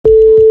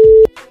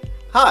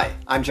Hi,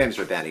 I'm James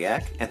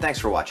Urbaniak, and thanks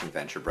for watching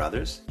Venture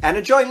Brothers. And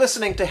enjoy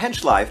listening to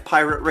Hench Live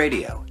Pirate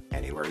Radio,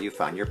 anywhere you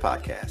find your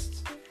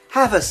podcasts.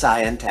 Have a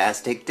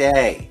scientastic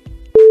day.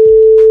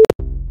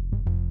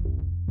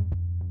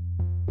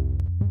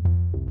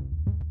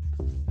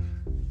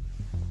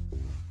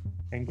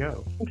 And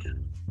go.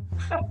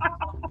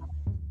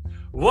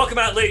 Welcome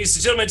out, ladies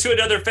and gentlemen, to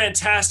another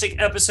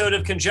fantastic episode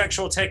of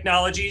Conjectural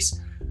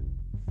Technologies.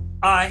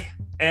 I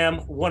am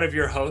one of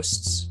your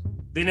hosts,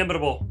 the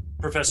inimitable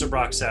Professor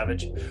Brock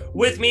Savage.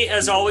 With me,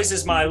 as always,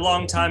 is my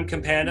longtime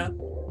companion,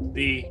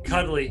 the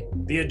cuddly,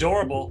 the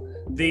adorable,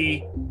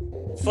 the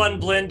fun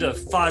blend of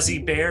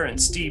Fozzie Bear and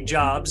Steve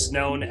Jobs,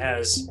 known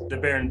as the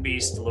Baron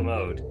Beast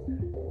Lamode.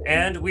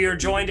 And we are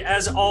joined,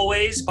 as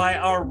always, by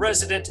our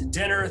resident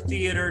dinner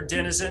theater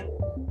denizen,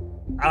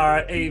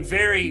 a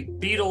very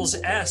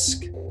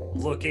Beatles-esque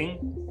looking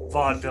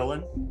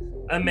vaudevillain,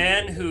 a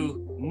man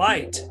who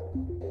might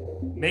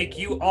make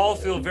you all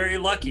feel very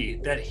lucky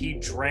that he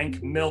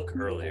drank milk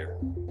earlier.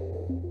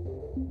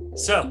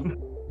 So,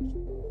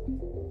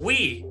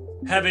 we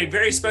have a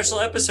very special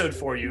episode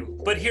for you,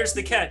 but here's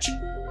the catch.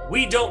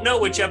 We don't know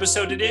which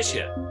episode it is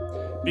yet,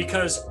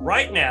 because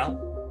right now,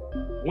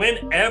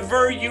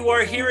 whenever you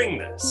are hearing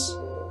this,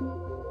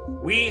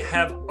 we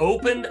have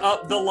opened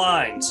up the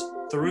lines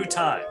through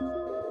time.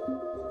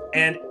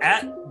 And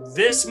at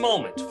this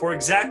moment, for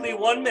exactly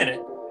 1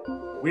 minute,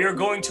 we are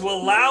going to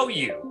allow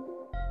you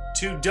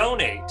to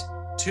donate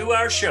to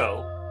our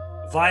show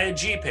via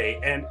GPay.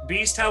 And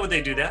Beast, how would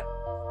they do that?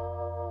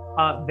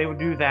 They would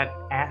do that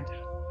at,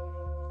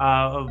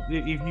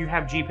 if you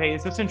have GPay,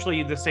 it's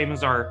essentially the same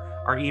as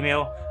our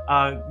email.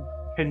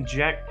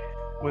 Conjectural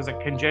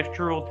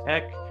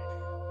Tech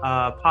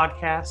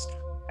podcast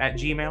at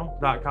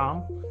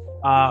gmail.com.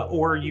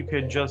 Or you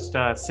could just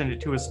send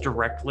it to us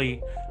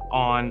directly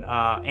on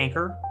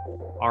Anchor,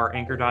 or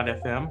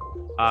anchor.fm.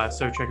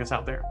 So check us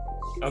out there.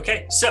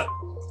 Okay, so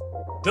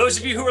those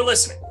of you who are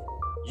listening,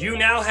 you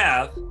now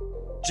have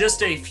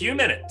just a few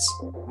minutes.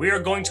 We are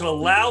going to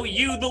allow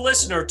you, the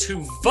listener,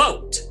 to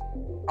vote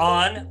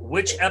on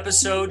which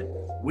episode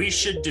we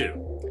should do.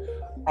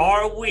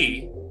 Are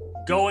we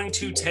going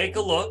to take a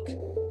look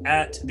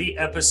at the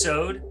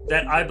episode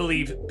that I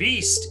believe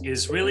Beast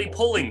is really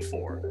pulling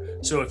for?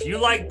 So if you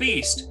like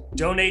Beast,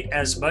 donate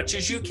as much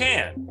as you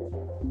can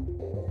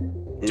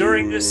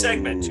during this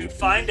segment to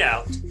find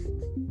out,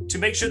 to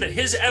make sure that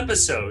his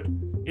episode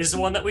is the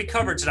one that we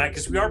cover tonight,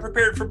 because we are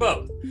prepared for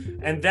both.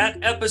 And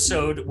that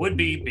episode would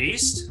be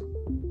Beast?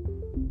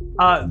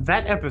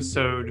 That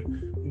episode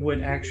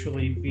would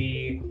actually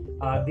be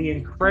The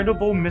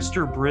Incredible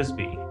Mr.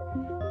 Brisby.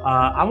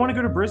 I want to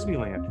go to Brisby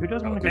Land. Who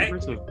doesn't want to go to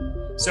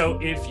Brisby? So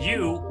if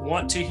you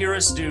want to hear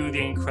us do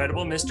The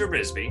Incredible Mr.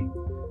 Brisby,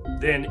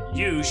 then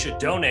you should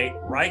donate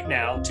right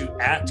now to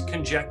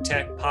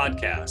 @ConjecTech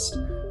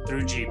Podcast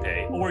through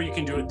GPay, or you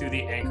can do it through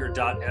the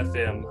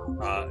anchor.fm,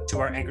 to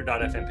our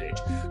anchor.fm page.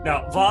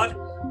 Now, Vaude,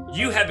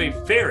 you have a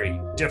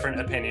very different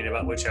opinion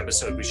about which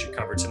episode we should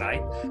cover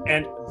tonight.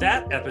 And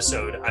that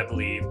episode, I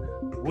believe,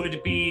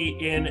 would be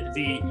in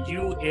the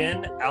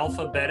UN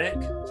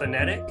alphabetic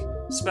phonetic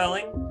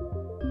spelling,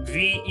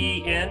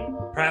 VEN,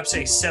 perhaps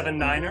a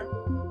 7-9er.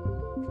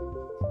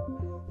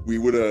 We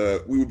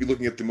would be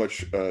looking at the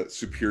much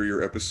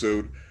superior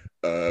episode,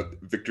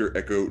 Victor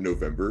Echo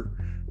November.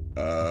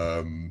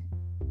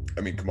 I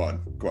mean, come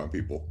on,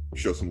 people,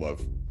 show some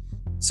love.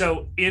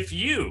 So if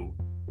you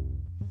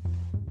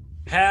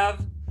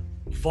have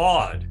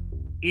Vaude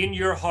in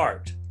your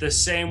heart the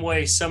same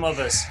way some of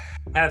us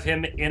have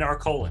him in our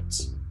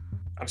colons,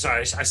 I'm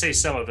sorry, I say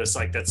some of us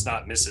like that's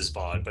not Mrs.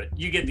 Vaude, but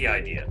you get the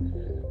idea.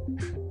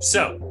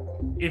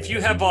 So if you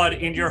have Vaude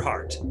in your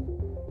heart,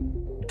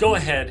 go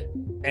ahead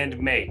and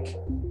make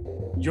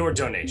your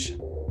donation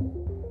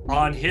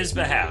on his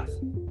behalf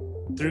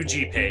through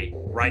GPay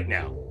right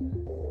now.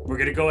 We're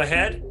going to go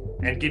ahead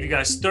and give you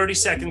guys 30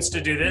 seconds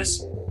to do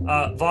this.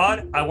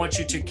 Vaude, I want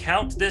you to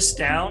count this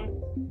down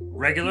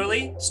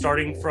regularly,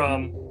 starting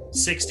from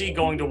 60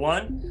 going to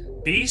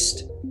 1.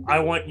 Beast, I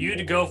want you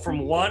to go from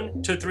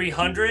 1 to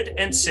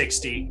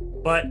 360,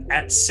 but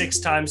at 6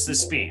 times the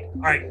speed.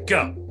 All right,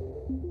 go.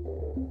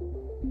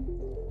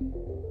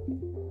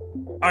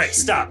 All right,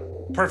 stop.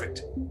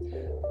 Perfect.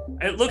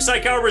 It looks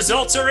like our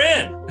results are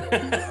in.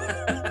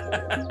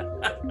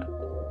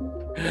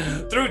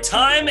 Through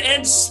time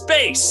and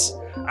space,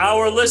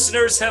 our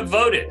listeners have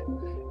voted.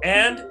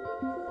 And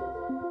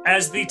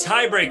as the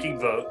tie-breaking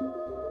vote,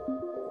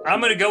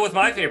 I'm going to go with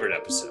my favorite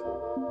episode.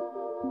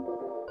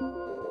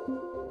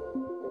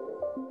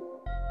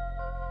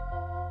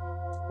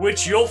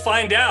 Which you'll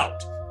find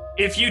out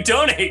if you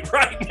donate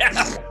right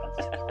now.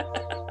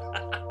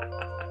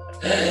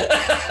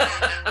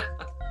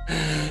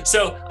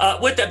 So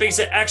with that being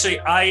said, actually,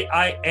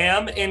 I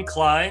am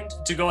inclined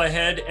to go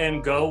ahead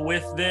and go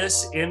with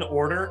this in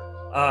order.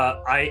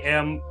 I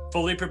am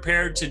fully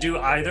prepared to do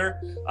either.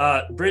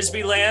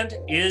 Brisby Land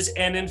is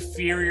an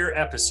inferior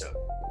episode.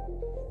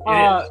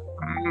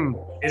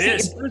 It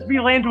is. If Brisby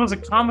Land was a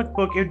comic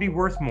book, it would be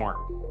worth more.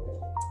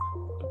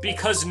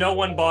 Because no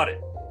one bought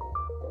it.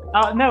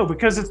 No,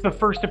 because it's the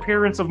first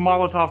appearance of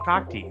Molotov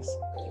cocktease.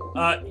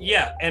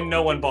 Yeah, and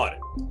no one bought it.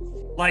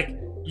 Like,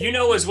 you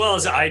know as well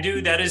as I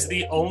do, that is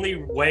the only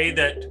way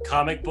that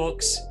comic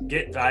books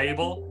get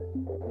valuable,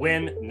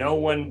 when no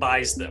one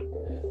buys them.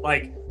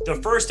 Like, the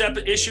first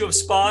issue of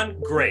Spawn,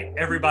 great,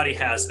 everybody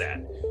has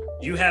that.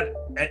 You have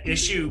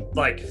issue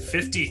like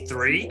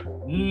 53,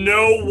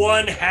 no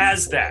one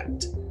has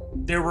that.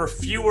 There were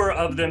fewer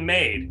of them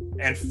made,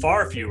 and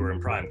far fewer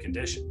in prime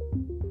condition.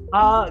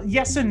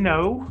 Yes and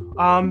no.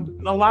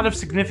 A lot of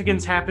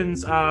significance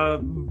happens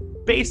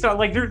based on,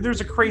 like, there's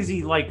a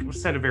crazy, like,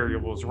 set of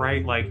variables,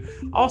 right? Like,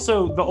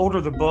 also, the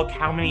older the book,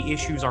 how many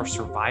issues are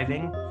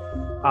surviving.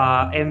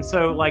 And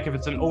so, like, if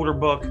it's an older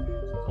book,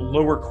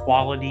 lower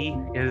quality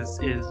is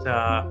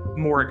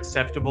more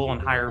acceptable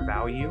and higher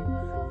value.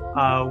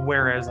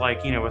 Whereas,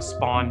 like, you know, a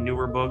Spawn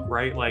newer book,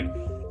 right? Like,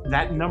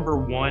 that number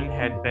one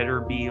had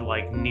better be,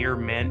 like, near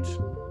mint,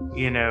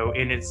 you know,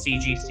 in its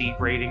CGC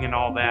rating and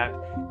all that.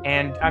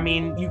 And, I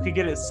mean, you could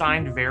get it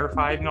signed,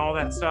 verified, and all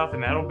that stuff,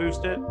 and that'll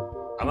boost it.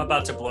 I'm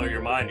about to blow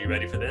your mind. You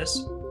ready for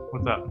this?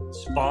 What's up?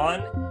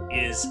 Spawn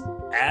is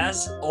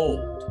as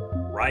old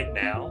right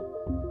now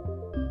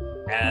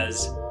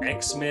as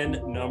X-Men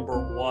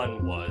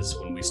 #1 was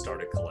when we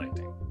started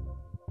collecting.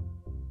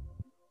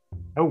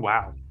 Oh,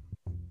 wow.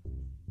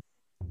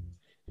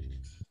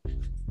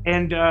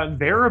 And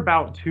they're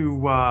about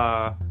to,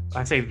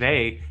 I say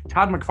they,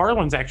 Todd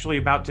McFarlane's actually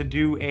about to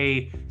do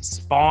a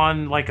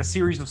Spawn, like a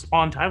series of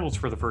Spawn titles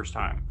for the first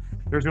time.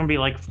 There's going to be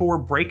like 4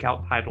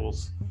 breakout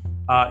titles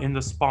in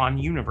the Spawn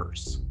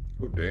universe.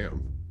 Oh,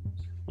 damn.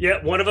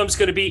 Yeah, one of them's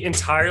going to be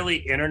entirely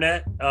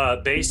internet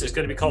based. It's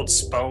going to be called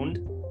Spawned.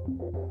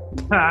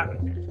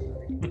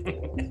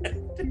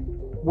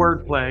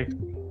 Wordplay.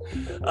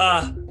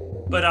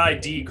 But I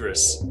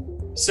digress.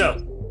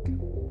 So,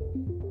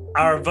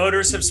 our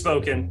voters have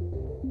spoken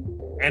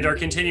and are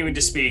continuing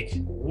to speak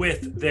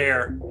with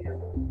their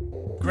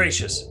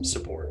gracious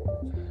support.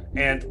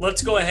 And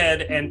let's go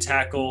ahead and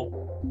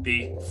tackle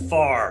the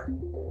far,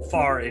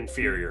 far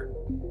inferior,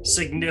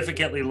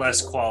 significantly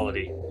less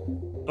quality,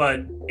 but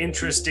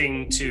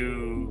interesting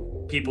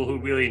to people who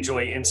really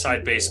enjoy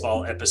Inside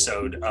Baseball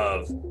episode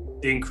of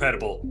The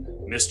Incredible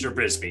Mr.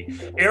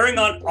 Brisby, airing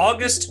on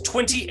August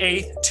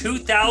 28th,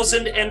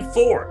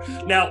 2004.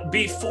 Now,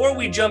 before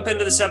we jump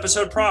into this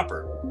episode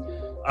proper,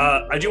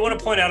 I do want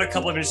to point out a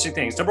couple of interesting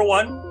things. Number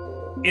one,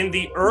 in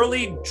the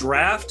early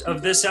draft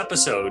of this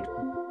episode,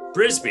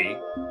 Brisby,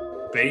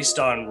 based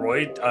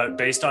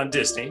on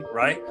Disney,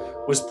 right,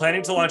 was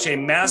planning to launch a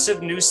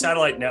massive new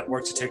satellite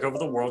network to take over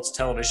the world's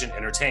television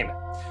entertainment.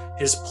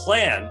 His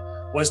plan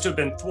was to have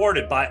been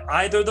thwarted by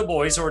either the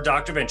boys or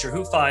Dr. Venture,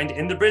 who find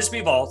in the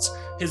Brisby vaults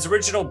his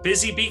original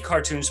Busy Bee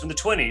cartoons from the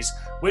 20s,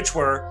 which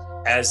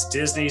were, as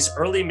Disney's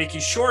early Mickey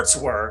shorts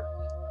were,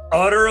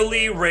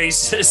 utterly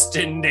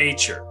racist in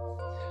nature.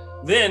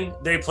 Then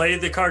they played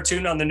the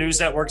cartoon on the news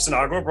network's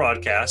inaugural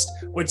broadcast,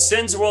 which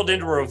sends the world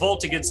into a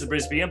revolt against the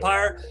Brisby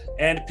Empire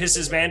and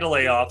pisses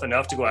Mandalay off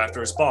enough to go after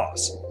his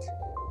boss.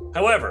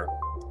 However,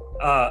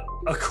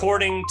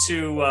 according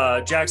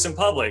to Jackson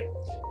Public,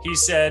 he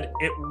said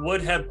it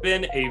would have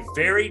been a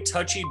very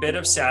touchy bit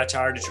of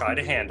satire to try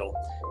to handle,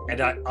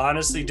 and I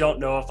honestly don't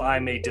know if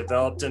I'm a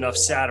developed enough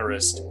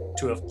satirist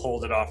to have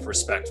pulled it off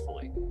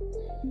respectfully.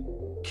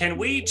 Can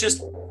we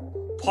just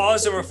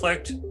pause and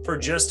reflect for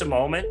just a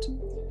moment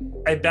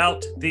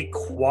about the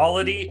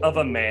quality of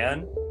a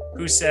man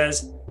who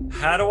says,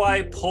 how do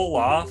I pull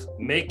off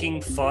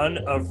making fun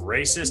of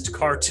racist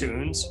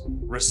cartoons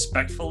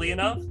respectfully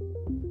enough?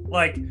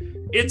 Like,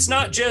 it's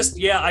not just,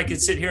 yeah, I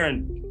could sit here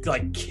and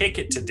like kick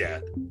it to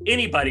death.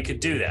 Anybody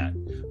could do that.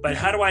 But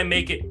how do I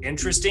make it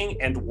interesting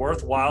and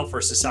worthwhile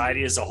for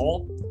society as a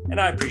whole? And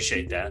I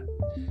appreciate that.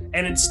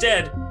 And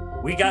instead,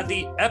 we got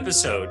the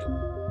episode,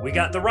 we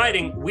got the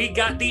writing, we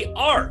got the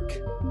arc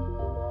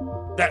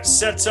that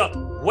sets up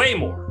way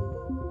more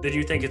than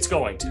you think it's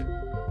going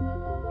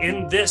to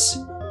in this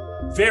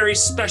very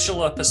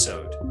special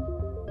episode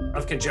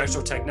of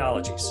Conjectural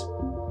Technologies,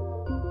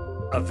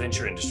 a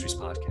Venture Industries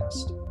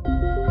podcast.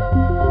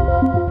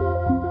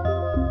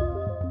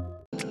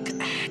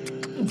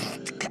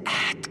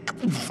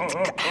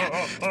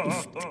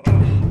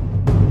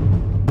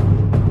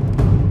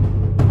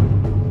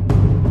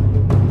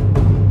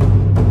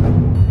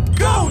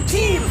 Go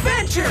Team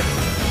Venture!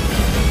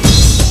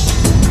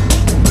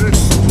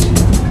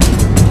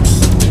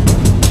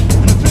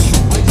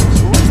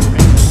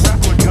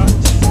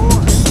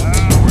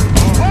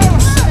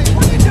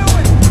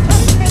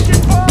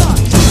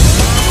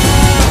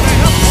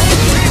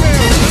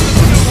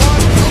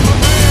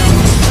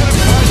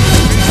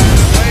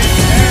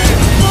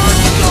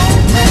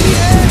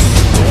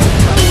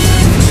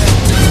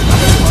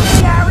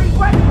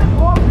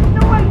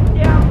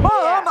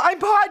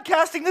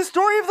 The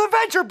story of the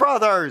Venture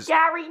Brothers!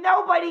 Gary,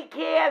 nobody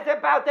cares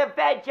about the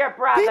Venture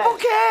Brothers. People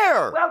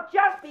care! Well,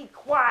 just be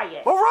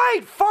quiet. All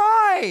right,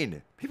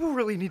 fine! People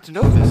really need to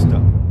know this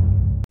stuff.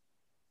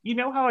 You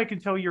know how I can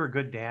tell you're a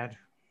good dad?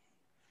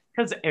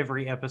 Because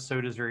every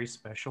episode is very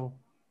special.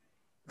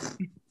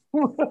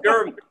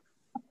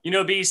 You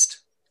know, Beast,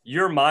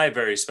 you're my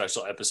very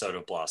special episode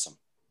of Blossom.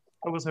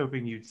 I was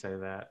hoping you'd say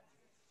that.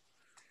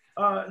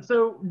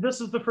 So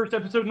this is the first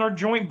episode in our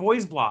joint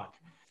boys block.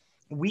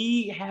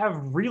 We have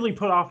really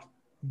put off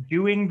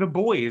doing the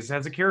boys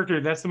as a character.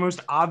 That's the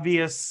most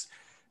obvious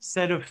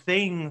set of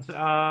things,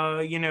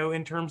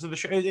 in terms of the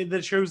show.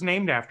 The show's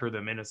named after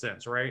them, in a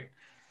sense, right?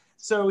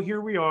 So here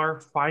we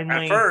are,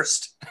 finally. At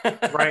first.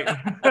 Right.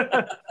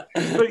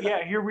 But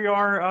yeah, here we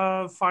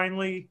are,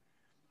 finally,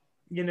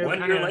 1 year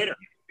later.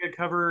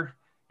 Cover,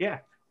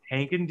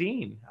 Hank and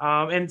Dean.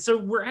 And so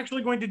we're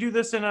actually going to do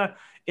this in a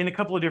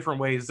couple of different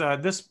ways.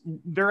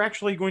 They're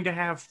actually going to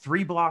have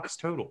 3 blocks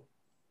total.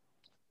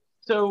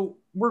 So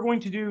we're going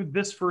to do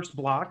this first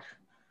block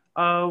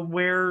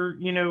where,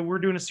 we're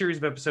doing a series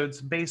of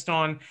episodes based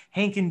on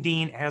Hank and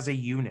Dean as a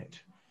unit.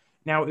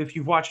 Now, if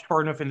you've watched far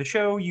enough in the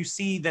show, you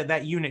see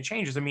that unit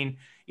changes. I mean,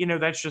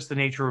 that's just the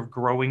nature of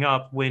growing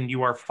up when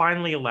you are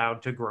finally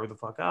allowed to grow the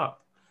fuck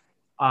up.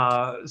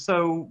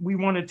 So we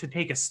wanted to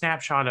take a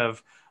snapshot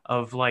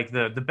of like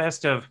the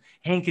best of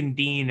Hank and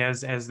Dean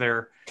as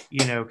their,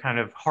 kind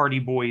of Hardy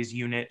Boys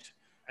unit.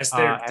 As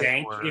their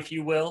dank, if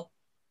you will.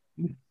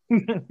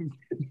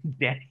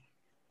 Dank.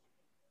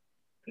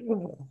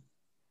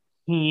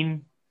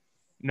 Keen.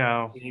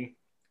 No. Keen.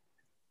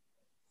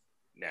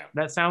 No.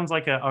 That sounds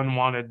like an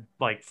unwanted,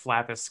 like,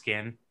 flap of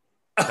skin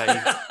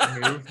that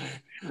you move.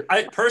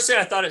 I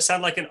thought it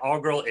sounded like an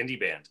all-girl indie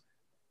band.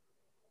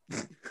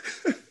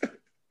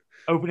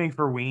 Opening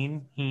for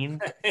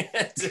Heen.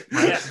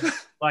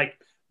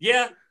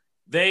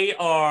 They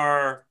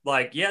are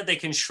like, they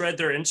can shred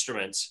their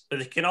instruments, but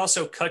they can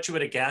also cut you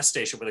at a gas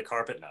station with a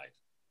carpet knife.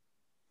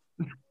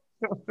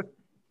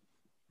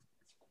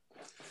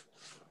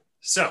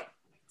 So,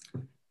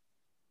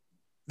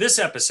 this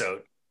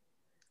episode,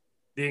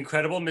 The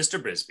Incredible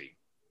Mr. Brisby,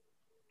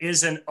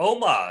 is an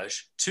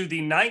homage to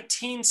the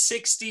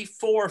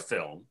 1964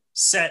 film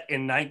set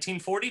in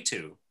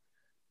 1942,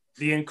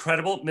 The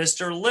Incredible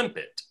Mr.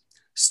 Limpet,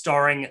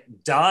 starring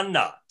Don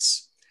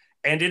Knotts.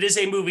 And it is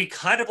a movie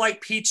kind of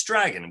like Pete's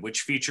Dragon,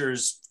 which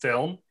features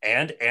film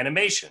and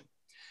animation.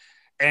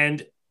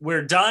 And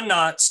where Don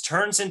Knotts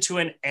turns into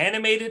an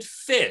animated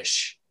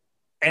fish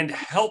and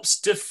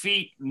helps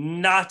defeat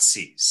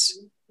Nazis.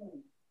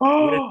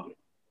 Oh!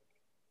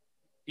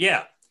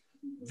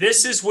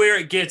 This is where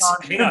it gets...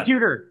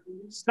 Computer,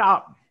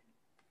 stop.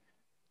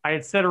 I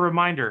had set a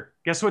reminder.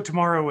 Guess what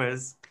tomorrow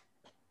is?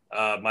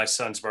 My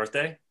son's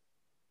birthday.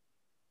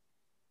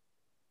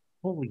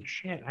 Holy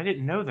shit, I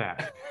didn't know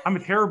that. I'm a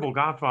terrible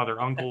godfather,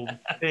 uncle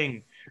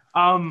thing.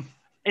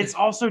 It's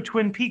also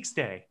Twin Peaks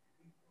Day.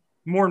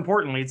 More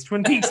importantly, it's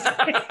Twin Peaks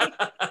Day.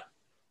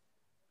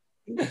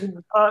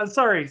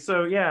 Sorry,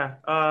 so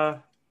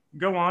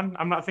go on.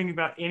 I'm not thinking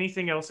about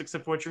anything else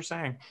except what you're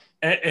saying.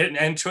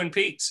 And Twin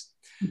Peaks.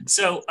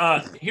 So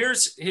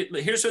here's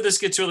where this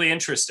gets really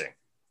interesting.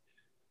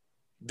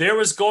 There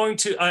was going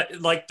to,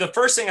 the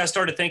first thing I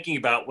started thinking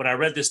about when I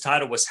read this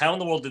title was, how in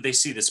the world did they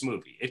see this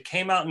movie? It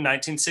came out in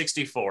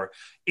 1964.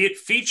 It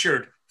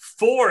featured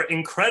 4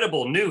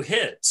 incredible new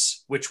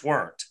hits, which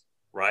weren't,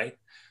 right?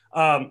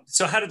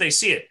 So how did they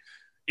see it?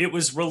 It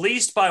was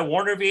released by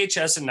Warner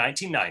VHS in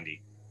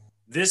 1990.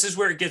 This is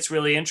where it gets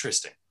really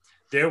interesting.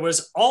 There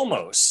was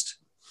almost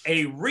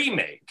a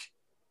remake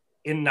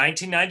in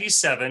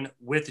 1997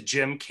 with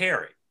Jim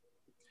Carrey.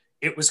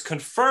 It was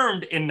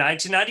confirmed in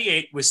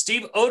 1998 with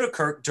Steve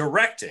Odekirk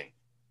directing,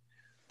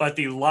 but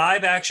the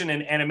live action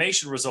and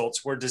animation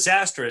results were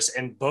disastrous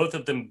and both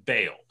of them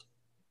bailed.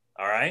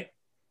 All right?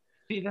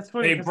 See, that's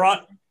funny.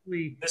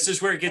 This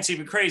is where it gets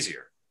even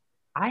crazier.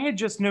 I had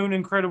just known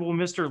Incredible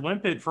Mr.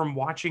 Limpet from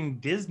watching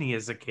Disney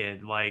as a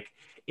kid, like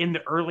in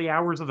the early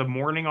hours of the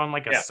morning on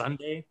like a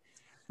Sunday.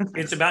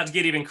 It's about to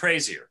get even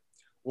crazier.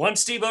 Once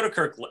Steve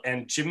Odekirk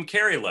and Jim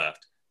Carrey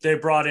left, they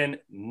brought in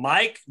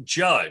Mike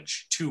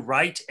Judge to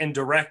write and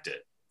direct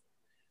it,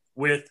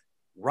 with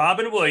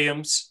Robin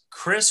Williams,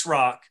 Chris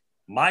Rock,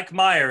 Mike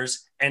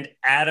Myers, and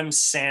Adam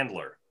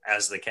Sandler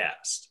as the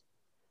cast.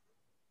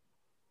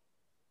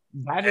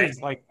 That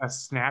is like a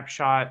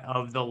snapshot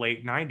of the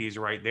late 90s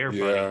right there,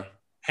 buddy.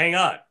 Hang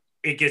on.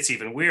 It gets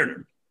even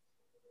weirder.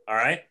 All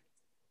right.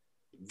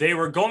 They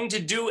were going to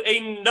do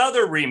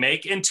another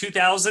remake in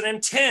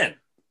 2010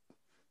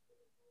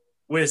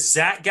 with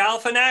Zach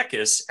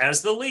Galifianakis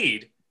as the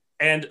lead,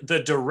 and the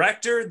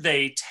director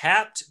they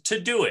tapped to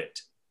do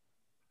it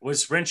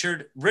was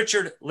Richard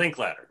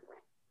Linklater.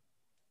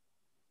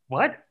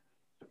 What?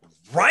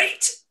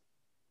 Right?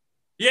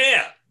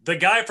 Yeah. The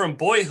guy from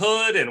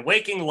Boyhood and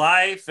Waking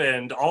Life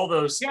and all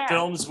those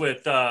films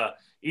with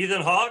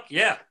Ethan Hawke.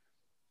 Yeah.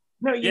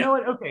 No, you know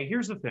what? Okay,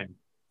 here's the thing.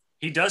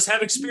 He does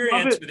have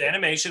experience with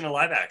animation and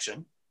live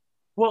action.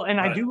 Well, and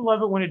I do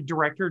love it when a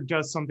director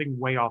does something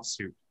way off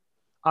suit.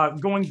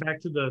 Going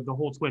back to the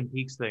whole Twin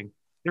Peaks thing,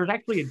 there's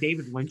actually a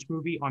David Lynch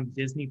movie on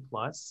Disney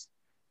Plus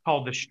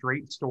called The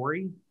Straight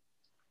Story,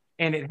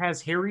 and it has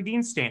Harry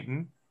Dean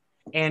Stanton,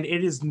 and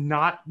it is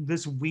not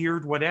this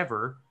weird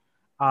whatever,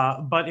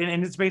 but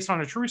it's based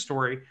on a true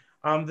story.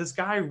 This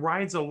guy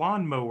rides a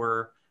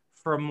lawnmower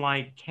from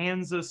like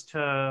Kansas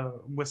to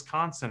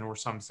Wisconsin or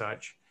some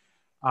such,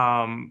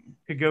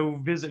 to go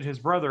visit his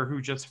brother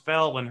who just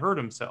fell and hurt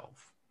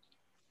himself.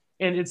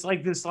 And it's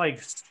like this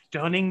like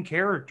stunning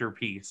character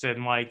piece,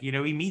 and like, you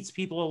know, he meets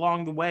people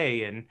along the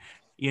way, and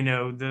you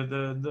know,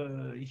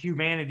 the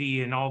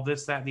humanity and all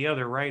this, that, and the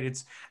other, right?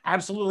 It's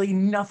absolutely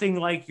nothing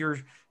like your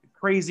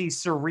crazy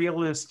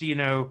surrealist, you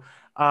know,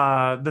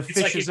 the It's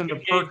fishes like in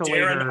if the you gave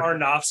percolator. Darren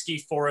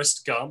Aronofsky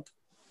Forrest Gump.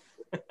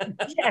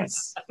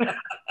 Yes.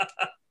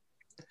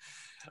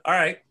 All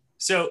right.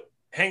 So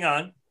hang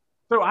on.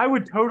 So I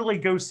would totally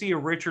go see a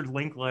Richard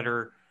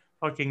Linklater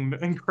fucking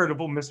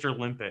Incredible Mr.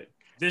 Limpet.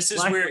 This is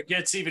Like- where it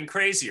gets even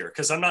crazier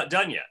because I'm not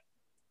done yet.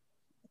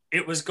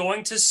 It was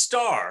going to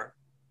star,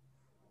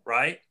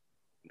 right?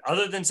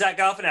 Other than Zach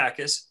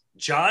Galifianakis,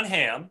 John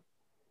Hamm,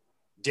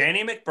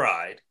 Danny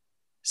McBride,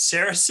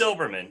 Sarah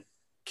Silverman,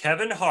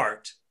 Kevin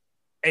Hart,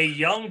 a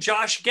young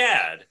Josh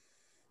Gad,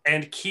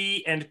 and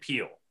Key and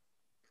Peele.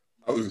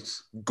 I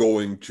was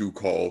going to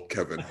call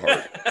Kevin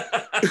Hart.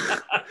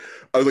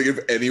 I was like, if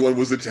anyone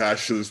was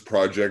attached to this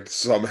project,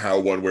 somehow,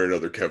 one way or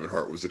another, Kevin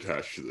Hart was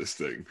attached to this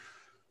thing.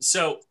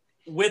 So,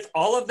 with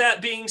all of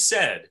that being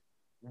said,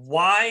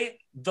 why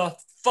the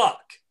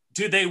fuck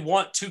do they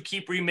want to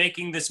keep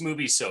remaking this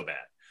movie so bad?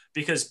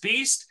 Because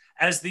Beast,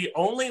 as the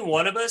only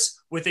one of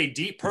us with a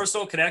deep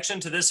personal connection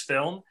to this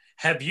film,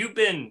 have you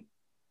been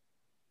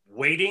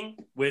waiting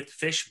with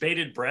fish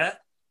bated breath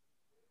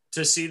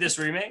to see this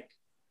remake?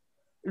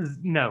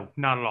 No,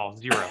 not at all.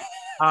 Zero.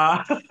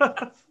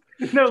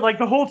 No, like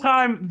the whole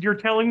time you're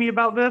telling me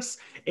about this,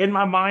 in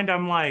my mind,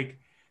 I'm like,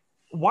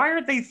 why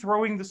aren't they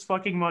throwing this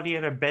fucking money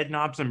at a Bed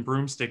Knobs and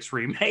Broomsticks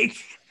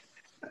remake?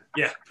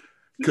 Yeah.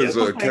 Because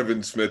Yeah, like-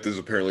 Kevin Smith is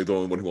apparently the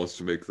only one who wants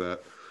to make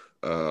that.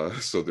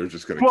 So they're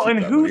just going to Well, keep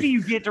and that who money. do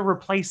you get to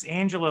replace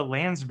Angela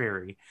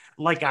Lansbury?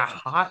 Like a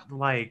hot,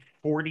 like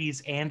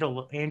 40s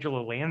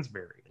Angela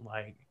Lansbury.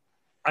 Like,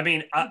 I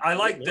mean, I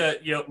like the,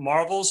 you know,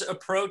 Marvel's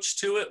approach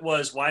to it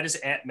was, why does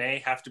Aunt May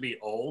have to be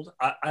old?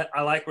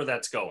 I like where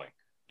that's going.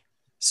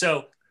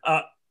 So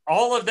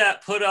all of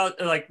that put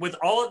out, like with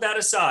all of that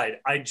aside,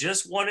 I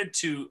just wanted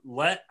to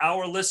let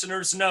our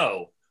listeners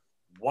know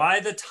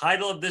why the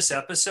title of this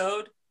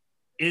episode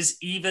is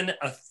even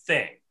a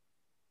thing.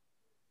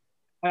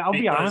 I'll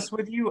be Because- honest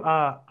with you.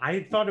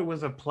 I thought it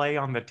was a play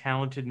on the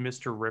talented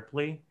Mr.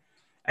 Ripley,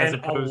 as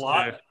And a opposed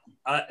lot,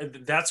 to.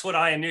 that's what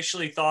I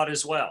initially thought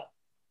as well.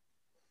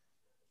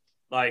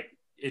 Like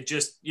it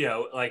just, you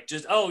know, like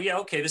just, oh yeah,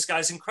 okay, this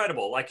guy's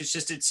incredible. Like it's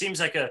just, it seems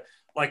like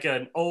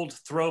an old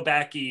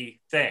throwbacky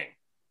thing,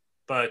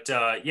 but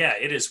yeah,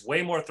 it is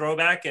way more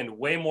throwback and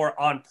way more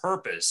on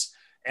purpose.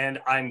 And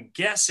I'm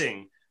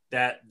guessing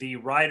that the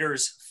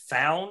writers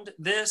found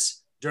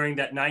this during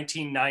that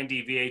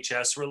 1990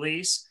 VHS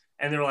release,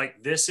 and they're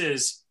like, this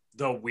is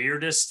the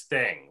weirdest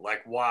thing.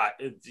 Like, why?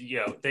 You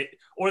know, they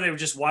were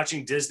just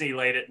watching Disney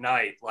late at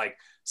night, like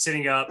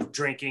sitting up,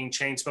 drinking,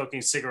 chain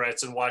smoking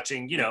cigarettes, and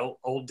watching, you know,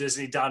 old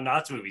Disney Don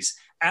Knotts movies,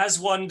 as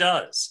one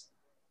does.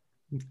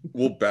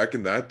 Well, back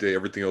in that day,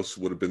 everything else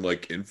would have been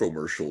like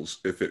infomercials,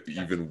 if it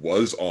even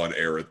was on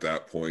air at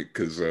that point.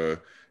 Because,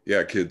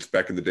 yeah, kids,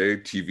 back in the day,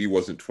 TV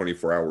wasn't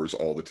 24 hours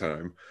all the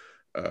time.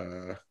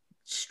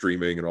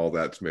 Streaming and all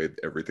that's made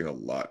everything a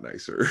lot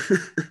nicer.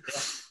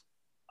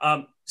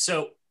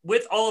 So,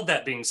 with all of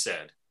that being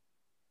said,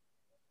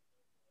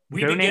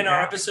 we Donate begin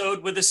our now.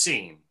 episode with a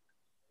scene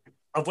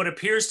of what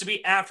appears to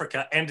be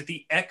Africa and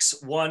the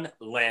X-1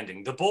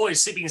 landing. The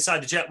boys sleeping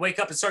inside the jet wake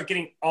up and start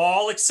getting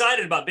all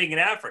excited about being in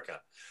Africa.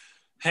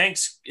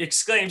 Hanks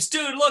exclaims,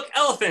 dude, look,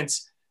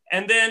 elephants.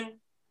 And then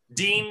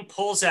Dean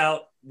pulls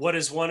out what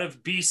is one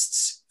of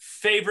Beast's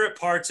favorite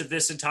parts of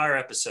this entire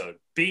episode.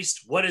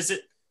 Beast, what is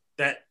it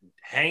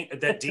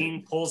that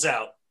Dean pulls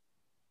out?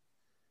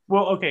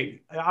 Well,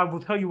 okay, I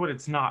will tell you what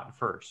it's not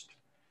first.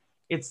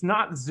 It's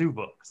not zoo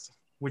books,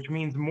 which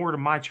means more to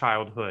my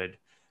childhood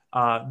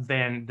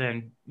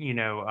than you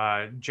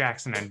know,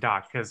 Jackson and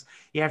Doc, because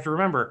you have to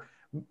remember,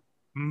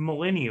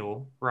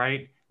 millennial,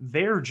 right?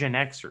 They're Gen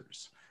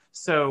Xers.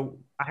 So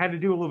I had to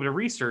do a little bit of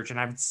research, and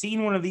I've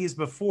seen one of these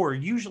before,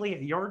 usually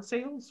at yard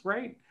sales,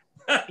 right?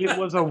 It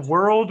was a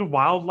World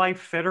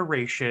Wildlife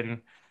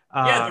Federation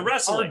Yeah, the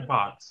wrestling. card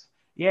box.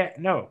 Yeah,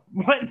 no.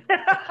 What?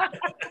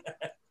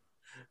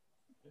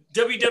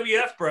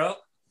 WWF, bro.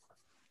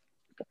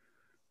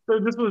 So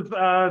this was the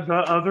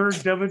other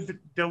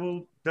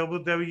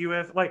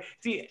WWF. Like,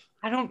 see,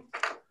 I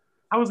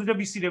was a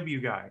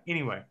WCW guy.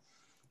 Anyway.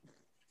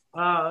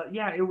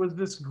 Yeah, it was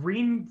this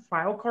green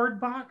file card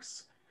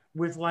box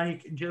with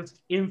like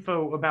just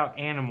info about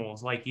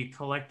animals, like you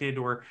collected,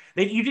 or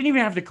you didn't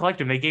even have to collect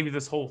them. They gave you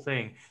this whole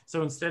thing.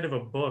 So instead of a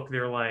book,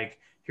 they're like,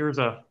 here's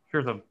a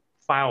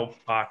file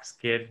box,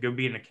 kid. Go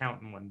be an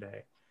accountant one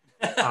day.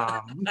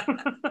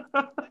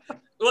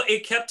 Well,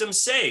 it kept them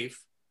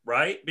safe,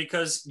 right?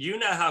 Because you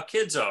know how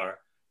kids are.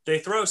 They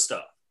throw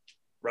stuff,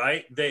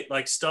 right? They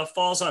like stuff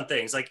falls on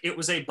things. Like it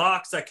was a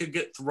box that could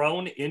get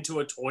thrown into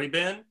a toy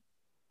bin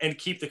and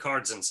keep the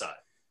cards inside.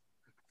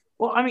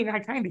 Well, I mean, I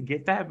kind of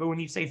get that, but when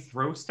you say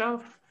throw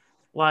stuff,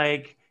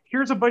 like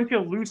here's a bunch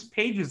of loose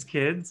pages,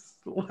 kids,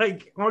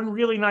 like on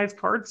really nice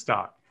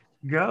cardstock.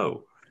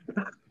 Go.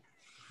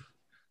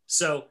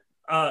 So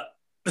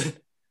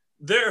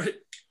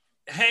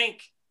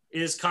Hank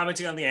is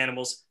commenting on the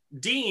animals.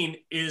 Dean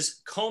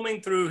is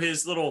combing through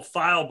his little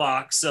file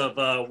box of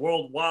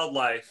World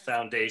Wildlife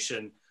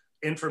Foundation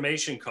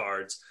information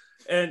cards,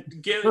 and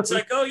it's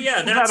like, oh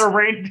yeah,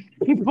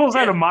 he pulls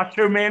out a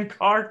Macho Man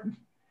card.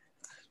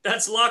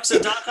 That's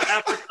Loxodonta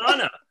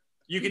africana.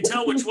 You can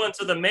tell which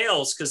ones are the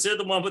males because they're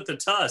the one with the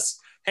tusks.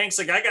 Hank's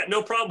like, I got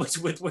no problem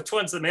with which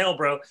one's the male,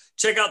 bro.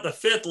 Check out the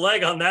 5th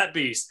leg on that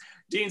beast.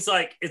 Dean's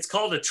like, it's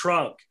called a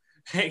trunk.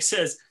 Hank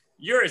says,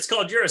 you're a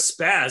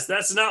spaz.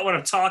 That's not what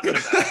I'm talking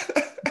about.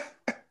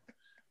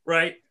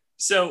 Right?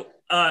 So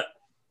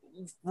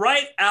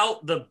right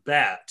out the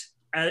bat,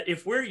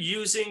 if we're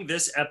using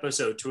this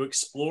episode to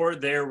explore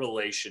their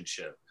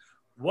relationship,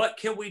 what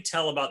can we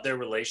tell about their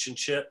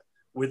relationship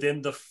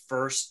within the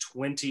first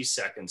 20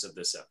 seconds of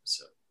this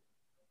episode?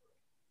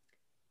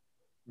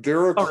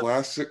 They're a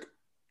classic.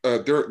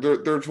 They're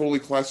a totally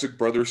classic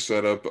brother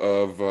setup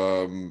of,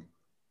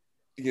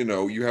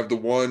 you have the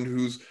one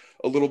who's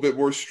a little bit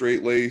more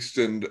straight-laced,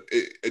 and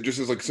it just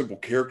as like simple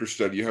character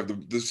study. You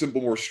have the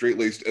simple, more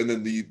straight-laced, and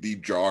then the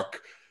jock,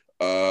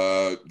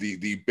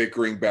 the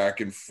bickering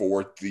back and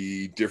forth,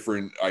 the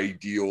different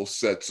ideal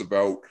sets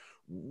about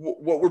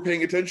what we're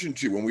paying attention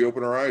to when we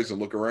open our eyes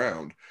and look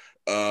around.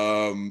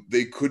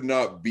 They could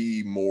not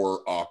be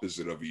more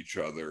opposite of each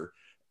other.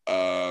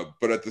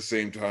 But at the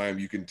same time,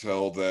 you can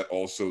tell that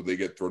also they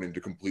get thrown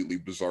into completely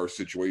bizarre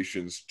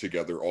situations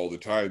together all the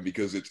time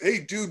because it's, hey,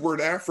 dude, we're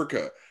in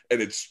Africa,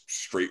 and it's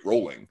straight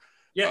rolling.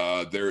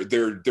 Yeah.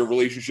 Their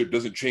relationship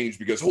doesn't change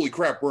because, holy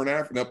crap, we're in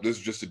Africa. Nope, this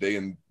is just a day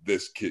in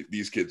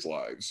these kids'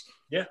 lives.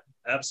 Yeah,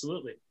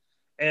 absolutely.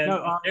 And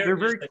they're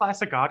very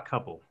classic Odd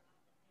Couple,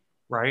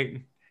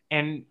 right?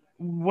 And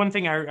one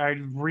thing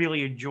I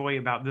really enjoy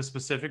about this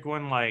specific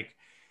one, like,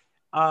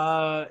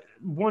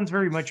 one's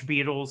very much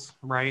Beatles,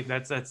 right?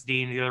 That's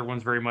Dean. The other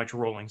one's very much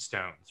Rolling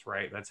Stones,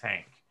 right? That's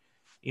Hank.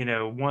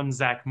 One's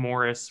Zach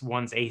Morris,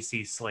 one's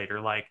AC Slater.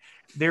 Like,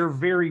 they're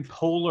very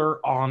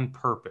polar on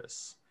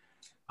purpose.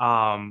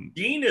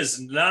 Dean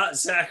is not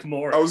Zach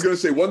Morris. I was gonna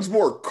say one's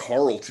more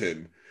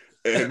Carlton,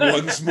 and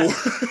one's more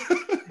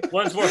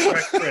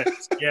Fresh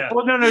Prince. Yeah.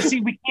 Well, no.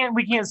 See, we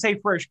can't say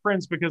Fresh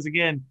Prince because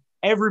again,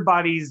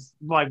 everybody's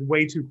like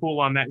way too cool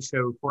on that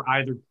show for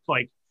either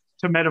like.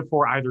 To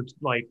metaphor either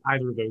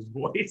of those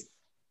boys,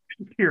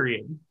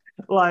 period.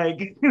 Like,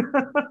 do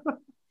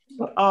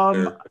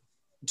you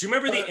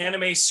remember the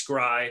anime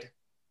Scried?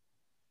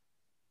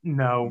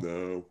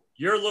 No.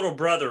 Your little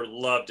brother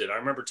loved it. I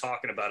remember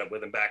talking about it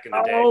with him back in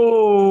the day.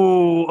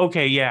 Oh,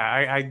 okay, yeah.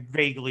 I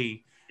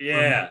vaguely.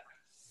 Yeah,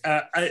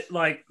 I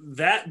like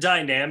that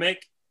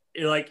dynamic.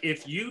 Like,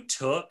 if you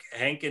took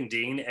Hank and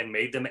Dean and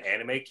made them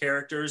anime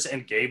characters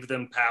and gave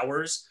them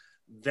powers,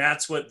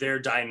 that's what their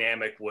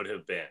dynamic would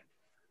have been.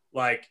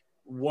 Like,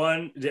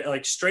 one,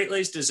 like,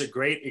 Straight-Laced is a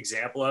great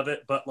example of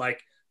it, but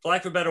like, for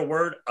lack of a better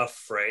word,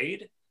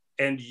 afraid,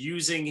 and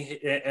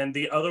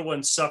the other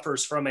one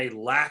suffers from a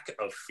lack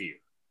of fear.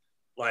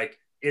 Like,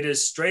 it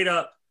is straight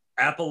up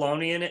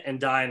Apollonian and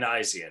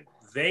Dionysian.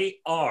 They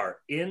are,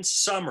 in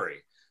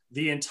summary,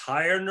 the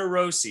entire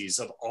neuroses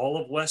of all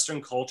of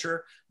Western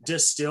culture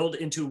distilled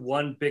into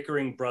one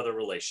bickering brother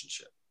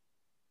relationship.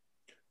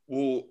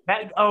 Well,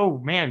 oh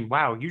man,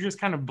 wow, you just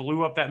kind of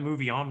blew up that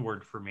movie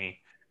Onward for me.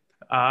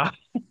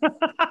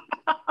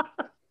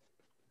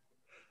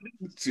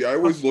 See, I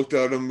always looked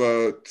at him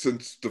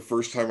since the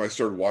first time I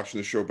started watching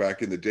the show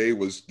back in the day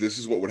was this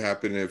is what would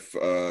happen if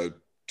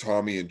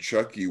Tommy and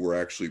Chucky were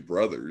actually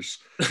brothers.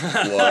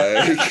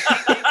 Like...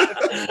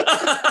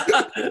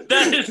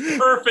 That is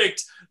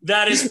perfect.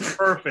 That is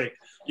perfect.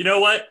 You know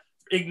what?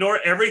 Ignore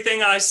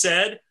everything I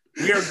said.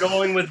 We are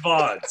going with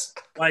VODs.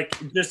 Like,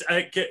 just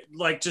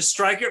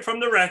strike it from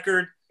the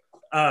record.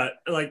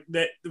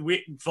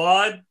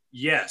 VOD.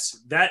 Yes,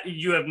 that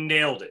you have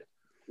nailed it.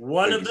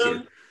 One of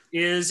them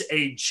is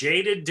a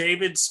jaded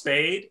David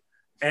Spade,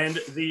 and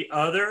the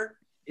other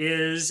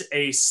is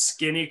a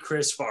skinny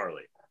Chris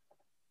Farley.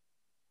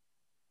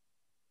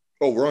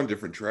 Oh, we're on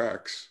different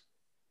tracks.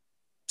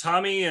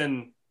 Tommy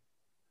and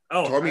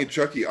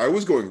Chucky. I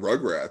was going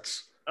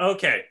Rugrats.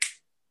 Okay,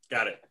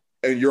 got it.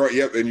 And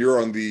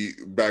you're on the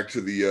back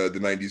to the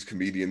 90s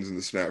comedians and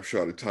the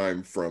snapshot of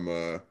time from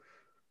the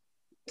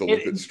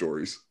Lippet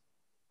stories.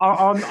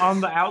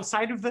 On the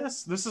outside of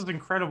this is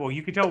incredible.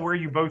 You can tell where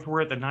you both were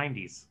at the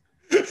 90s.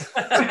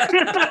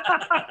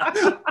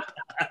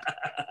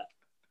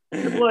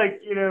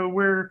 Like,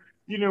 where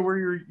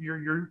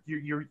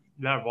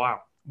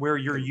where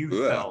your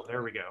youth fell.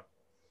 There we go.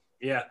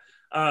 Yeah.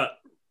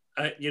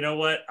 You know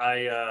what?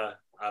 I'm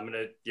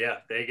gonna. Yeah.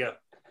 There you go.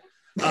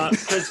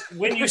 Because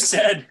when you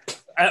said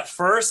at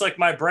first, like,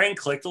 my brain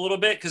clicked a little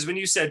bit because when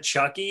you said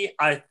Chucky,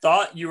 I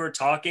thought you were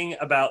talking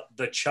about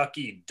the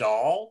Chucky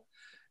doll.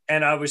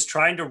 And I was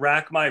trying to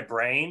rack my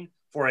brain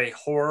for a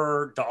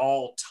horror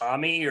doll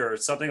Tommy or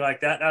something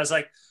like that. And I was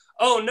like,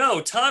 oh no,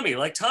 Tommy,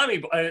 like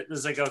Tommy. I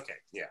was like, okay,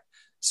 yeah.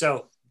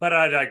 So, but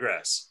I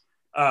digress.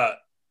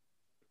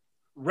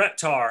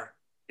 Reptar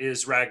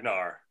is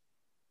Ragnar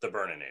the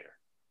Burninator.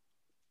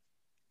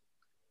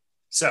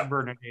 So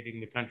Burninating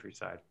the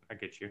countryside. I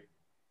get you.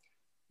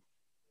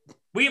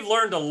 We've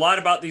learned a lot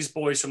about these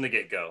boys from the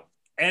get-go.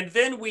 And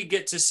then we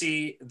get to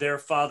see their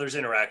father's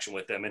interaction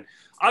with them. And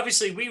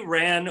obviously, we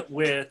ran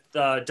with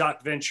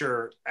Doc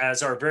Venture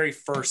as our very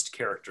first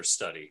character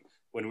study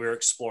when we were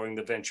exploring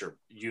the Venture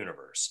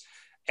universe.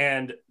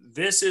 And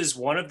this is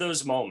one of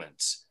those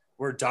moments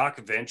where Doc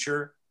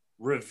Venture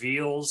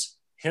reveals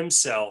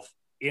himself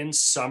in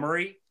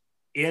summary,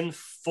 in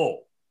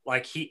full.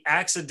 Like he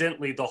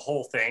accidentally the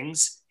whole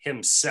things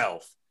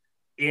himself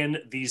in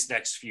these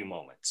next few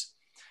moments.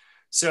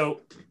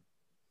 So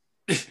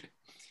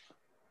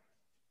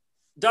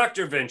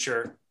Dr.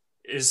 Venture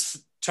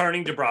is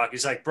turning to Brock.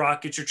 He's like,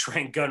 Brock, get your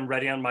train gun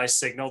ready on my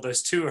signal.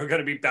 Those two are going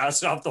to be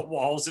bouncing off the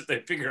walls if they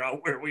figure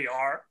out where we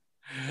are.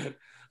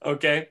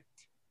 Okay.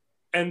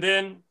 And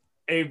then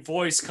a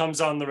voice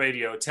comes on the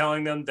radio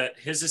telling them that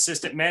his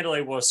assistant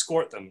Mandalay will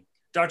escort them.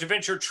 Dr.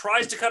 Venture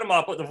tries to cut him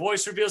off, but the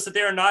voice reveals that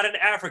they are not in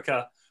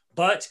Africa,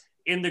 but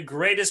in the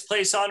greatest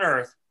place on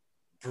earth,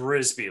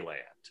 Brisbee Land.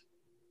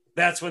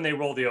 That's when they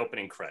roll the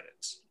opening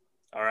credits.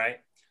 All right.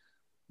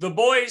 The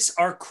boys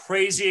are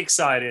crazy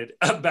excited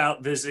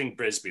about visiting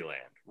Brisbee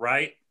Land,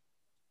 right?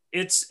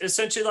 It's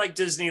essentially like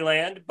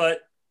Disneyland,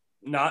 but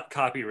not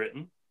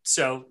copywritten.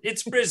 So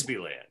it's Brisbee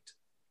Land.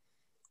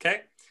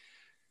 Okay.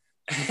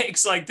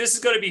 Hank's like, this is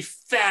going to be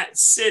Fat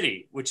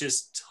City, which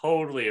is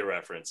totally a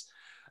reference.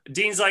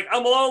 Dean's like,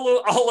 I'm all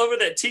over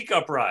that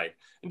teacup ride.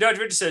 And Dr.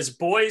 Venture says,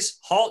 boys,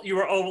 halt. You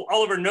are all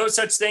over no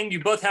such thing. You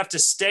both have to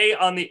stay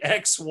on the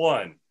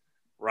X1,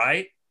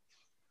 right?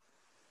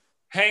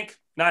 Hank,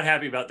 not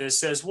happy about this,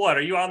 says, what,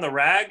 are you on the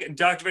rag? And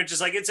Dr. Venture's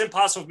like, it's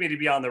impossible for me to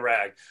be on the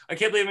rag. I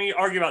can't believe I'm going to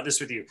argue about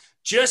this with you.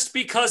 Just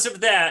because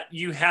of that,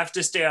 you have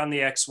to stay on the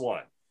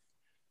X1.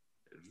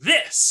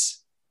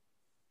 This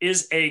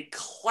is a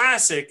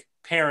classic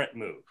parent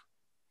move.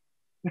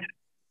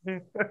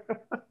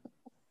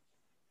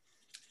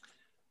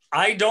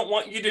 I don't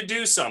want you to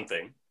do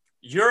something.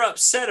 You're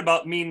upset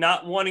about me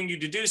not wanting you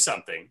to do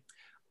something.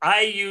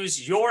 I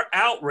use your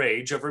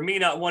outrage over me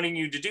not wanting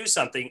you to do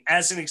something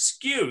as an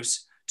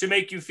excuse to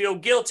make you feel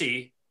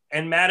guilty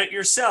and mad at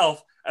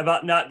yourself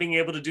about not being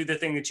able to do the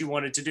thing that you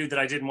wanted to do that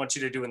I didn't want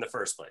you to do in the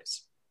first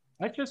place.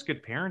 That's just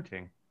good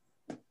parenting.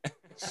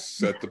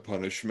 Set the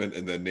punishment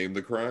and then name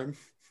the crime.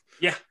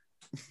 Yeah.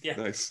 Yeah.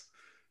 Nice.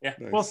 Yeah.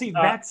 Nice. Well, see,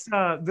 that's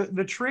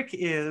the trick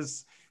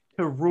is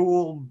to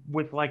rule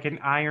with like an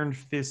iron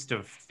fist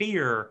of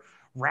fear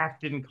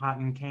wrapped in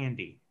cotton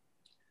candy.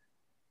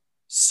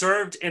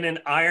 Served in an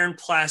iron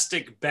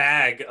plastic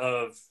bag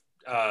of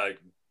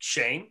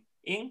shaming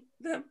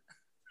them.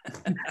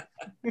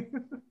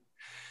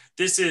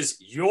 This is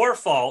your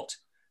fault.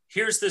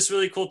 Here's this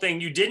really cool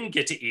thing you didn't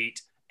get to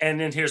eat. And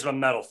then here's my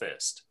metal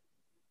fist.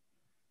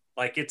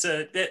 Like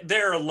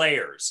there are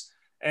layers.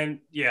 And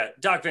yeah,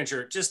 Doc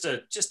Venture, just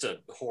a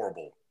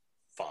horrible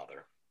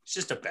father. It's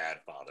just a bad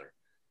father.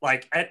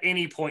 Like at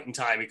any point in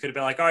time, he could have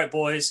been like, all right,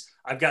 boys,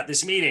 I've got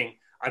this meeting.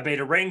 I've made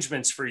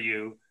arrangements for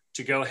you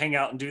to go hang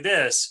out and do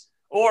this.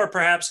 Or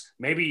perhaps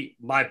maybe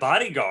my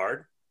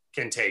bodyguard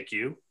can take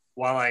you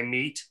while I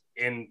meet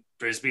in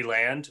Brisbee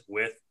Land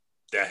with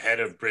the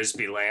head of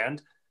Brisbee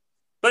Land.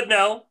 But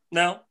no,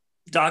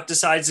 Doc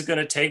decides he's going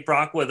to take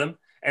Brock with him,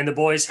 and the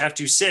boys have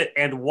to sit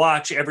and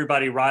watch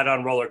everybody ride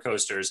on roller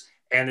coasters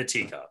and the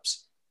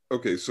teacups.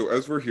 Okay, so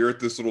as we're here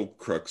at this little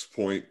crux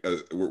point,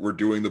 we're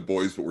doing the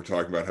boys, but we're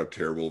talking about how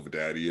terrible of a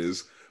dad he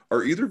is.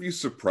 Are either of you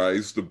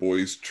surprised the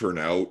boys turn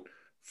out,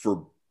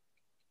 for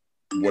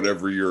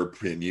whatever your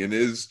opinion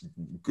is,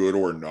 good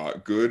or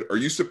not good? Are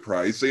you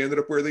surprised they ended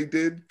up where they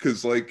did?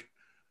 Because, like,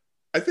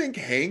 I think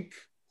Hank,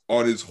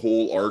 on his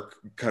whole arc,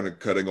 kind of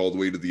cutting all the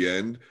way to the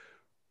end,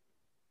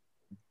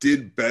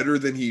 did better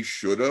than he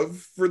should have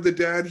for the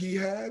dad he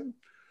had.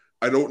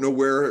 I don't know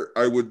where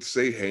I would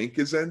say Hank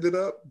has ended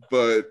up,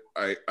 but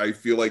I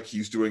feel like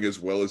he's doing as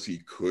well as he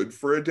could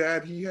for a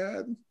dad he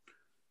had.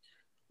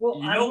 Well,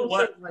 you know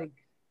what? Say, like,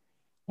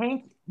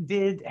 Hank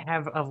did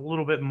have a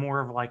little bit more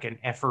of like an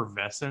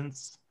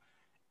effervescence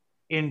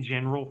in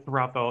general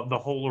throughout the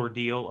whole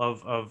ordeal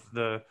of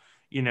the,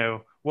 you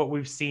know, what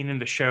we've seen in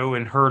the show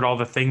and heard all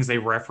the things they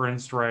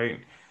referenced, right?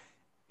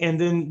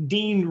 And then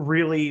Dean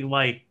really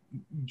like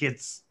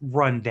gets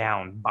run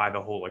down by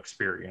the whole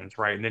experience,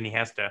 right? And then he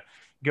has to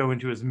go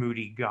into his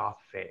moody goth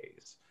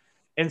phase.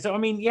 And so, I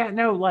mean, yeah,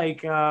 no,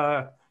 like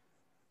from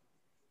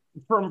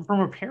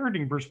a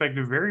parenting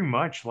perspective, very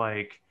much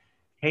like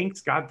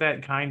Hank's got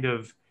that kind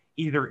of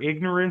either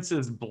ignorance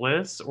is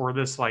bliss or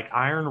this like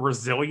iron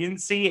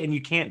resiliency, and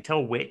you can't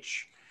tell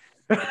which.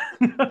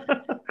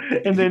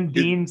 And then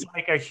Dean's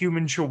like a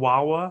human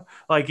chihuahua.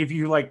 Like if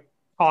you like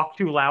talk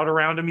too loud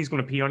around him, he's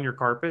going to pee on your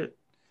carpet.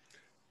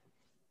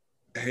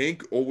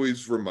 Hank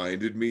always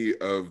reminded me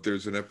of,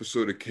 there's an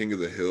episode of King of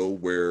the Hill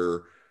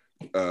where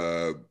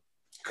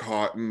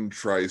Cotton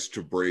tries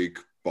to break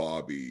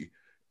Bobby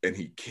and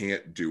he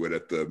can't do it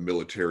at the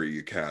military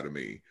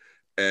academy.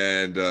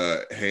 And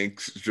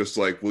Hank's just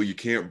like, well, you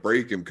can't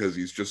break him because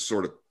he's just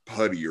sort of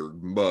putty or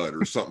mud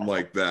or something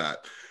like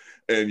that.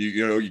 And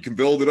you know, you can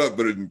build it up,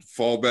 but it'd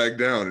fall back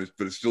down.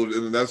 But it's still,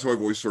 and that's how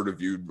I've always sort of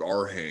viewed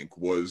our Hank,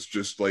 was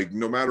just like,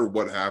 no matter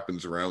what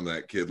happens around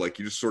that kid, like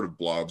he just sort of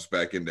blobs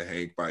back into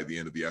Hank by the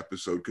end of the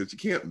episode, because you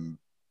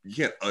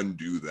can't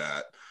undo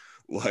that.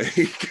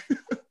 Like,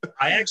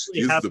 I actually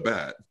he's have the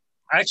bat.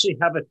 I actually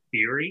have a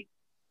theory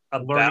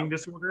about Learning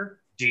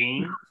disorder.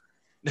 Dean.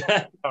 I'm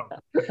I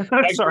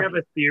actually sorry. have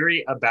a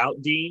theory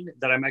about Dean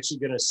that I'm actually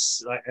going to,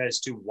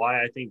 as to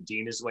why I think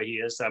Dean is the way he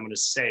is, that I'm going to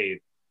save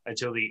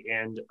until the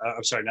end.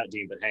 I'm sorry, not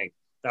Dean, but Hank.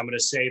 That I'm going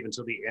to save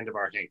until the end of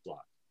our Hank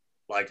block.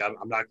 Like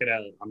I'm not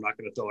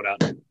gonna throw it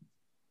out.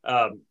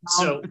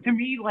 So To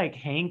me, like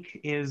Hank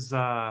is.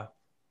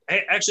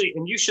 hey, actually,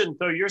 and you shouldn't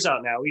throw yours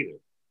out now either.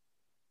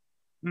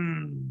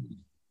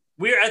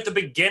 We're at the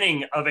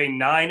beginning of a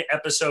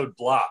 9-episode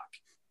block.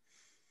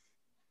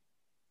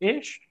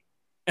 Ish.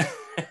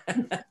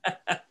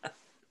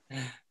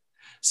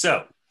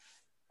 So,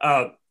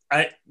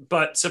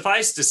 but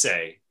suffice to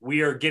say,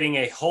 we are getting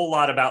a whole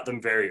lot about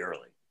them very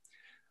early.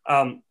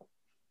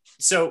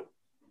 So,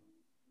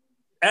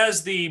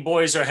 as the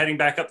boys are heading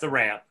back up the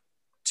ramp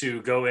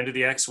to go into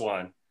the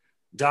X1,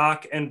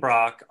 Doc and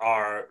Brock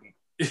are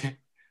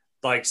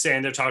like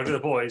saying they're talking to the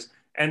boys,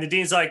 and the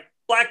dean's like,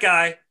 black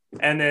guy,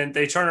 and then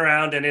they turn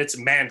around and it's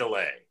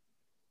Mandalay,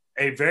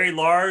 a very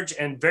large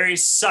and very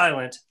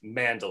silent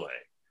Mandalay,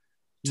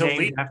 to Named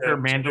lead after them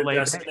to Mandalay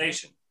their Bay.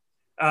 destination.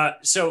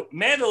 So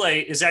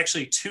Mandalay is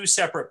actually 2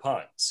 separate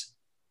puns.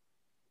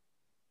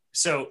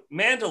 So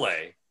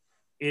Mandalay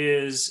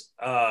is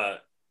a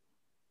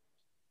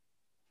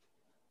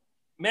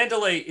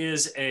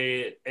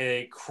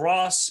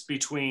cross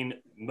between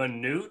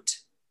Manute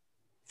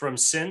from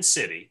Sin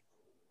City.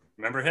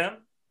 Remember him?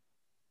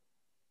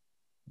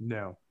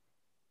 No.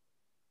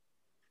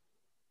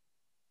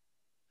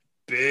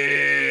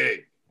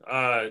 Big.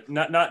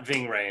 Not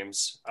Ving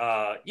Rhames.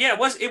 Yeah, it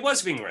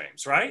was Ving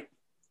Rhames, right?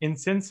 In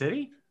Sin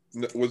City?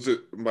 No, was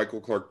it Michael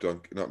Clark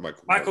Duncan? Not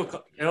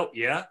Michael. Oh,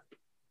 yeah.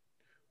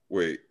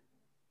 Wait.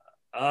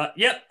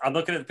 Yep. I'm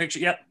looking at the picture.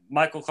 Yep.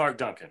 Michael Clark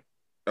Duncan.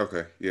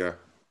 Okay. Yeah.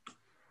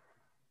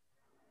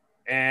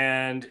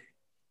 And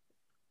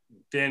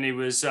then he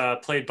was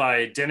played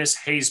by Dennis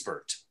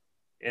Haysbert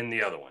in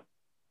the other one.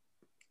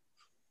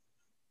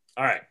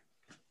 All right.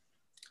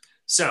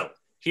 So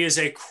he is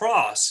a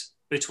cross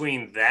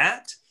between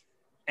that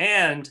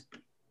and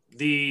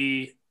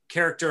the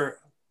character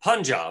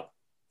Punjab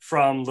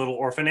from Little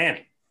Orphan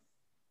Annie.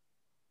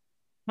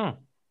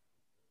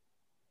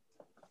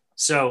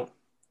 So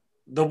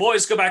the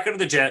boys go back into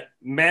the jet.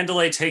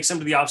 Mandalay takes them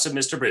to the office of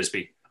Mr.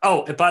 Brisby.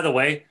 Oh, and by the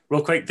way,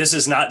 real quick, this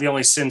is not the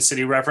only Sin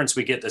City reference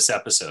we get this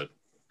episode.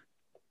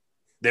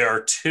 There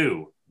are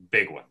 2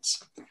 big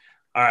ones.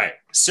 All right.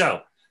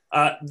 So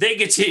they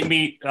get to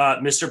meet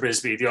Mr.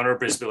 Brisby, the owner of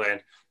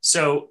Brisbyland.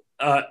 So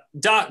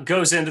Doc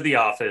goes into the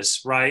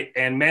office, right?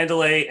 And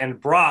Mandalay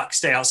and Brock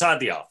stay outside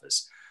the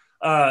office.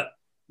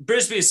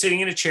 Brisby is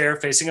sitting in a chair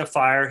facing a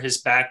fire, his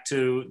back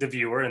to the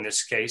viewer, in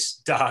this case,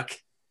 Doc.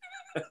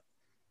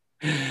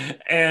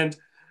 And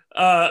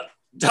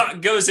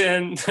Doc goes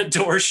in, the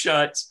door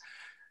shuts.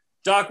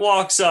 Doc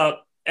walks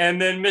up,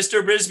 and then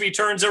Mr. Brisby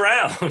turns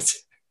around.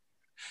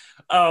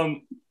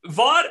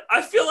 Vaughn,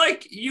 I feel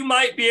like you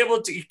might be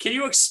able to. Can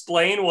you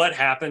explain what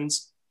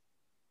happens?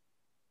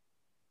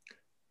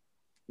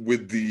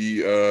 With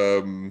the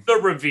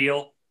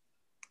reveal.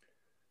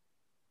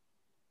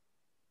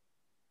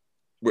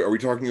 Wait, are we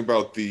talking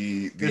about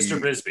the Mr.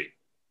 Brisby?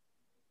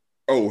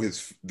 Oh,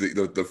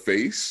 the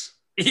face?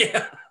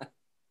 Yeah.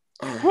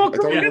 I thought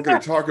we were going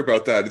to talk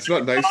about that. It's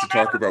not nice to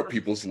talk about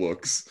people's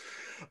looks.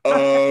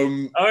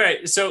 All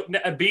right. So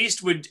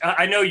Beast would.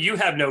 I know you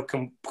have no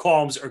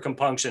qualms or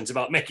compunctions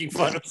about making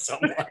fun of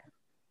someone.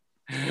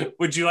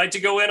 Would you like to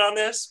go in on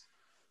this?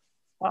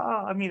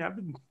 I mean,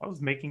 I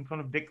was making fun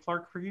of Dick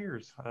Clark for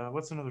years.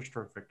 What's another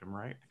stroke victim,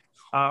 right?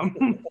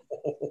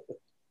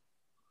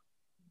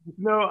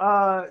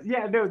 No,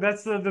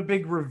 that's the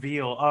big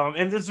reveal.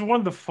 And this is one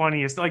of the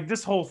funniest. Like,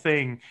 this whole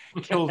thing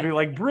kills me.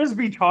 Like,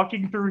 Brisby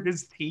talking through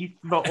his teeth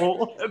the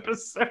whole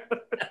episode.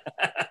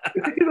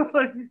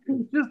 Like,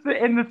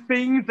 and the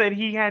things that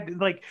he had,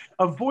 like,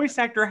 a voice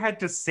actor had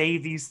to say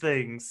these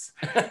things.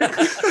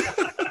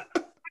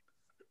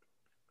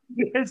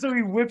 And so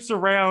he whips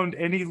around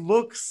and he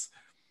looks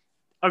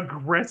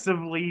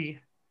aggressively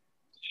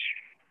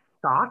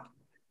shocked.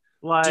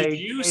 Like,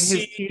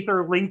 his teeth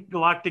are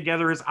locked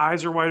together, his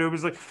eyes are wide open.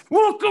 He's like,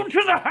 "Welcome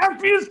to the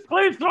happiest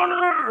place on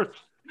earth!"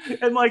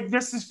 And like,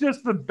 this is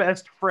just the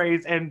best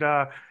phrase. And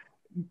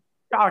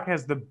Doc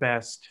has the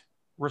best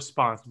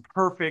response,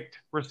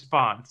 perfect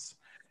response.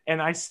 And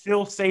I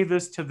still say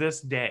this to this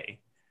day.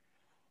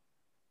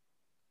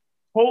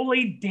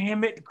 Holy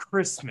damn it,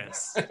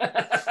 Christmas.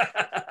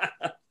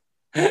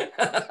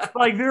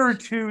 Like, there are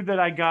 2 that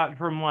I got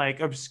from like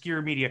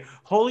obscure media.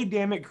 Holy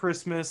damn it,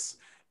 Christmas,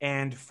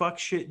 and fuck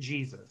shit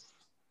Jesus.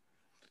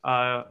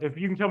 If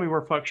you can tell me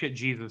where fuck shit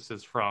Jesus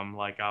is from,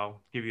 like, I'll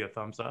give you a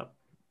thumbs up.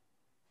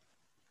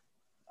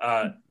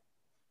 I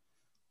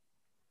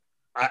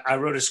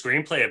wrote a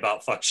screenplay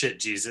about fuck shit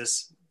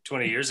Jesus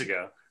 20 years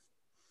ago.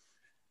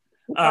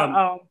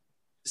 Lucky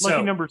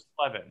So number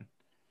 11.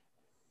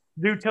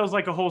 Dude tells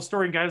like a whole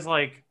story, and guys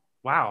like,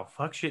 wow,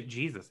 fuck shit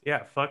Jesus.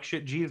 Yeah, fuck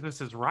shit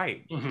Jesus is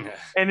right.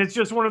 And it's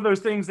just one of those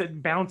things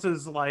that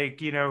bounces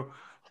like,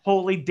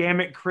 holy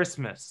damn it,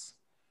 Christmas.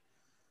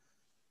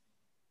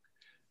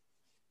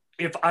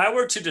 if I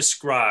were to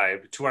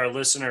describe to our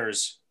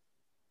listeners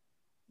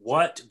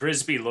what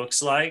Brisby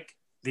looks like,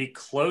 the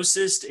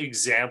closest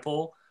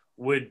example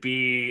would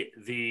be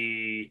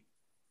the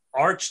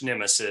arch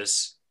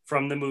nemesis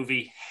from the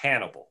movie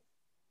Hannibal.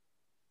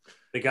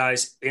 The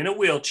guy's in a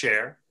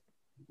wheelchair,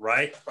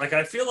 right? Like,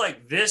 I feel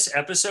like this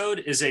episode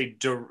is they're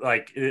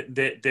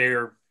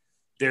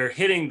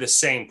hitting the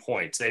same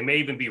points. They may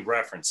even be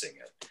referencing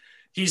it.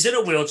 He's in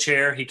a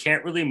wheelchair. He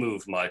can't really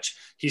move much.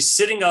 He's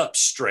sitting up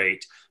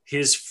straight.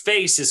 His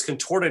face is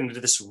contorted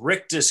into this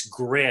rictus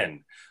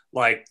grin,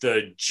 like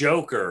the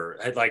Joker.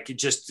 Like,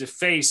 just the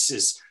face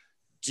is,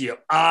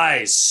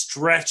 eyes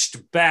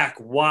stretched back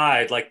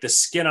wide, like the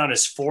skin on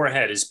his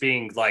forehead is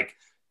being like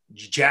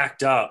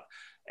jacked up.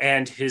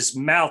 And his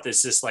mouth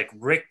is this like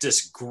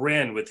rictus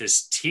grin with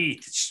his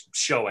teeth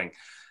showing.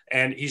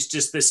 And he's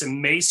just this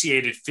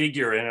emaciated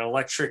figure in an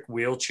electric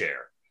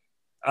wheelchair.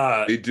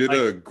 They did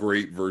a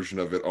great version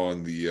of it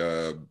on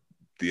the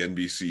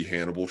NBC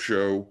Hannibal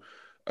show.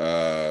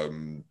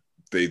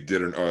 They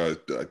did I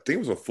think it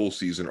was a full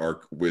season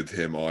arc with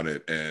him on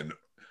it. And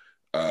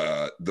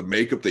the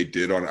makeup they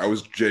did on it, I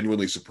was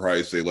genuinely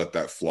surprised they let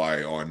that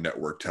fly on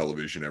network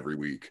television every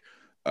week.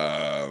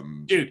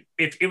 Dude,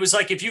 it was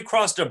like if you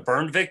crossed a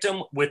burn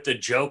victim with the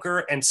Joker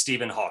and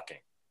Stephen Hawking.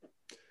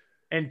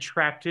 And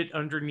trapped it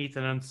underneath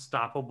an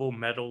unstoppable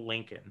metal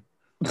Lincoln.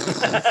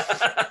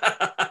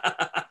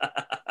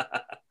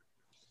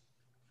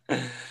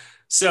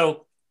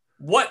 So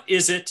what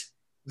is it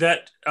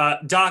that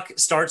Doc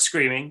starts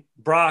screaming?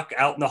 Brock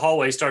out in the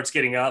hallway starts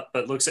getting up,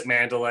 but looks at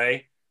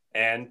Mandalay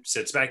and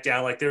sits back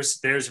down. Like there's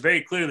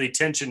very clearly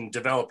tension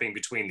developing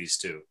between these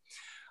two.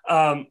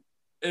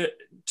 It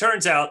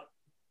turns out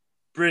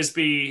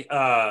Brisby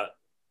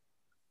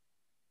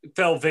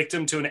fell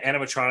victim to an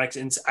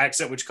animatronic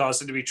accident, which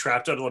caused him to be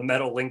trapped under a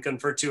metal Lincoln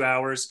for 2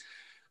 hours,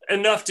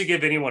 enough to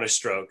give anyone a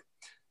stroke.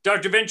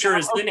 Dr. Venture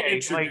is then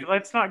introduced.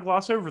 Let's not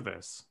gloss over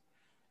this.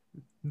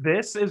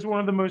 This is one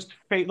of the most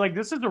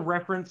this is a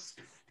reference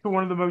to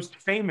one of the most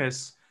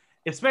famous,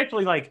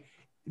 especially like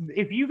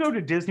if you go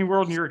to Disney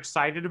World and you're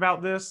excited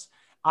about this,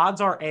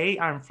 odds are A,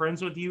 I'm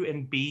friends with you,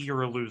 and B,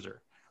 you're a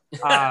loser.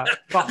 The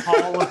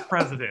Hall of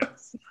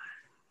Presidents.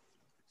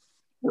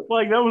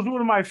 Like, that was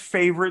one of my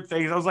favorite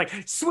things. I was like,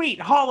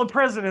 sweet, Hall of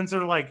Presidents.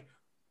 Are like,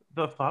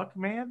 the fuck,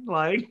 man?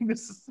 Like,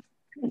 this is,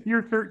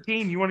 you're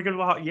 13. You want to go to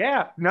the Hall?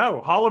 Yeah, no,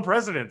 Hall of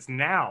Presidents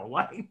now.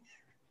 Like,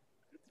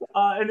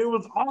 and it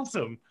was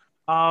awesome.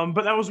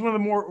 But that was one of the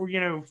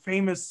more,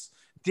 famous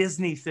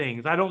Disney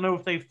things. I don't know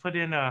if they've put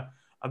in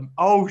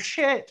oh,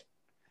 shit.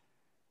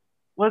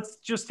 Let's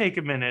just take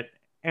a minute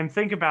and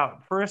think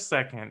about, for a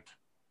second,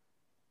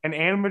 an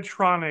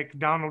animatronic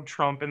Donald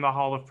Trump in the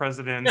Hall of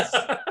Presidents.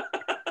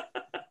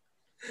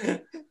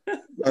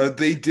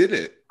 They did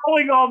it.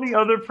 Calling all the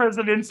other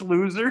presidents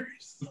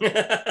losers.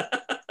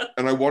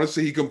 And I want to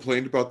say he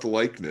complained about the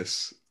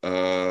likeness.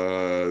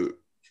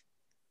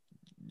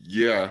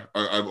 Yeah,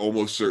 I'm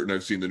almost certain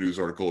I've seen the news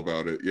article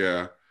about it.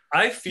 Yeah.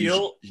 I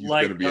feel he's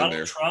like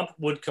Donald Trump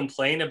would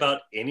complain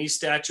about any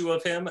statue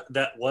of him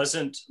that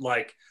wasn't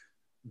like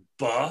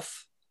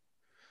buff.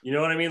 You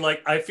know what I mean?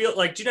 Like, I feel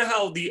like, do you know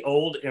how the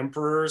old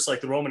emperors,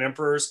 like the Roman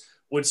emperors,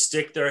 would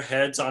stick their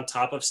heads on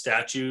top of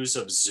statues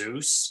of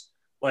Zeus?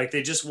 Like,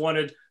 they just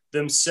wanted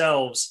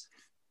themselves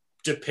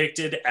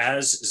depicted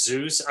as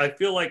Zeus. I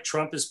feel like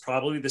Trump is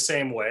probably the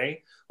same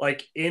way.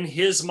 Like, in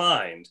his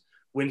mind,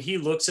 when he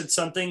looks at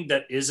something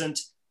that isn't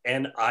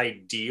an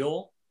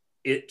ideal,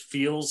 it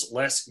feels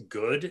less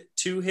good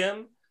to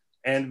him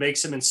and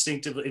makes him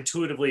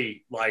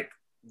intuitively, like,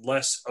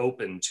 less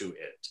open to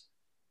it.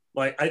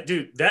 Like,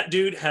 that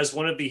dude has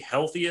one of the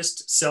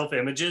healthiest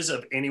self-images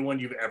of anyone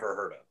you've ever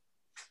heard of.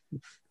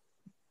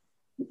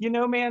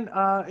 Man,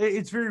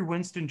 it's very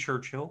Winston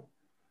Churchill,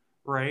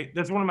 right?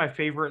 That's one of my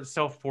favorite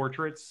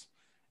self-portraits,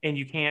 and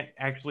you can't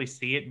actually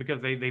see it because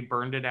they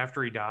burned it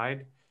after he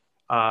died,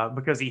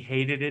 because he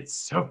hated it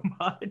so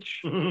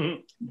much.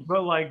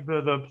 But like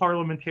the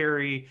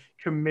parliamentary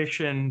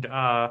commissioned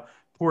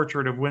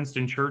portrait of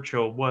Winston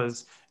Churchill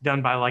was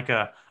done by like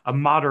a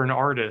modern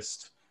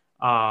artist,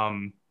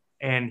 and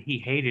he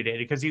hated it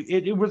because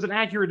it was an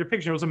accurate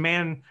depiction. It was a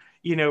man,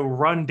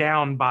 run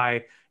down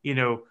by,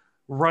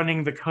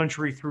 running the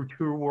country through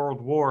 2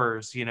 world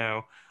wars. It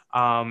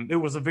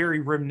was a very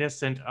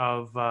reminiscent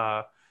of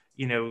the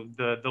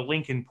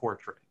Lincoln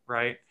portrait,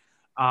 right?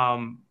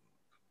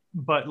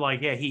 But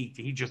like, yeah,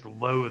 he just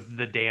loathed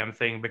the damn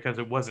thing because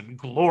it wasn't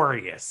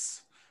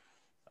glorious.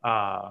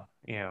 Oh,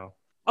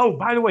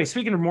 by the way,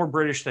 speaking of more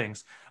British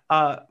things,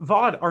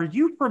 Vaude, are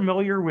you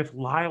familiar with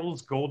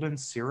Lyle's Golden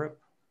Syrup?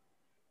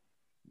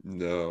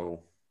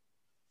 No.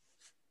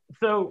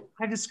 So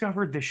I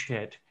discovered this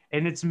shit,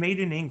 and it's made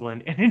in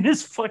England, and it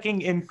is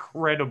fucking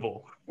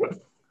incredible.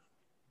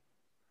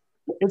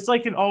 It's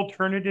like an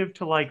alternative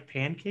to like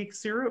pancake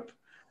syrup,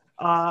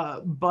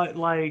 but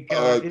like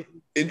it's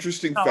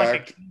Interesting not like a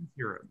fact. cane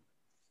syrup.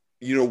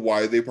 You know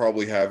why they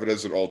probably have it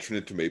as an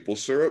alternate to maple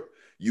syrup?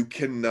 You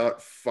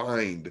cannot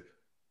find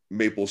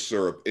maple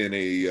syrup in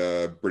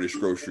a British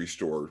grocery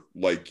store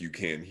like you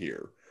can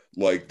here.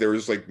 Like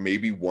there's like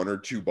maybe one or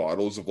two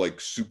bottles of like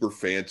super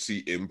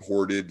fancy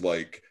imported,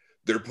 like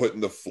they're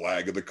putting the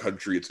flag of the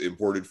country it's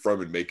imported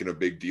from and making a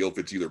big deal if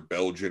it's either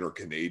Belgian or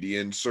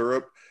Canadian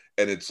syrup,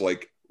 and it's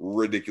like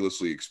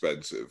ridiculously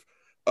expensive.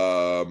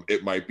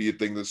 It might be a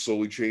thing that's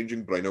slowly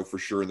changing, but I know for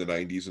sure in the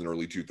 90s and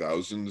early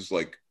 2000s,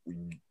 like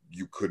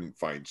you couldn't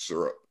find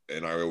syrup.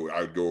 And I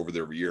would go over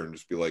there every year and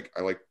just be like,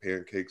 I like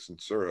pancakes and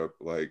syrup.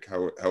 Like,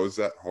 how is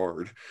that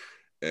hard?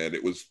 And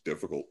it was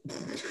difficult.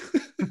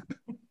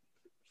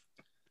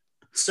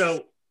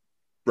 So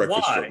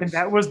Breakfast why? struggles. And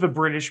that was the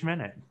British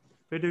Minute.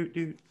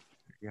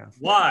 Yeah.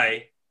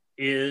 Why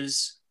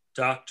is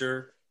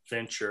Dr.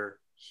 Venture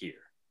here?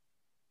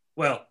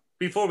 Well,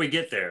 before we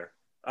get there,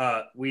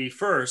 we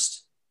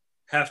first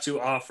have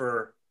to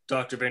offer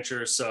Dr.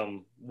 Venture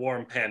some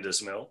warm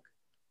panda's milk,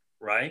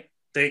 right?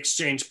 They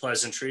exchange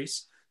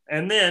pleasantries.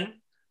 And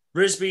then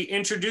Brisby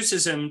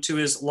introduces him to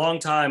his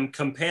longtime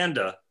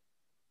companda,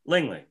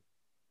 Lingling.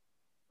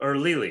 Or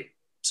Lily,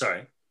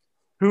 sorry.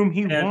 Whom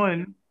he And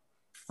won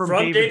from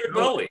David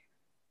Bowie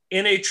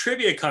in a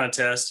trivia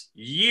contest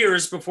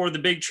years before the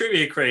big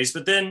trivia craze.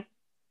 But then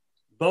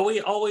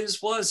Bowie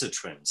always was a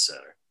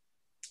trendsetter.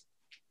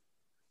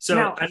 So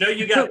Now, I know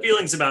you got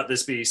feelings about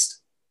this beast.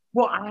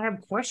 Well, I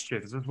have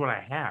questions, is what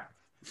I have.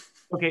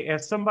 Okay,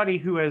 as somebody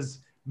who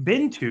has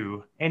been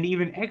to and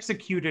even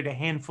executed a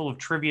handful of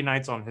trivia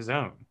nights on his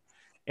own,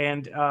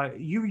 and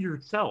you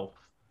yourself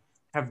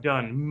have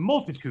done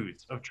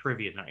multitudes of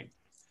trivia nights.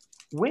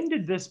 When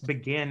did this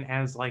begin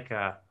as like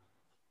a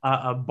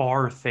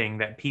bar thing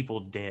that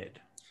people did?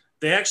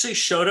 They actually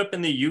showed up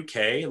in the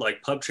UK,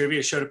 like pub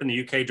trivia showed up in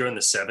the UK during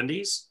the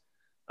 70s.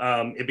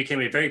 It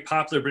became a very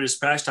popular British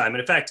pastime.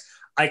 And in fact,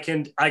 I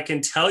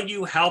can tell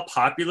you how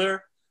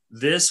popular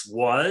this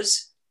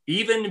was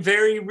even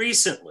very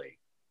recently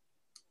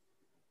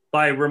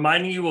by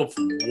reminding you of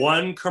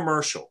one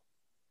commercial.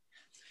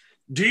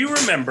 Do you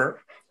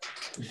remember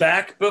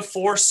back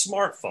before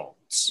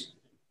smartphones?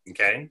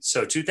 Okay,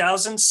 so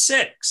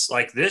 2006,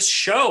 like this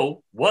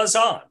show was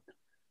on,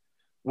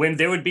 when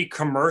there would be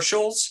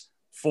commercials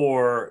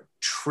for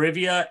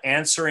trivia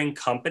answering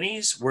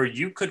companies where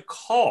you could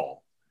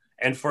call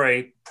and for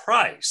a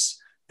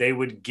price, they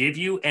would give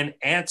you an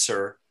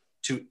answer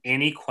to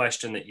any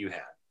question that you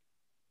had.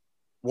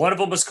 One of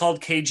them was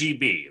called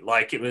KGB,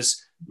 like it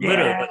was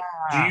literally,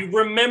 do you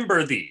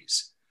remember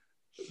these?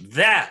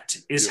 That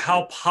is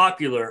how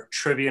popular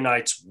trivia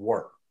nights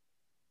were.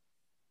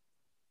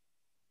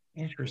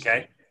 Interesting.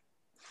 Okay.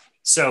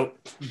 So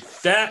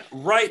that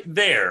right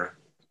there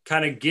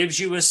kind of gives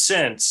you a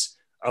sense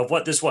of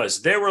what this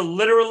was. There were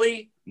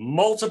literally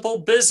multiple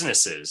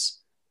businesses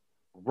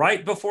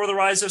right before the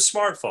rise of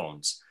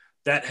smartphones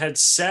that had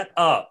set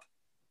up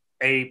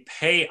a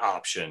pay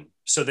option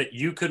so that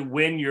you could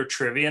win your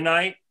trivia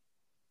night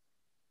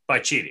by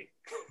cheating.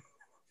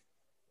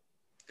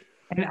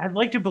 And I'd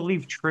like to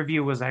believe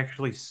trivia was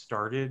actually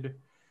started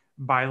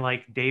by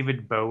like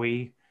David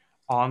Bowie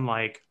on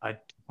like a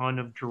ton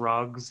of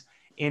drugs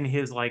in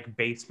his like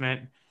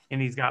basement,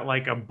 and he's got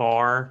like a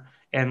bar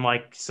and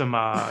like some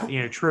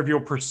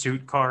Trivial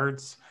Pursuit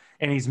cards,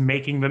 and he's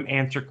making them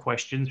answer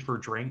questions for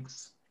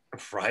drinks.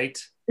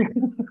 Right.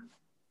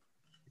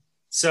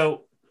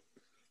 So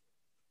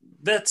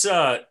that's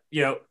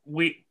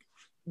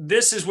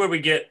this is where we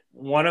get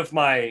one of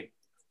my,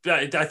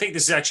 I think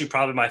this is actually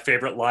probably my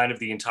favorite line of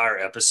the entire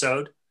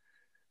episode.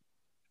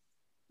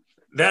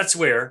 That's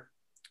where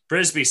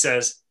Brisby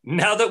says,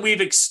 now that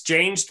we've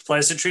exchanged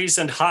pleasantries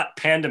and hot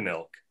panda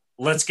milk,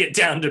 let's get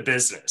down to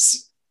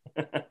business.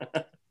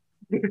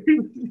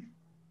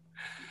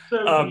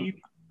 So do you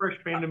put fresh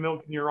panda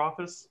milk in your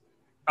office?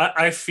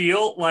 I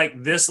feel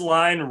like this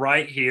line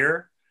right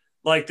here,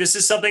 like this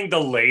is something the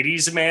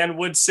ladies' man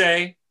would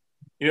say.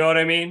 You know what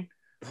I mean?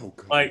 Oh,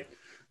 God. Like,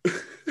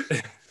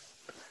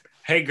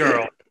 hey,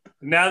 girl,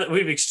 now that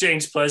we've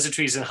exchanged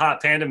pleasantries and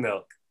hot panda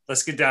milk,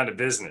 let's get down to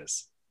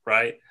business,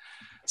 right?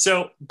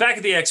 So back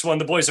at the X1,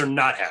 the boys are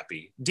not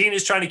happy. Dean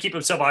is trying to keep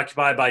himself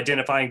occupied by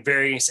identifying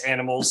various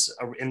animals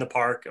in the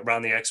park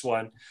around the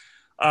X1,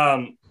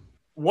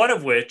 one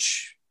of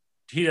which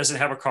he doesn't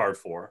have a card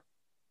for.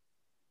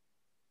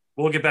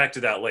 We'll get back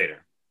to that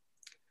later.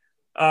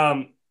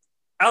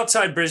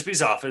 Outside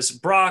Brisby's office,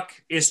 Brock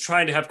is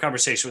trying to have a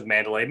conversation with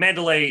Mandalay.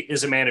 Mandalay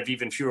is a man of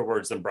even fewer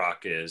words than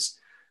Brock is.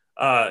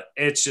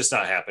 It's just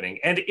not happening.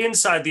 And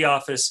inside the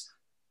office,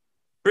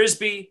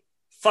 Brisby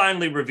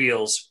finally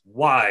reveals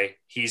why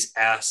he's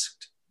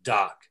asked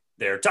Doc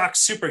there. Doc's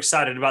super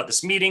excited about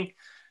this meeting,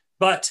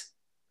 but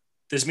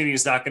this meeting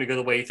is not going to go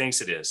the way he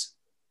thinks it is.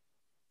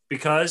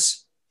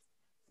 Because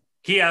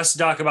he asks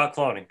Doc about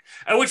cloning,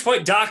 at which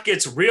point Doc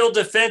gets real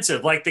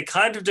defensive, like the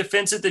kind of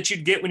defensive that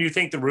you'd get when you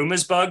think the room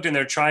is bugged and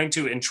they're trying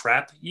to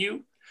entrap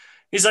you.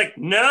 He's like,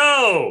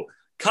 no,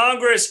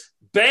 Congress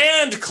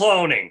banned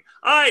cloning.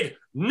 I'd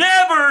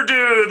never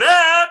do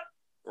that.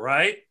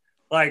 Right?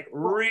 Like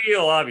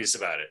real obvious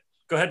about it.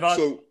 Go ahead, Vaughn.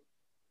 So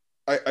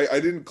I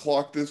didn't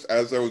clock this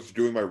as I was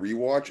doing my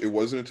rewatch. It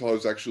wasn't until I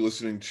was actually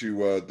listening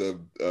to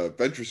the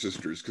Venture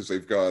Sisters, because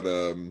they've got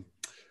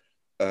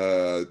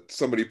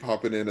somebody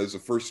popping in as a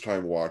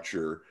first-time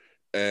watcher,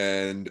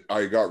 and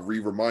I got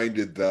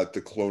reminded that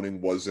the cloning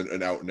wasn't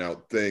an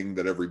out-and-out thing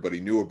that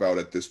everybody knew about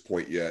at this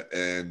point yet.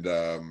 And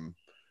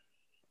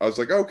I was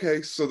like,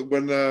 okay, so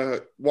when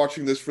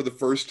watching this for the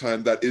first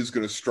time, that is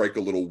going to strike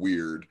a little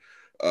weird.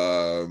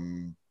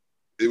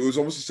 It was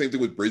almost the same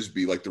thing with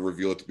Brisby, like the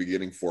reveal at the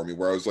beginning for me,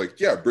 where I was like,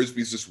 yeah,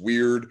 Brisby's this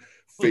weird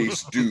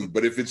face dude,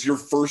 but if it's your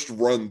first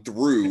run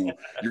through,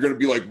 you're going to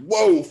be like,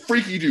 whoa,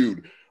 freaky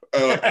dude.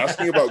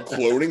 Asking about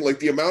cloning, like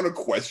the amount of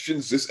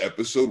questions this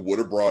episode would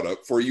have brought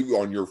up for you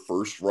on your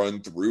first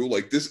run through,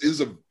 like this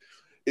is it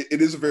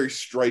is a very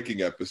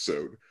striking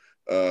episode.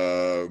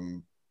 A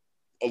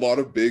lot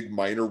of big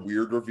minor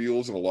weird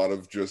reveals and a lot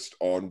of just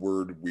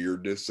onward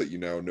weirdness that you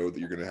now know that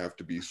you're going to have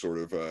to be sort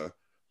of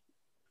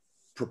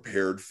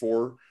prepared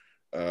for.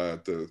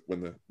 When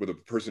the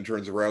person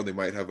turns around, they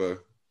might have a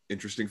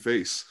interesting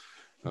face.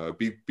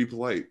 Be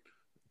polite.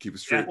 Keep a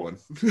straight one.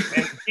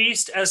 And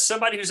Beast, as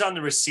somebody who's on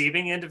the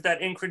receiving end of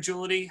that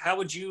incredulity, how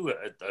would you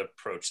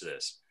approach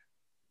this?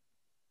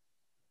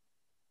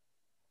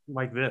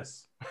 Like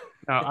this.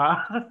 No,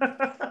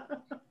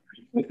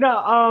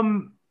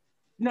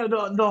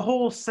 the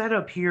whole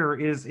setup here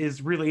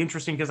is really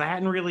interesting because I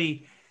hadn't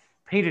really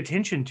paid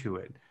attention to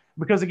it.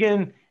 Because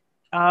again,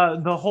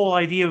 the whole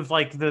idea of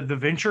like the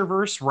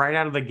Ventureverse right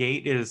out of the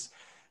gate is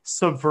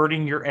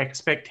subverting your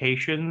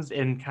expectations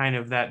in kind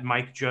of that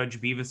Mike Judge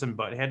Beavis and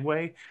Butthead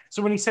way.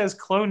 So when he says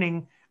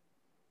cloning,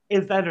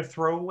 is that a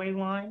throwaway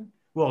line?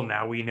 Well,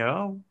 now we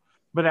know.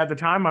 But at the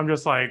time, I'm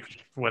just like,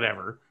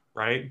 whatever,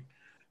 right?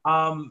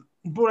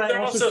 But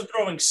they're also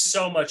throwing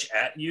so much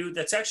at you.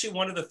 That's actually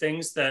one of the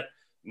things that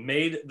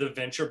made the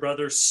Venture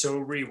Brothers so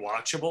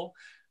rewatchable.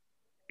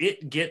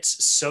 It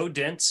gets so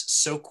dense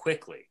so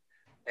quickly.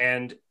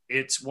 And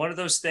it's one of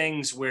those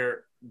things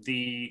where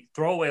the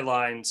throwaway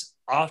lines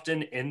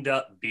often end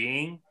up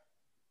being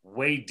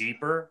way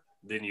deeper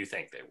than you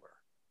think they were.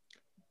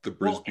 The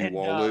Brisby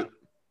wallet,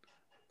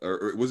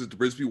 or was it the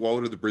Brisby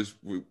wallet,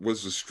 or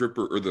was the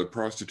stripper or the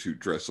prostitute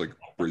dressed like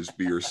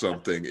Brisby or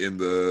something in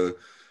the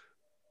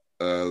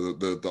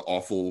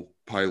awful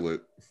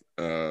pilot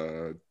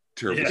Terrible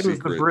Secret? It was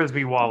the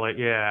Brisby wallet,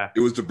 yeah.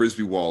 It was the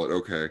Brisby wallet.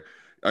 Okay.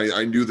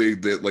 I knew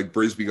that like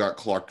Brisby got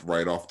clocked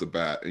right off the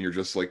bat, and you're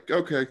just like,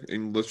 okay,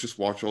 and let's just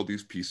watch all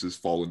these pieces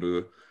fall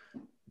into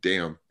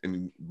damn.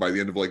 And by the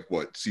end of like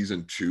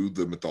season 2,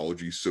 the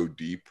mythology is so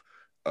deep.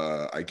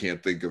 I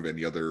can't think of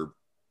any other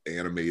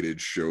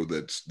animated show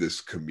that's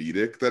this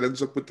comedic that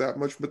ends up with that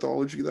much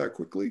mythology that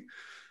quickly.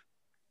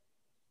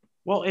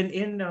 Well,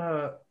 in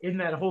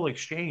that whole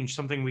exchange,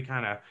 something we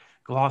kind of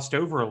glossed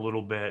over a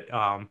little bit,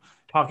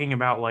 talking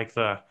about like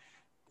the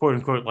quote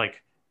unquote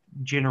like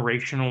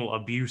generational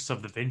abuse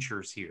of the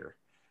Ventures here,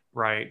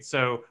 right?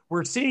 So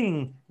we're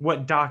seeing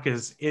what Doc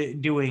is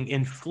doing,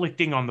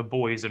 inflicting on the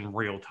boys in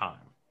real time,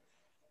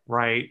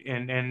 right?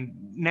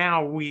 And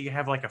now we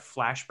have like a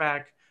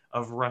flashback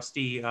of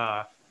Rusty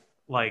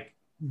like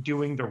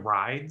doing the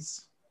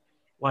rides,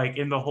 like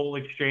in the whole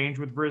exchange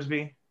with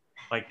Brisby,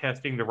 like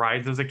testing the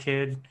rides as a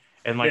kid,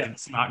 and like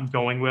it's not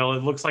going well.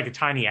 It looks like a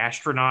tiny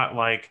astronaut,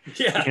 like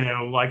you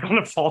know, like on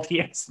a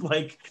faulty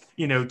like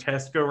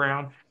test go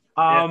round.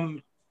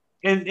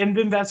 And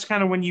then that's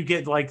kind of when you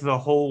get like the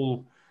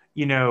whole,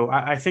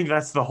 I think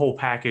that's the whole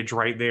package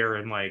right there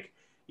in like,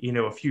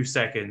 a few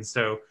seconds.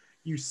 So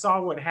you saw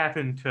what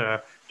happened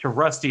to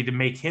Rusty to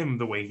make him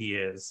the way he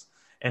is.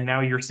 And now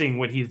you're seeing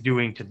what he's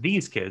doing to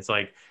these kids.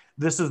 Like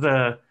this is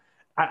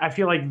I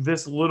feel like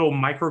this little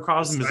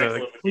microcosm is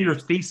a clear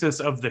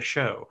thesis of the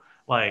show.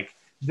 Like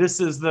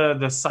this is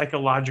the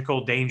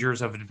psychological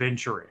dangers of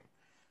adventuring.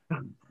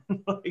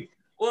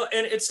 Well,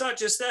 and it's not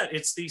just that.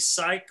 It's the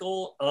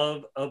cycle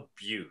of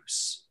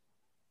abuse.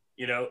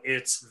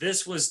 It's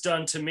this was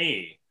done to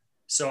me,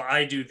 so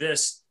I do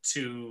this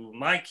to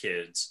my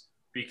kids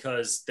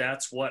because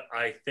that's what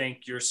I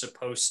think you're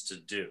supposed to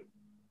do.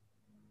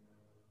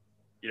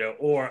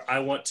 Or I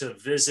want to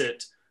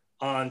visit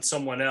on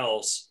someone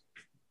else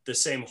the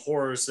same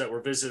horrors that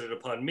were visited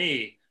upon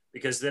me,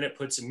 because then it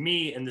puts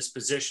me in this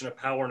position of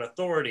power and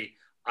authority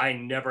I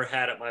never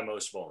had at my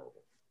most vulnerable.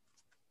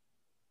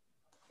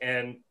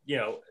 And,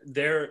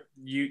 there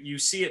you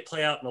see it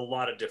play out in a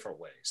lot of different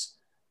ways.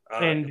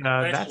 And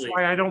that's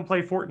why I don't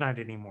play Fortnite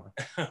anymore.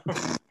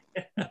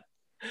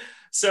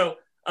 So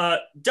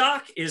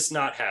Doc is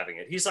not having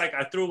it. He's like,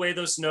 I threw away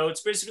those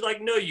notes. But he's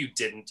like, no, you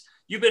didn't.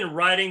 You've been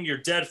riding your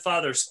dead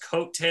father's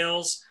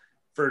coattails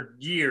for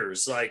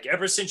years. Like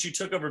ever since you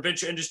took over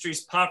Venture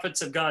Industries,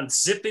 profits have gone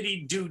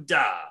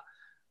zippity-doo-dah,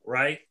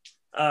 right?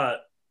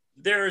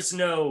 There is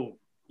no,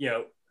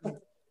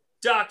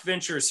 Doc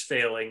Venture's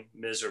failing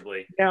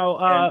miserably.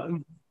 Now,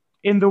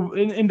 in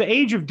the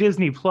age of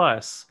Disney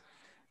Plus,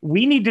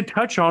 we need to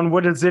touch on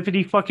what a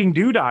zippity fucking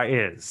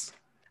doodah is.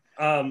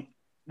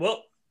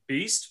 Well,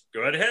 Beast,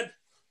 go right ahead.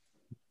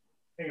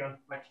 Hang on,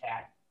 my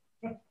cat.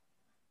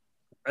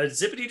 A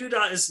zippity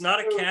doodah is not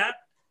a cat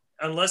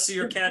unless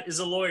your cat is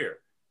a lawyer.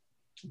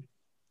 I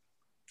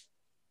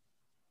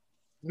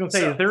was gonna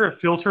say, is there a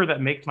filter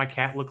that makes my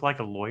cat look like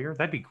a lawyer?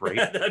 That'd be great.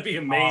 That'd be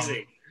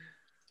amazing.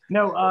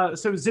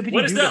 So zippity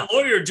What is doodah. that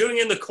lawyer doing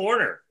in the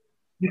corner?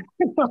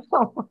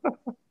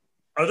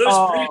 Are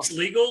those briefs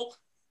legal?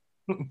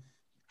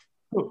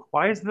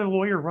 Why is the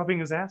lawyer rubbing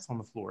his ass on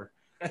the floor?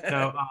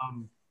 No,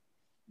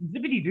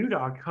 Zippity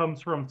Doo-Dah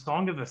comes from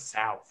Song of the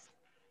South,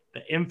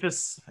 the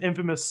infamous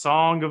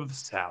Song of the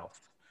South,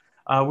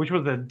 which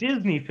was a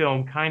Disney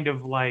film, kind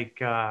of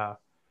like, I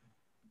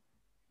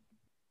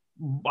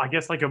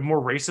guess, like a more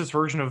racist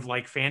version of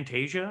like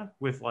Fantasia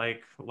with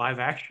like live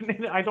action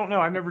in it. I don't know.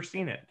 I've never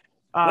seen it.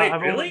 Wait,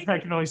 really? I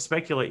can only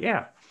speculate.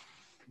 Yeah.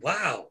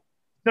 Wow.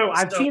 So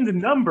I've seen the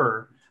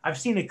number. I've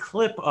seen a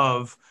clip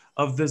of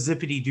the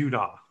Zippity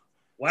Doo-Dah.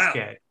 Wow.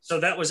 sketch. So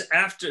that was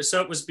after.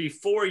 So it was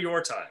before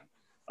your time.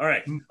 All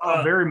right.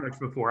 Very much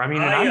before. I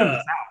mean, I'm in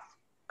the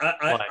South.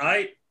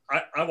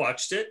 I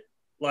watched it.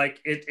 Like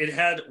it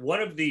had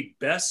one of the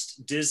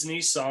best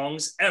Disney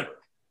songs ever,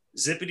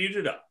 Zippity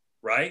Doo Dah,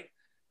 right?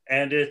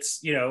 And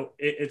it's, you know,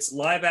 it's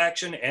live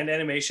action and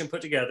animation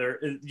put together.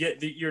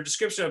 Yet your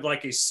description of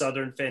like a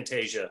Southern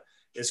Fantasia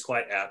is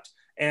quite apt.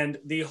 And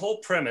the whole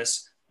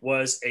premise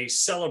was a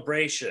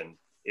celebration,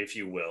 if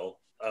you will,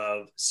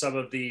 of some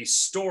of the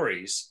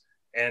stories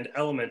and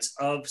elements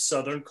of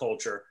Southern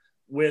culture,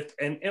 with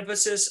an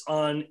emphasis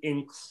on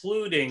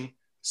including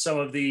some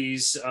of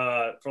these,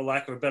 for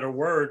lack of a better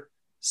word,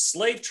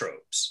 slave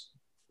tropes,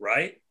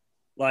 right?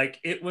 Like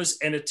it was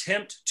an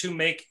attempt to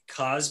make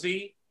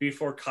Cosby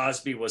before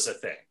Cosby was a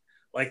thing.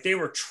 Like they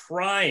were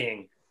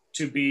trying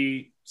to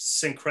be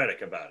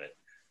syncretic about it.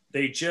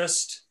 They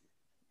just,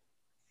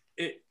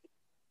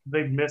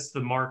 they missed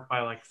the mark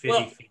by like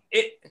 50 feet.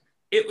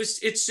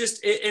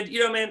 And you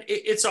know, man,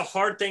 it's a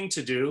hard thing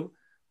to do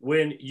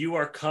when you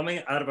are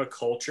coming out of a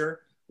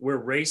culture where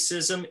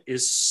racism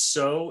is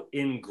so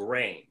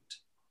ingrained.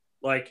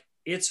 Like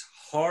it's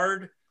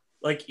hard.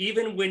 Like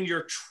even when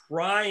you're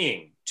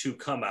trying to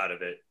come out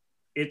of it,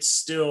 it's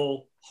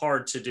still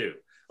hard to do.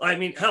 I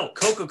mean, hell,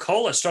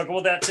 Coca-Cola struggled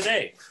with that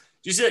today.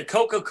 Did you see that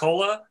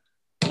Coca-Cola,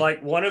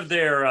 like one of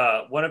their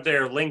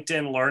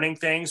LinkedIn learning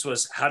things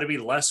was how to be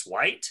less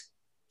white?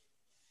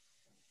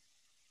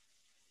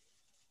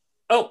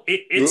 Oh,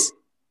 it's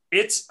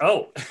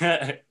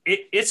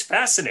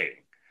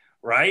fascinating,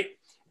 right?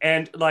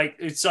 And like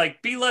it's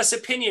like be less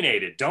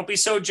opinionated, don't be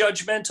so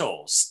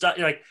judgmental.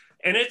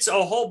 And it's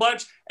a whole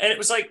bunch. And it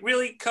was like,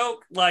 really,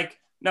 Coke? Like,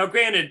 now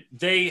granted,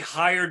 they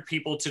hired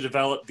people to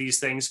develop these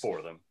things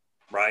for them,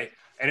 right?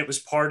 And it was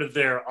part of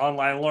their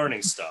online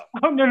learning stuff.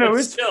 Oh no, But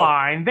it's still,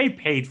 fine. They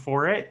paid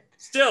for it.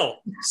 Still,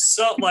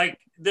 so like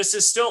this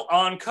is still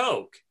on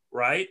Coke,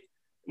 right?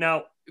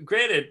 Now,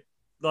 granted,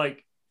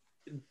 like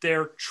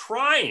they're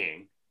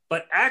trying,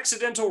 but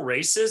accidental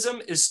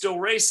racism is still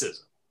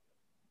racism.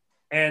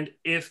 And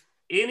if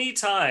any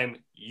time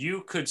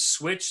you could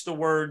switch the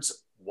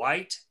words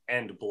white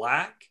and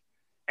black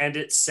and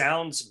it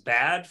sounds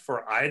bad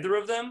for either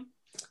of them,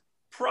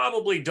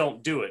 probably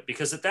don't do it,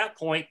 because at that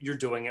point you're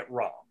doing it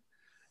wrong.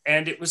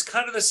 And it was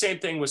kind of the same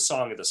thing with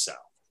Song of the South,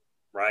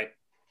 right?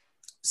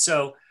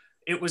 So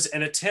it was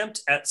an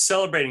attempt at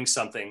celebrating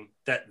something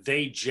that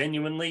they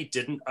genuinely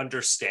didn't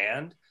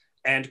understand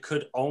and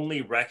could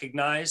only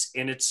recognize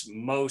in its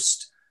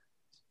most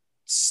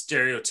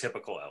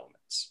stereotypical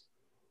elements.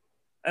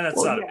 And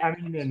that's not I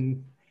mean,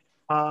 and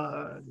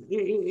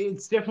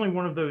it's definitely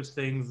one of those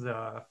things.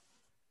 I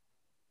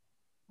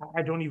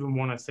don't even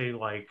want to say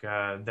like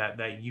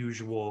that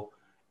usual.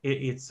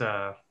 It's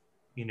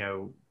you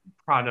know,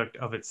 product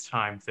of its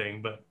time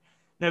thing, but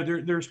no,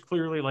 there's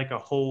clearly like a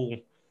whole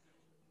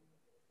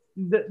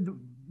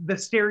the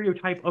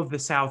stereotype of the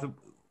South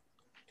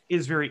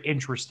is very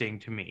interesting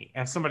to me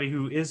as somebody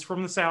who is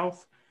from the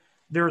South.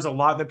 There's a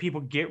lot that people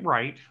get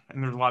right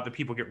and there's a lot that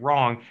people get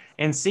wrong,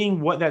 and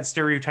seeing what that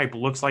stereotype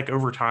looks like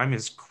over time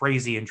is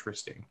crazy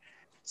interesting.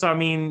 So I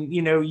mean,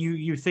 you know,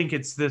 you think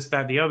it's this,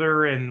 that, the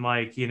other, and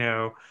like, you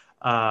know,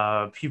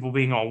 people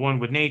being all one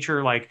with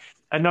nature. Like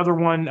another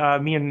one,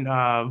 me and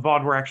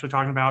Vaude were actually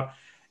talking about,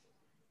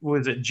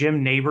 was it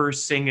Jim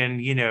Neighbors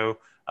singing, you know,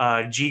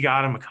 Gee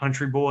God, I'm a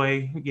Country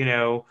Boy, you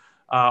know,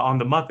 on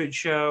the Muppet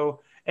Show.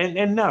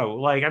 And no,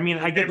 like, I mean,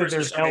 I get that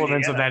there's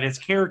elements of that, it's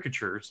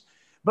caricatures,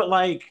 but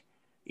like,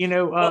 you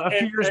know, a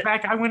few years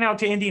back, I went out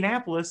to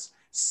Indianapolis,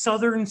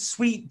 Southern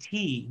Sweet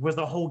Tea was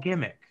a whole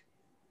gimmick.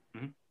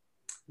 Mm-hmm.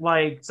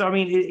 Like, so, I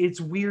mean,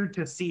 it's weird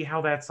to see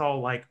how that's all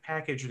like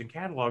packaged and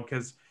cataloged,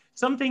 because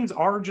some things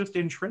are just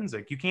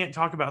intrinsic. You can't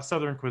talk about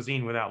Southern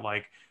cuisine without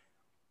like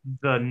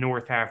the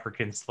North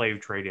African slave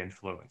trade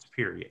influence,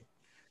 period.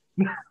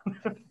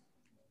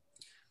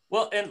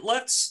 Well, and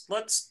let's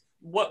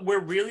what we're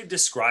really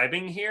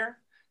describing here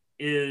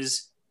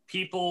is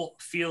people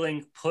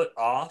feeling put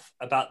off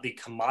about the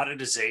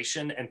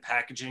commoditization and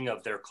packaging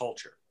of their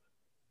culture.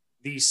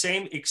 The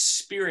same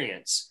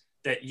experience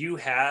that you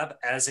have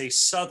as a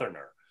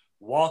Southerner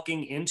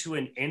walking into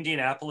an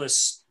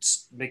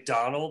Indianapolis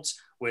McDonald's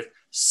with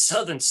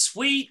Southern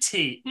sweet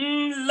tea.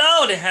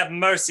 Lord have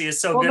mercy, it's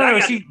so good. No, I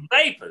got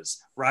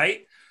vapors,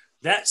 right?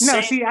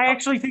 I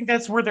actually think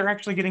that's where they're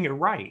actually getting it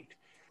right.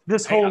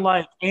 This whole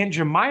like Aunt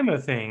Jemima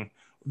thing,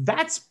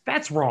 that's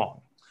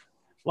wrong.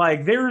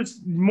 Like, there's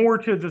more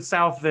to the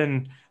South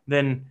than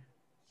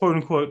quote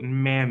unquote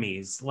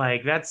mammies.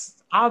 Like, that's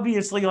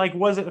obviously like,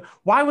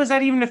 why was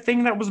that even a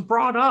thing that was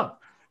brought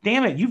up?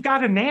 Damn it, you've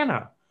got a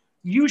Nana.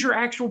 Use your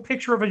actual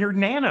picture of your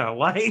Nana.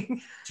 Like,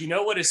 do you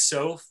know what is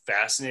so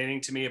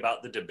fascinating to me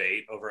about the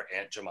debate over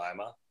Aunt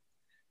Jemima?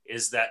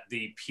 Is that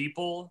the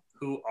people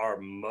who are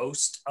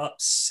most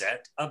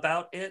upset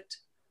about it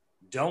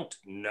don't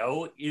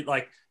know,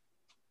 like,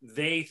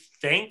 they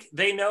think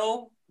they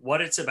know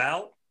what it's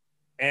about,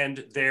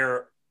 and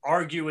they're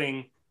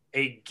arguing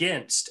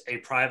against a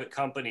private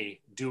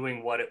company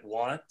doing what it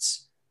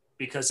wants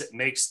because it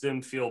makes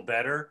them feel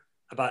better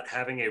about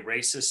having a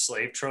racist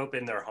slave trope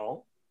in their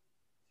home.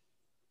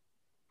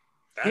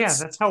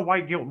 That's how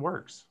white guilt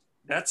works.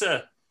 That's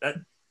a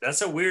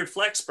weird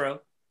flex, bro.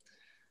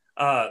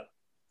 But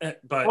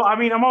well, I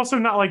mean, I'm also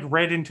not like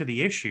read into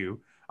the issue.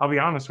 I'll be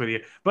honest with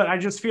you, but I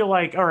just feel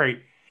like, all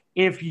right,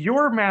 if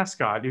your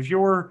mascot, if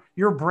your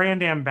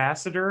brand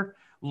ambassador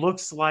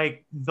looks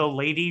like the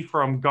lady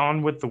from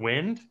Gone with the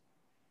Wind,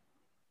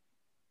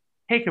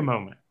 take a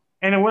moment.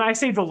 And when I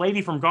say the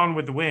lady from Gone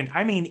with the Wind,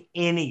 I mean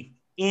any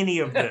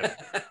of them.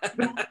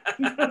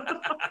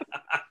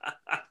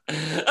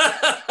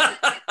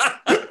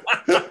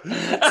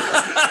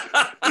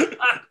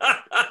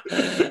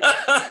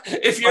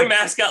 If your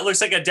mascot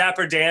looks like a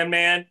Dapper Dan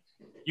man,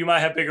 you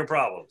might have bigger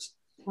problems.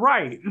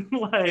 Right.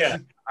 Like, yeah,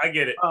 I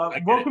get it.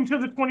 Welcome to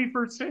the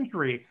 21st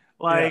century.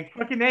 Like,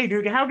 fucking hey,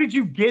 dude, how did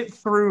you get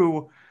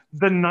through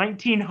the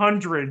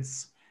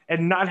 1900s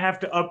and not have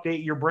to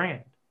update your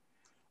brand?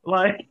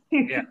 Like,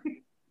 yeah.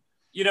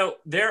 You know,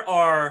 there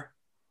are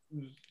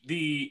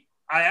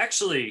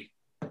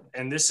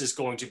and this is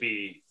going to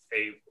be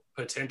a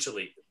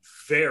potentially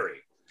very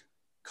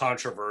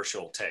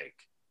controversial take.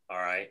 All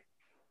right.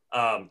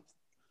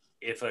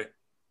 If a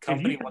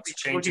company wants to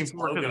change its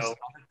logo,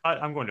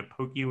 I'm going to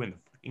poke you in the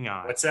fucking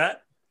eye. What's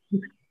that?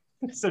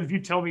 So if you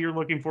tell me you're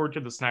looking forward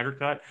to the Snyder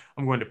Cut,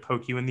 I'm going to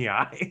poke you in the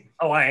eye.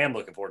 Oh, I am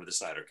looking forward to the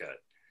Snyder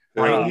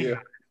Cut. You've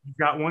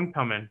got one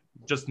coming.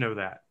 Just know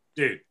that,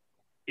 dude.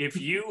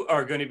 If you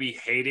are going to be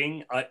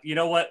hating, you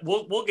know what?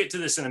 We'll get to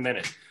this in a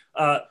minute.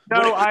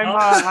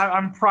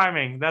 I'm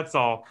priming. That's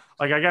all.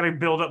 Like, I got to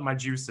build up my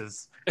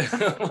juices.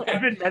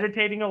 I've been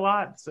meditating a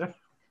lot. So.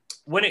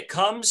 When it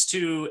comes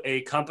to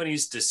a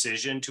company's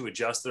decision to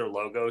adjust their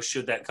logo,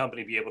 should that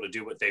company be able to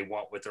do what they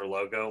want with their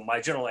logo? My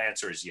general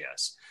answer is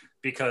yes,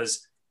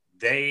 because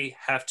they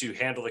have to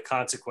handle the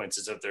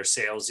consequences of their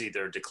sales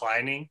either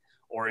declining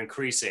or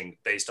increasing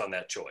based on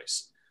that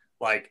choice.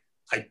 Like,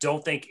 I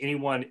don't think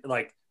anyone,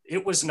 like,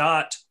 it was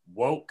not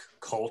woke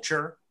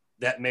culture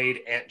that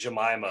made Aunt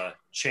Jemima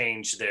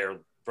change their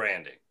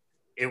branding.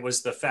 It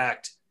was the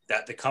fact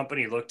that the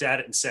company looked at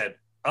it and said,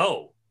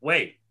 oh,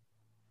 wait,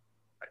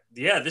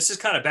 yeah, this is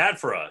kind of bad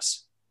for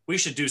us. We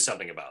should do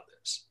something about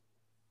this.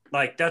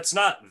 Like, that's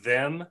not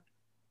them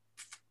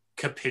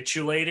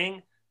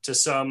capitulating to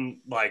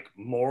some like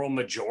moral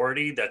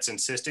majority that's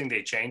insisting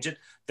they change it.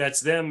 That's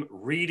them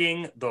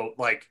reading the,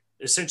 like,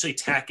 essentially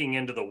tacking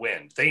into the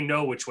wind. They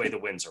know which way the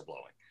winds are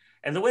blowing.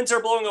 And the winds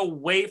are blowing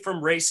away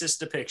from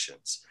racist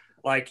depictions.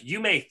 Like,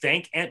 you may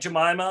think Aunt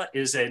Jemima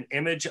is an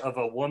image of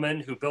a woman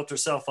who built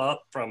herself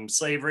up from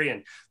slavery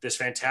and this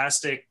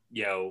fantastic,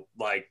 you know,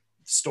 like,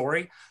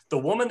 story. The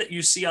woman that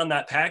you see on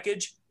that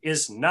package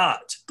is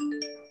not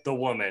the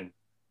woman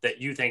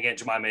that you think Aunt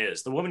Jemima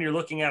is. The woman you're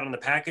looking at on the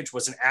package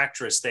was an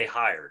actress they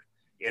hired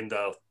in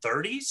the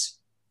 30s.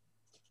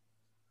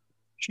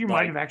 She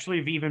might have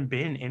actually even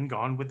been in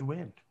Gone with the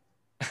Wind.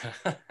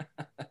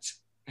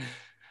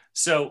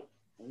 So,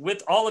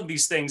 with all of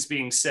these things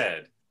being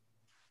said,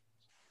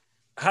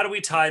 how do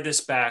we tie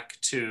this back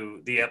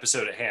to the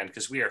episode at hand?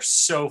 Because we are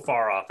so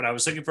far off. And I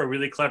was looking for a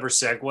really clever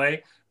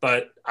segue,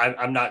 but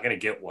I'm not going to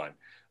get one.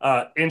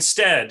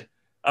 Instead,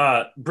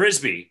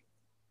 Brisby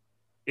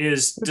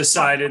is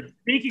decided.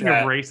 Speaking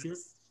of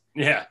racist.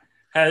 Yeah.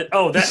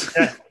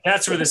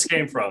 That's where this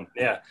came from.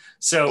 Yeah.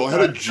 So I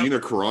had a Gina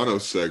Carano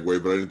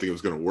segue, but I didn't think it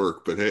was going to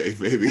work. But hey,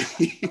 maybe.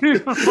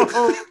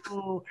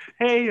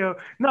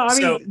 No, I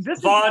mean, this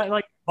is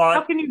like,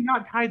 how can you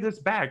not tie this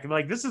back?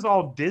 Like, this is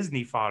all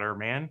Disney fodder,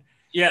 man.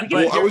 Yeah,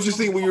 well, I was just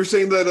thinking when you were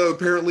saying that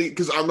apparently,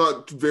 because I'm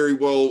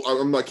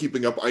not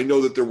keeping up. I know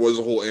that there was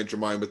a whole Aunt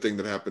Jemima thing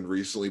that happened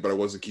recently, but I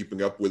wasn't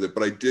keeping up with it.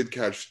 But I did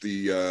catch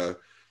the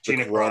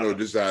Carano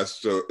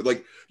disaster.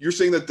 Like, you're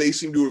saying that they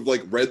seem to have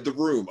like read the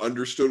room,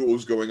 understood what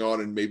was going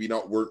on, and maybe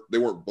they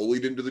weren't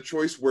bullied into the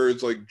choice.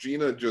 Whereas like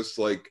Gina just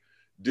like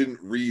didn't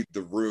read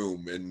the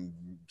room, and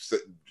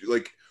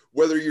like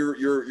whether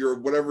you're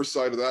whatever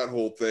side of that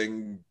whole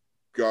thing,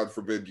 God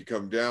forbid, you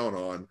come down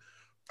on.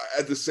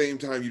 At the same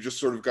time, you just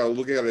sort of got to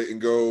look at it and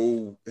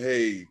go,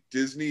 hey,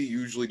 Disney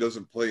usually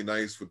doesn't play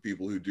nice with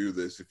people who do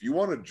this. If you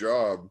want a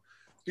job,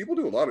 people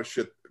do a lot of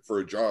shit for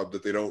a job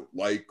that they don't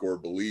like or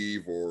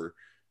believe or,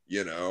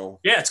 you know.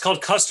 Yeah, it's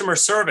called customer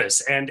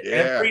service. And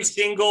every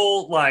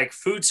single like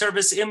food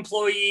service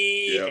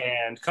employee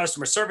and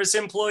customer service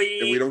employee.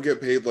 And we don't get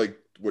paid like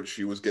what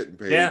she was getting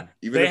paid. Yeah,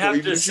 even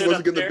if she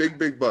wasn't getting the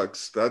big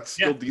bucks, that's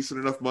still decent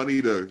enough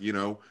money to, you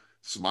know,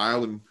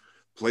 smile and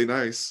play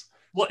nice.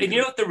 Well, and you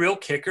know what the real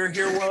kicker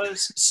here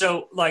was?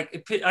 So,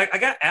 like, I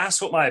got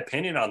asked what my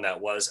opinion on that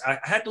was. I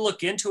had to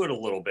look into it a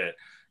little bit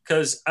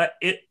because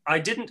I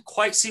didn't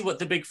quite see what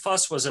the big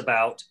fuss was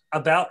about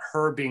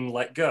her being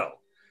let go.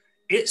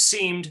 It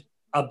seemed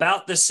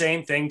about the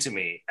same thing to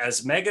me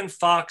as Megan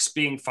Fox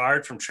being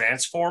fired from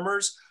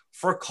Transformers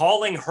for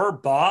calling her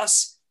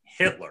boss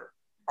Hitler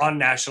on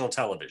national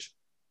television.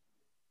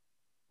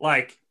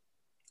 Like,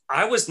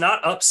 I was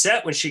not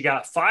upset when she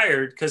got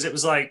fired because it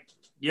was like,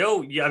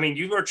 yo, I mean,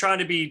 you were trying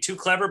to be too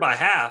clever by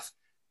half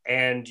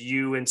and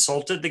you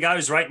insulted the guy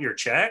who's writing your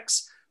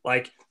checks.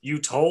 Like, you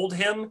told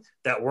him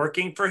that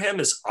working for him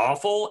is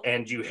awful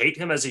and you hate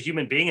him as a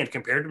human being and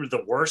compared him to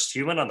the worst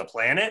human on the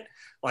planet.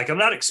 Like, I'm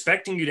not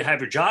expecting you to have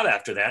your job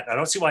after that. I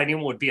don't see why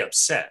anyone would be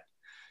upset.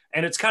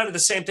 And it's kind of the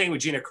same thing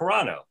with Gina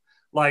Carano.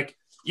 Like,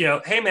 you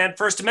know, hey man,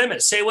 First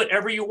Amendment, say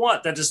whatever you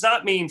want. That does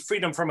not mean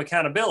freedom from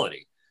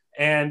accountability.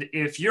 And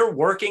if you're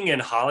working in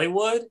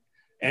Hollywood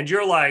and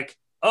you're like,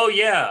 oh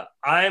yeah,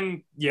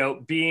 I'm, you know,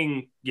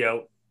 being, you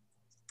know,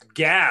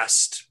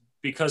 gassed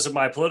because of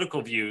my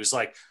political views.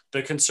 Like,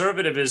 the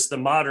conservative is the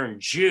modern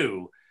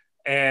Jew,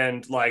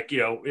 and like, you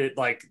know, it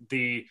like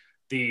the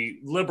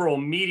liberal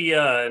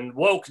media and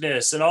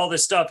wokeness and all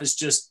this stuff is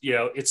just, you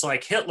know, it's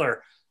like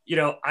Hitler. You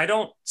know, I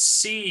don't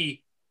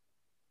see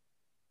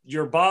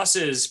your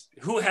bosses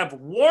who have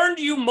warned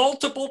you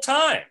multiple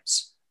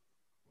times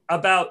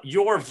about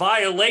your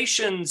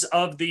violations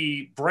of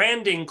the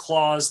branding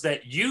clause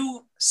that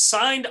you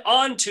signed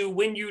on to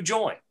when you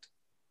joined.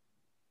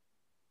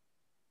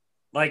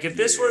 Like, if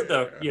this were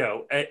the, you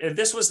know, if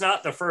this was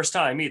not the first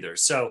time either.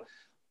 So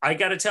I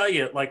got to tell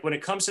you, like, when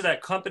it comes to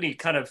that company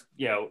kind of,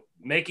 you know,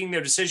 making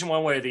their decision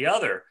one way or the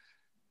other,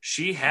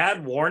 she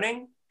had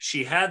warning,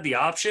 she had the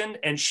option,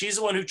 and she's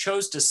the one who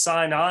chose to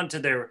sign on to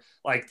their,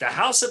 like, the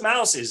House of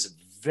Mouse is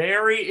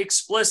very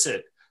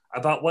explicit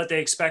about what they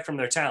expect from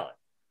their talent.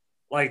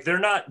 Like,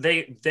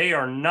 they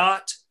are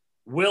not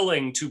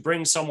willing to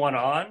bring someone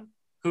on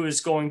who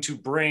is going to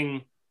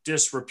bring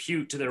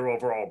disrepute to their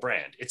overall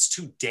brand. It's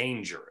too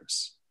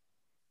dangerous.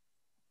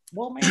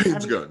 Well, man,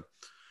 James Gunn.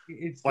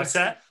 What's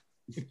that?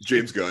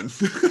 James Gunn.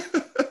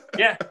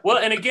 Yeah. Well,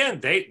 and again,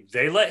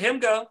 they let him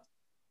go,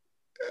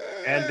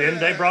 and then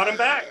they brought him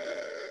back.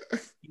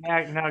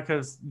 Yeah, no,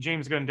 because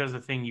James Gunn does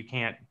a thing you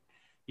can't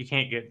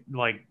get,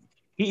 like,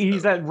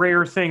 he's that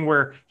rare thing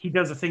where he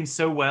does a thing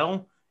so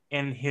well,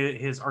 and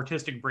his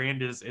artistic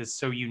brand is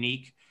so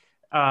unique,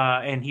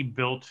 and he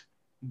built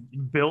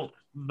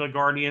the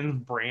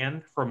Guardians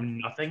brand from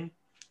nothing,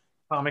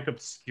 comic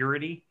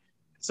obscurity.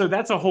 So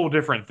that's a whole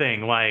different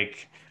thing.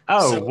 Like,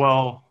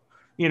 well,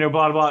 you know,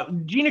 blah, blah, blah.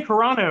 Gina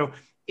Carano,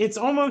 it's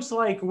almost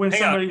like when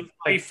somebody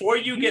like, before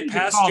you get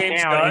past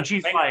James Gunn, and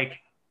she's like,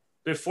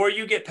 before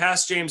you get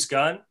past James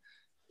Gunn,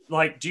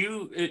 like,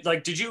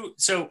 did you,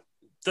 so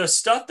the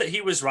stuff that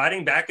he was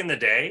writing back in the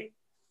day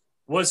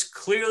was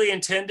clearly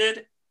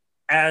intended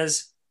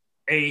as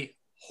a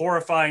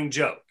horrifying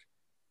joke.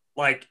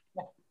 Like,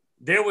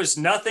 there was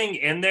nothing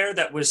in there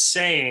that was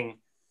saying,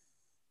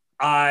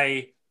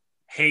 I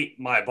hate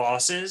my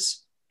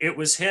bosses. It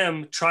was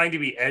him trying to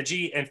be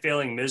edgy and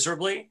failing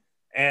miserably.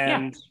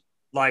 And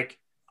like,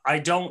 I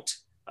don't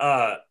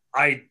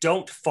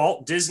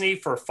fault Disney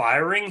for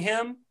firing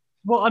him.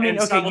 Well, I mean, and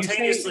okay,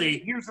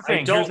 simultaneously, here's the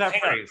thing. Here's that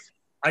phrase.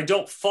 I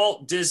don't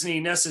fault Disney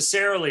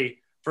necessarily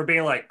for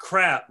being like,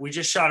 crap, we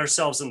just shot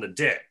ourselves in the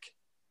dick.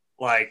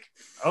 Like,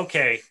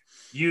 okay,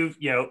 you've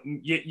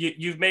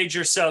made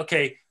yourself,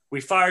 okay, we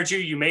fired you,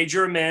 you made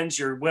your amends,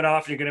 you went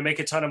off and you're going to make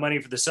a ton of money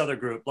for this other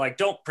group. Like,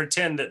 don't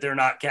pretend that they're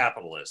not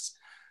capitalists.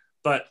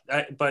 But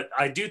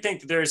I do think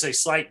that there is a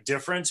slight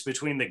difference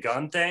between the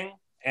Gunn thing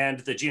and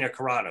the Gina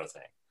Carano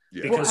thing.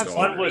 Yeah, because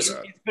one was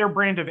it's their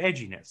brand of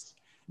edginess.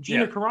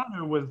 Gina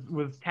Carano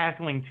was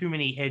tackling too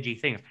many edgy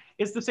things.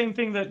 It's the same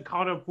thing that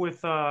caught up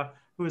with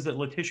who is it,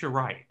 Letitia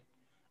Wright,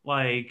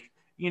 like,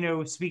 you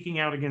know, speaking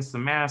out against the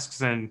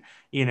masks and,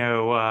 you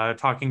know,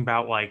 talking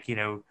about, like, you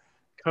know,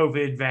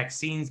 COVID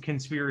vaccines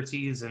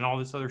conspiracies and all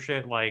this other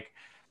shit. Like,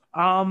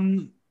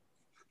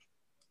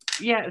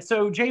 yeah,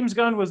 so James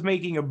Gunn was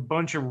making a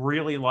bunch of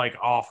really, like,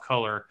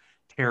 off-color,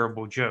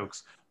 terrible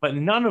jokes, but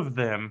none of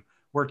them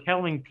were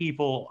telling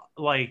people,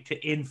 like, to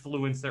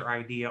influence their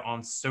idea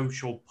on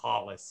social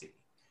policy.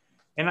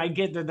 And I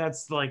get that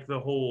that's, like, the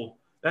whole,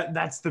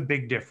 that's the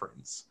big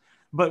difference.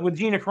 But with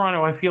Gina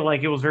Carano, I feel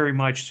like it was very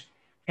much,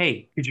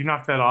 hey, could you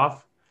knock that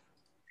off?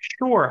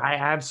 Sure, I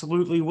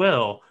absolutely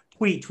will.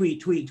 Tweet.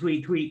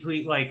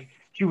 Like,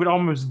 she would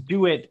almost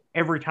do it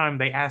every time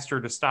they asked her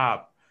to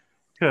stop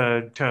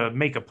to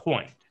make a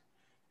point.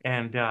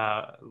 And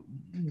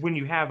when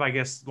you have, I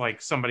guess,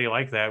 like somebody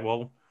like that,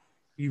 well,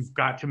 you've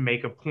got to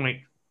make a point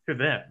to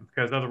them,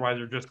 because otherwise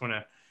they're just going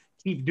to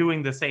keep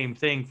doing the same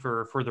thing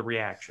for the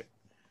reaction.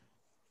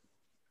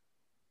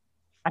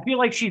 I feel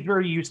like she's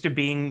very used to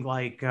being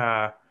like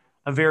a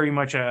very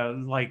much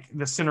like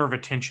the center of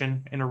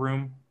attention in a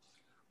room.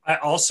 I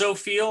also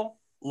feel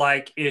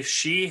like if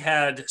she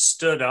had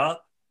stood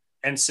up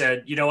and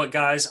said, you know what,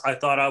 guys, I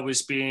thought I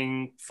was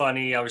being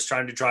funny. I was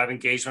trying to drive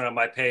engagement on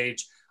my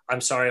page.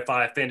 I'm sorry if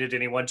I offended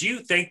anyone. Do you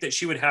think that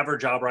she would have her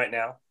job right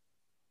now?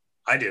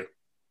 I do.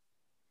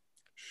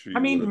 She I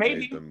mean, would've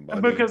maybe, made them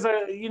money. because,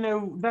 you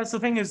know, that's the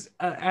thing is,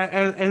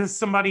 as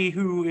somebody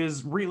who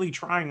is really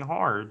trying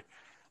hard,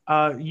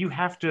 you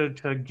have to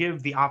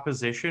give the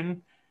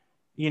opposition,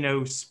 you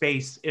know,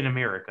 space in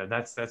America.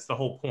 That's the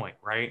whole point,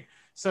 right?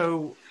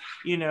 So,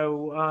 you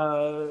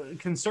know,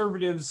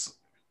 conservatives,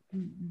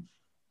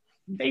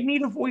 they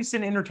need a voice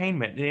in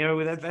entertainment. You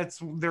know, that's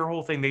their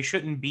whole thing. They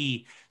shouldn't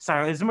be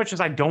silent. As much as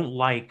I don't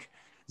like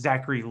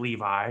Zachary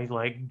Levi,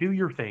 like, do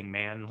your thing,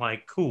 man.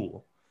 Like,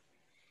 cool.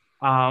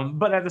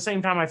 But at the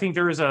same time, I think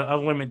there is a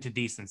limit to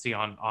decency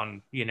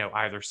on you know,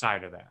 either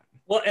side of that.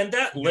 Well, and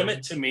that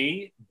limit to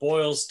me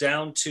boils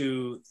down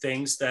to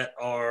things that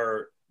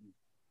are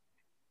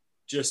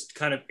just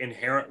kind of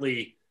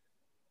inherently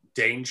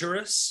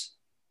dangerous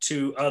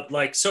to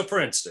like, so for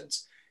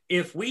instance,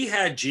 if we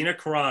had Gina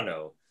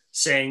Carano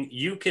saying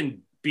you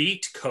can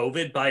beat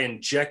COVID by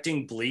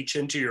injecting bleach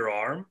into your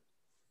arm,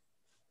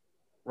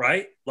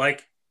 right?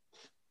 Like,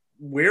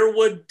 where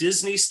would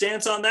Disney's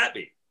stance on that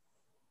be?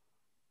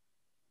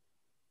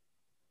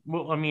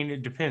 Well, I mean,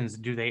 it depends.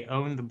 Do they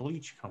own the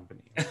bleach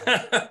company?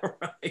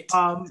 Right.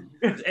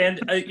 And,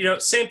 you know,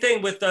 same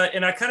thing with,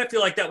 and I kind of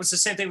feel like that was the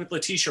same thing with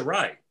Letitia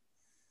Wright.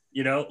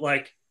 You know,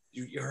 like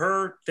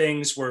her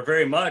things were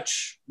very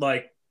much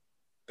like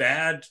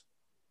bad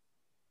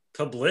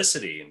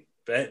publicity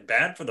and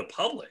bad for the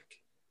public.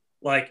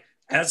 Like,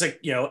 as a,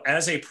 you know,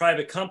 as a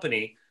private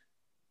company,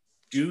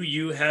 do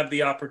you have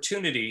the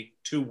opportunity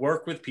to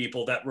work with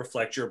people that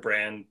reflect your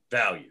brand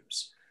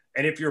values?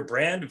 And if your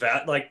brand,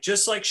 like,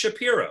 just like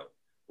Shapiro,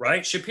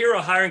 right?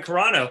 Shapiro hiring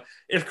Carano.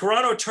 If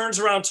Carano turns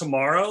around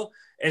tomorrow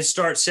and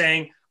starts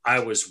saying, I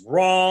was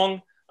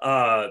wrong,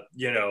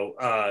 you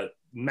know,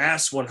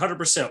 mass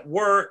 100%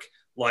 work,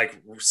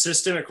 like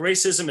systemic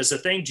racism is a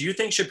thing, do you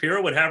think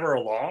Shapiro would have her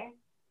along?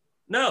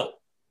 No,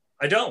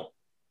 I don't.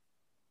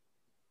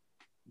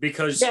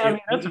 Because yeah, I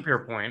mean, that's a fair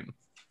point.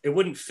 It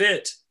wouldn't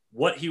fit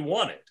what he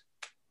wanted.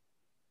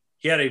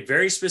 He had a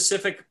very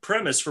specific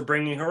premise for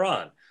bringing her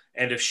on.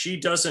 And if she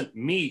doesn't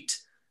meet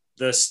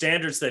the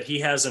standards that he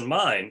has in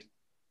mind,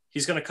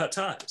 he's going to cut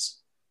ties.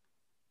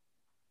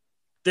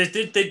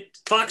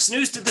 Fox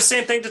News did the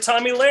same thing to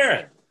Tomi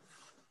Lahren,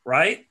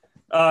 right?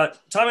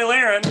 Tomi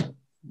Lahren,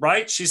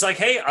 right? She's like,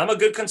 hey, I'm a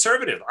good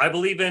conservative. I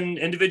believe in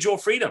individual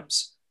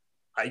freedoms.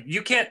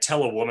 You can't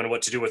tell a woman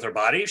what to do with her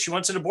body. If she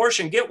wants an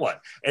abortion, get one.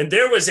 And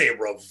there was a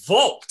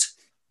revolt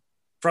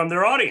from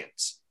their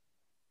audience.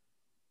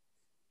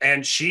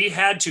 And she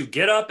had to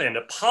get up and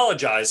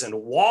apologize and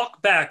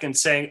walk back and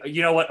saying,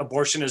 you know what,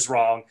 abortion is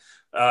wrong.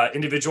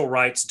 Individual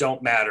rights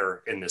don't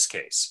matter in this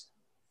case.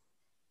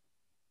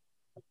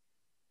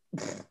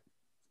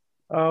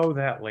 Oh,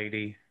 that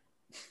lady.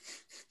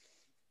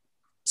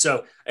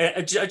 So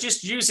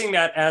just using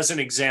that as an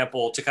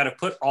example to kind of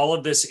put all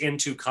of this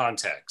into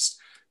context,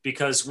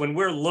 because when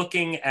we're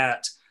looking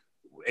at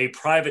a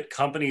private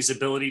company's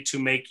ability to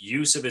make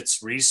use of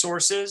its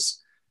resources,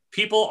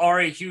 people are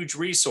a huge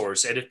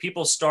resource. And if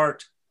people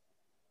start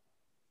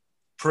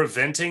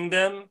preventing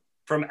them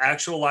from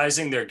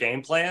actualizing their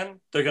game plan,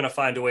 they're going to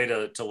find a way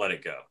to let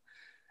it go.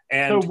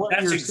 And so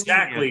that's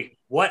exactly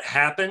what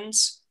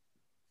happens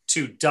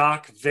to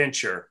Doc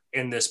Venture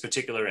in this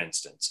particular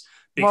instance.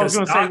 Because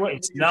Doc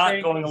is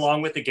not going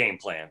along with the game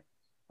plan.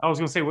 I was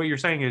going to say, what you're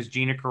saying is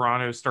Gina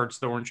Carano starts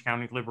the Orange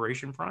County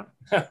Liberation Front?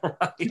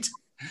 Right.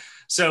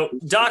 So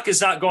Doc is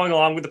not going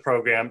along with the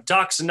program.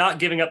 Doc's not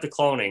giving up the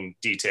cloning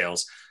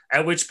details.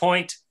 At which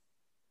point,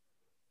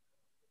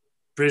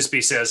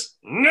 Brisby says,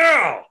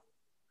 no.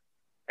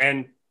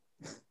 And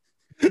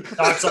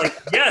Doc's like,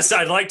 yes,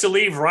 I'd like to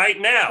leave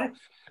right now.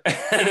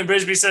 And then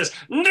Brisby says,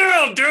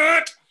 no, do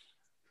it.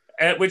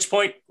 At which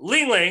point,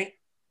 Lingley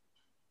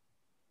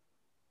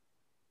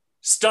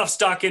stuffs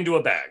Doc into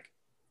a bag.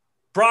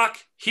 Brock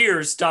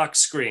hears Doc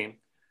scream,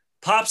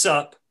 pops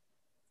up,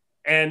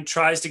 and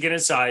tries to get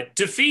inside,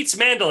 defeats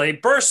Mandalay,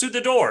 bursts through the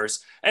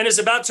doors, and is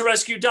about to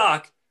rescue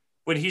Doc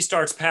when he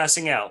starts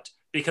passing out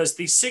because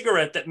the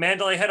cigarette that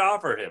Mandalay had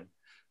offered him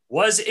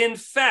was in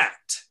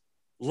fact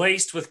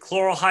laced with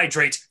chloral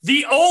hydrate,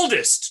 the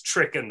oldest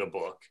trick in the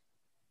book.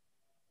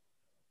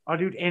 Oh,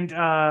 dude, and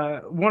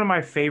one of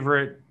my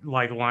favorite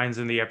like lines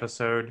in the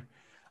episode,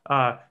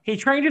 he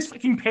trained his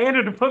fucking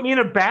panda to put me in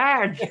a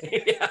bag.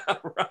 Yeah,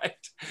 right.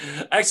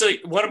 Actually,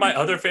 one of my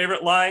other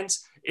favorite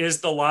lines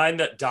is the line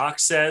that Doc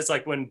says,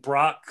 like when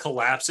Brock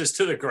collapses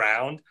to the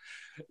ground,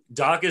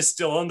 Doc is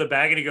still in the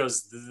bag and he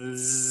goes,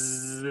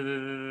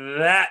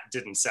 that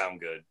didn't sound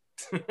good.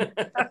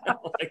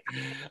 Like,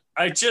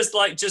 I just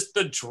like just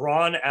the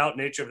drawn out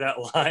nature of that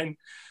line.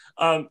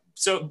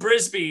 So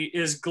Brisby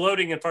is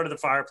gloating in front of the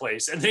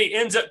fireplace, and then he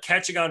ends up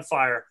catching on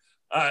fire.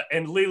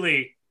 And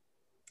Lily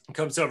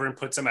comes over and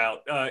puts him out.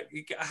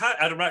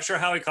 I'm not sure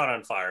how he caught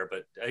on fire,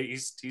 but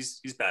he's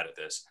bad at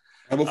this.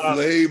 I'm a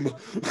flame.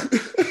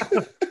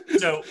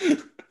 So,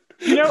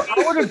 I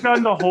would have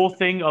done the whole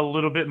thing a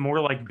little bit more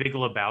like Big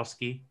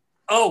Lebowski.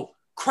 oh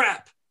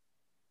crap!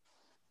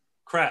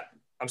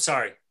 I'm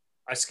sorry,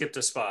 I skipped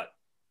a spot.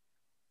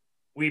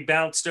 We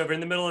bounced over in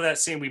the middle of that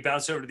scene. We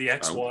bounced over to the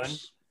X1,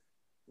 Ouch.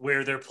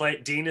 where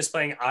Dean is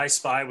playing I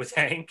Spy with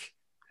Hank,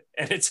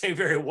 and it's a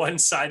very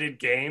one-sided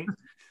game.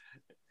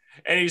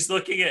 And he's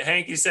looking at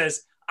Hank. He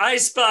says, "I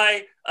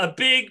spy a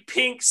big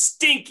pink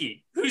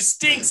stinky who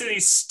stinks and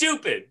he's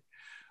stupid,"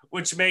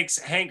 which makes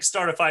Hank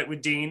start a fight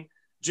with Dean,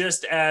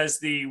 just as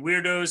the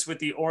weirdos with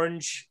the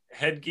orange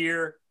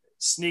headgear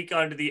sneak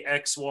onto the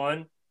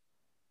X1.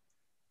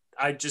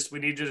 We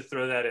need you to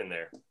throw that in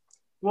there.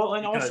 Well,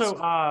 and Because-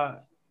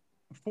 also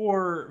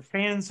for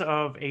fans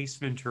of Ace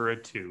Ventura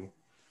 2,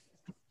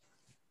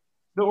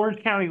 the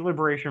Orange County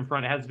Liberation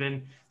Front has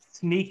been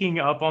sneaking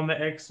up on the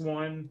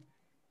X1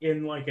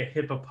 in like a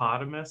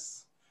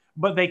hippopotamus,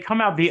 but they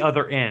come out the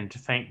other end,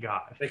 thank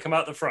God. They come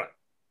out the front.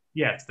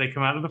 Yes, they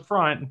come out of the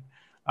front,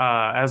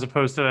 as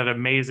opposed to that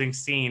amazing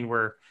scene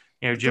where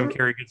Jim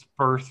Carrey gets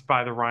birthed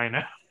by the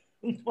rhino.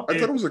 I thought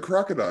it was a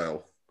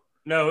crocodile.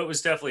 No, it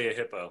was definitely a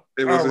hippo.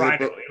 It was Or a rhino.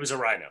 hippo. It was a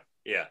rhino.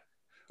 Yeah.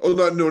 Oh,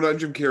 not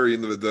Jim Carrey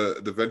in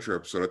the Venture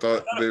episode. I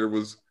thought there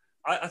was.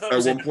 I thought it At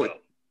was a one hippo. point-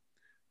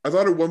 I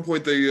thought at one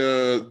point they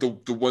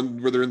the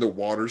one where they're in the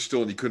water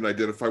still and you couldn't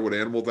identify what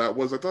animal that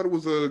was. I thought it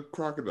was a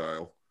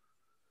crocodile.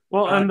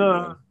 Well, and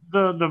Uh,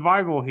 the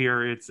Bible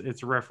here,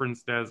 it's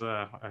referenced as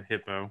a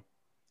hippo.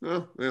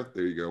 Oh, yeah,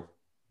 there you go.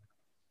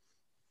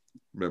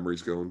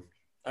 Memory's going.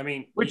 I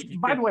mean, Which, you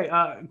by could- the way,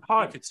 you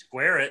caught could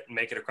square it and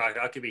make it a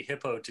crocodile. It could be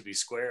hippo to be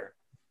square.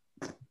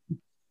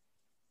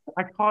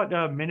 I caught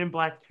Men in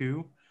Black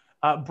 2.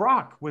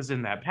 Brock was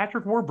in that.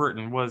 Patrick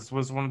Warburton was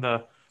one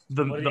of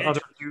the What an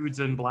other dudes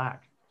in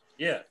black.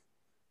 Yeah.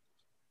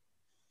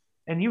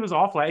 And he was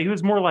awful. He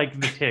was more like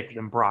the Tick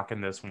than Brock in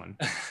this one.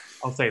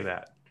 I'll say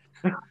that.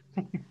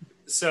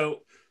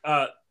 So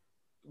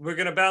we're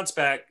gonna bounce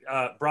back.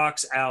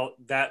 Brock's out.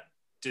 That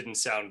didn't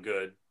sound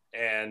good.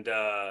 And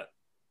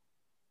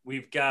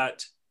we've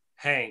got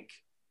Hank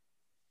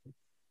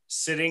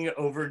sitting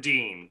over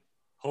Dean,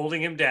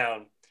 holding him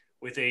down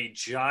with a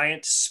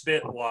giant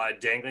spit wad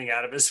dangling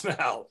out of his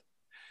mouth.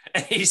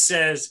 And he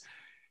says,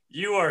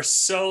 "You are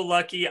so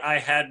lucky I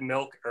had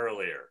milk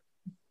earlier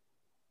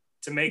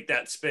to make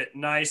that spit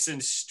nice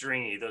and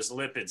stringy, those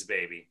lipids,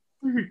 baby."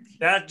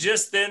 That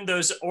just then,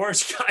 those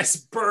orange guys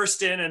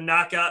burst in and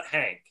knock out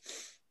Hank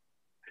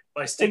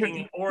by sticking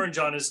an orange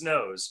on his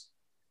nose.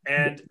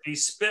 And the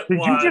spit Did you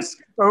wad, just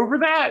skip over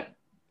that?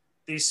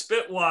 the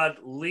spit wad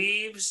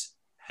leaves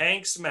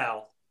Hank's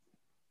mouth,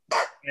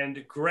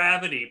 and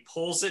gravity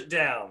pulls it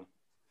down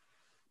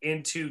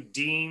into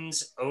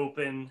Dean's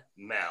open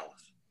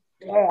mouth.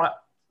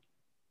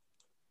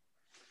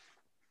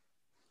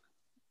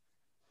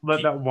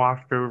 Let that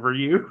wash over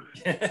you.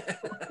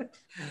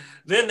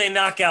 Then they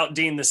knock out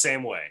Dean the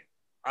same way.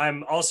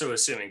 I'm also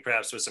assuming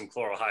perhaps with some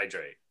chloral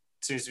hydrate.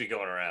 Seems to be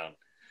going around.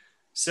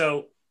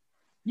 So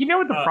You know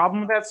what the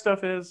problem with that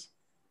stuff is?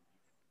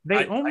 They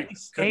I only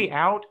stay couldn't-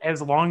 out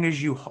as long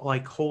as you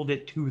like hold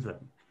it to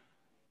them.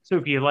 So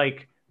if you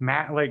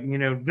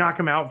knock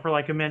them out for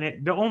like a minute,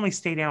 they'll only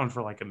stay down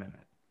for like a minute.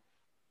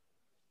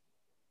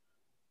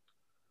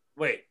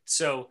 wait,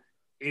 so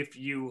if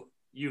you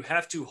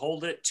have to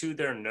hold it to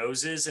their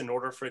noses in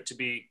order for it to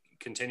be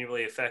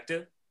continually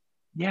effective?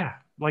 Yeah,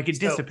 like it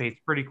So- dissipates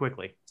pretty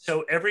quickly.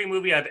 So every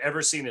movie I've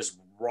ever seen is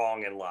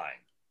wrong and lying.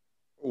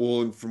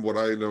 Well, and from what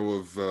I know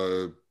of,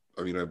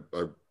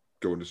 I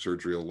go into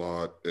surgery a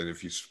lot, and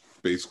if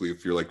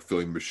you're like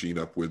filling the machine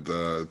up with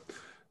the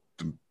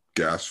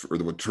gas, or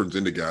what turns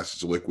into gas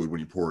is a liquid when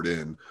you pour it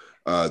in,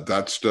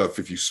 that stuff,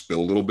 if you spill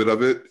a little bit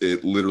of it,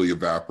 it literally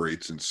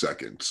evaporates in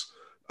seconds.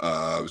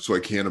 So I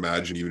can't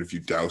imagine, even if you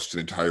doused an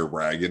entire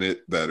rag in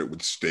it, that it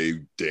would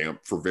stay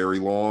damp for very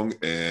long,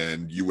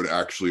 and you would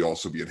actually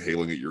also be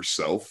inhaling it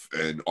yourself,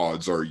 and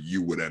odds are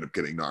you would end up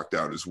getting knocked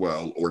out as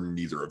well, or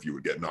neither of you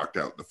would get knocked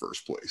out in the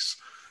first place.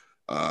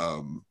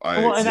 I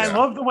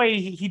love the way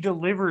he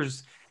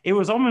delivers. It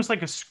was almost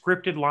like a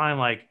scripted line,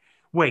 like,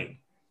 wait,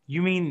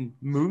 you mean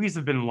movies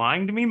have been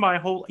lying to me my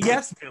whole...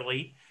 Yes,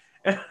 Billy.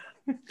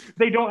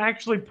 They don't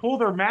actually pull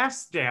their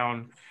masks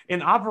down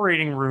in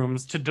operating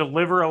rooms to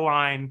deliver a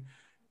line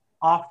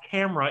off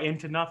camera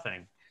into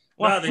nothing.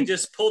 Wow, they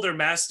just pull their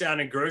masks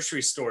down in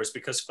grocery stores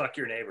because fuck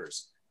your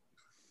neighbors.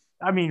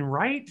 I mean,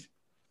 right?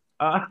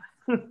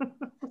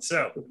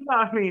 So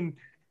I mean,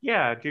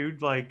 yeah,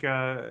 dude. Like,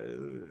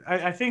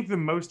 I think the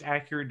most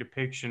accurate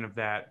depiction of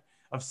that,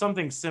 of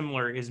something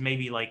similar, is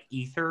maybe like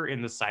Ether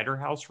in the Cider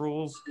House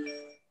Rules.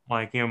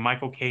 Like,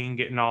 Michael Caine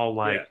getting all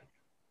like,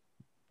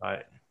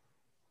 but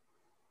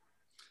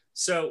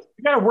so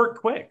you gotta work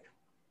quick.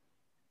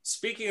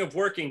 speaking of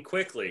working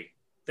quickly,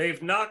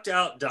 they've knocked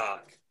out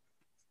Doc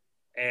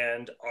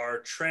and are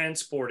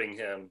transporting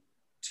him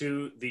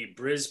to the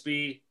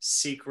Brisby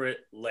secret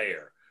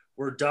lair,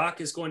 where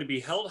Doc is going to be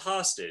held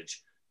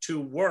hostage to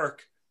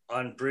work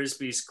on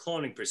Brisby's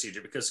cloning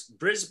procedure, because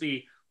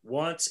Brisby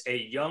wants a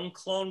young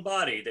clone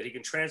body that he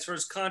can transfer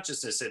his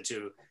consciousness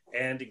into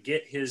and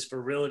get his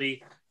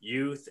virility,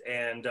 youth,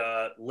 and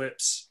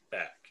lips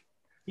back.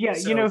 Yeah,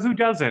 So- you know, who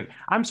doesn't?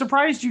 I'm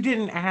surprised you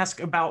didn't ask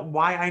about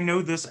why I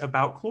know this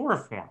about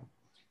chloroform.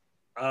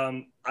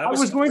 I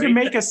was going to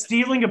make a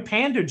stealing a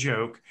panda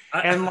joke,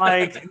 and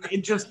like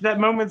it just that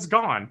moment's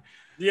gone.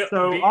 Yeah,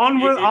 So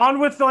on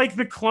with like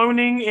the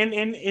cloning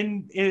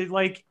in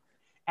like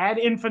ad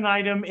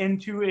infinitum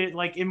into it,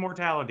 like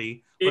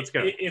immortality. Let's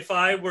go. If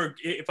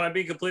I'm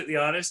being completely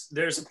honest,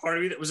 there's a part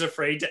of me that was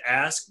afraid to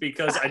ask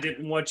because I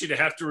didn't want you to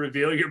have to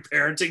reveal your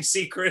parenting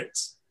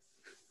secrets.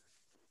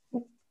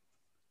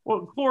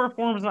 Well,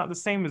 chloroform is not the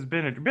same as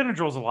Benadryl.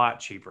 Benadryl's a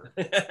lot cheaper.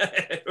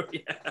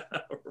 Yeah,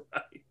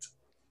 right.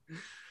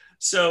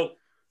 So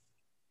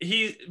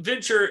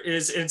Venture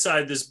is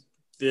inside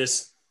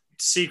this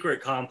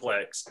secret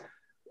complex,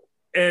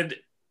 and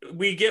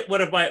we get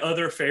one of my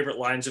other favorite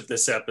lines of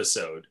this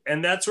episode,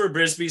 and that's where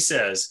Brisby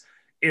says,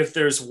 "If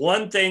there's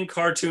one thing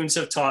cartoons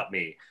have taught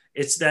me,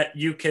 it's that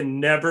you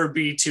can never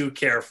be too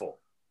careful.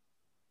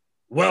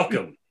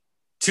 Welcome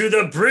to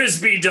the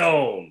Brisby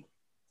Dome."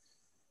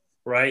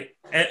 Right?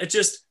 And it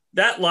just,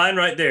 that line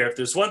right there, if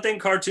there's one thing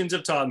cartoons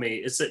have taught me,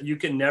 it's that you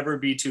can never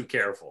be too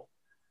careful.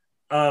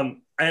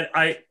 And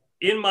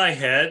in my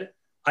head,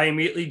 I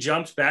immediately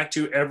jumped back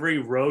to every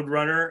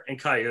Roadrunner and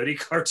Coyote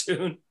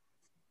cartoon.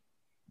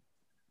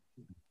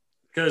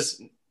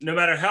 Because no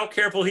matter how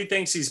careful he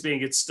thinks he's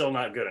being, it's still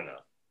not good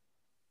enough.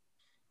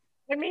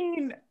 I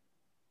mean,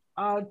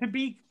 to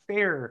be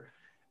fair,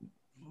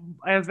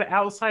 as the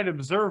outside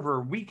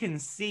observer, we can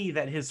see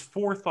that his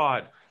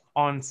forethought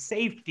on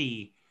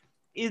safety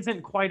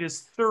isn't quite as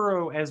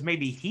thorough as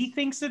maybe he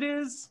thinks it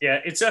is. Yeah,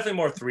 it's definitely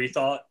more three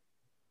thought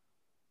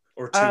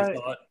or two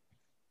thought.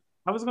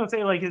 I was going to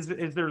say, like, is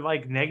there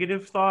like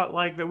negative thought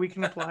like that we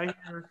can apply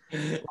here?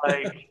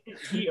 Like,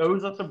 he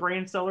owes us a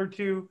brain cell or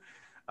two.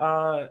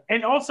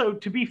 And also,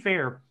 to be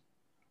fair,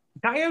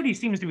 Coyote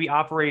seems to be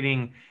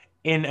operating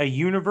in a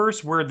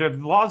universe where the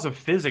laws of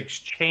physics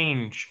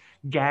change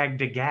gag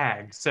to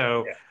gag.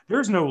 So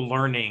there's no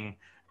learning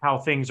how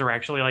things are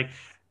actually like.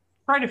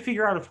 Try to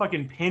figure out a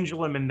fucking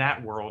pendulum in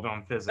that world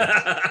on physics.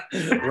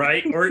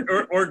 Right?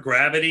 Or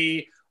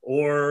gravity,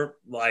 or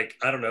like,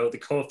 I don't know, the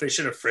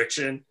coefficient of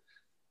friction.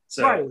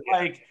 So, right,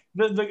 like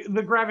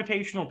the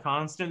gravitational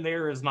constant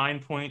there is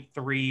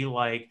 9.3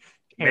 like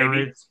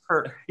carats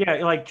per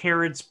like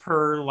carats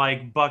per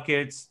like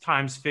buckets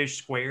times fish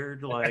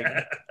squared, like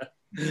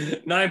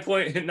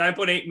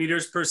 9.8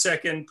 meters per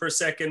second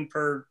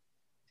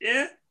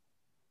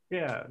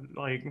yeah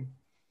like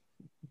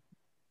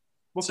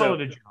we'll call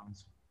it a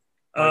Jones.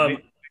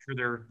 Make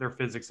sure they're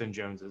physics and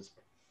Joneses.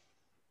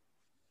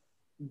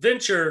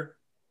 Venture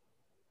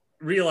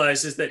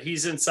realizes that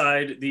he's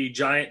inside the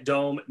giant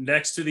dome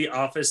next to the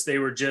office they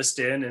were just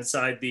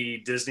inside the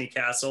Disney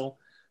castle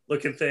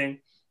looking thing.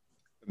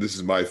 This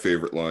is my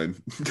favorite line.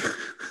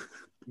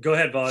 Go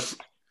ahead, Vaughn.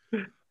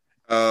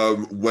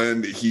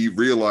 When he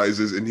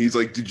realizes, and he's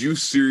like, "Did you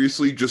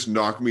seriously just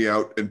knock me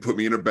out and put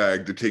me in a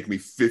bag to take me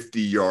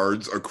 50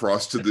 yards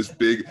across to this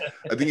big,"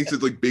 I think he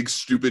said like big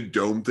stupid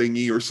dome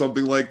thingy or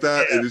something like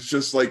that. Yeah. And it's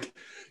just like,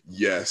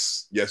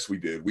 yes, we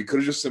did. We could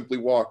have just simply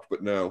walked,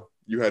 but no,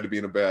 you had to be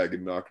in a bag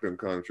and knocked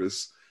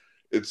unconscious.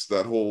 It's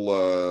that whole,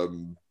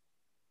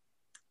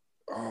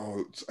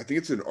 I think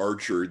it's in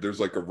Archer.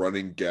 There's like a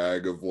running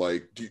gag of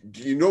like, do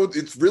you know,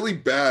 it's really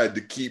bad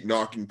to keep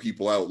knocking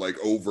people out like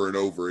over and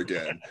over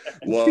again.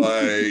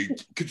 Like,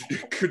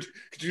 could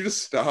you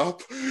just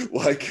stop?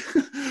 Like,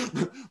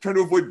 I'm trying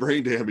to avoid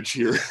brain damage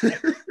here.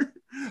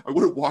 I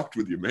would have walked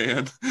with you,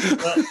 man.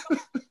 Well,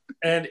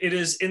 and it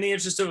is in the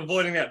interest of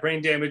avoiding that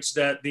brain damage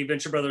that the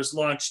Venture Brothers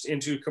launched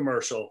into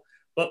commercial.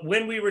 But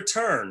when we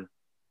return,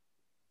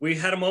 we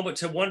had a moment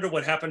to wonder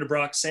what happened to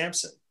Brock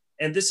Sampson.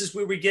 And this is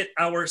where we get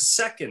our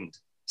second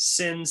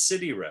Sin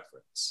City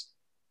reference,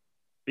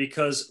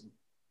 because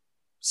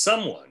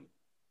someone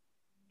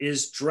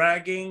is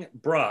dragging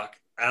Brock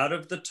out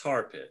of the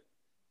tar pit.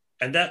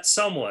 And that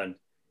someone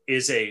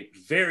is a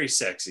very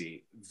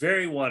sexy,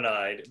 very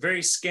one-eyed,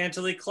 very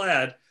scantily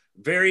clad,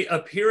 very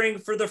appearing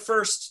for the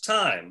first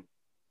time,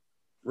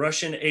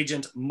 Russian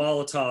agent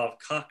Molotov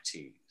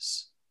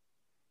Cocktease.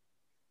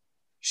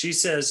 She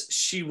says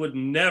she would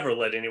never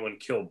let anyone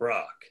kill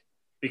Brock,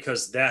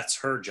 because that's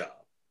her job.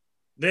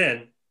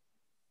 Then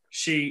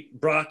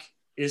Brock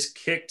is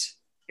kicked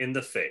in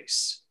the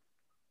face.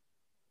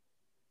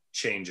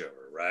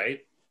 Changeover, right?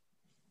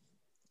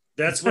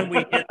 That's when we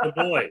hit the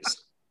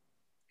boys.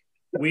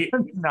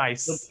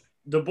 Nice.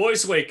 The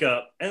boys wake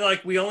up and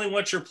like, we only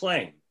want your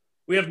plane.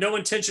 We have no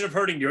intention of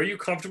hurting you. Are you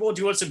comfortable?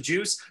 Do you want some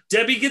juice?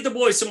 Debbie, give the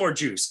boys some more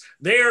juice.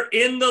 They're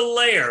in the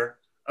lair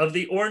of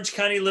the Orange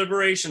County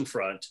Liberation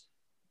Front.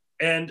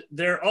 And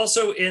they're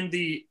also in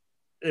the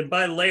and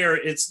by layer,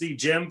 it's the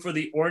gym for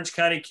the Orange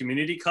County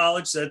Community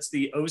College. That's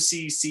the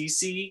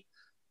OCCC,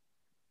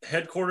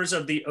 headquarters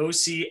of the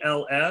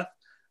OCLF,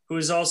 who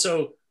is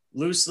also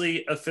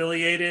loosely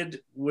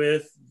affiliated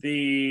with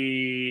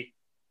the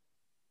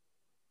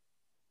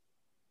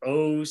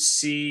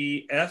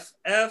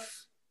OCFF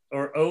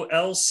or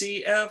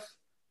OLCF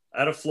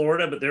out of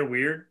Florida, but they're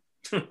weird.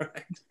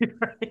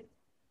 Right.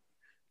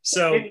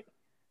 So,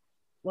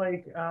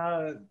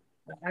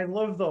 I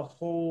love the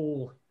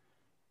whole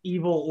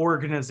evil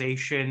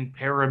organization,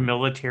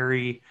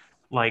 paramilitary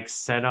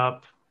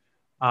setup.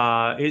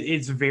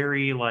 It's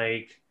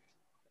very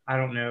I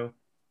don't know,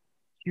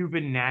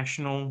 Cuban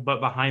national, but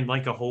behind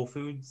a Whole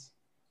Foods.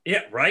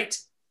 Yeah, right.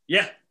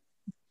 Yeah.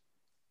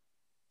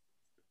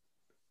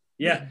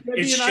 Yeah.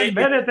 I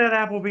met at that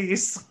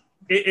Applebee's.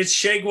 It's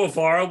Che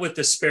Guevara with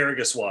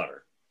asparagus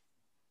water.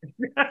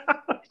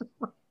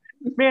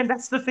 Man,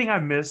 that's the thing I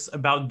miss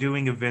about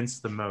doing events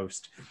the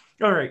most.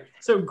 All right.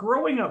 So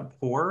growing up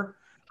poor,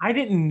 I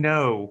didn't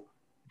know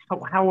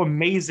how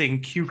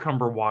amazing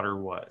cucumber water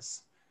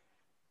was.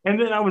 And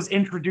then I was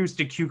introduced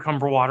to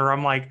cucumber water.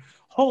 I'm like,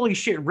 holy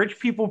shit, rich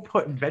people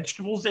put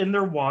vegetables in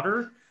their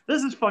water?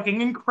 This is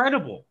fucking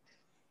incredible.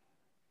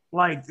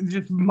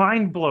 Just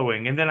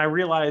mind-blowing. And then I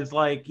realized,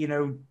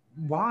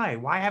 why?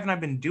 Why haven't I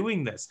been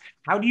doing this?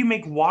 How do you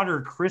make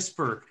water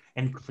crisper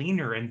and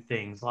cleaner and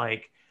things?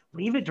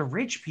 Leave it to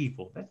rich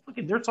people.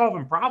 They're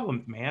solving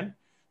problems, man.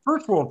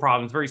 First world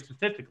problems, very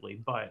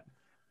specifically, but...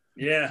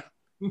 Yeah.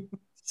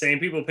 Same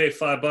people pay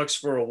 $5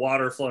 for a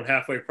water flown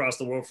halfway across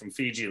the world from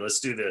Fiji. Let's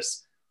do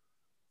this.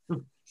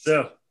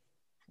 So...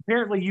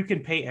 Apparently, you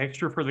can pay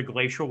extra for the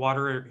glacial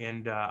water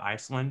in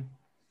Iceland.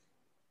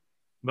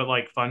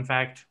 But, fun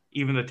fact,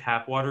 even the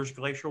tap water is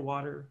glacial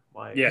water.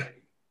 Yeah.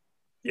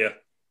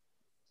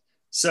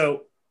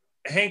 So,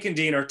 Hank and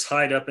Dean are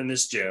tied up in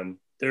this gym.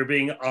 They're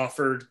being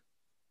offered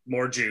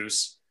more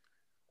juice.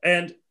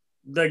 And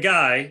the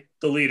guy,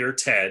 the leader,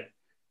 Ted,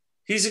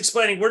 he's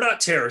explaining, we're not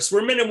terrorists.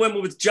 We're men and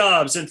women with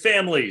jobs and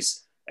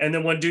families. And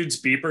then one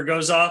dude's beeper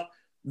goes off.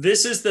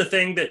 This is the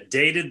thing that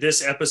dated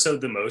this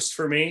episode the most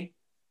for me,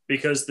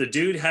 because the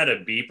dude had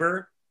a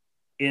beeper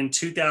in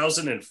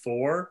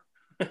 2004.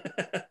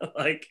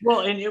 Well,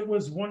 and it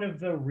was one of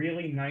the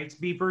really nice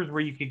beepers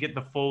where you could get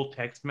the full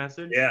text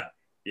message. Yeah.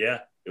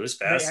 It was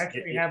fast. They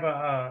actually have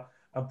a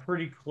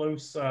pretty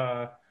close,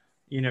 kind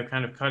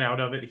of cutout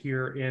of it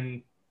here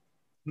in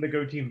the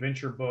Go Team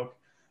Venture book,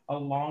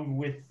 along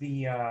with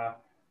the,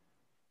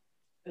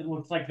 it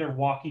looks like their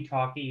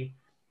walkie-talkie,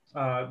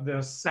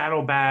 the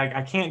saddlebag.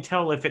 I can't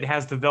tell if it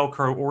has the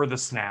Velcro or the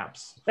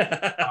snaps.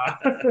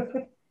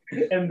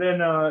 And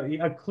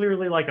then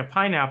clearly a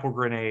pineapple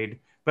grenade,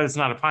 but it's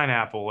not a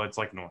pineapple. It's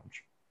an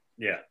orange.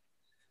 Yeah.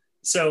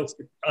 So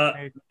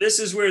this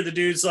is where the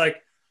dude's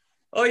like,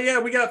 oh, yeah,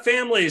 we got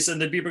families. And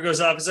the beeper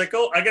goes off. He's like,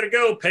 oh, I got to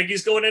go.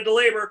 Peggy's going into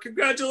labor.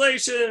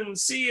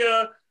 Congratulations. See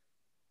ya.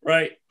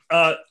 Right.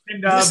 By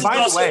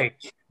the way,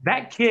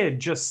 that kid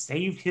just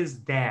saved his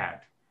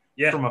dad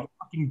from a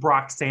fucking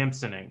Brock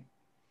Sampsoning.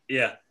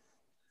 Yeah.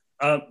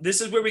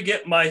 This is where we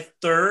get my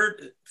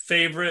third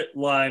favorite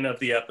line of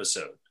the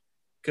episode.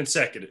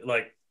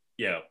 Consecutively.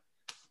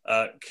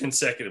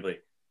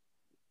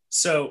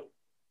 So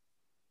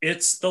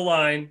it's the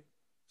line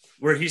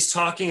where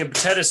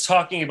Ted is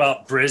talking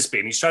about Brisby,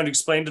 and he's trying to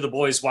explain to the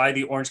boys why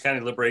the Orange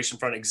County Liberation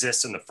Front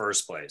exists in the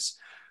first place,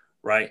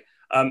 right?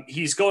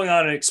 He's going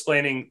on and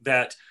explaining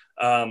that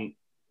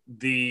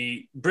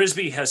the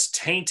Brisby has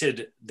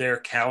tainted their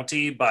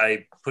county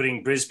by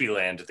putting Brisby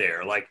land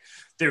there.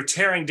 They're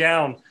tearing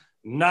down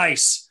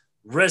nice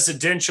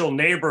residential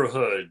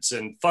neighborhoods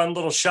and fun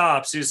little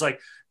shops. He's like,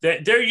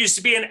 there used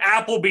to be an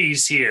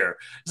Applebee's here.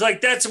 It's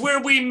like, that's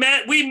where we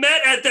met. We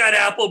met at that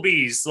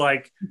Applebee's.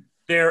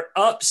 They're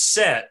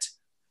upset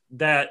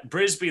that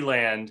Brisby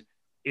land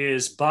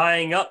is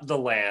buying up the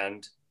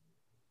land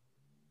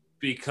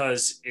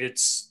because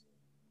it's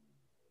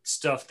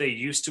stuff they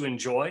used to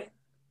enjoy.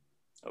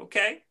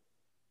 Okay.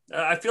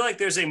 I feel like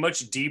there's a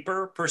much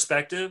deeper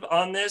perspective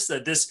on this,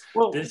 that this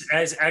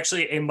is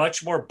actually a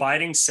much more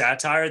biting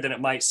satire than it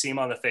might seem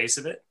on the face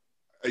of it.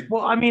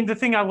 Well, I mean, the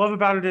thing I love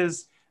about it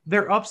is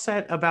they're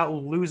upset about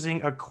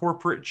losing a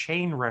corporate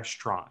chain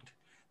restaurant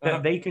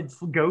that they could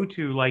go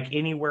to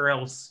anywhere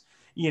else,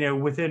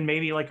 within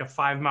maybe a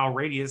 5-mile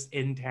radius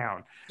in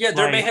town. Yeah,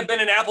 there may have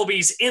been an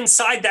Applebee's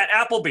inside that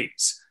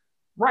Applebee's.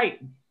 Right.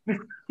 And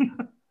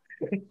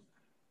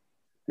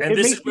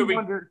this is where we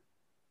wonder,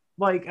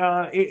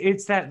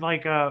 it's that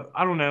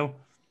I don't know,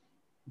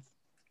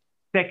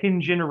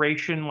 second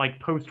generation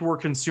post-war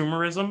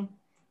consumerism.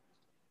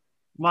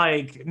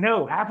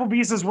 No,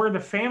 Applebee's is where the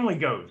family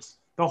goes.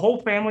 The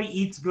whole family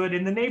eats good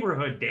in the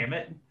neighborhood, damn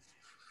it.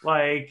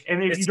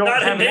 And if it's you don't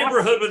not have a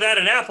neighborhood without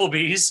an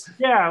Applebee's.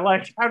 Yeah,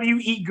 how do you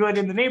eat good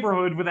in the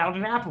neighborhood without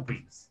an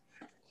Applebee's?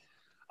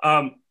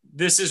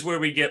 This is where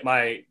we get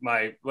my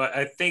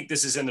I think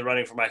this is in the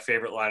running for my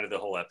favorite line of the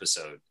whole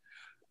episode.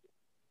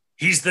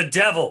 He's the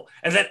devil,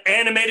 and that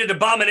animated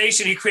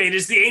abomination he created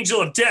is the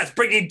angel of death,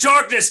 bringing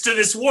darkness to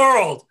this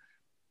world.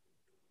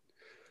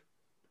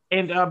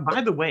 And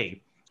by the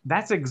way,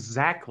 that's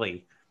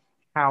exactly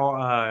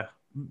how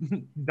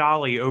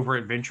Dolly over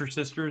at Venture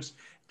Sisters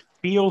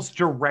feels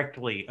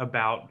directly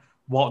about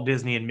Walt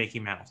Disney and Mickey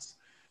Mouse.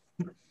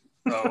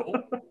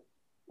 Oh.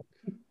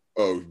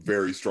 Oh,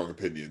 very strong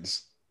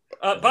opinions.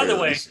 By the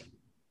way,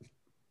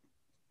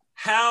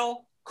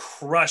 how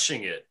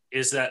crushing it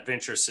is that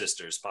Venture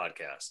Sisters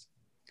podcast?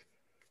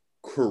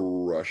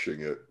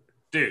 Crushing it.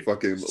 Dude,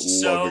 Fucking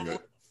loving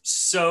it.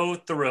 So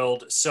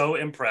thrilled, so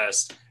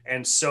impressed,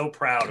 and so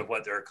proud of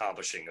what they're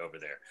accomplishing over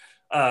there.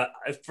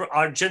 For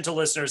our gentle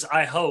listeners,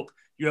 I hope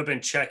you have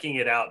been checking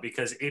it out,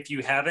 because if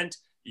you haven't,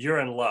 you're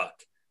in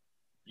luck.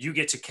 You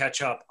get to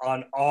catch up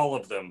on all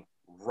of them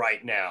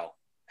right now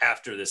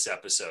after this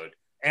episode,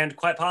 and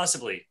quite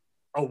possibly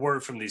a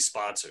word from these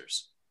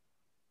sponsors.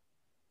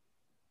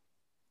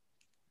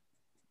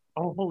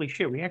 Oh, holy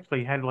shit. We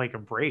actually had like a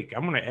break.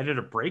 I'm going to edit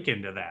a break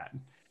into that.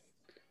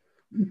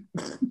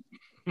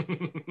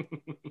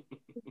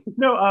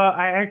 No,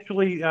 I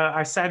actually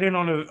I sat in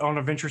on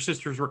a Venture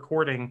Sisters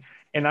recording,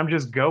 and I'm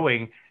just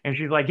going, and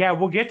she's like, "Yeah,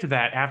 we'll get to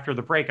that after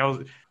the break."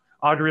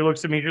 Audrey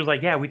looks at me, she was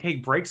like, "Yeah, we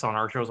take breaks on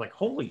our show." I was like,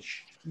 "Holy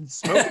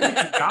smoke, you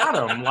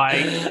got him!"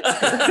 Like,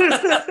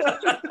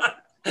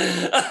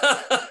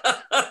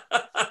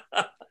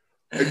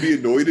 I'd be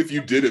annoyed if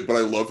you did it, but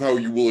I love how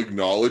you will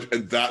acknowledge,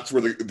 and that's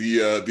where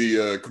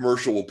the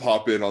commercial will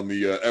pop in on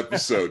the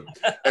episode,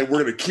 and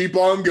we're gonna keep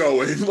on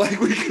going. Like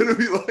we're gonna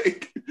be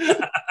like,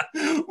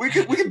 we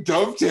can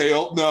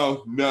dovetail.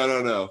 No.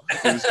 We'll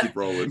just keep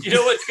rolling. You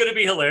know what's gonna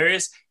be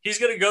hilarious? He's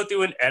gonna go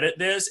through and edit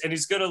this, and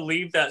he's gonna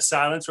leave that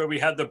silence where we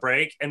had the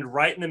break, and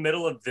right in the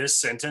middle of this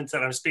sentence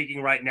that I'm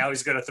speaking right now,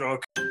 he's gonna throw a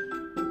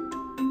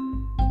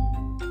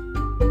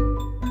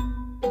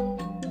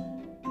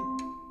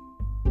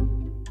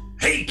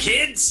Hey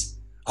kids,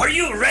 are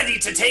you ready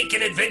to take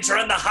an adventure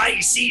on the high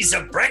seas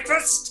of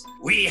breakfast?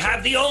 We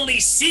have the only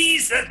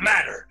seas that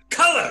matter: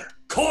 color,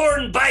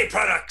 corn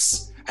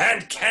byproducts,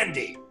 and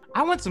candy.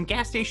 I want some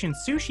gas station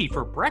sushi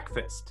for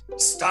breakfast.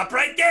 Stop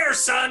right there,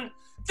 son.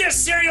 This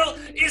cereal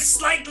is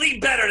slightly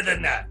better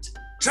than that.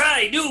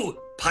 Try new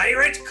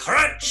Pirate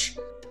Crunch.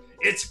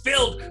 It's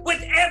filled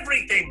with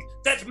everything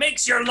that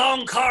makes your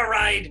long car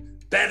ride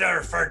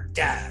better for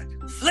Dad.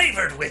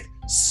 Flavored with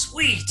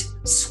sweet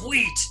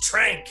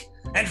trank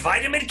and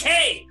vitamin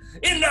K,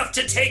 enough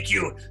to take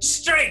you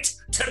straight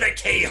to the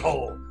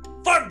K-hole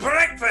for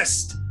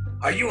breakfast.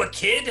 Are you a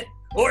kid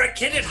or a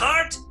kid at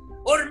heart?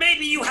 Or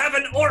maybe you have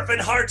an orphan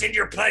heart in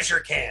your pleasure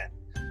can.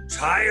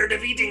 Tired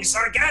of eating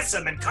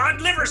sargassum and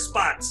cod liver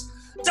spots?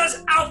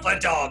 Does Alpha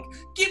Dog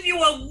give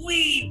you a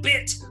wee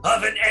bit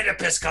of an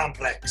Oedipus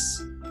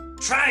complex?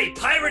 Try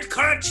Pirate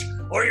Crunch,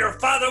 or your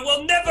father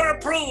will never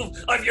approve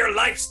of your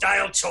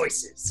lifestyle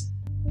choices.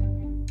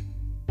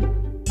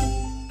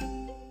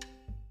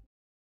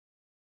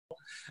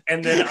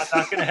 And then I'm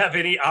not going to have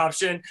any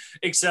option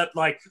except,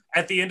 like,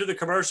 at the end of the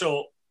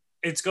commercial,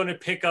 it's going to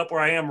pick up where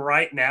I am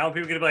right now.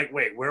 People are going to be like,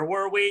 wait, where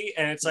were we?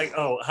 And it's like,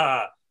 oh,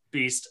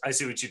 Beast, I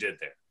see what you did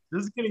there.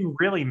 this is getting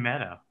really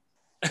meta.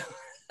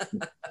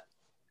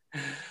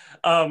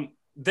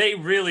 They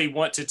really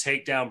want to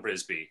take down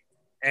Brisby.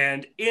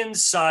 And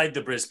inside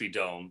the Brisby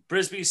Dome,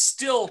 Brisby's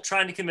still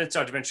trying to convince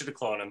Dr. Venture to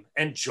clone him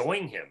and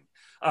join him.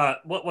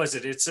 What was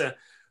it? It's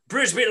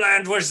Brisby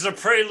Land was the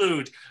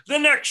prelude. The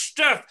next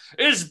step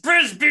is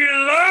Brisby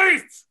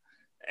life.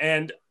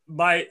 And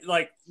my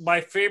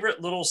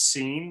favorite little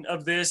scene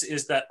of this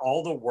is that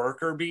all the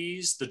worker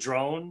bees, the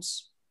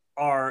drones,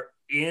 are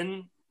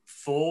in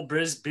full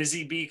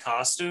Busy Bee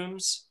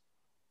costumes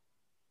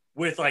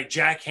with like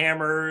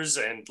jackhammers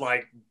and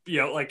like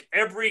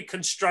every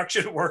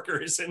construction worker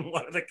is in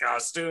one of the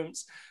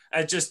costumes.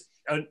 That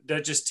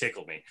just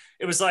tickled me.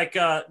 It was like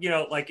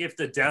like if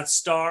the Death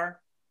Star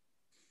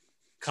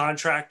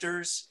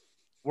contractors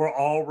were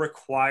all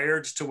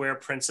required to wear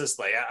Princess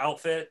Leia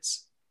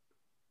outfits.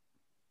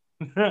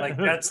 Like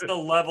that's the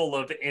level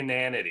of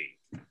inanity.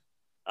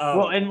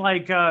 Well, and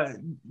like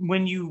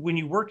when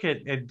you work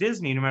at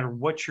Disney, no matter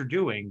what you're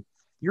doing,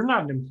 you're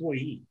not an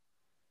employee.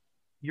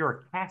 You're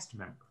a cast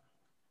member.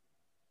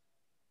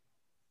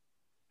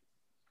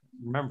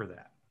 Remember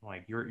that.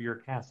 Like you're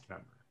a cast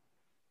member.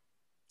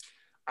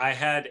 I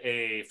had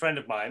a friend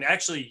of mine,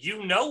 actually,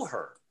 you know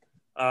her.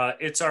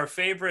 It's our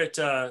favorite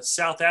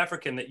South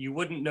African that you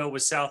wouldn't know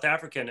was South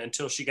African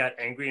until she got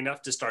angry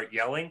enough to start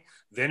yelling.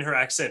 Then her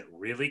accent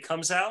really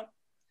comes out.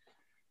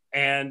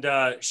 And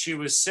she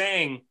was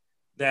saying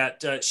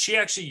that she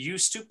actually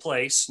used to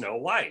play Snow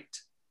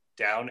White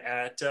down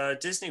at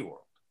Disney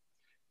World.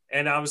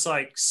 And I was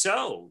like,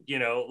 so,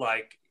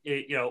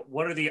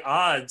 what are the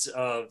odds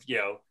of,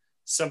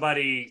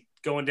 somebody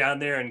going down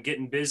there and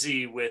getting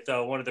busy with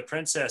one of the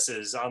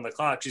princesses on the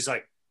clock? She's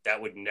like, that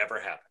would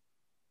never happen.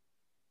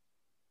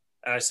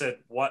 And I said,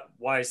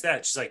 why is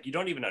that? She's like, you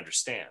don't even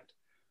understand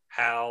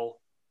how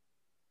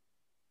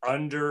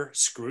under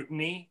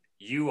scrutiny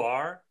you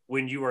are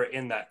when you are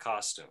in that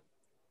costume.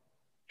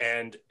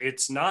 And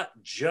it's not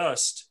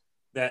just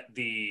that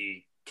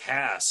the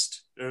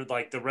cast or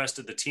like the rest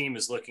of the team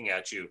is looking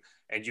at you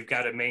and you've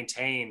got to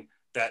maintain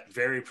that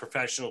very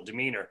professional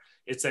demeanor.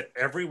 It's that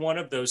every one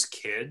of those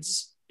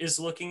kids is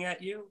looking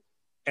at you,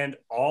 and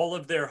all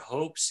of their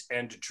hopes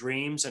and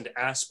dreams and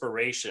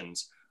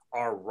aspirations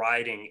are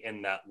riding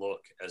in that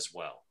look as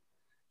well.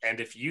 And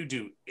if you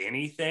do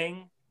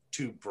anything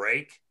to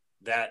break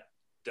that,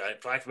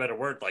 for lack of a better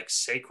word, like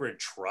sacred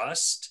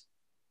trust,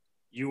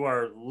 you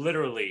are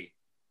literally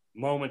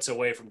moments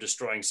away from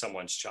destroying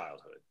someone's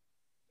childhood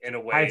in a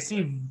way. I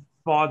see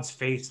Vaughn's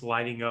face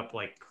lighting up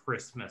like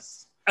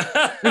Christmas.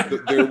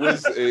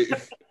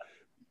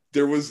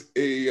 There was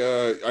a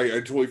I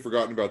totally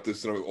forgotten about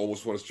this, and I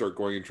almost want to start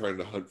going and trying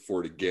to hunt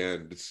for it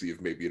again to see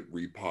if maybe it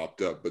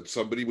re-popped up. But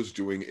somebody was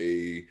doing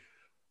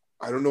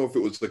I don't know if it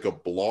was like a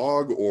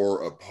blog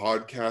or a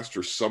podcast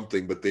or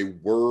something, but they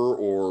were,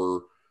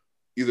 or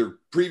either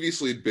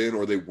previously had been,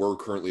 or they were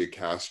currently a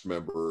cast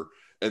member,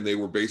 and they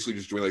were basically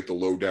just doing like the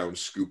lowdown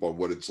scoop on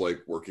what it's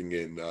like working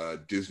in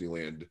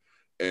Disneyland.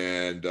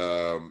 And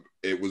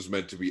it was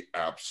meant to be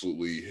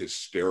absolutely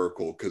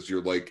hysterical, because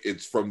you're like,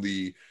 it's from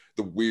the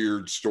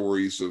weird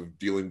stories of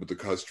dealing with the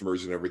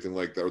customers and everything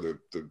like that,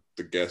 or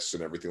the guests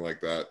and everything like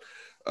that,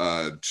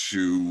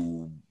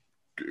 to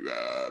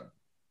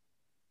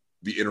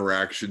the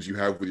interactions you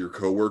have with your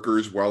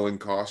coworkers while in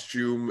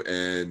costume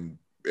and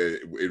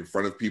in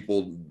front of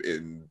people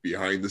in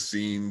behind the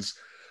scenes.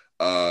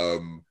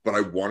 But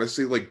I want to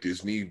say like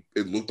Disney,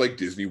 it looked like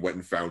Disney went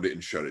and found it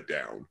and shut it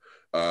down.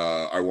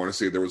 I want to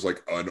say there was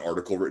like an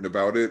article written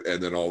about it,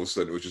 and then all of a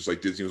sudden it was just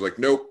like Disney was like,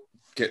 nope,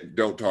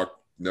 don't talk,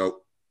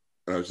 nope.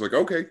 And I was like,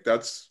 okay,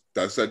 that's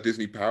that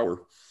Disney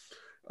power.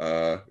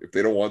 If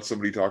they don't want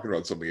somebody talking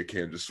about something, it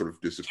can just sort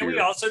of disappear. Can we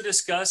also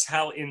discuss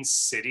how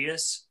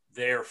insidious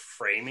their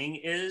framing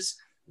is?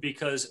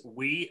 Because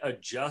we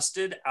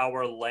adjusted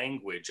our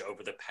language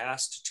over the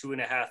past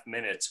 2.5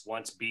 minutes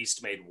once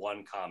Beast made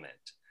one comment.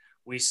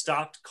 We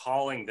stopped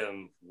calling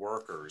them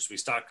workers. We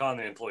stopped calling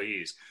them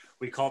employees.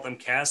 We call them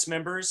cast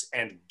members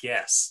and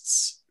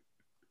guests,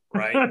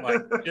 right?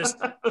 Like just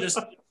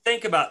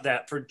think about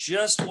that for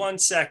just 1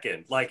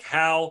 second, like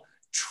how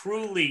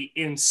truly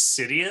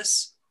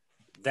insidious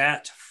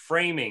that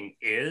framing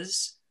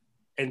is.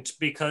 And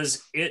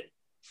because it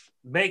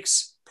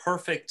makes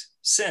perfect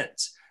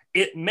sense.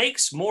 It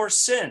makes more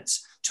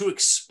sense to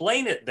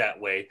explain it that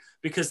way,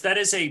 because that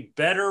is a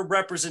better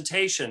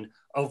representation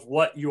of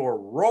what your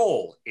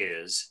role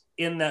is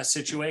in that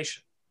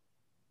situation.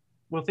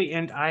 Well, see,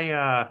 and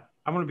I'm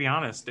going to be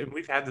honest, and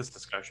we've had this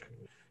discussion,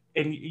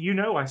 and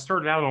I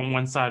started out on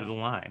one side of the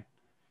line.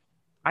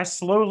 I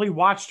slowly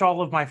watched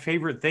all of my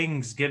favorite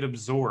things get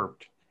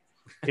absorbed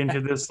into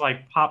this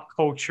like pop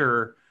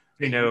culture,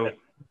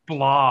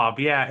 blob.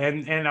 Yeah.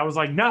 And I was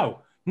like,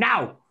 no.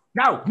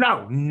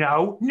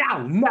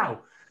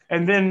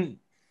 And then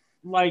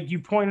like you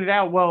pointed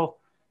out, well,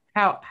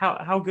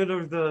 how good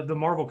are the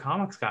Marvel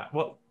Comics got?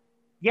 Well,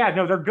 yeah,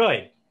 no, they're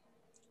good.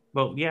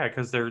 Well, yeah,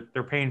 because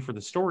they're paying for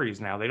the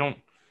stories now. They don't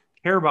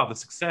care about the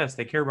success.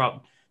 They care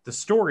about the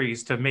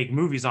stories to make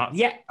movies on.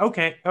 Yeah,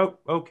 okay. Oh,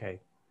 okay.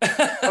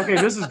 Okay,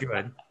 this is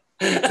good.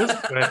 This is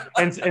good.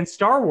 And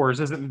Star Wars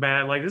isn't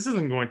bad. Like, this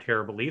isn't going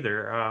terrible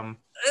either.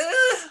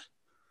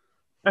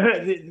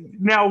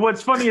 Now,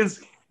 what's funny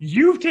is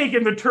you've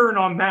taken the turn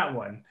on that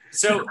one.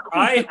 So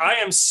I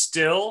am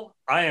still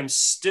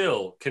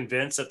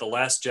convinced that The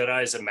Last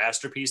Jedi is a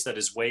masterpiece that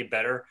is way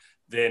better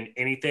than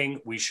anything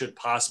we should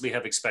possibly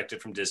have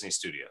expected from Disney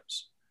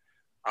Studios.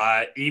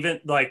 Even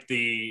like if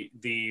they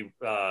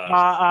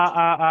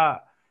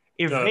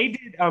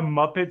did a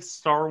Muppet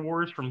Star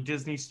Wars from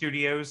Disney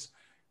Studios,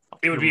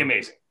 it would be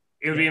amazing.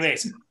 It would be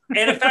amazing.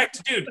 And in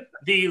fact, dude,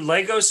 the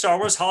Lego Star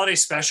Wars Holiday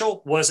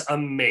Special was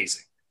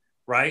amazing,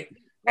 right?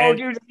 Oh,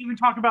 dude, even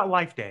talk about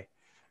Life Day.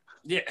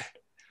 Yeah.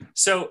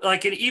 So,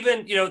 like, and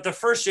even, the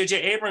first J.J.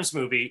 Abrams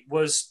movie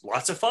was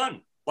lots of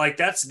fun. Like,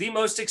 that's the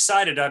most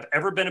excited I've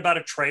ever been about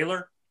a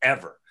trailer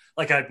ever.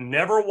 Like, I've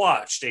never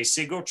watched a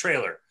single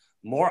trailer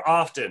more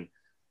often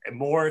and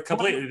more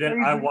completely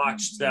than I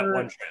watched that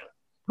one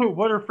trailer.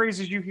 What are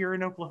phrases you hear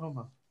in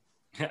Oklahoma?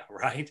 Yeah,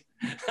 right.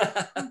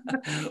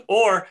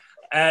 Or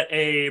at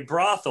a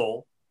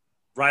brothel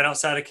right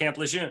outside of Camp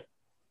Lejeune.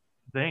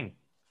 Thing.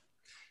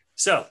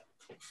 So,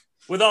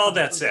 with all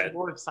that said, I'm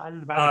more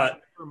excited about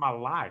it for my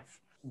life.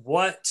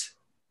 What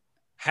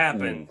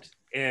happened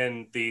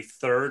in the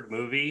third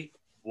movie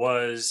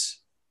was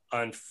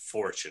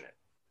unfortunate.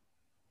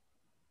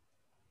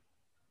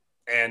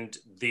 And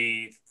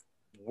the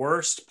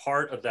worst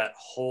part of that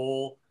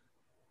whole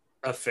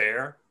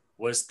affair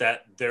was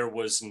that there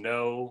was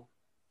no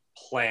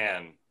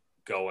plan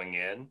going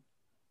in.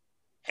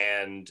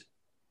 And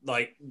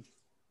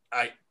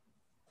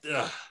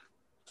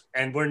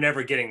and we're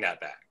never getting that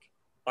back.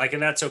 Like,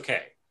 and that's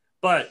okay.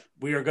 But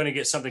we are going to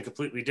get something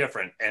completely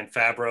different, and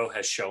Favreau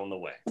has shown the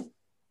way.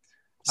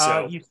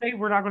 So you say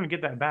we're not going to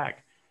get that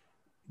back.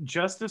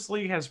 Justice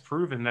League has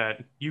proven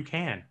that you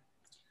can.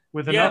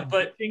 With enough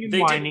but they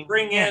didn't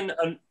bring in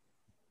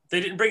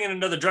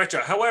another director.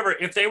 However,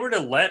 if they were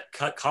to let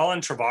Colin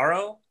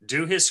Trevorrow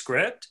do his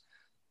script,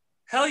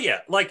 hell yeah!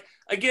 Like,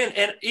 again,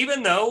 and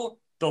even though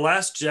The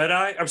Last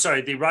Jedi, I'm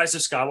sorry, The Rise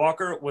of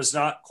Skywalker was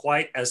not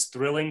quite as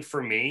thrilling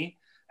for me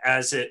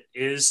as it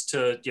is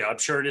to, I'm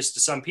sure it is to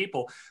some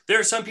people. There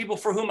are some people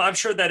for whom I'm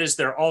sure that is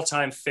their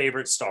all-time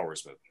favorite Star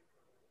Wars movie.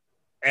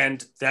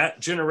 And that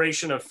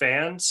generation of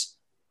fans,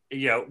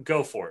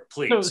 go for it,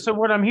 please. So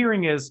what I'm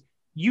hearing is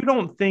you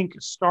don't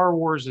think Star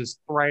Wars is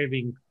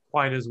thriving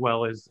quite as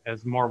well as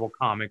Marvel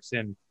Comics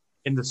in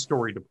the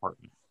story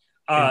department.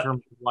 In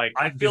terms of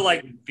I feel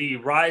like The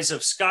Rise of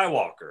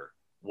Skywalker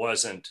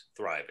wasn't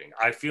thriving.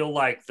 I feel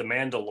like The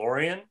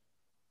Mandalorian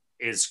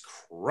is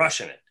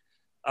crushing it.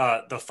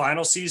 The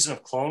final season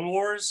of Clone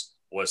Wars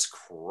was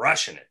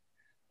crushing it.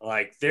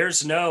 Like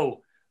there's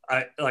no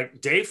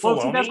like Dave Filoni.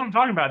 Well, see, that's what I'm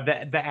talking about.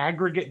 The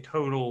aggregate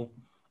total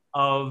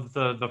of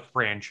the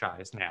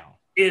franchise now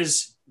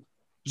is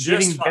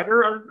getting just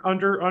better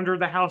under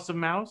the House of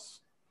Mouse,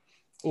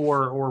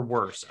 or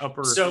worse.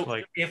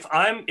 So if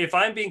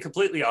I'm being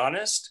completely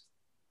honest,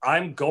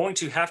 I'm going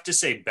to have to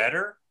say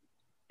better.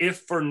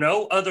 If for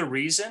no other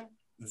reason,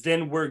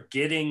 then we're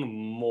getting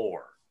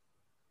more.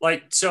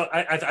 Like, so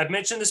I've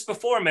mentioned this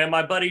before, man.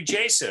 My buddy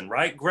Jason,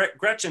 right?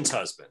 Gretchen's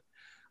husband.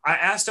 I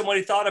asked him what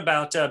he thought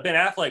about Ben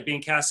Affleck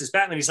being cast as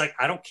Batman. He's like,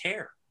 I don't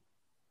care.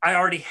 I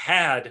already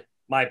had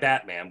my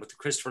Batman with the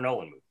Christopher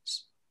Nolan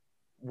movies.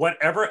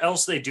 Whatever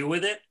else they do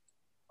with it,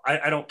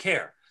 I don't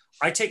care.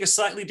 I take a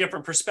slightly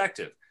different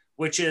perspective,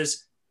 which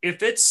is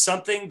if it's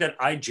something that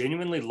I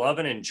genuinely love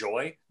and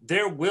enjoy,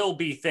 there will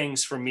be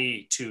things for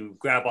me to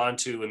grab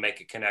onto and make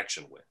a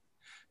connection with.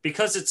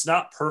 Because it's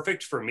not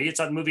perfect for me, it's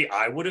not a movie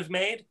I would have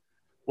made.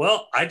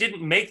 Well, I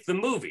didn't make the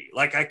movie.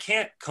 Like, I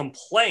can't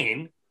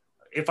complain.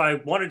 If I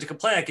wanted to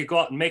complain, I could go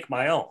out and make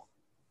my own.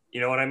 You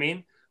know what I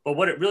mean? But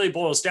what it really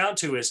boils down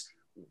to is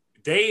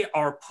they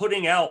are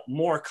putting out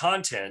more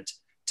content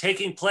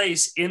taking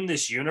place in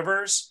this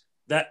universe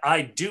that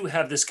I do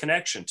have this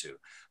connection to.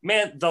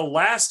 Man, the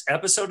last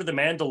episode of The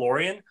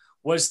Mandalorian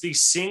was the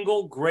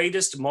single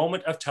greatest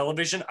moment of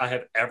television I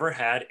have ever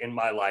had in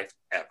my life,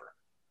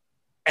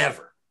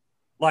 ever.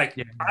 Like,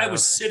 yeah, I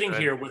was sitting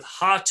here with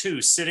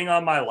Hatu sitting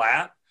on my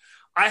lap.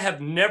 I have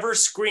never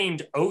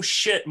screamed, oh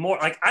shit, more.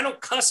 Like, I don't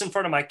cuss in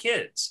front of my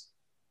kids.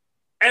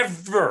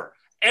 Ever.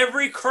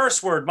 Every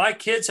curse word my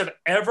kids have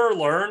ever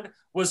learned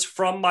was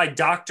from my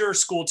doctor,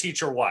 school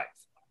teacher wife.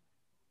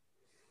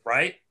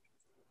 Right?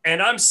 And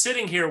I'm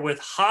sitting here with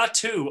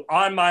Hatu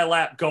on my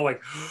lap going,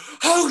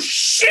 oh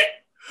shit!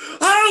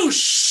 Oh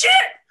shit!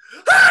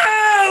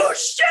 Oh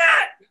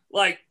shit!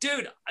 Like,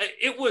 dude,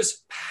 it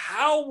was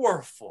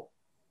powerful.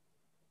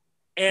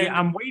 And yeah,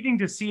 I'm waiting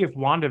to see if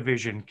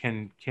WandaVision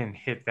can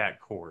hit that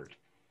chord.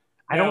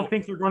 I don't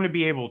think they're going to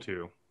be able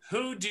to.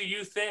 Who do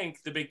you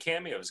think the big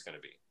cameo is going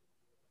to be?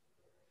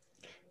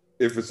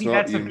 If it's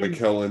not Ian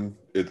McKellen,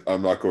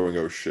 I'm not going,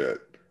 oh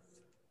shit.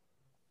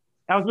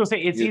 I was going to say,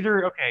 it's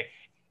either, okay,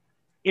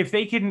 if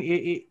they can,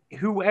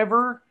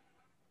 whoever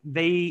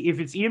if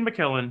it's Ian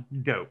McKellen,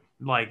 dope.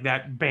 Like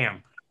that,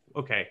 bam.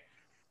 Okay.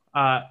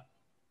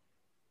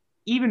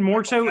 Even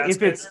more so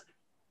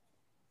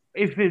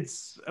if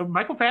it's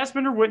Michael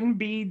Fassbender wouldn't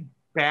be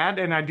bad,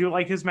 and I do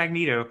like his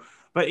Magneto,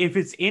 but if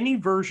it's any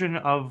version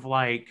of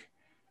like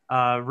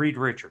Reed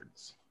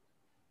Richards,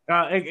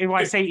 and when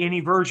I say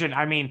any version,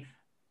 I mean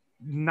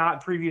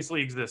not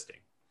previously existing.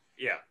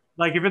 Yeah.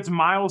 Like if it's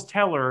Miles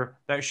Teller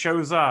that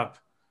shows up,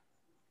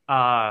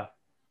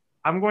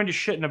 I'm going to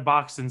shit in a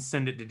box and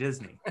send it to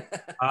Disney.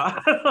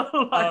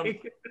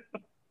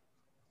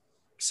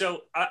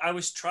 So I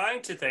was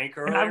trying to think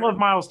earlier. And I love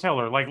Miles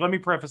Teller. Like, let me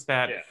preface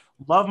that. Yeah.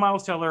 Love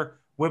Miles Teller.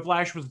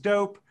 Whiplash was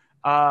dope.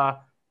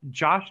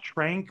 Josh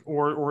Trank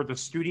or the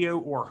studio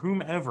or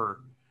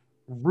whomever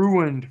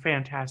ruined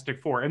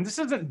Fantastic Four. And this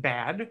isn't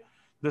bad.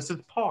 This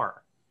is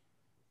par.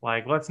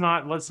 Like, let's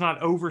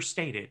not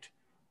overstate it.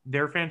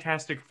 Their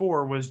Fantastic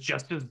Four was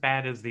just as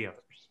bad as the others.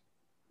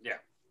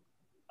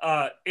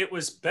 Yeah. It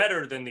was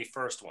better than the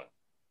first one.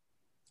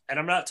 And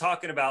I'm not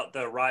talking about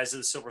the Rise of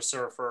the Silver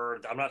Surfer.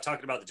 I'm not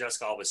talking about the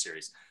Jessica Alba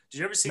series. Did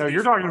you ever see? No,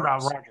 you're talking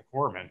about Roger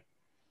Corman.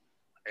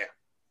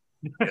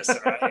 Yeah. Yes,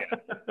 sir, I am.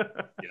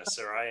 Yes,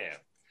 sir,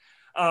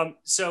 I am.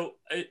 So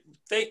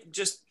they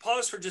just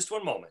pause for just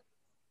one moment.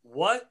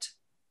 What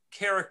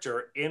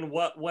character in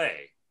what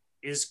way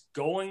is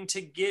going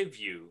to give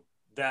you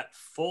that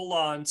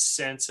full-on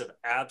sense of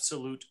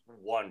absolute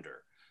wonder?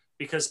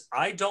 Because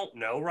I don't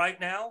know right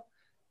now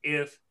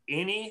if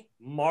any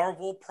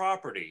Marvel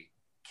property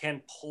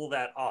can pull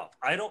that off.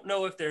 I don't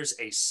know if there's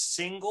a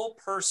single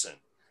person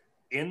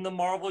in the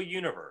Marvel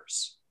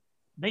universe.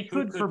 They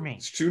could for me.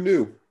 It's too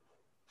new.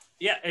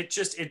 Yeah,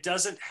 it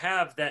doesn't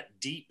have that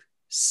deep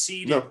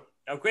seated. No.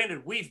 Now,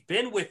 granted, we've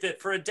been with it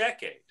for a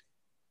decade.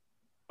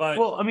 But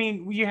well, I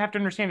mean, you have to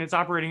understand it's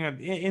operating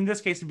in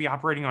this case, it'd be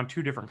operating on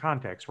two different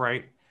contexts,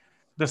 right?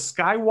 The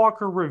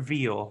Skywalker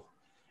reveal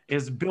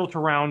is built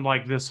around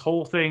like this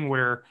whole thing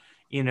where,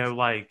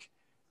 like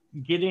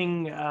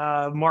getting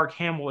Mark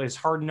Hamill is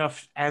hard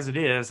enough as it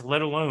is,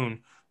 let alone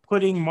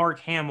putting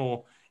Mark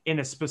Hamill in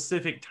a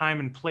specific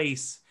time and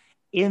place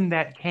in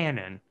that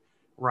canon,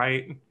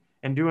 right?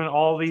 And doing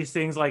all these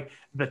things, like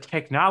the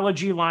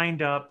technology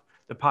lined up,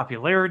 The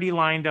popularity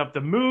lined up.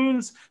 The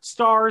moons,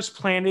 stars,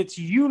 planets,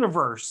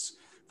 universe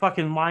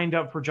fucking lined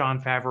up for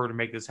Jon Favreau to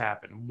make this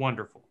happen.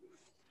 Wonderful.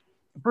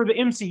 For the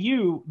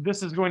MCU,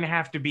 this is going to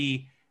have to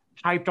be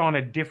hyped on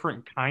a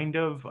different kind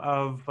of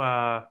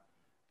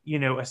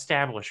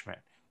establishment.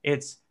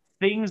 It's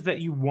things that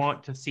you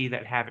want to see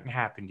that haven't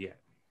happened yet.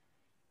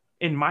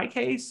 In my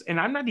case, and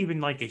I'm not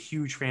even like a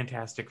huge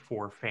Fantastic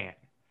Four fan,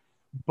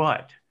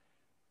 but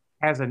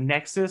as a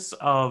nexus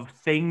of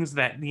things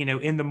that,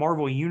 in the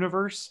Marvel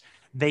universe,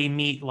 they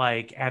meet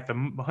like at the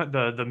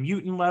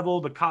mutant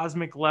level, the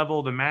cosmic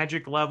level, the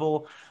magic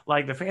level.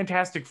 Like the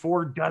Fantastic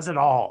Four does it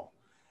all.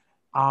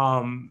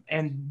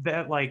 And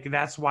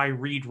that's why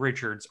Reed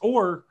Richards,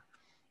 or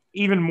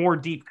even more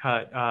deep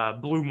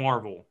cut, Blue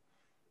Marvel.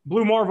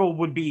 Blue Marvel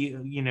would be,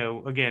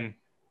 again,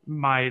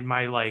 my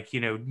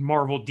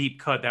Marvel deep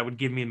cut that would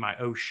give me my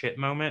oh shit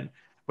moment.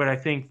 But I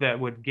think that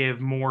would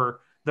give more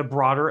the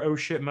broader oh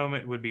shit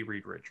moment would be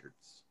Reed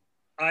Richards.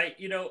 I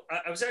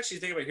was actually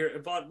thinking about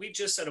here, Vaughn, we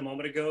just said a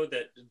moment ago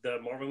that the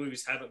Marvel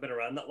movies haven't been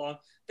around that long.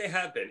 They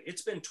have been.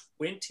 It's been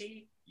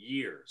 20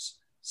 years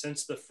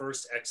since the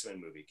first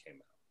X-Men movie came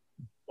out.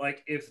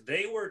 Like, if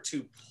they were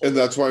to... And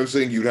that's why I'm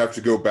saying you'd have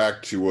to go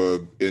back to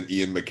an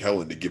Ian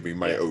McKellen to give me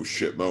my oh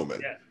shit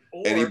moment. Yeah.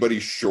 Or, anybody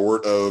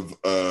short of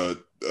an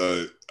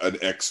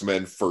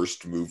X-Men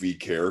first movie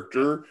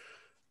character,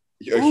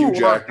 Hugh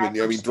Jackman,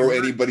 throw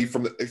anybody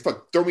from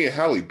throw me a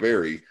Halle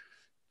Berry.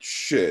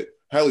 Shit.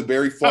 Halle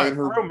Berry flying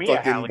her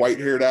fucking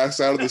white-haired ass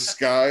out of the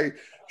sky.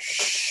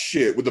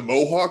 Shit. With the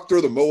mohawk,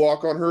 throw the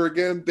mohawk on her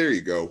again. There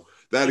you go.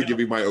 That'd give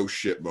me my oh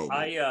shit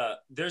moment.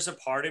 There's a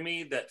part of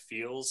me that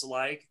feels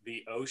like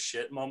the oh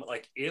shit moment.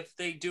 Like, if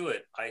they do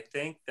it, I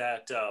think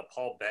that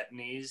Paul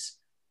Bettany's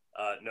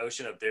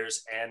notion of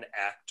there's an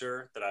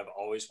actor that I've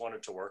always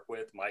wanted to work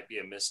with might be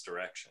a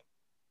misdirection.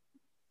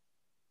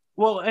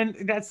 Well, and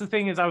that's the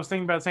thing is I was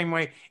thinking about the same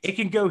way. It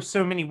can go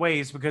so many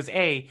ways because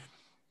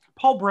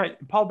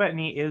Paul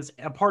Bettany is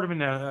a part of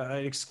an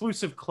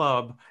exclusive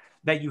club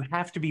that you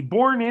have to be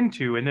born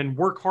into and then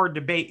work hard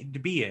to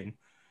be in.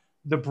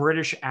 The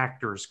British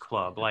Actors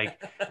Club.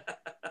 Like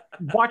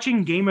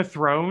watching Game of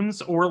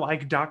Thrones or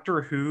like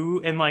Doctor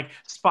Who and like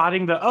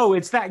spotting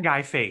it's that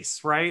guy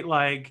face, right?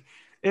 Like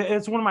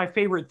it's one of my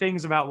favorite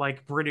things about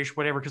like British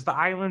whatever, because the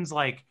island's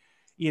like,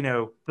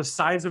 the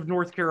size of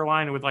North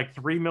Carolina with like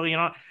 3 million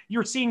on.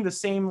 You're seeing the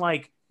same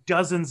like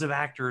dozens of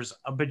actors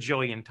a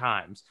bajillion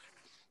times.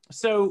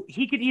 So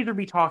he could either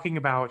be talking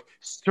about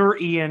Sir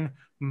Ian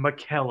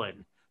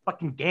McKellen,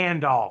 fucking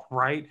Gandalf,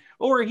 right?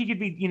 Or he could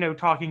be,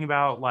 talking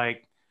about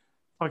like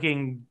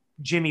fucking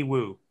Jimmy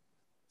Woo.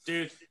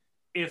 Dude,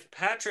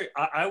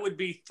 I would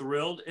be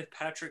thrilled if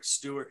Patrick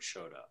Stewart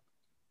showed up.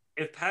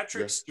 If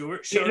Patrick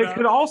Stewart showed up. It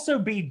could also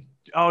be,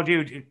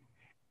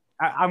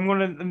 I'm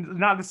going to,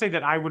 not to say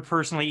that I would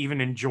personally even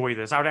enjoy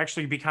this. I would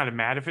actually be kind of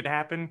mad if it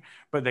happened,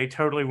 but they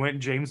totally went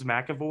James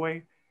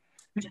McAvoy.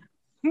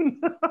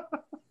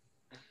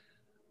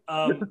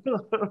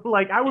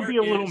 Like, I would be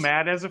a little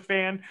mad as a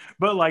fan,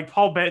 but like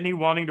Paul Bettany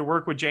wanting to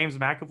work with James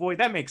McAvoy,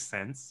 that makes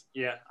sense.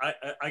 Yeah,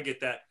 I get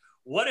that.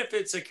 What if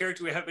it's a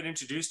character we haven't been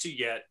introduced to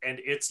yet, and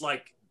it's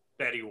like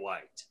Betty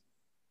White?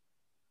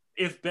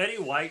 If Betty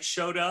White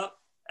showed up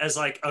as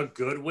like a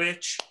good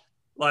witch,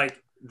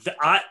 like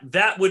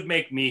that would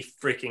make me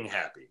freaking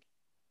happy.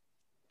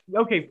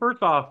 Okay,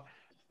 first off,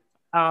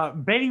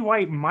 Betty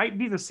White might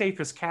be the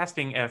safest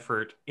casting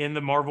effort in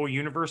the Marvel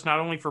universe, not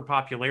only for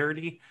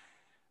popularity,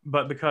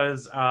 but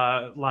because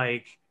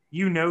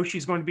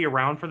she's going to be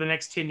around for the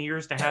next 10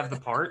 years to have the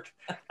part.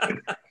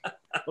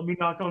 Let me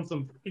knock on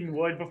some fucking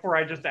wood before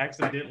I just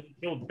accidentally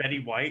killed Betty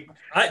White.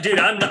 Dude,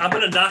 I'm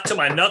gonna knock till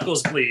my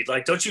knuckles bleed.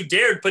 Like, don't you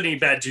dare put any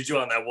bad juju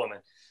on that woman.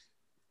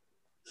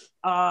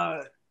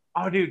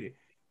 Dude,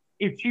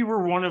 if she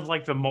were one of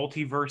like the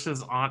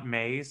multiverse's Aunt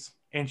Mays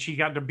and she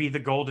got to be the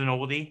golden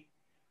oldie,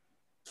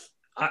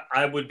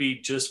 I would be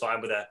just fine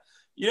with that.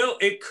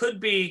 It could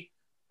be.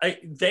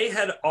 They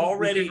had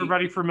already. Is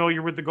everybody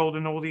familiar with the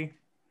golden oldie?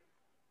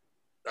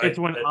 It's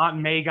when Aunt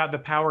May got the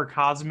power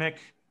cosmic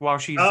while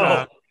she's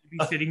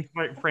babysitting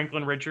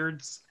Franklin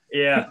Richards.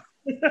 Yeah.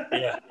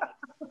 Yeah.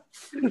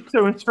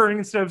 So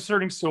instead of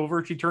turning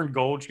silver, she turned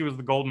gold. She was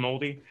the golden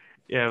oldie.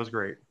 Yeah, it was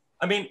great.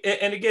 I mean,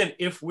 and again,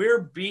 if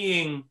we're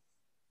being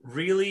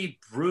really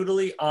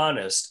brutally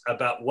honest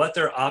about what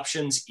their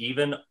options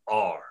even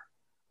are,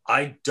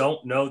 I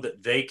don't know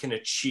that they can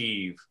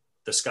achieve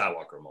the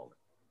Skywalker moment.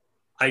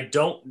 I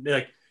don't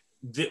like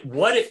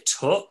what it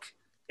took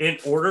in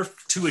order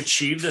to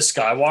achieve the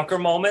Skywalker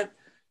moment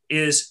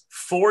is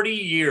 40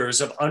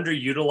 years of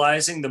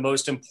underutilizing the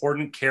most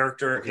important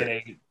character in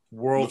a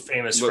world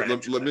famous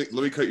franchise. Let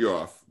me cut you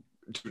off.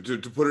 To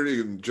put it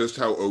in just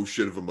how oh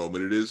shit of a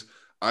moment it is,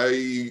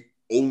 I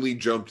only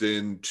jumped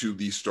into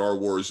the Star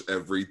Wars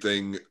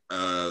everything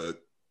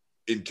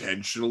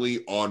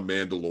intentionally on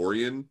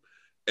Mandalorian.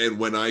 And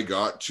when I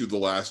got to the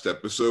last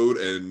episode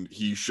and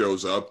he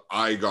shows up,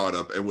 I got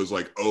up and was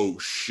like, oh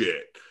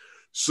shit.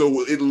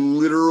 So it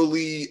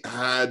literally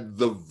had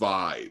the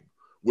vibe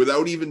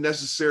without even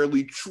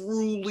necessarily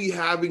truly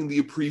having the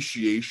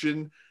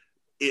appreciation.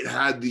 It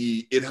had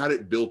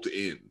it built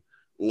in.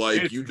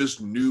 Like, you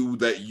just knew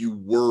that you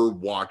were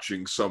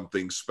watching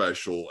something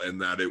special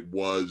and that it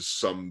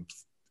was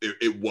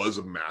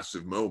a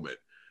massive moment.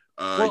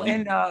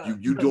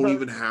 You don't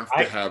even have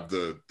to have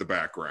the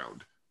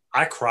background.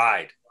 I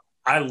cried.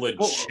 I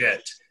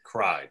legit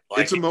cried.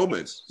 Like, it's a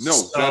moment. No,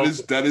 so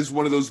that is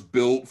one of those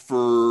built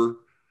for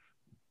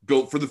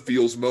the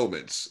feels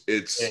moments.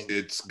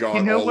 It's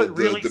got all of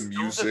the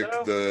music,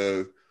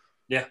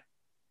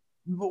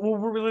 What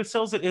really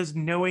sells it is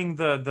knowing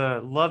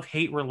the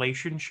love-hate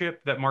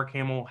relationship that Mark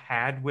Hamill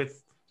had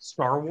with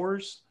Star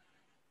Wars,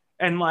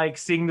 and like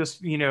seeing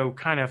this,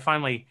 kind of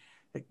finally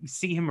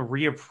see him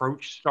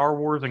reapproach Star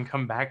Wars and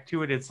come back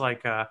to it. It's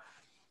like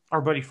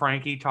our buddy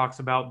Frankie talks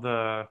about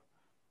the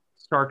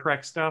Star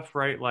Trek stuff,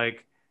 right?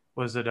 Like,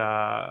 was it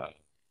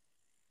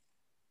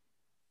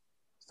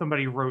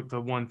somebody wrote the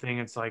one thing?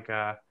 It's like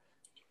it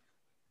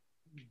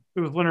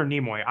was Leonard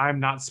Nimoy. I'm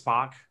not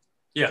Spock.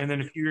 Yeah. And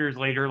then a few years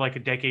later, like a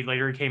decade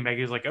later, he came back.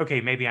 He was like, okay,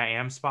 maybe I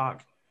am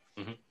Spock.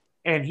 Mm-hmm.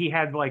 And he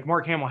had, like,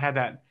 Mark Hamill had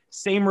that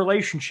same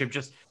relationship,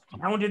 just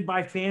hounded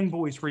by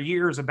fanboys for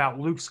years about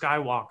Luke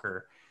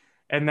Skywalker.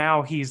 And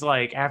now he's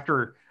like,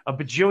 after a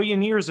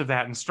bajillion years of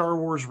that and Star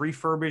Wars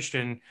refurbished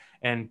and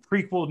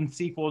prequeled and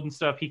sequeled and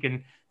stuff, he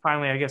can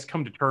finally, I guess,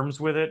 come to terms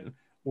with it,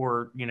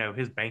 or,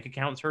 his bank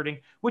account's hurting,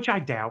 which I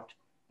doubt.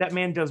 That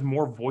man does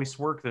more voice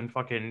work than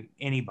fucking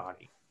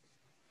anybody.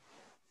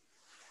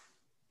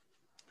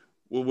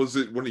 Well, was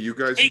it one of you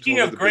guys? Speaking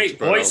of great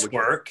voice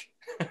work,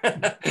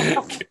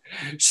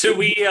 should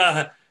we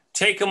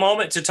take a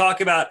moment to talk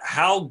about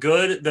how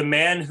good the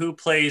man who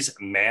plays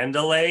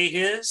Mandalay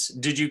is?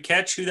 Did you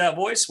catch who that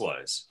voice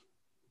was?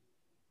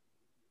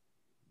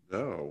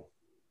 No.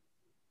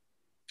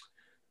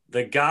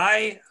 The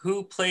guy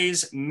who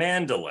plays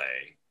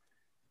Mandalay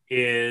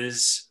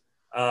is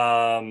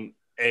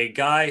a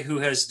guy who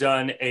has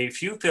done a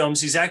few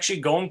films. He's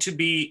actually going to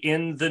be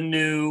in the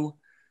new...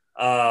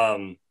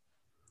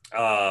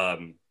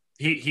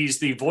 he's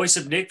the voice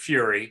of Nick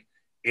Fury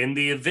in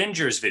the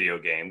Avengers video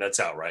game that's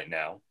out right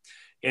now.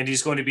 And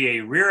he's going to be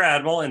a Rear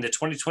Admiral in the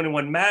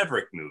 2021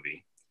 Maverick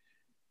movie.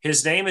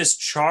 His name is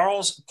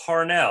Charles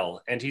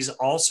Parnell, and he's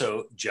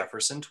also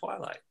Jefferson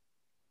Twilight.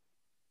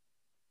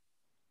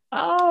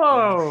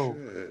 Oh,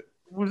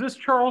 was this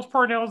Charles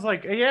Parnell's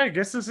like, yeah, I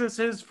guess this is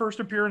his first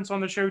appearance on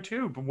the show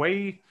too, but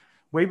way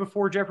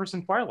before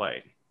Jefferson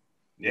Twilight.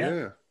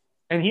 Yeah.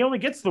 And he only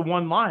gets the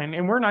one line,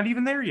 and we're not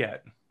even there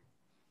yet.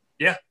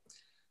 Yeah.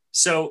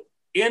 So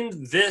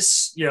in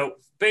this,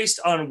 based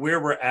on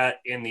where we're at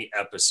in the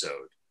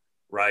episode,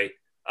 right?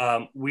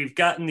 We've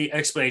gotten the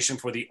explanation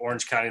for the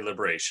Orange County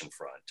Liberation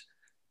Front.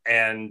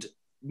 And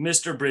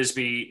Mr.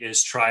 Brisby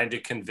is trying to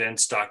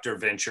convince Dr.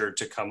 Venture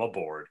to come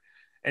aboard.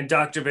 And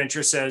Dr.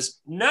 Venture says,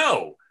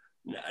 no,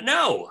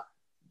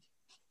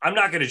 I'm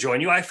not going to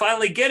join you. I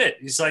finally get it.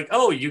 He's like,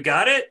 oh, you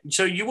got it?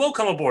 So you will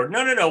come aboard.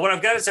 No. What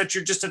I've got is that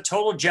you're just a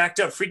total jacked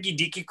up, freaky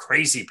deaky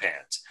crazy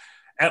pants.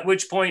 At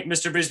which point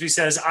Mr. Brisby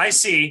says, I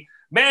see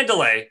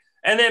Mandalay.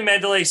 And then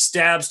Mandalay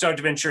stabs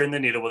Dr. Venture in the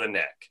needle with a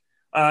neck.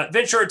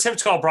 Venture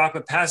attempts to call Brock,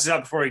 but passes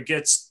out before he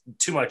gets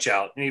too much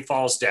out, and he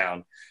falls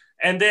down.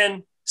 And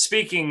then,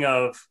 speaking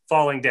of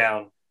falling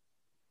down,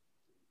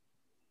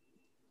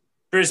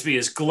 Brisby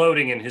is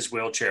gloating in his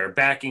wheelchair,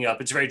 backing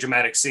up. It's a very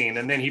dramatic scene.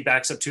 And then he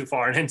backs up too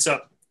far and ends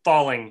up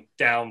falling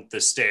down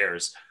the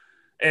stairs.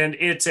 And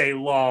it's a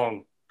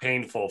long,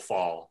 painful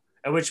fall.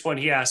 At which point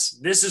he asks,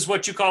 this is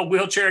what you call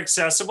wheelchair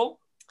accessible?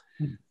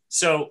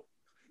 So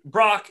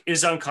Brock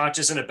is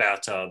unconscious in a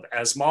bathtub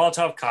as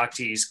Molotov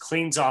cocktease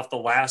cleans off the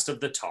last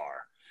of the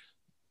tar.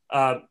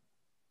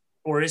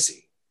 Or is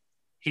he?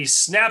 He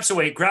snaps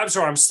away, grabs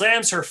her arm,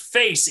 slams her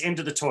face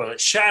into the toilet,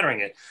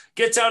 shattering it,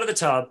 gets out of the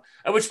tub,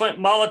 at which point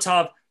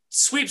Molotov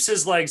sweeps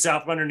his legs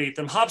out from underneath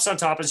him, hops on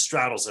top and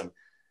straddles him.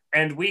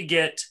 And we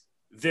get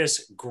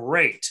this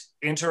great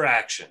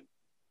interaction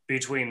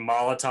between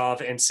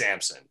Molotov and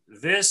Samson.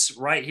 This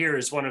right here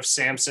is one of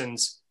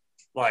Samson's,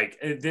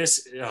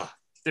 there's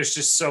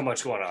just so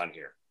much going on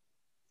here.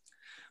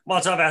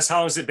 Molotov asks,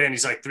 how long has it been?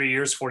 He's like, 3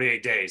 years,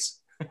 48 days.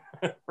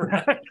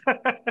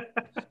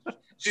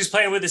 She's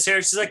playing with his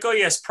hair. She's like, oh,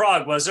 yes,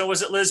 Prague was it? Or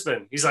was it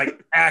Lisbon? He's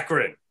like,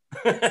 Akron.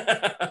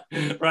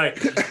 Right.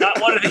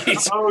 Not one of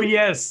these. Oh,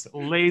 yes.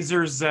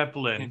 Laser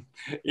Zeppelin.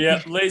 Yeah.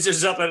 Laser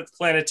Zeppelin at the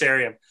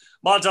planetarium.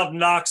 Molotov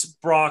knocks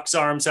Brock's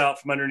arms out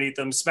from underneath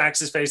him, smacks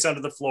his face onto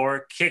the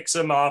floor, kicks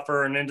him off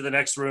her and into the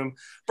next room.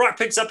 Brock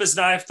picks up his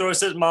knife,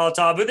 throws it at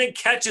Molotov, who then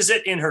catches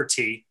it in her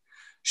teeth.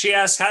 She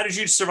asks, how did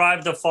you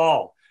survive the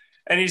fall?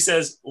 And he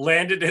says,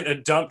 landed in a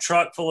dump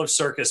truck full of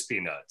circus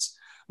peanuts.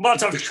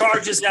 Molotov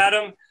charges at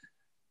him.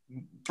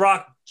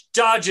 Brock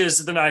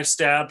dodges the knife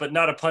stab, but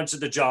not a punch to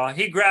the jaw.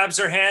 He grabs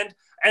her hand,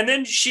 and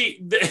then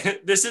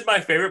this is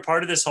my favorite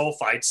part of this whole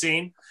fight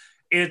scene.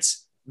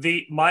 It's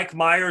the Mike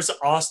Myers,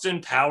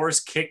 Austin Powers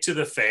kick to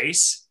the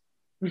face,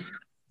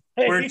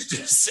 where it's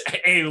just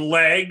a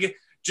leg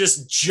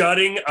just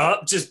jutting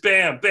up, just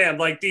bam, bam,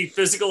 like the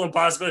physical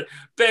impossibility,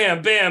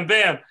 bam, bam,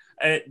 bam.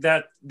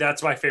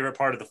 That's my favorite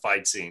part of the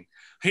fight scene.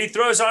 He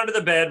throws her onto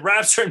the bed,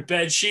 wraps her in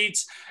bed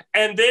sheets,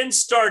 and then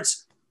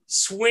starts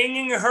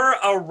swinging her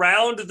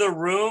around the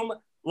room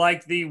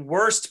like the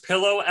worst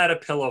pillow at a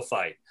pillow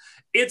fight.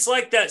 It's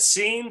like that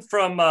scene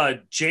from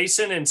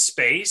Jason in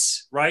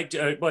Space, right?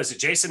 Was it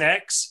Jason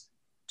X?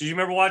 Did you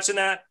remember watching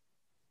that?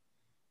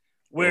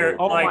 Where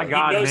my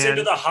God, he goes man.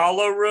 into the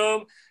hollow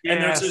room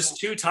and there's Yes. those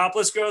two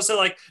topless girls that are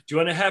like, do you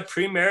want to have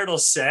premarital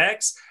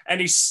sex? And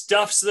he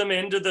stuffs them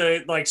into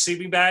the like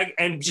sleeping bag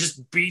and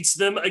just beats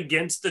them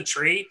against the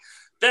tree.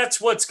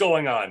 That's what's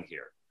going on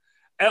here.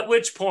 At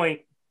which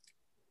point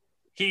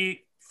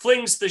he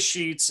flings the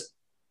sheets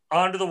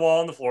onto the wall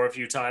and the floor a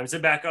few times,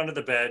 then back onto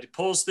the bed,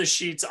 pulls the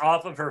sheets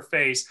off of her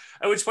face,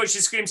 at which point she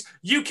screams,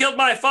 "You killed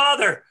my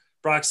father!"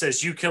 Brock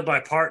says, "You killed my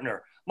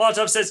partner."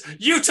 Molotov says,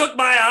 "You took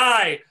my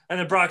eye!" And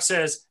then Brock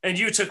says, "And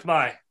you took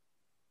my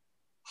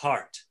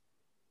heart."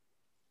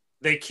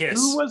 They kiss.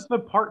 Who was the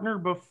partner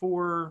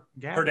before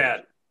Gabby? Her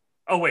dad.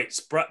 Oh, wait, it's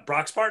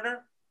Brock's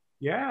partner?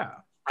 Yeah.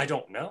 I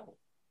don't know.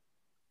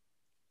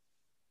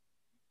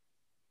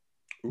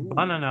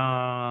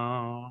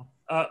 Banana.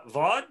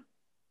 Vaughn,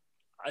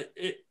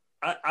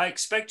 I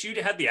expect you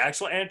to have the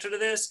actual answer to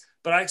this,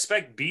 but I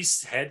expect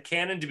Beast's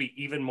headcanon to be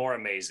even more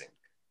amazing.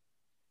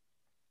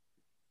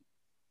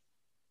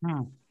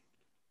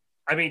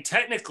 I mean,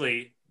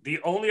 technically,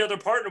 the only other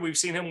partner we've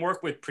seen him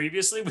work with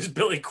previously was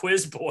Billy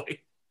Quizboy.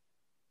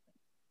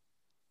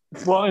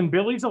 Well, and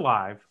Billy's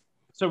alive,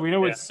 so we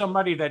know it's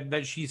somebody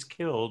that she's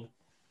killed,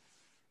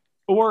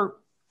 or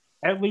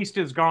at least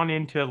has gone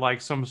into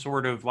like some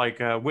sort of like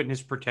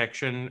witness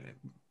protection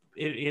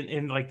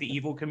in like the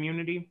evil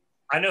community.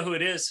 I know who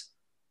it is.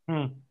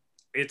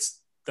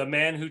 It's the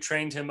man who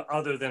trained him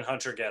other than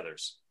Hunter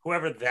Gathers.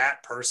 Whoever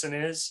that person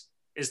is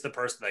the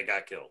person that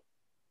got killed.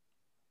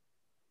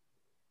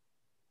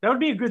 That would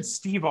be a good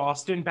Steve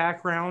Austin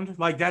background.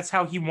 Like that's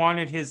how he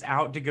wanted his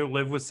out to go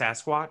live with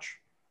Sasquatch.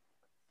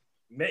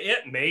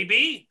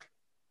 Maybe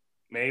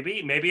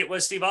it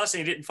was Steve Austin.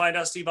 He didn't find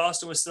out Steve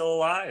Austin was still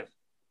alive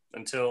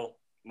until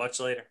much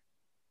later.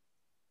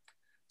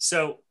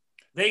 So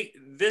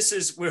this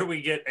is where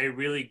we get a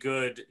really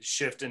good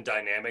shift in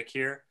dynamic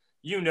here.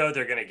 You know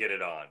they're going to get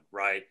it on,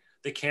 right?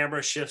 The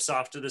camera shifts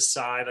off to the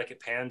side, like it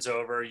pans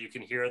over. You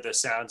can hear the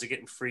sounds of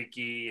getting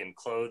freaky and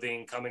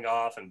clothing coming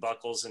off and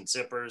buckles and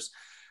zippers.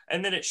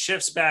 And then it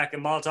shifts back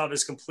and Molotov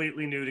is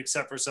completely nude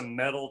except for some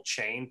metal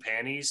chain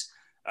panties,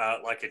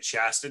 like a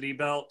chastity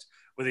belt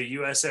with a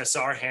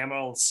USSR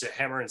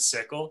hammer and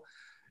sickle.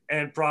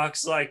 And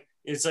Brock's like,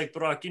 it's like,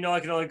 "Brock, you know I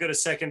can only go to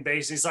second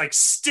base." And he's like,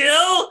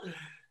 "Still?"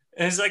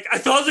 And he's like, "I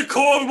thought the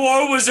Cold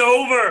War was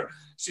over."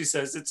 She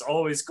says, "It's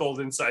always cold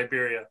in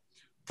Siberia."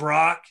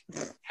 Brock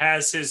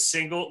has his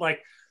single,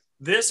 like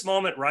this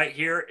moment right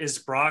here is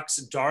Brock's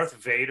Darth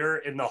Vader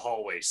in the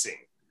hallway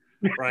scene,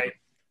 right?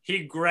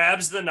 He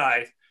grabs the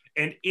knife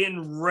and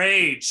in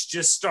rage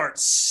just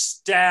starts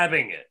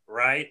stabbing it,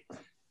 right?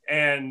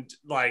 And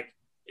like,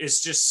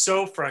 it's just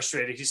so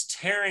frustrated. He's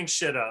tearing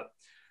shit up.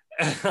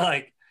 And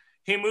like,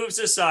 he moves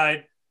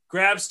aside,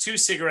 grabs 2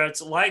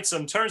 cigarettes, lights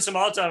them, turns them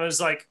all down, and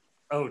is like,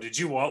 "Oh, did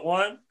you want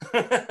one?"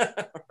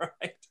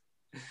 Right?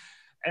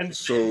 And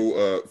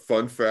so,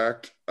 fun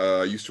fact,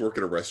 I used to work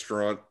at a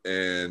restaurant,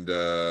 and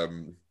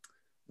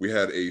we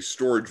had a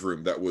storage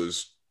room that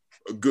was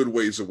a good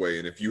ways away.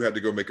 And if you had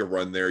to go make a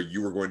run there,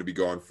 you were going to be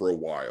gone for a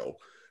while.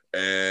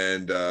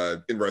 And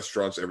in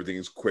restaurants, everything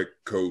is quick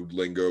code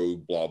lingo,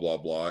 blah, blah,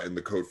 blah. And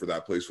the code for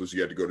that place was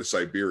you had to go to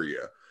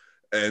Siberia.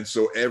 And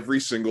so every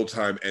single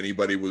time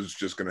anybody was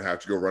just going to have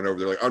to go run over,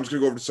 they're like, "I'm just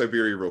going to go over to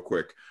Siberia real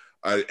quick."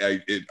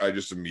 I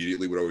just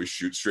immediately would always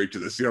shoot straight to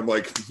the scene. I'm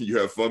like, "You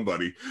have fun,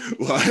 buddy."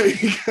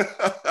 Like,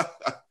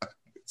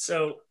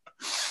 so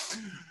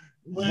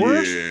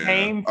Worst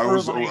name for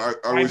I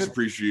always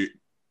appreciate.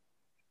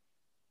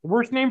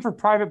 Worst name for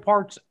private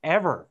parts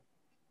ever.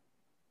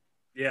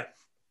 Yeah.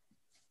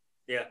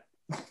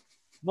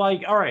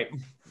 Like, all right.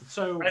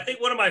 So I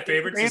think one of my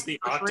favorites is the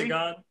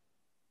Octagon.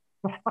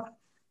 I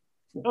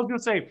was gonna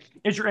say,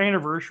 it's your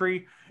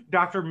anniversary.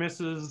 Dr.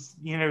 Mrs.,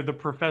 the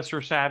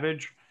Professor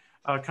Savage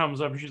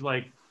comes up and she's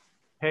like,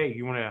 "Hey,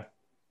 you want to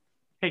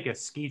take a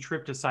ski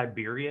trip to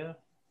Siberia?"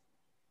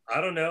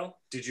 I don't know.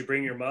 Did you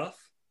bring your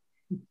muff?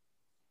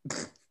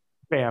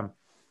 Bam.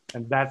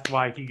 And that's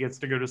why he gets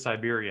to go to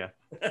Siberia.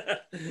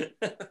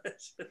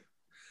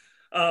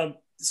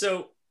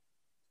 So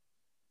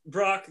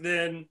Brock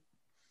then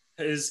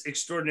is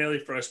extraordinarily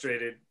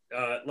frustrated.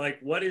 Like,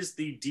 what is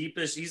the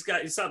deepest?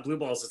 It's not blue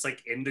balls, it's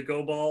like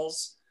indigo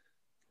balls.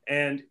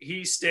 And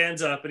he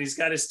stands up and he's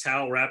got his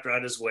towel wrapped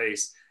around his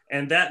waist.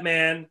 And that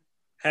man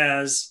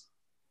has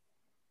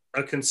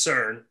a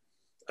concern,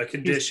 a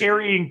condition. He's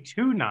carrying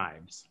 2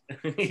 knives.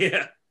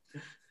 Yeah.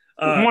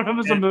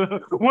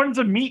 One's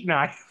a meat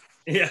knife.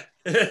 Yeah.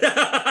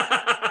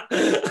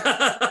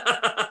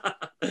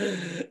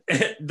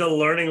 The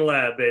learning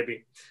lab,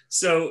 baby.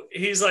 So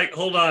he's like,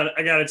 "Hold on,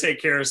 I got to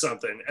take care of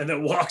something." And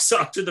then walks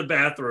off to the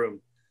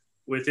bathroom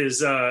with his,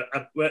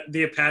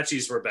 the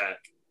Apaches were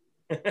back.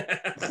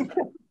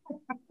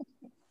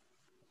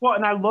 Well,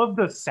 and I love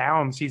the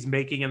sounds he's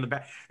making in the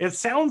back. It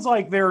sounds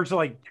like there's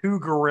like two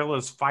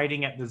gorillas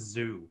fighting at the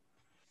zoo.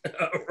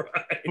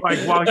 Right. Like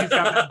while he's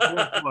got that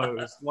door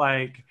closed.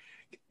 Like,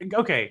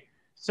 okay,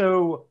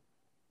 so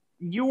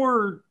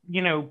you're,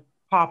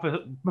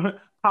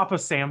 Papa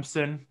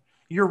Samson.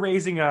 You're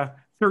raising a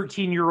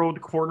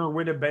 13-year-old corner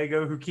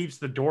Winnebago who keeps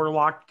the door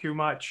locked too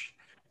much.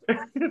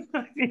 And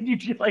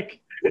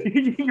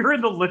you're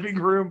in the living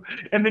room,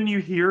 and then you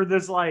hear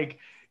this like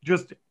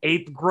just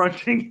ape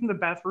grunting in the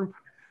bathroom.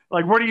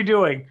 Like, what are you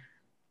doing?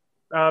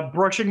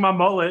 Brushing my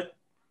mullet.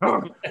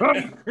 I'm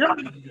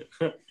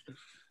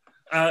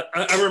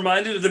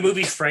reminded of the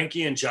movie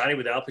Frankie and Johnny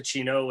with Al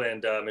Pacino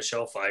and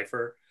Michelle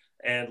Pfeiffer.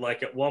 And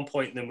like at one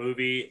point in the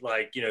movie,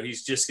 like, he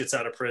just gets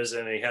out of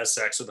prison and he has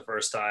sex for the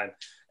first time.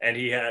 And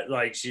he had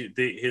like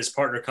his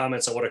partner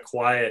comments on what a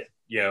quiet,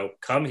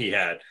 cum he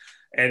had.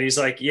 And he's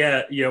like,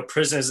 yeah,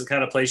 prison is the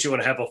kind of place you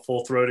want to have a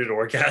full-throated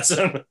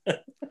orgasm.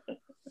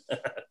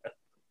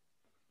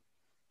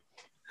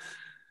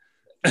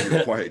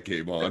 Quiet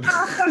game on.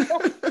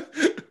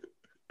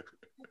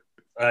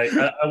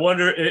 I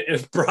wonder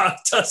if Brock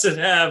doesn't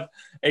have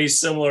a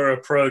similar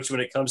approach when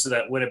it comes to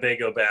that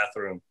Winnebago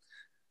bathroom.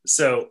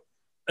 So,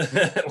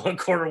 one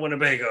corner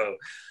Winnebago.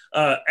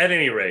 At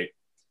any rate,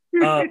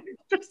 I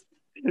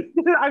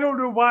don't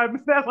know why,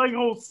 but that like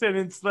whole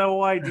sentence, the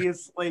whole idea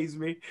slays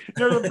me.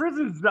 No, the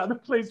prison is not the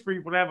place for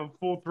people to have a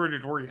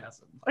full-throated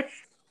orgasm.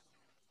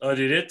 Oh,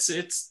 dude,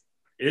 it's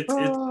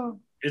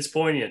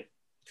poignant.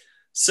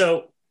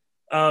 So,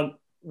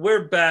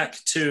 we're back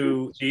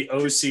to the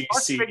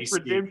OCC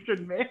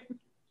redemption, man.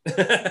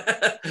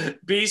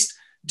 Beast,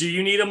 do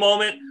you need a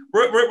moment?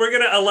 We're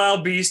going to allow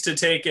Beast to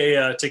take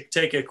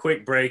a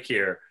quick break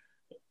here.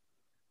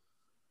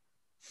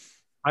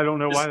 I don't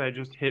know why that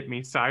just hit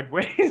me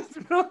sideways.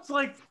 It's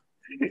like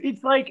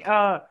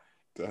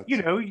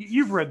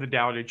you've read the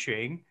Tao Te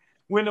Ching.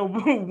 When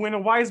a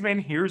wise man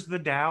hears the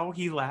Tao,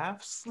 he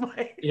laughs.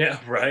 Yeah,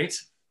 right.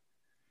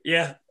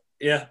 Yeah.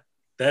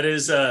 That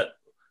is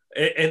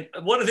and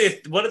one of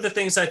the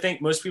things I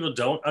think most people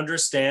don't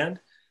understand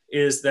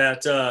is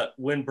that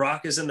when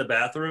Brock is in the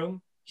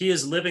bathroom, he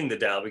is living the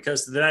Tao,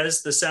 because that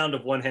is the sound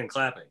of one hand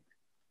clapping.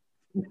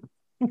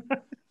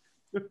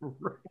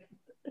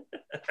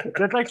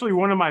 That's actually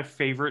one of my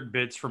favorite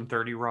bits from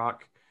 30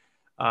 Rock.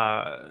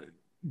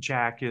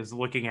 Jack is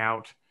looking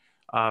out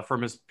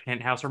from his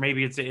penthouse, or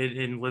maybe it's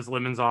in Liz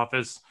Lemon's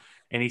office,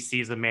 and he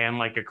sees a man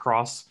like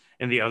across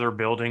in the other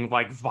building,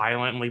 like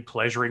violently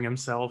pleasuring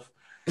himself.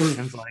 And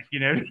it's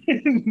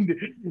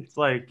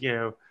like,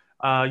 you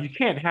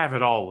can't have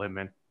it all,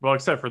 Lemon. Well,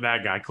 except for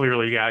that guy.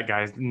 Clearly, that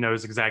guy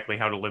knows exactly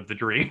how to live the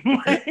dream.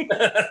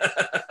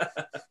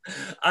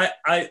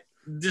 I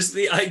just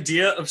the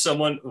idea of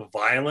someone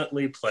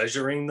violently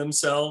pleasuring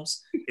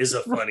themselves is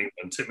a funny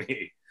one to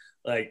me.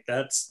 Like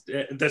that's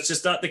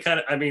just not the kind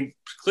of,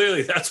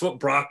 clearly that's what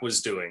Brock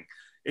was doing.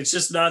 It's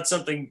just not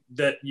something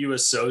that you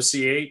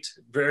associate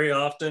very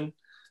often.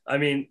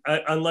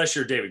 Unless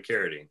you're David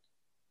Carradine.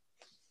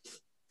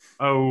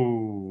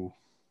 Oh,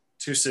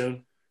 too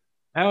soon.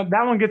 That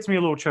one gets me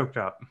a little choked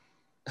up.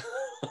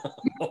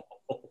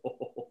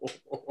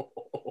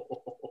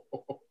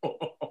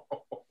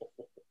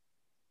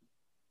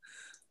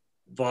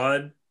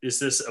 Vaughn, is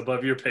this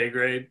above your pay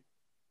grade?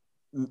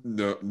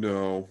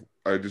 No.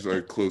 I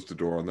closed the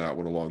door on that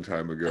one a long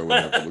time ago and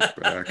never looked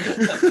back.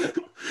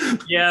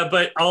 Yeah,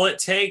 but all it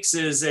takes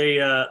is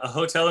a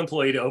hotel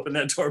employee to open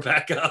that door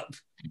back up.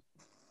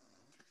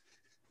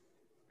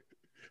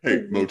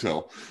 Hey,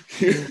 motel.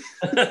 Please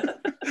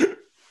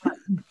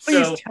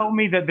tell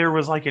me that there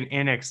was like an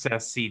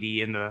NXS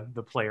CD in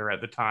the player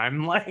at the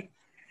time. Like,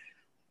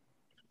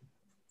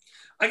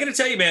 I gotta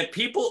tell you, man,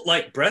 people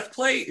like breath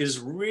play is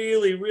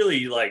really,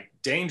 really like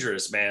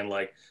dangerous, man.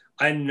 Like,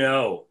 I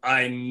know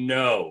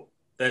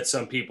that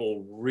some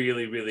people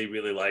really, really,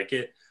 really like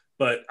it,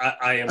 but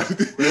I am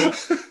thrilled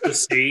to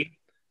see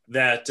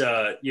that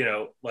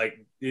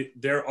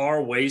there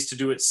are ways to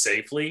do it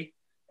safely,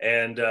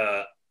 and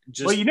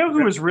well, you know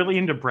who was really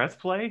into breath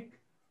play?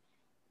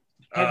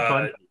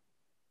 Ted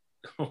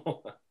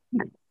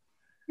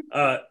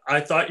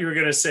I thought you were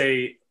gonna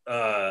say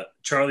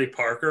Charlie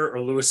Parker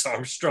or Louis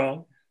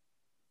Armstrong.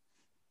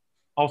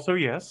 Also,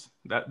 yes,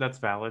 that's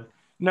valid.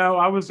 No,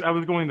 I was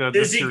going the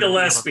Dizzy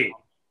Gillespie.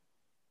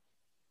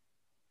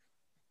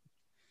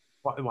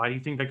 Why do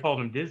you think they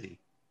called him Dizzy?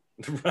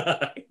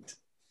 Right.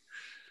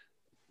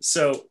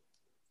 So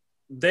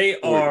they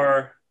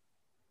are.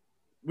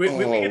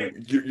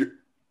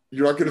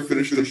 You're not going to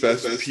finish the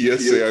best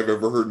PSA I've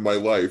ever heard in my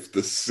life.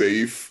 The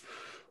safe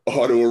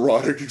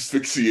autoerotic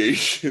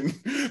asphyxiation.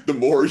 The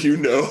more you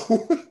know.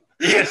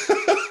 Yeah.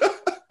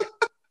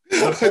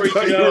 I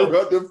thought you were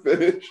about to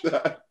finish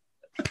that.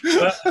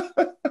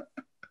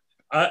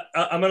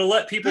 I'm going to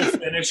let people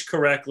finish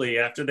correctly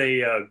after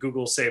they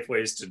Google safe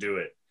ways to do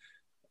it.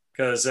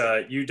 Because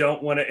you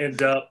don't want to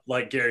end up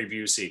like Gary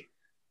Busey.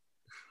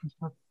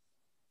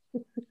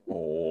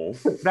 Oh.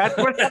 That's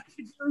what happened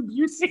to Gary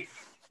Busey.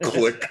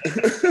 Click.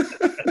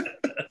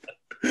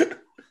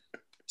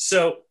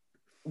 So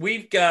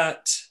we've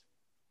got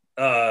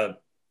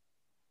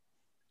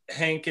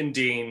Hank and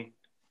Dean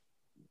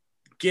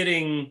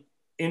getting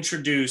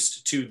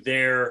introduced to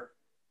their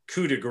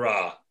coup de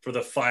grace for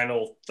the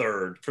final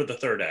third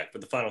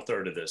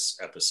of this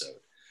episode.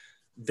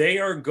 They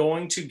are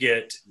going to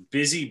get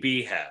Busy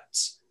Bee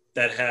hats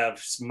that have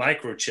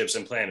microchips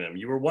implanted in them.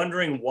 You were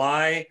wondering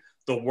why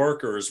the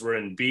workers were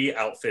in bee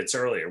outfits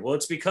earlier. Well,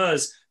 it's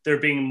because they're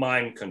being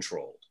mind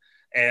controlled.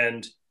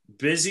 And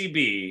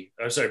Brisby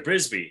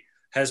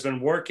has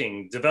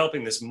been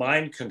developing this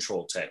mind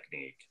control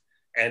technique,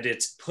 and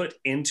it's put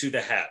into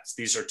the hats.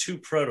 These are 2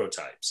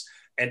 prototypes,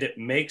 and it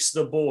makes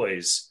the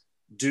boys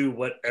do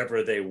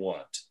whatever they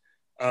want.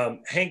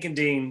 Hank and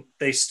Dean,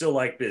 they still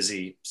like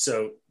Busy,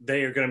 so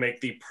they are going to make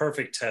the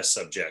perfect test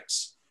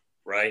subjects,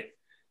 right?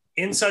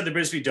 Inside the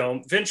Brisby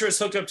Dome, Venture is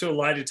hooked up to a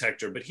lie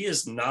detector, but he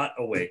is not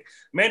awake.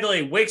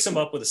 Mandalay wakes him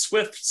up with a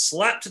swift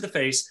slap to the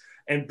face,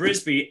 and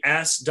Brisby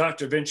asks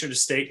Dr. Venture to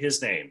state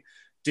his name.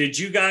 Did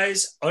you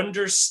guys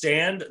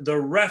understand the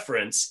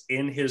reference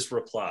in his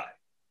reply?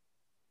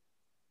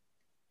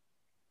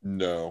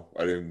 No,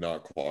 I did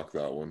not clock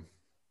that one.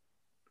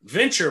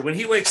 Venture, when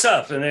he wakes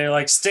up and they're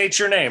like, state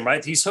your name,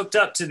 right? He's hooked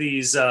up to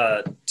these,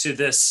 to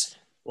this,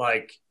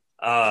 like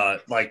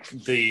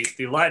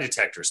the lie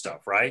detector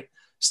stuff, right?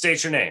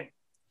 State your name.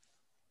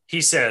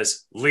 He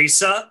says,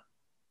 Lisa,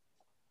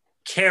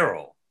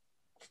 Carol,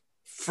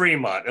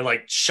 Fremont, and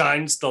like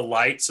shines the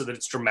light so that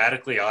it's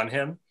dramatically on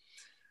him.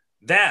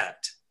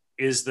 That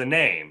is the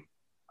name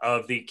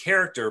of the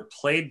character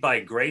played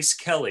by Grace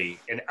Kelly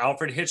in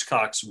Alfred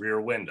Hitchcock's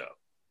Rear Window.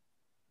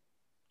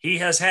 He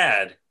has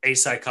had a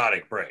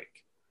psychotic break.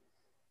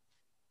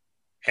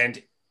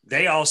 And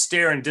they all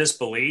stare in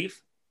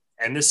disbelief,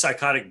 and this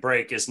psychotic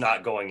break is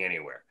not going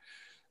anywhere.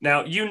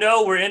 Now,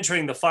 we're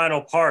entering the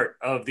final part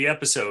of the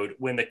episode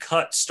when the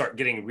cuts start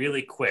getting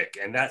really quick,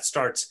 and that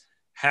starts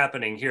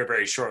happening here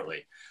very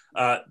shortly.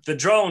 The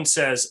drone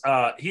says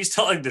he's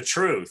telling the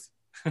truth,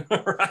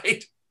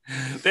 right?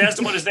 They asked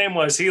him what his name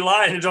was. He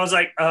lied, and the drone's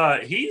like,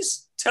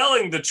 he's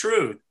telling the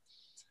truth.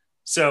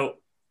 So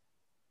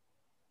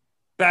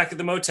back at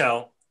the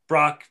motel,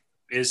 Brock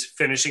is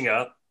finishing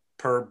up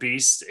per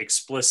Beast's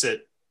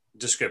explicit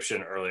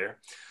description earlier.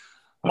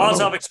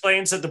 Molotov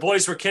explains that the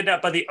boys were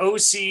kidnapped by the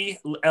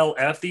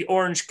OCLF, the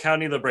Orange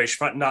County Liberation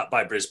Front, not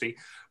by Brisby.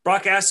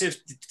 Brock asks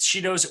if she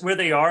knows where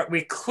they are.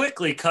 We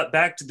quickly cut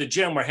back to the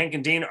gym where Hank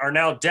and Dean are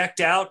now decked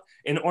out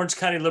in Orange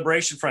County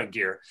Liberation Front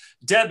gear.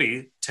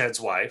 Debbie,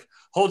 Ted's wife,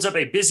 holds up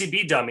a Busy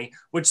Bee dummy,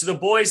 which the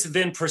boys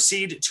then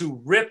proceed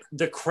to rip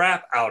the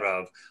crap out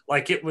of,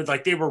 like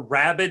they were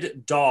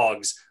rabid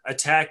dogs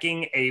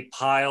attacking a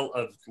pile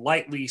of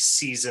lightly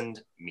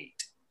seasoned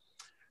meat.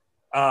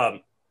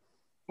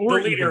 Or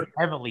the leader,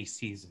 heavily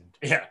seasoned.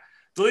 Yeah.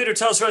 The leader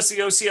tells the rest of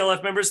the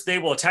OCLF members they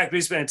will attack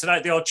Beastman, and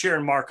tonight they all cheer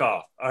and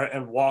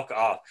walk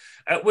off.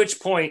 At which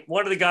point,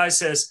 one of the guys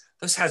says,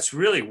 those hats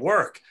really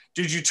work.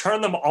 Did you turn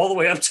them all the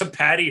way up to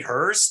Patty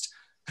Hearst?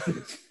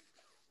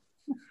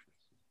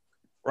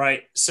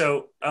 Right.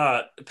 So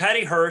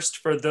Patty Hearst,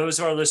 for those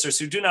of our listeners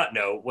who do not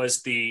know,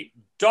 was the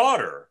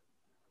daughter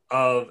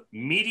of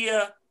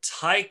media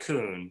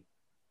tycoon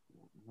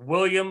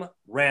William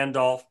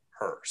Randolph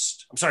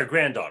Hearst. I'm sorry,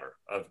 granddaughter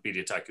of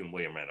media tycoon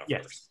William Randolph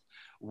Hearst.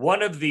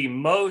 One of the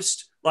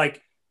most,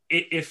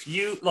 if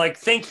you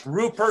think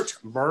Rupert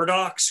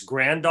Murdoch's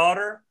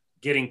granddaughter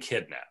getting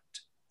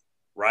kidnapped,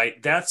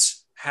 right?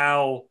 That's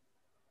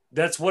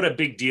what a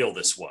big deal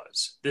this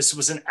was. This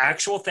was an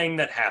actual thing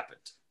that happened.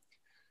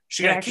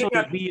 She got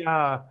kidnapped.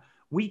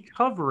 We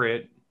cover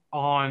it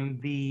on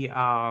the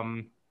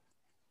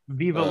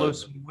Viva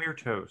Los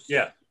Muertos.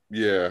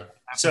 Yeah.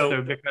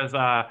 So because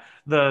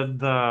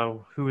the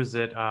who is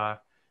it?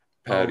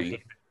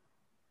 Patty.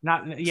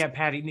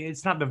 Patty.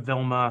 It's not the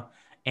Vilma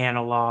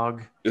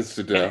analog. It's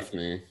the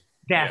Daphne.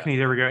 Daphne,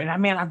 there we go. And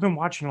I've been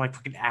watching like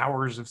freaking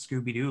hours of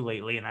Scooby-Doo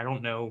lately, and I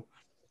don't know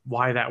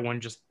why that one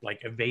just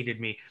evaded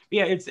me. But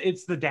yeah,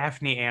 it's the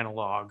Daphne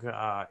analog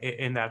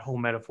in that whole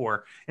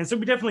metaphor. And so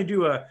we definitely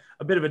do a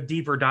bit of a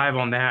deeper dive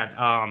on that.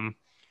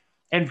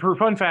 And for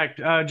fun fact,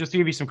 just to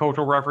give you some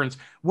cultural reference,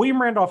 William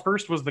Randolph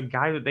Hearst was the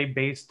guy that they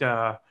based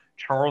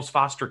Charles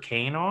Foster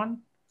Kane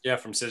on. Yeah,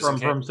 from Citizen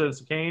Kane. From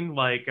Citizen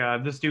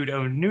Kane. This dude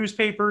owned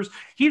newspapers.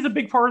 He's a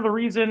big part of the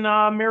reason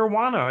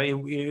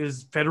marijuana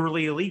is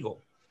federally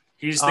illegal.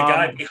 He's the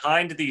guy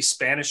behind the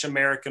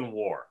Spanish-American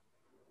War.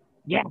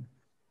 Yeah.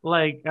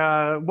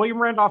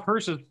 William Randolph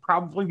Hearst is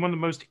probably one of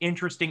the most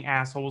interesting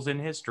assholes in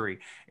history,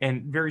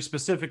 and very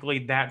specifically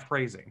that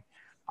phrasing.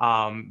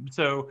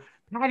 So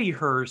Patty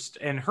Hearst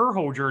and her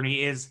whole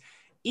journey is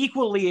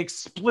equally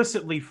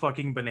explicitly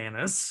fucking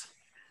bananas.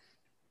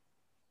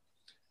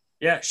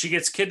 Yeah, she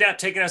gets kidnapped,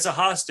 taken as a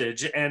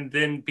hostage, and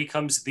then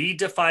becomes the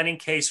defining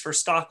case for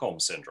Stockholm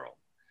Syndrome,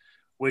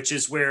 which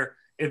is where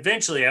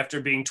eventually,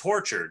 after being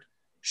tortured,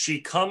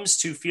 she comes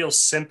to feel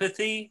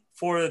sympathy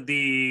for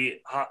the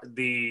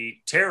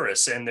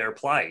terrorists and their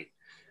plight,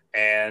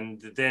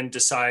 and then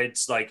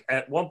decides,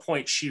 at one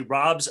point, she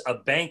robs a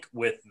bank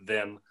with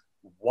them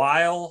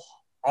while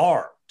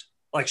armed.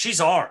 She's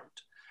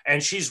armed,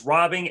 and she's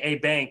robbing a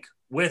bank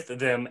with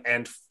them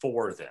and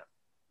for them.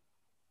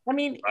 I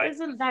mean, Right.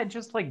 isn't that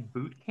just like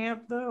boot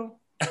camp though?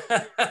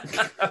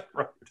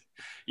 Right.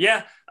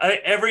 Yeah,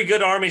 every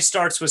good army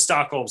starts with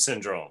Stockholm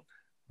syndrome.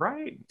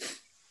 Right.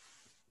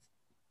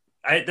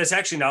 That's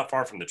actually not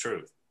far from the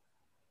truth.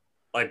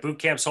 Like boot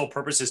camp's whole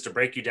purpose is to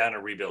break you down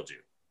and rebuild you.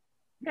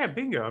 Yeah,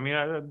 bingo. I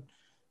mean,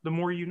 the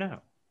more you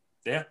know.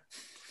 Yeah.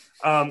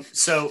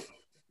 So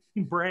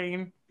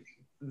Brain.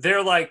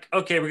 they're like,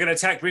 okay, we're going to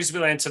attack Breezy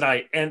Land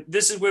tonight. And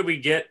this is where we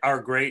get our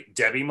great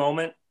Debbie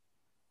moment.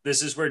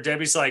 This is where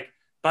Debbie's like,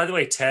 by the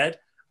way, Ted,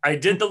 I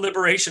did the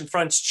Liberation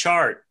Front's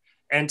chart.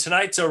 And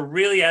tonight's a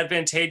really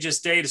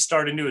advantageous day to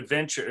start a new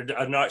adventure,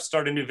 not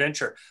start a new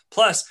venture.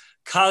 Plus,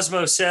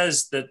 Cosmo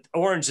says that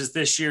orange is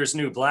this year's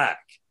new black.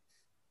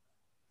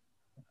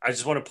 I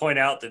just want to point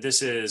out that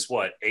this is,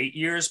 8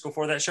 years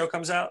before that show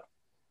comes out?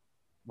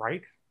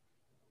 Right.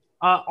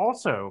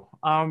 Also,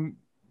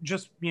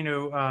 just,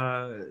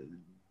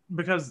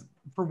 because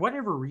for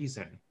whatever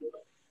reason,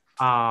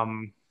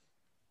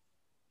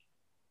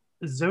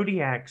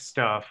 Zodiac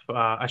stuff,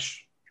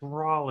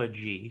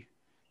 astrology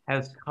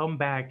has come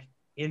back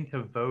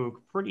into vogue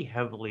pretty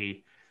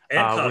heavily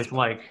And with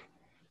Cosmo.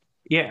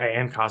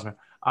 and Cosmo.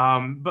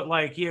 But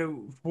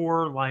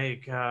for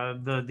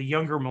the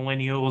younger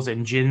millennials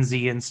and Gen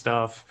Z and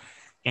stuff,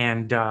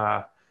 and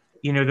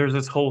there's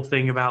this whole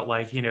thing about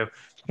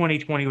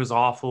 2020 was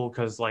awful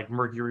because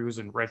Mercury was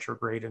in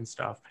retrograde and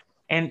stuff.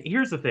 And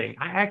here's the thing,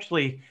 I have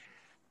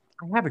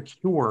a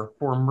cure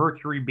for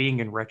Mercury being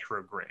in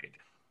retrograde.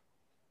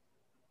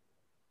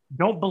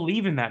 Don't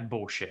believe in that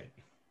bullshit.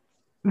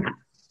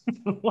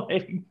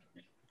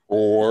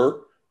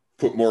 Or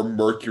put more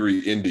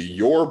mercury into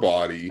your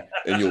body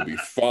and you'll be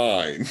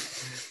fine.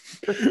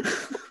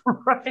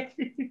 Right.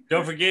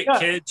 Don't forget,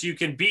 kids, you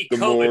can beat The COVID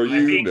more by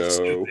you being know.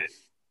 stupid.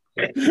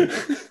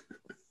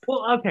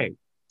 Well, okay.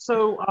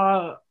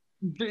 So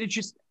it's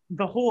just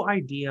the whole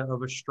idea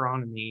of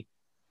astronomy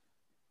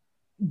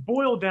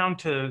boiled down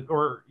to,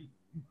 or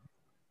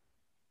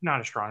not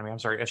astronomy, I'm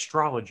sorry,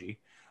 astrology.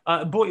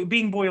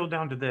 Being boiled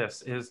down to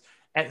this is,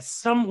 at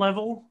some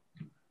level,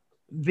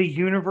 the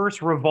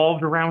universe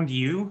revolved around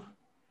you.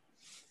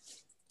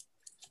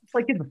 It's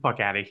like, get the fuck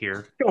out of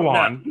here. Go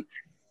on.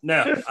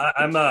 Now,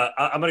 I'm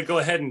going to go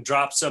ahead and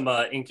drop some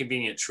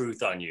inconvenient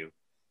truth on you.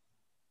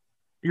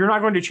 You're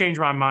not going to change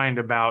my mind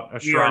about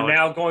astrology. You are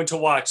now going to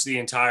watch the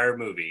entire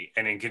movie,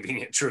 An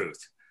Inconvenient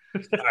Truth.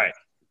 All right.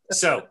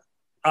 So,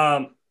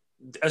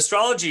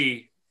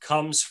 astrology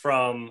comes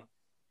from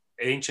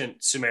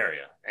ancient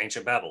Sumeria,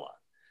 ancient Babylon.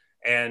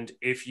 And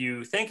if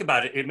you think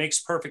about it, it makes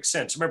perfect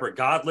sense. Remember,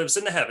 God lives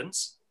in the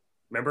heavens.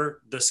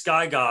 Remember, the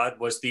sky god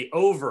was the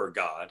over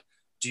god,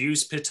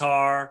 Deus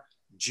Pitar,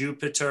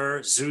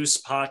 Jupiter, Zeus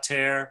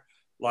Pater,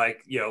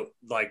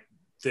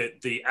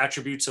 the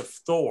attributes of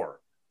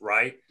Thor,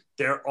 right?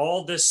 They're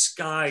all this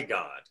sky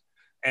god.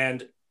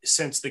 And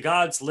since the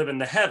gods live in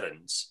the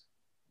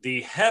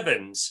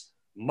heavens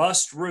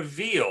must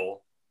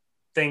reveal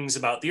things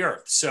about the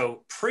earth.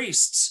 So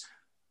priests,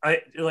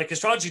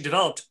 astrology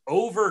developed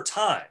over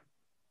time,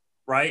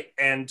 right?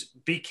 And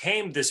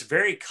became this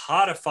very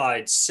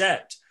codified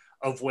set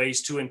of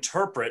ways to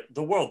interpret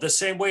the world, the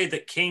same way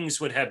that kings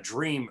would have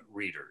dream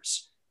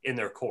readers in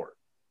their court,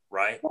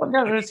 right? Well,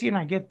 no, see, and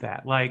I get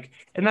that.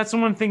 And that's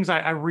one of the things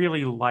I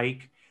really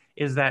like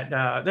is that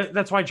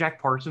that's why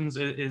Jack Parsons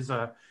is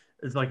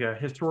like a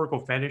historical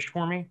fetish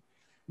for me,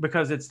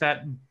 because it's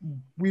that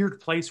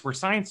weird place where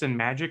science and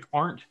magic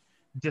aren't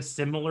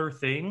dissimilar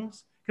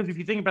things. Because if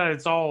you think about it,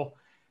 it's all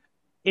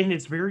in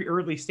its very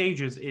early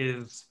stages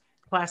is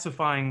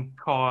classifying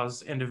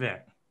cause and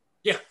event.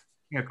 Yeah.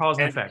 Cause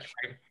and effect.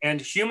 Right?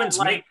 And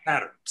humans make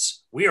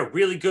patterns. We are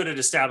really good at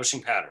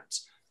establishing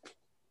patterns.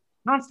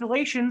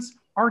 Constellations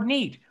are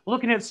neat.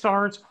 Looking at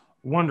stars,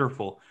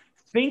 wonderful.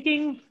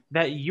 Thinking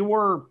that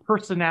your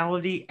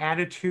personality,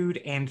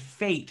 attitude, and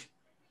fate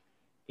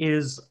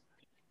is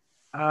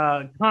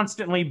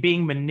constantly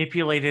being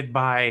manipulated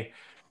by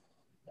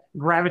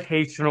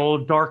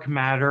gravitational, dark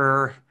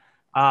matter,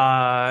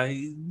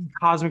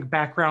 cosmic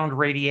background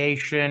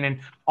radiation, and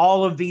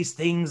all of these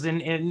things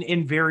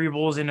in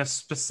variables in a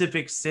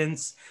specific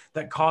sense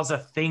that cause a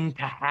thing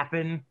to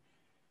happen.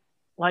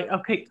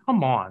 Okay,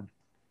 come on.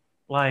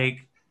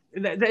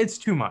 It's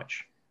too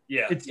much.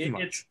 Yeah, it's too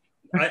much.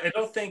 I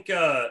don't think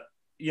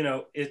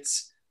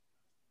it's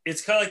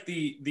kind of like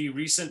the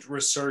recent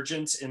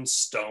resurgence in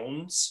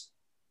stones.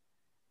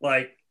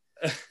 I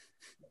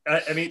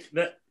mean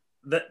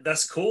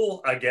that's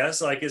cool, I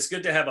guess. It's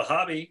good to have a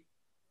hobby,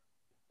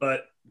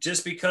 but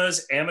just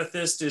because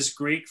amethyst is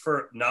Greek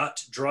for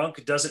not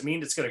drunk doesn't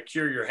mean it's going to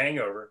cure your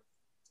hangover.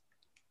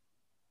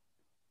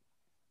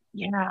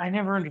 Yeah, I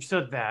never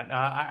understood that.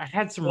 I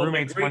had some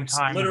roommates one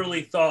time.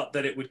 Literally thought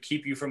that it would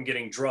keep you from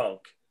getting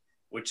drunk,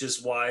 which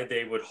is why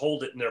they would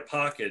hold it in their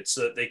pockets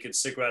so that they could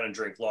stick around and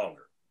drink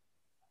longer.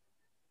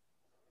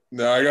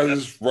 No, I got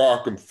this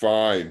rock. I'm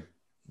fine.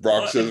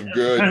 Rock says I'm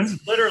good.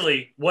 That's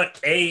literally what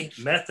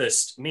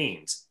amethyst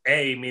means.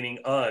 A meaning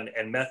un,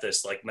 and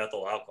methist like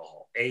methyl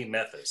alcohol.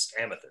 Amethyst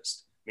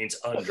means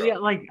undrunk. Yeah,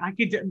 I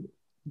could.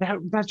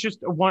 That's just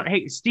one.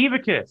 Hey,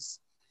 Stevicus,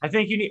 I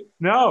think you need.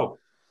 No,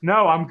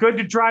 I'm good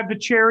to drive the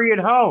chariot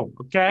home.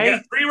 You Okay.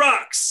 got 3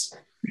 rocks.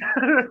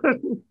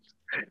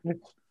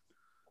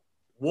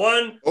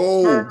 One.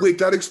 Oh, wait,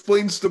 that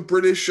explains the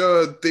British.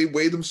 They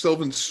weigh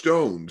themselves in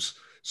stones.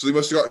 So they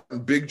must have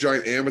gotten big,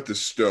 giant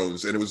amethyst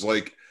stones. And it was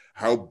like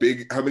how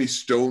many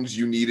stones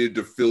you needed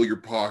to fill your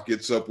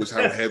pockets up was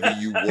how heavy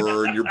you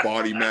were and your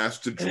body mass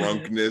to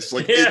drunkenness.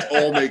 Like, it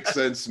all makes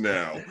sense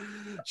now.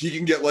 He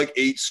can get like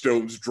 8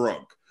 stones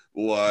drunk.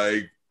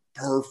 Like,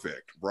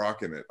 perfect.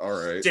 Rocking it. All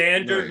right.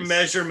 Standard Nice.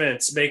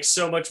 measurements make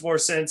so much more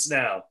sense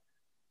now.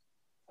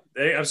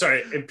 I'm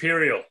sorry,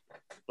 imperial.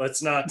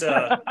 Let's not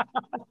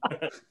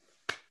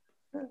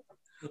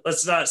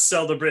let's not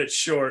sell the Brits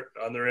short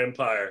on their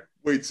empire.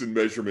 Weights and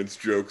measurements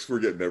jokes. We're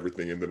getting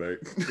everything in tonight.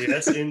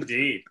 Yes,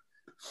 indeed.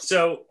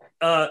 So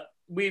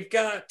we've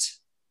got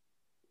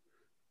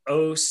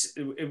 2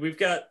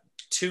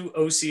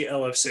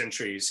 OCLF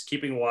sentries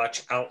keeping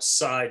watch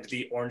outside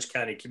the Orange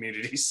County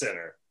Community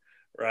Center,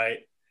 right?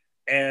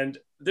 And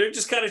they're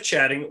just kind of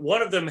chatting.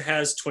 One of them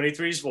has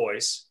 23's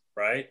voice,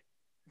 right?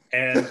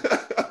 And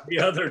the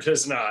other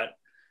does not.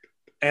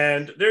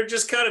 And they're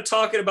just kind of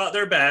talking about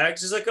their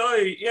bags. It's like, oh,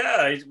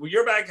 yeah,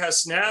 your bag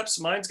has snaps.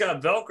 Mine's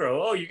got Velcro.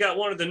 Oh, you got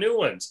one of the new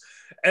ones.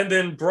 And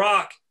then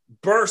Brock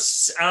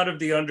bursts out of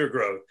the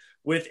undergrowth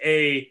with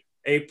a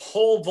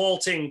pole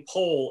vaulting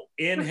pole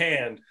in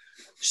hand,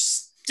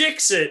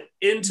 sticks it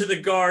into the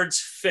guard's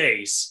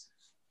face,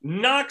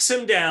 knocks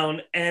him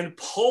down, and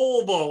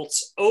pole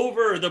vaults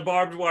over the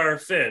barbed wire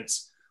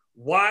fence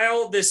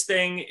while this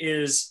thing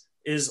is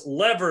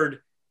levered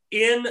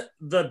in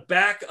the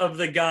back of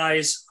the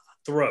guy's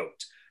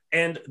throat.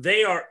 And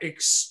they are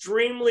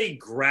extremely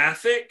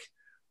graphic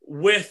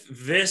with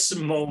this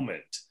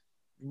moment,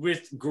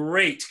 with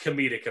great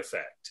comedic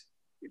effect.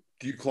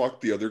 Do you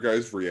clock the other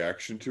guy's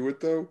reaction to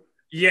it, though?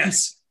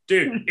 Yes,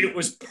 dude, it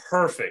was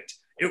perfect.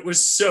 It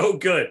was so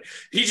good.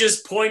 He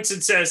just points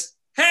and says,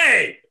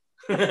 hey!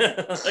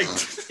 Like,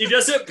 he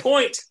doesn't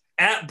point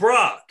at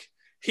Brock.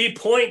 He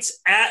points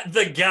at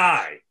the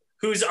guy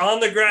who's on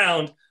the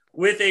ground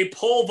with a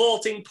pole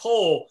vaulting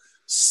pole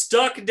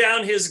stuck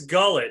down his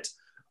gullet,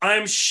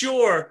 I'm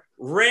sure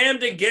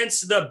rammed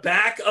against the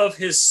back of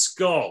his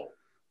skull.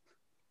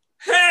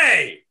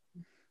 Hey!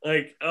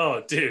 Like,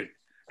 oh, dude.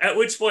 At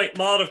which point,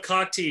 Molotov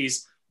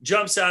Cocktease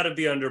jumps out of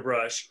the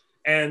underbrush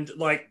and,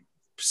 like,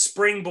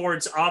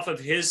 springboards off of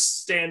his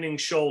standing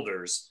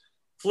shoulders,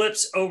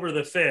 flips over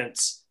the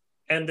fence,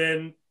 and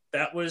then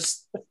that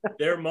was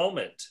their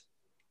moment.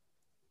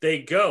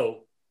 They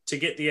go to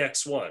get the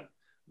X1.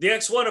 The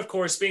X1, of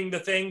course, being the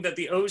thing that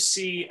the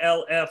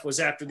OCLF was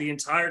after the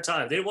entire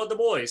time. They didn't want the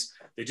boys.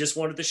 They just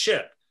wanted the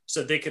ship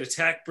so they could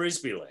attack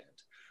Brisbee land.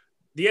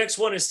 The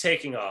X1 is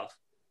taking off.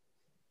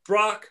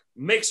 Brock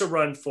makes a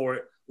run for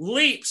it,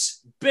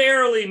 leaps,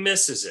 barely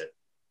misses it,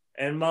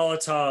 and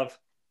Molotov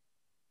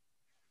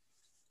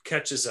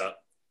catches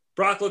up.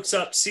 Brock looks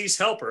up, sees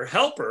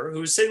Helper,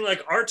 who's sitting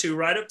like R2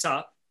 right up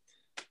top,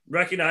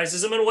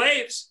 recognizes him and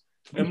waves.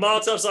 And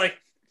Molotov's like,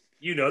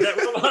 you know that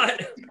robot?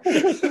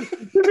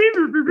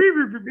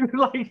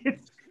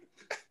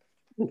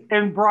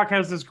 And Brock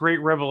has this great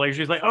revelation.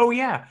 He's like, oh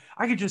yeah,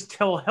 I could just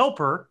tell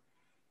Helper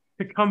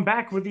to come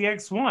back with the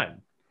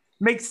X1.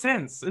 Makes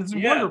sense. It's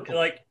wonderful.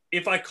 Like,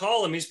 if I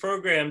call him, he's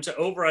programmed to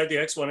override the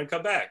X1 and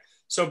come back.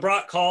 So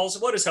Brock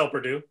calls. What does Helper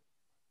do?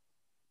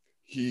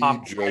 He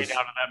Hops just right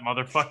out of that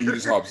motherfucker. He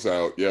just hops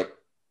out. Yep.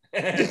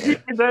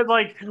 And then,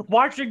 like,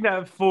 watching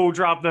that fool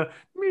drop the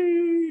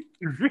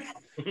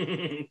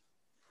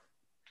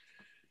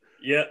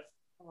Yep.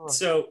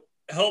 So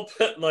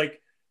Helper's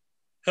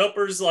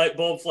light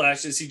bulb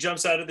flashes. He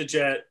jumps out of the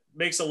jet,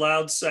 makes a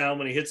loud sound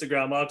when he hits the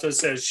ground. Molotov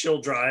says, she'll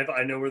drive.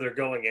 I know where they're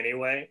going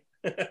anyway.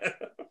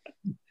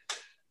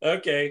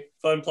 Okay,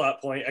 fun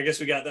plot point. I guess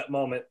we got that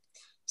moment.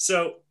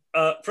 So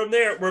from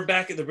there, we're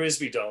back at the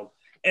Brisbee Dome.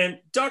 And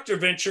Dr.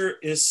 Venture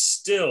is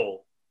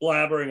still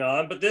blabbering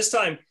on, but this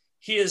time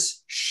he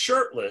is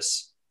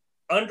shirtless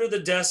under the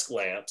desk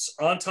lamps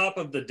on top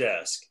of the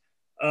desk.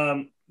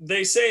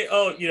 They say,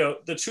 oh, you know,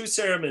 the truth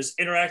serum is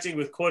interacting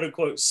with quote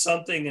unquote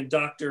something in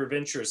Dr.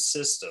 Venture's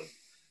system.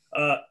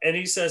 And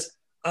he says,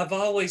 I've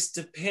always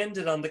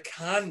depended on the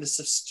kindness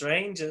of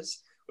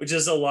strangers, which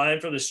is a line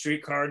from the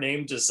streetcar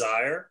named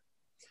Desire,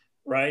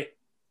 right?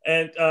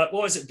 And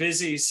what was it?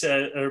 Bisbee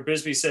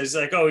says,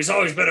 like, oh, he's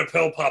always been a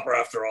pill popper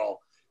after all.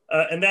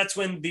 And that's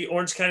when the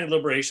Orange County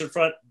Liberation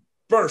Front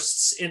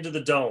bursts into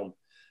the dome.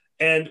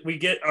 And we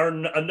get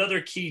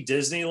another key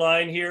Disney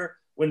line here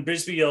when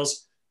Bisbee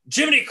yells,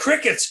 Jiminy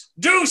Crickets,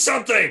 do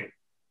something!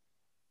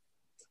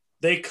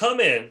 They come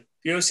in,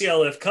 the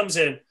OCLF comes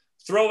in,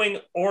 throwing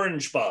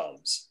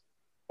oranges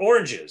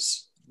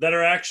that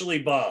are actually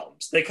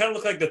bombs. They kind of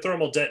look like the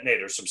thermal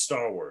detonators from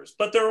Star Wars,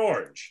 but they're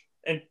orange,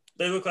 and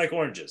they look like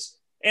oranges,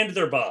 and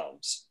they're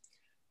bombs.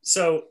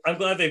 So I'm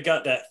glad they've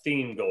got that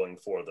theme going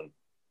for them.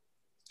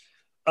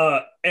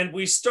 And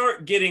we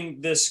start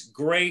getting this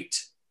great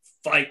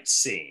fight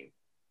scene.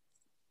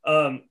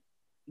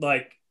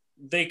 Like,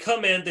 they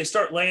come in, they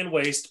start laying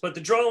waste, but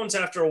the drones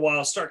after a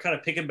while start kind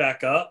of picking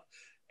back up.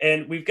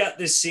 And we've got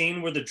this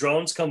scene where the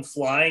drones come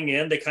flying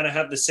in. They kind of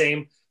have the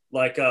same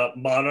like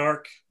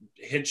Monarch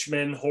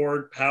henchman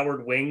horde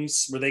powered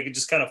wings where they could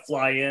just kind of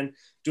fly in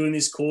doing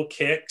these cool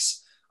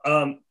kicks.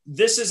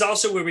 This is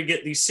also where we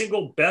get the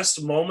single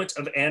best moment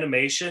of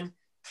animation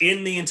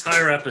in the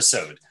entire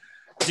episode.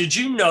 Did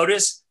you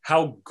notice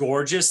how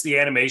gorgeous the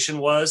animation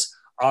was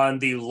on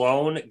the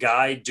lone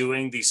guy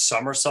doing the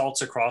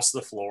somersaults across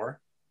the floor?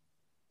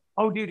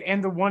 Oh, dude,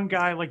 and the one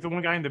guy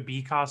in the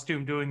bee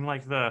costume doing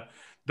like the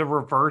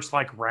reverse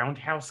like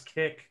roundhouse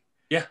kick.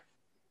 Yeah.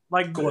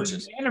 Like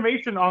gorgeous. The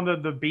animation on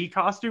the bee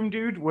costume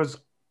dude was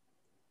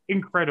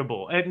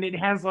incredible. And it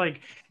has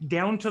like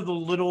down to the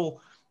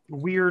little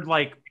weird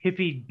like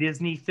hippie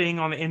Disney thing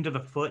on the end of the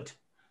foot.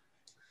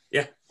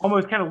 Yeah.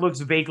 Almost kind of looks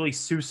vaguely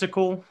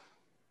Seussical.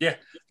 Yeah.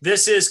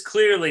 This is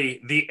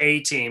clearly the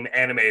A-team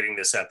animating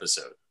this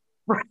episode.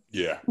 Right.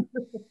 Yeah.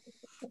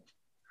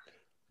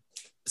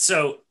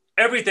 So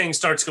everything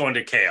starts going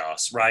to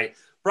chaos, right?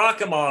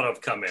 Brock and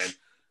Molotov come in.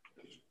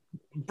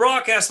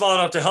 Brock asks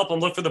Molotov to help him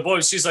look for the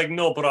boys. She's like,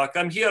 no, Brock,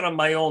 I'm here on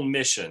my own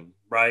mission,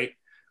 right?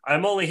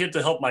 I'm only here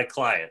to help my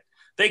client.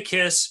 They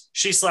kiss.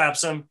 She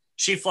slaps him.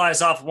 She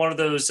flies off one of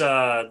those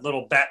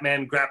little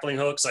Batman grappling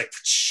hooks, like,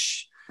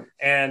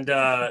 and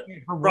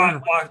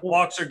Brock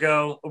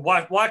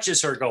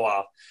watches her go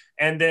off.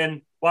 And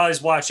then while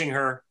he's watching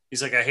her,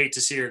 he's like, I hate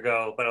to see her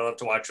go, but I love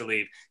to watch her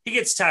leave. He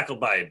gets tackled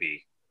by a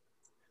bee.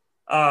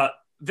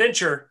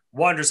 Venture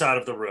wanders out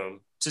of the room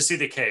to see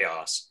the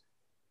chaos.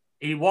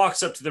 He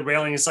walks up to the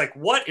railing. It's like,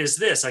 what is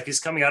this? Like he's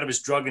coming out of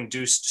his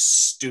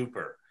drug-induced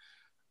stupor.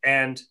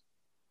 And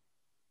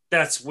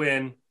that's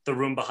when the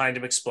room behind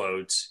him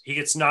explodes. He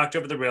gets knocked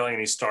over the railing and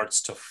he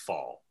starts to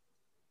fall.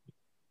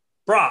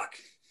 Brock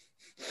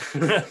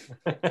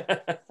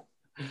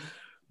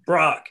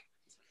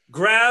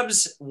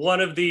grabs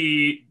one of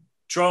the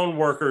drone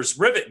workers'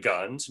 rivet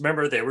guns.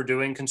 Remember, they were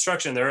doing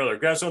construction there earlier.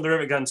 Grabs one of the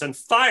rivet guns and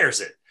fires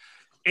it.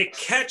 It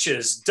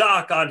catches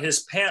Doc on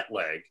his pant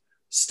leg,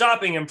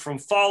 stopping him from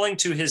falling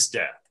to his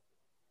death.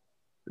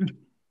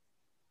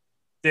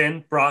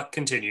 Then Brock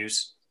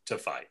continues to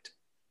fight.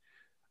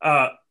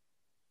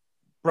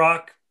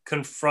 Brock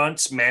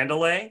confronts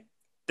Mandalay.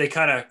 They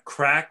kind of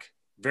crack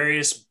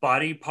various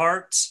body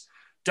parts.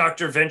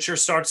 Dr. Venture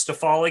starts to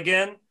fall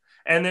again.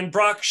 And then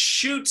Brock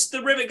shoots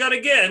the rivet gun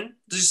again,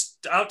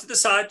 just out to the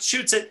side,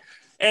 shoots it,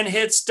 and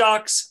hits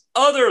Doc's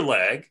other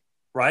leg,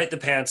 right? The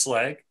pants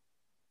leg.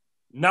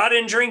 Not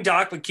injuring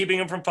Doc, but keeping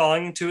him from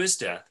falling to his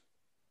death.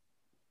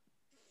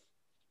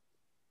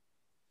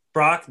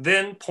 Brock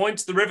then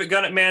points the rivet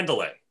gun at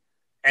Mandalay.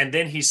 And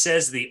then he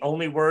says the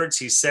only words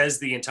he says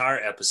the entire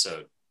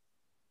episode.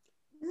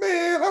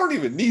 Man, I don't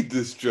even need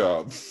this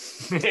job.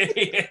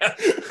 Yeah.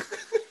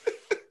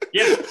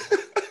 Yeah.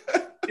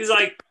 He's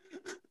like,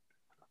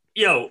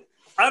 yo,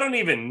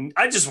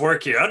 I just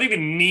work here. I don't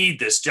even need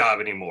this job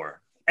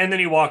anymore. And then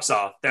he walks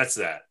off. That's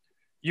that.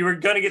 You were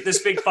going to get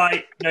this big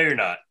fight. No, you're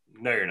not.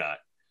 No, you're not.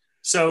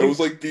 So it was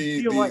like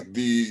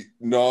the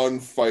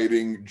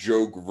non-fighting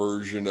joke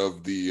version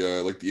of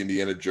the like the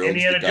Indiana Jones,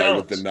 the guy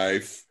with the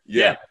knife.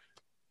 Yeah.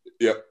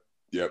 Yep.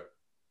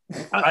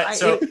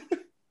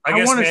 I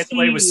guess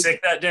Mandalay was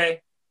sick that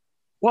day.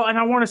 Well, and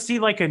I want to see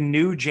like a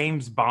new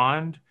James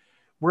Bond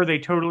where they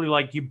totally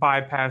like you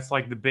bypass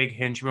like the big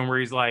henchman where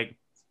he's like,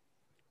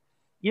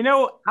 you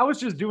know, I was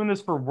just doing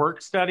this for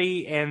work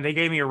study and they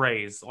gave me a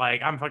raise.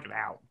 Like, I'm fucking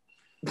out.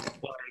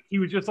 Like, he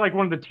was just like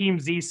one of the Team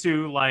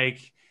Zissou, like,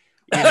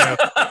 you know,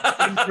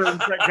 interns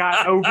that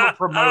got over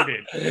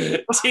promoted.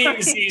 Team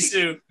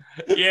Zissou.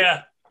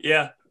 Yeah.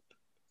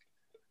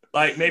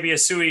 Like maybe a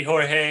Sui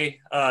Jorge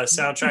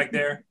soundtrack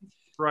there.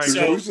 Right. There's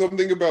always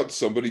something about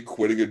somebody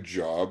quitting a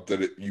job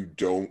that you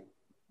don't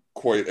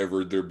quite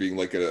ever there being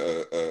like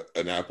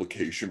an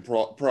application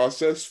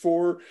process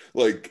for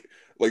like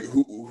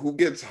who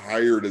gets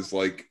hired as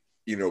like,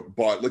 you know,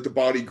 like the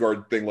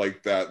bodyguard thing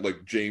like that,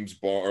 like James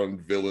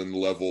Bond villain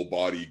level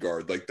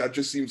bodyguard, like that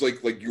just seems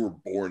like you were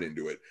born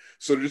into it.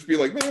 So to just be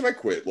like, man, I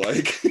quit,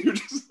 like you're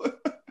just like,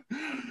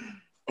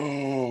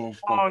 oh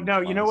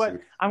no, you know what?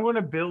 I'm going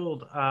to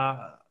build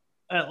a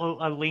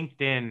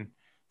LinkedIn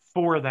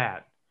for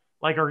that.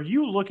 Like, are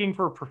you looking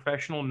for a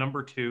professional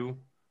number two?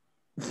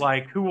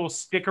 Like, who will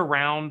stick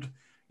around,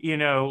 you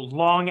know,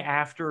 long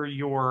after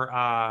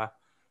your,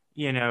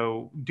 you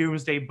know,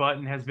 doomsday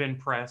button has been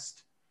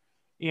pressed?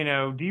 You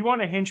know, do you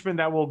want a henchman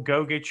that will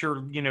go get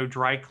your, you know,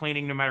 dry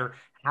cleaning no matter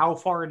how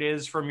far it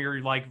is from your,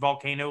 like,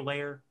 volcano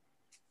lair?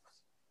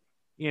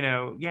 You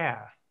know,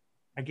 yeah,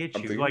 I get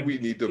you. Like, we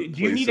need to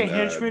do you need a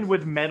henchman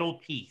with metal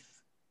teeth?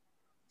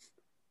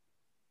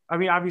 I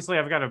mean, obviously,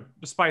 I've got to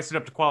spice it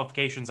up to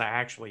qualifications I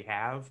actually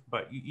have,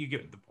 but you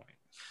get the point.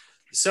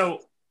 So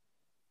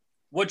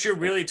what you're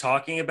really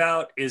talking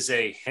about is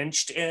a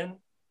henched in?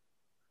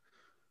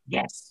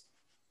 Yes.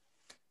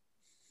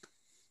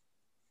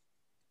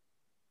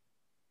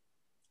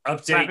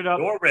 Update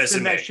your resume.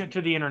 Send that shit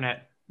to the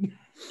internet.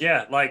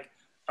 Yeah, like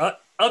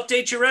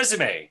update your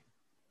resume.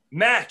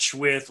 match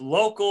with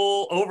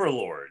local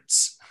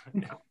overlords.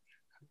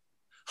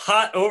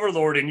 Hot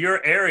overlord in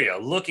your area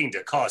looking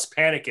to cause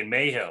panic and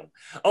mayhem.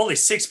 Only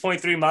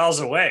 6.3 miles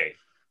away.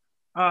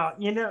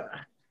 You know,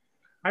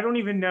 I don't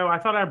even know. I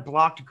thought I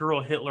blocked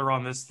Girl Hitler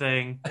on this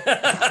thing.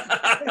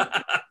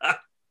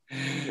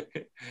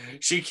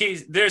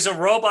 There's a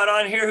robot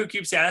on here who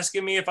keeps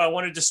asking me if I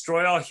want to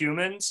destroy all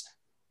humans.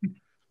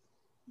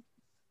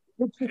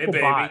 Hey, baby.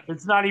 Bot.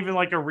 It's not even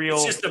like a real.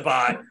 It's just a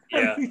bot.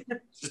 Yeah,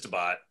 it's just a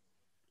bot.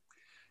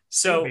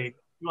 So, hey,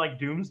 like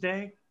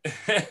Doomsday,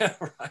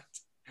 right?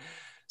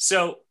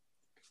 So,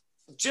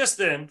 just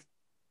then,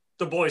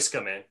 the boys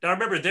come in. Now,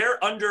 remember,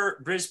 they're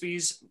under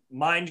Brisby's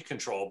mind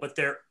control, but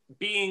they're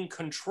being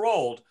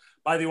controlled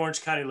by the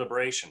Orange County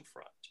Liberation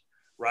Front,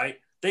 right?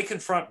 They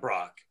confront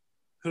Brock,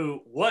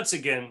 who once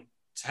again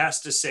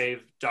has to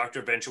save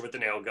Dr. Venture with the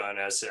nail gun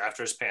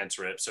after his pants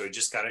rip. So he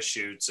just kind of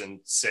shoots and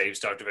saves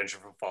Dr. Venture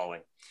from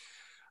falling.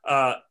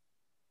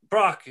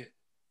 Brock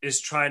is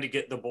trying to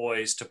get the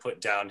boys to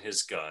put down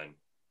his gun.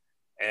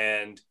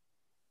 And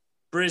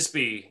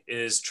Brisby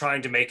is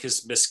trying to make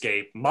his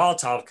escape.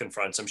 Molotov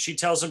confronts him. She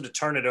tells him to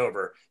turn it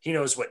over. He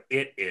knows what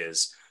it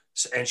is,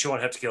 and she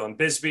won't have to kill him.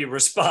 Brisby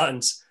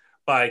responds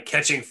by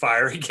catching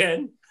fire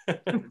again.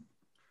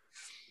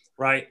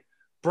 Right?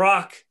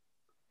 Brock,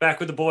 back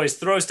with the boys,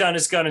 throws down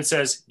his gun and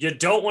says, "You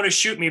don't want to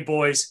shoot me,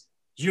 boys.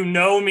 You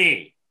know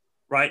me."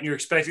 Right? And you're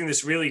expecting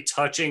this really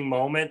touching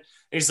moment.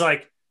 And he's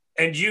like,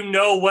 "And you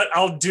know what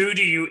I'll do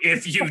to you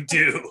if you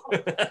do."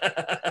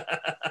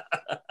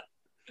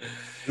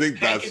 I think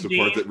that's the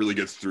part that really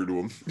gets through to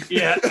him.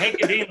 Yeah,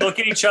 Hank and Dean look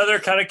at each other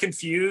kind of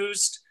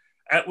confused,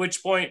 at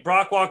which point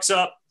Brock walks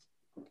up,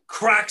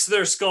 cracks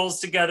their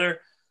skulls together.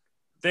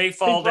 They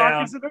fall Brock,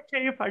 down. Is it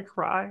okay if I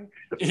cry?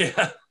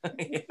 Yeah.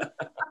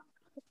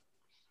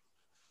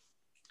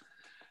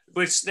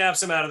 Which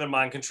snaps him out of their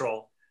mind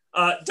control.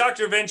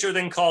 Dr. Venture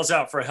then calls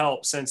out for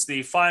help since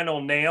the final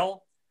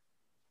nail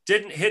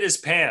didn't hit his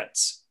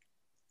pants.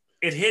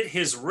 It hit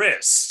his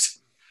wrist.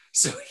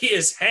 So he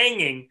is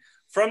hanging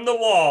from the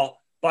wall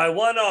by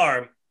one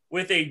arm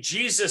with a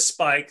Jesus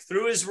spike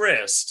through his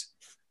wrist.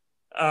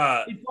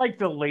 It's like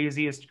the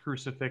laziest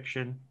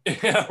crucifixion.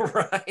 Yeah,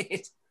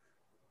 right.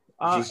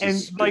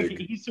 And like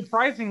he's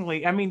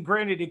surprisingly, I mean,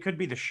 granted, it could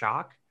be the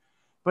shock,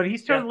 but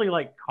he's totally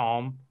like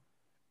calm.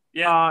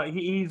 Yeah.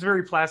 He's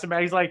very placid about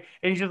it. He's like,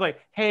 and he's just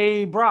like,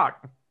 "Hey,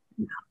 Brock."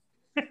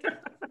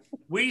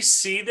 We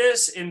see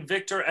this in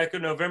Victor Echo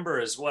November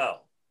as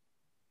well.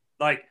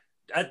 Like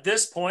at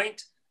this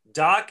point,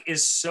 Doc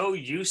is so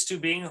used to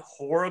being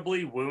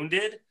horribly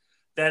wounded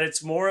that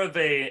it's more of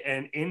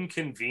an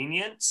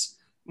inconvenience.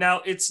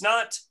 Now, it's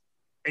not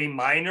a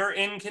minor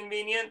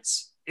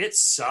inconvenience. It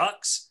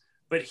sucks,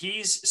 but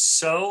he's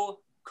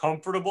so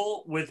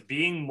comfortable with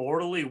being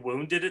mortally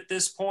wounded at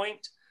this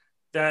point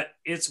that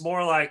it's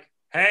more like,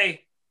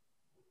 hey.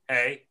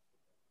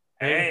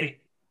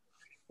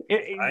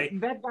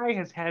 That guy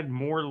has had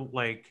more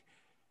like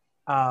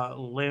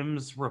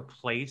limbs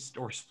replaced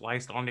or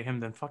spliced onto him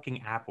than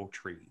fucking apple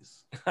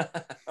trees.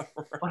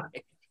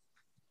 Right.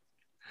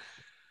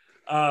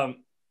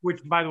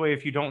 Which, by the way,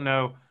 if you don't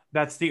know,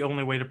 that's the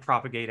only way to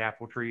propagate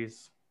apple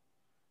trees.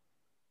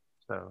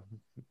 So,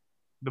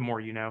 the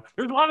more you know.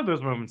 There's a lot of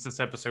those moments this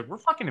episode. We're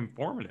fucking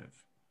informative.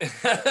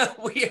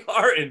 We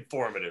are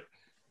informative.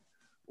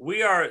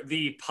 We are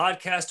the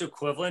podcast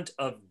equivalent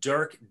of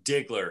Dirk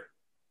Diggler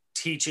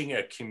teaching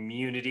a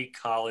community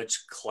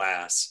college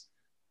class.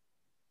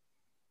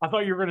 I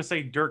thought you were going to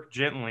say Dirk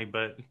Gently,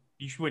 but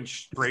you went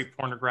straight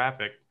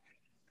pornographic.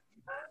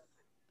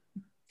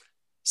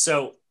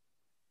 So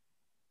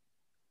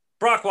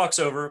Brock walks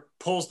over,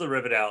 pulls the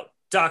rivet out.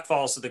 Doc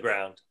falls to the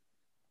ground.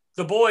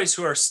 The boys,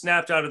 who are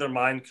snapped out of their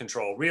mind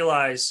control,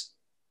 realize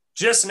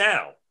just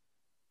now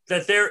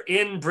that they're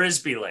in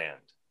Brisby land.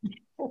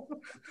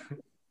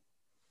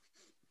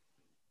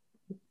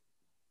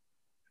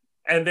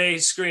 And they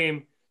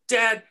scream,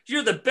 "Dad,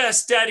 you're the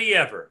best daddy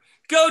ever.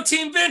 Go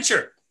Team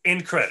Venture!"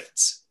 In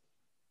credits.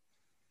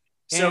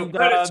 So and,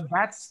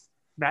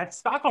 that's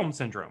Stockholm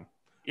syndrome.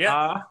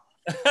 Yeah.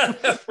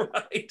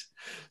 Right.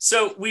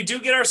 So we do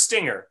get our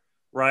stinger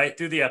right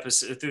through the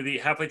episode,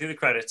 halfway through the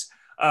credits.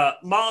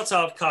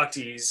 Molotov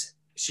cocktease.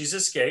 She's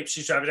escaped.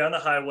 She's driving down the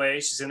highway.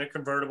 She's in a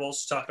convertible.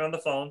 She's talking on the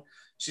phone.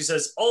 She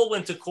says, "All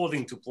went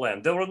according to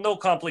plan. There were no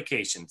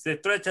complications. The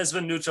threat has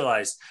been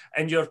neutralized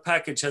and your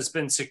package has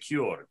been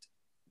secured,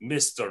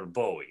 Mr.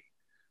 Bowie."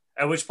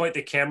 At which point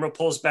the camera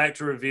pulls back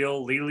to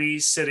reveal Lily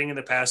sitting in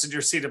the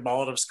passenger seat of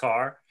Molotov's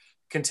car,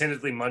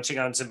 contentedly munching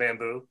on some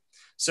bamboo.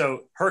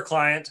 So her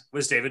client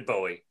was David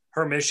Bowie.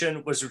 Her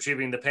mission was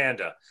retrieving the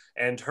panda.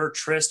 And her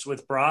tryst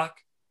with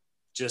Brock,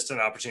 just an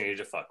opportunity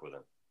to fuck with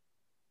him.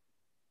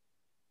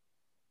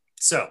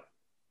 So,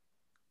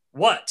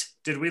 what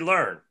did we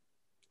learn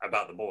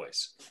about the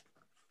boys?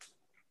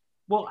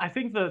 Well, I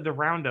think the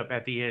roundup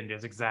at the end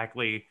is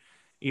exactly,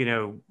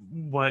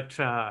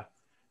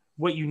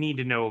 what you need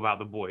to know about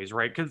the boys,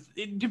 right? Because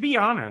to be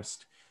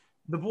honest,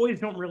 the boys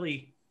don't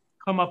really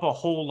come up a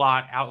whole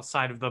lot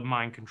outside of the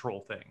mind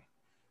control thing,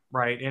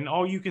 right? And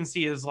all you can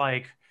see is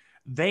like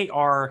they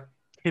are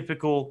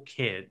typical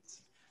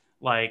kids.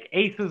 Like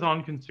aces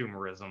on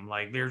consumerism.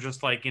 Like they're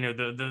just like,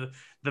 the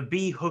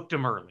bee hooked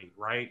them early,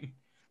 right?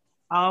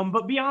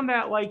 But beyond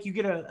that, like you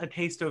get a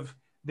taste of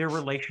their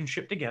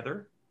relationship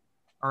together.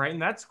 All right,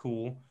 and that's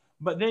cool.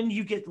 But then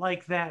you get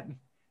like that,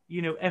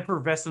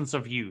 effervescence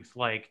of youth.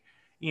 Like,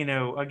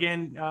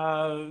 again,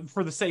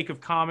 for the sake of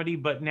comedy,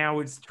 but now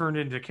it's turned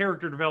into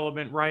character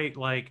development, right?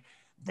 Like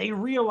they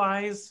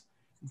realize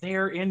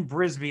they're in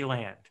Brisbane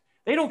land.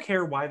 They don't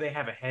care why they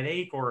have a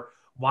headache or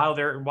why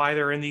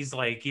they're in these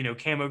like,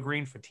 camo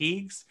green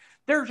fatigues.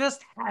 They're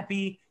just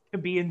happy to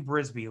be in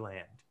Brisbane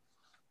land.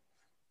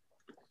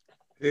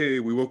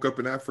 Hey, we woke up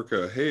in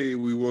Africa. Hey,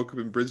 we woke up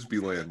in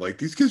Brisbane land. Like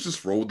these kids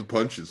just roll with the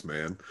punches,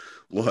 man.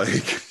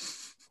 Like,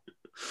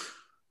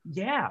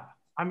 Yeah,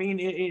 I mean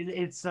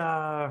it's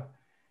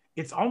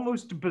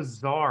almost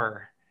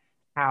bizarre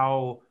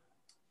how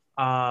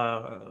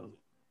uh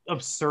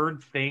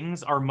absurd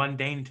things are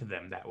mundane to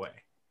them that way.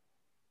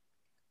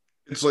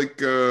 it's like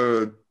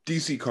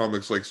DC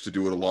Comics likes to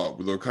do it a lot,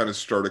 where they'll kind of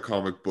start a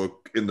comic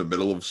book in the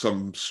middle of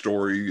some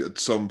story at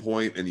some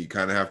point, and you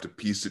kind of have to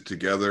piece it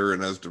together.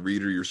 And as the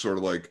reader, you're sort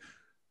of like,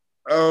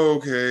 oh,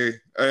 okay,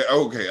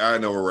 I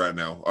know where we're at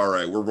now. All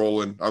right, we're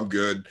rolling. I'm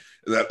good.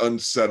 And that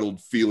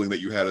unsettled feeling that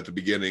you had at the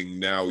beginning,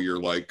 now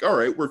you're like, all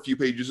right, we're a few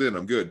pages in.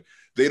 I'm good.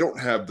 They don't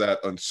have that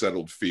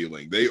unsettled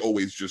feeling. They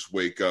always just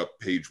wake up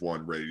page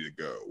one, ready to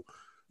go.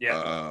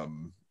 Yeah.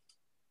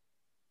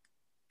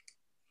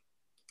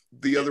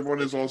 The other one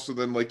is also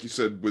then, like you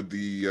said, with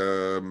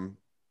the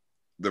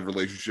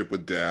relationship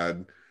with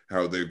Dad,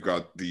 how they've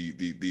got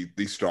the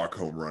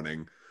Stockholm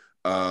running.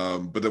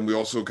 But then we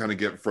also kind of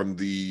get from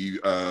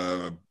the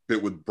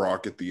bit with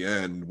Brock at the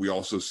end, we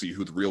also see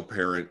who the real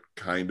parent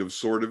kind of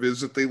sort of is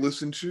that they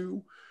listen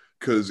to.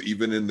 Because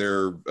even in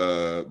their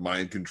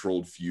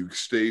mind-controlled fugue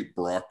state,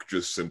 Brock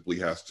just simply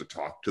has to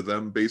talk to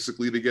them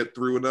basically to get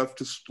through enough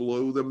to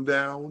slow them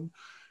down.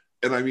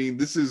 And I mean,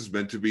 this is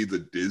meant to be the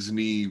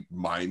Disney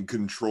mind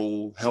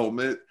control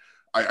helmet.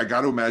 I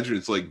got to imagine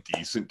it's like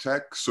decent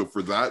tech. So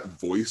for that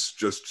voice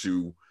just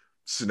to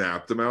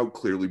snap them out,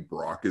 clearly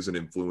Brock is an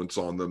influence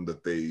on them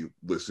that they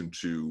listen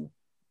to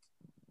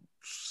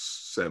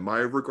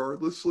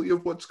semi-regardlessly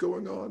of what's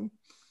going on.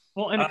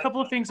 Well, and a couple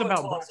of things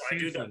about Brock I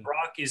do that Sampson.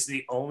 Brock is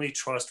the only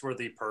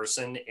trustworthy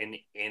person in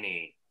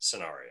any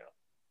scenario.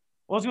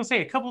 Well, I was going to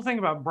say a couple of things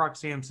about Brock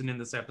Sampson in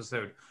this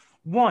episode.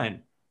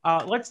 One,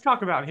 let's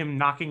talk about him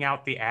knocking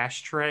out the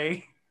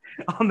ashtray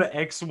on the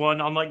X1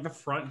 on like the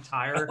front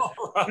tire.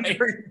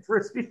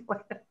 Right.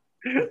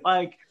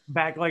 Like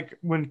back like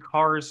when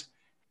cars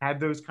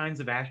had those kinds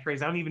of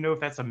ashtrays. I don't even know if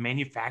that's a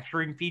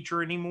manufacturing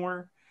feature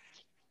anymore.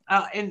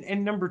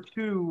 And number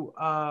two,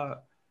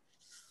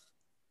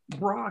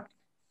 Brock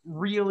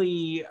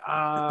really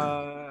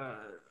forgot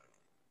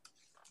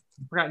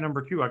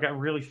number two. I got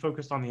really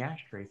focused on the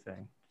ashtray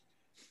thing.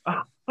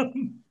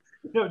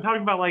 No,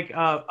 talking about like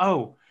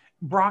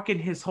Brock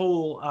and his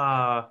whole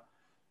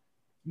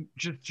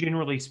just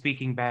generally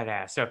speaking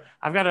badass. So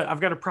I've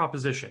got a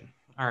proposition.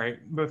 All right,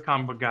 both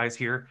comic book guys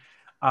here.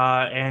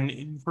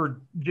 And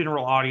for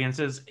general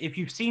audiences, if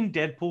you've seen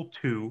Deadpool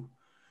 2,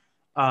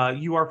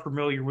 you are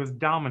familiar with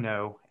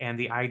Domino and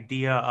the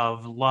idea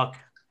of luck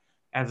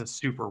as a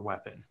super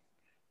weapon.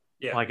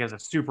 Yeah. Like as a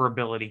super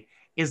ability.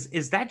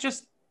 Is that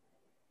just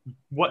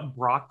what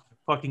Brock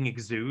fucking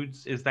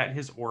exudes? Is that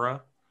his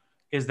aura?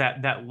 Is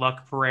that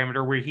luck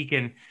parameter where he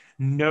can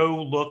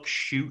no look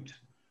shoot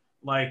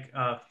like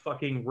a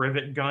fucking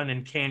rivet gun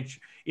and can't,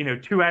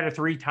 2 out of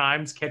 3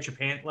 times catch a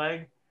pant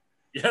leg?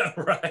 Yeah,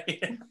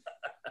 right.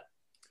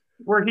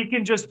 Where he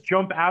can just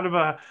jump out of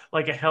a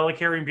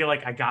helicarrier and be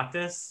like, I got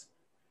this.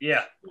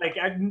 Yeah. Like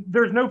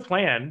there's no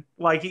plan.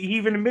 Like he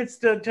even admits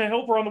to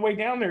Helper on the way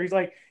down there. He's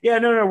like, yeah,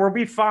 no, we'll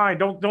be fine.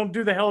 Don't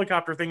do the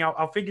helicopter thing.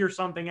 I'll figure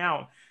something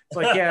out. It's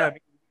like, yeah, you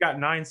got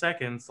 9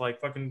 seconds.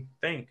 Like fucking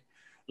think.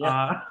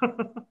 Yeah.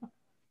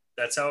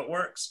 That's how it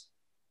works.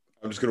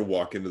 I'm just going to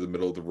walk into the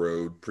middle of the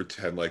road,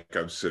 pretend like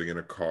I'm sitting in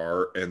a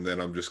car, and then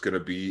I'm just going to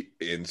be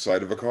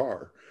inside of a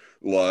car.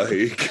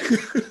 Like,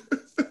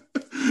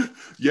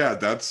 yeah,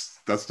 that's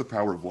the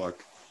power of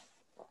luck.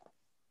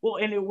 Well,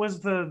 and it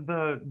was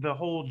the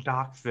whole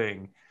Doc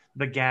thing,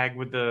 the gag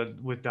with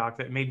Doc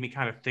that made me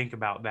kind of think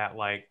about that.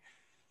 Like,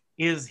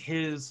 is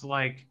his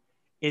like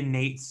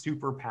innate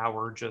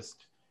superpower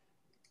just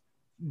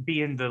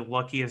being the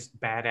luckiest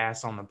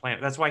badass on the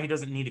planet? That's why he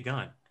doesn't need a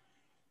gun.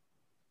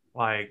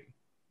 Like,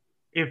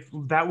 if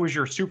that was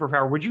your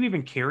superpower, would you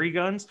even carry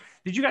guns?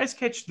 Did you guys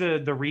catch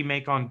the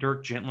remake on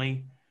Dirk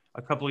Gently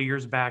a couple of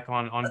years back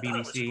on BBC? It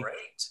was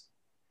great.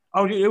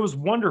 Oh, dude, it was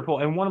wonderful.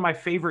 And one of my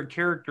favorite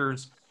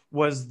characters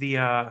was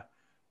the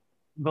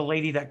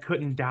lady that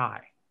couldn't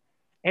die.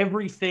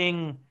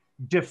 Everything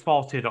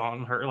defaulted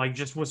on her, like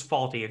just was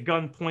faulty. A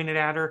gun pointed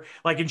at her,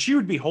 like, and she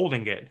would be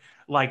holding it,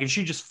 like, and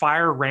she just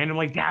fire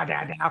randomly, down,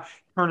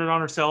 turn it on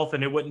herself,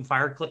 and it wouldn't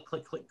fire. Click,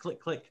 click, click, click,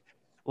 click.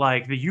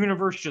 Like the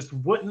universe just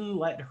wouldn't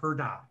let her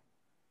die.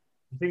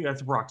 I think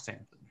that's Brock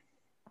Sampson.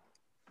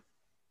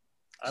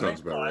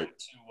 Sounds about right.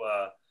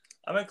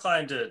 I'm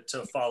inclined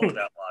to follow that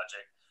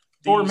logic.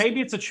 Or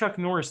maybe it's a Chuck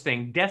Norris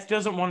thing. Death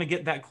doesn't want to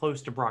get that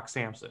close to Brock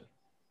Sampson.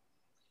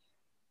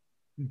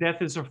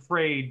 Death is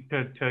afraid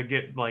to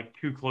get like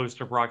too close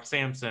to Brock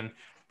Sampson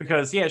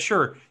because, yeah,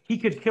 sure, he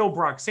could kill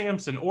Brock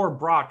Sampson, or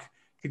Brock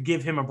could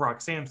give him a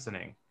Brock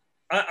Sampsoning.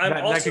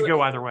 That could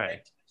go either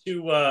way.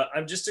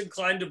 I'm just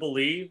inclined to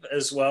believe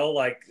as well,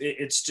 like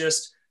it's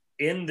just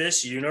in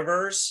this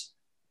universe,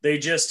 they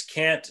just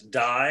can't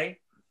die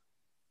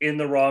in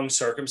the wrong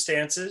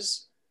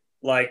circumstances.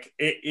 Like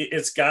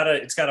it's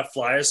gotta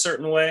fly a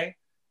certain way.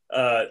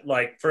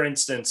 Like for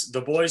instance,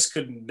 the boys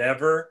could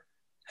never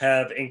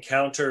have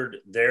encountered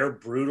their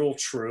brutal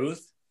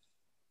truth,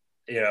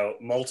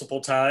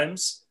 multiple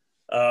times,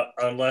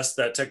 unless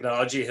that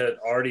technology had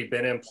already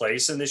been in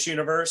place in this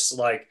universe.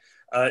 Like,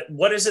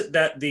 what is it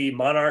that the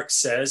Monarch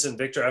says in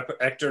Victor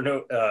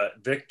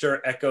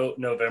Echo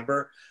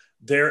November?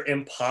 They're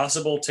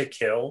impossible to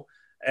kill,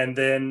 and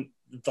then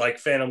like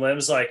Phantom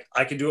Limb's like,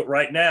 I can do it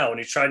right now, and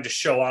he's trying to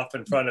show off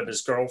in front of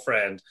his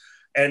girlfriend,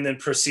 and then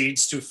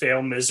proceeds to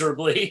fail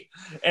miserably,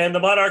 and the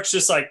Monarch's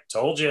just like,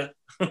 told you.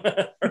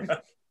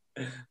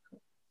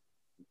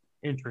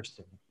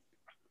 Interesting.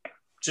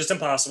 Just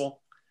impossible.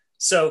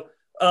 So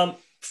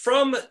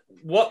from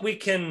what we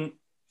can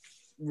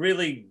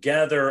really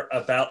gather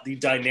about the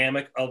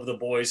dynamic of the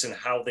boys and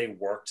how they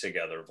work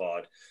together,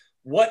 Vaude,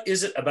 what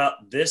is it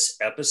about this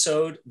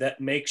episode that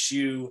makes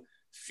you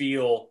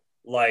feel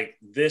like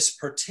this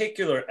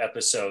particular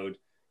episode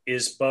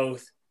is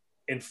both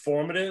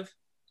informative,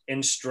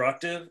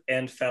 instructive,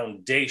 and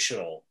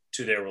foundational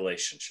to their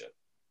relationship?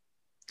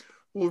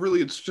 Well,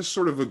 really, it's just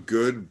sort of a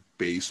good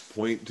base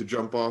point to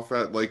jump off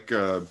at. Like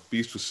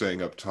Beast was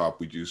saying up top,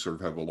 we do sort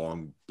of have a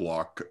long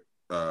block,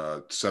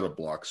 set of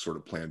blocks sort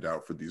of planned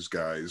out for these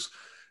guys.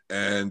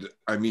 And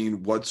I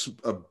mean, what's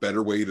a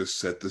better way to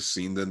set the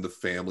scene than the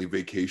family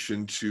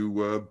vacation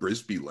to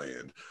Brisbee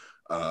Land?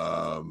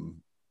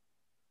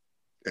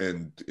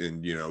 And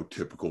in,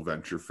 typical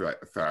Venture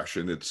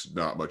fashion, it's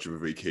not much of a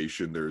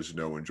vacation. There's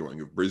no enjoying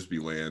of Brisbee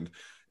Land,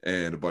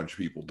 and a bunch of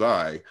people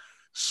die.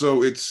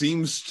 So it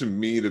seems to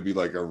me to be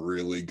like a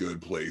really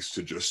good place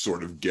to just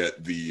sort of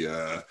get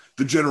the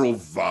general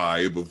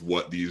vibe of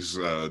what these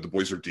the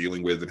boys are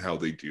dealing with and how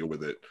they deal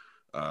with it,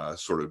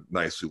 sort of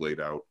nicely laid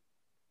out.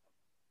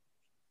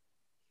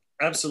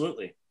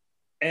 Absolutely.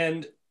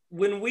 And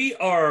when we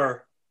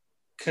are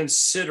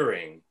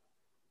considering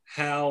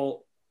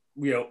how,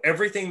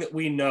 everything that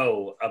we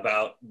know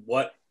about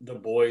what the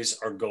boys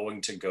are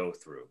going to go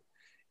through,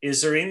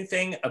 is there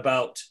anything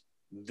about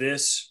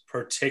this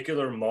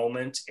particular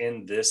moment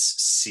in this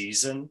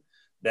season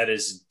that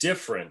is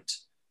different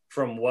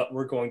from what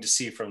we're going to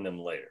see from them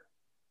later?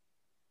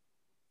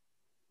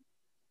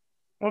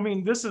 Well, I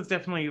mean, this is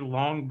definitely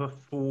long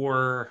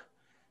before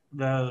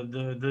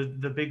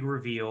the big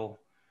reveal,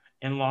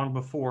 and long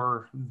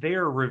before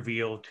their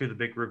reveal to the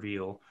big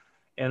reveal,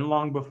 and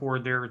long before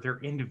their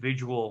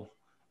individual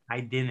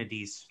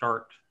identities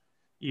start,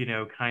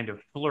 kind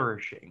of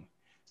flourishing.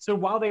 So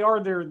while they are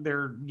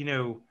their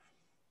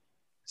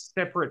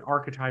separate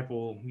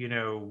archetypal,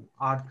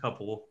 odd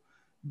couple,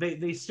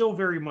 they still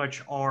very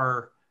much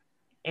are,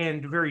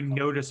 and very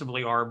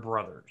noticeably are,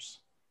 brothers.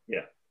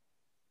 Yeah.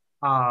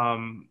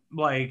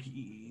 Like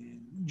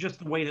just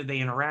the way that they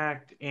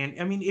interact. And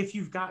I mean, if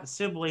you've got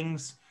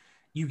siblings,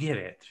 you get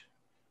it.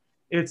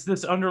 It's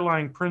this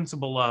underlying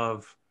principle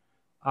of,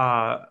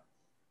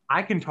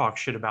 I can talk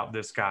shit about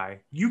this guy.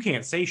 You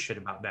can't say shit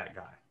about that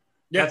guy.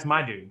 Yeah. That's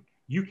my dude.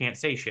 You can't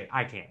say shit.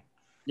 I can.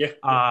 Yeah.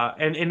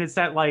 And it's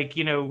that, like,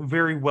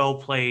 very well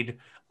played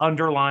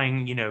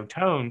underlying,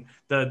 tone,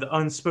 the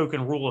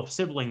unspoken rule of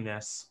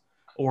siblingness,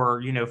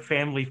 or,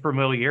 family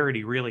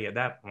familiarity, really, at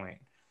that point,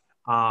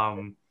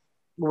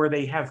 where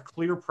they have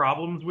clear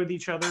problems with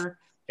each other,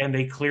 and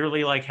they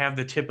clearly like have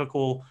the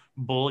typical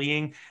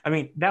bullying. I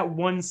mean, that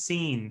one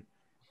scene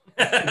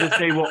that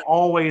they will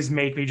always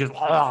make me just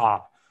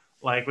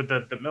like with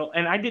the milk.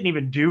 And I didn't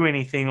even do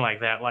anything like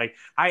that. Like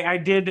I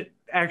did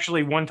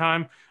actually one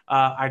time.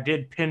 I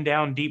did pin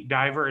down Deep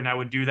Diver, and I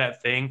would do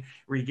that thing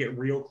where you get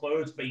real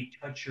close, but you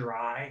touch your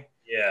eye.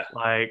 Yeah.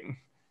 Like,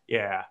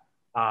 yeah.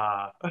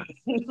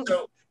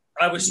 So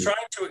I was trying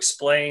to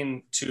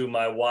explain to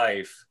my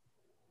wife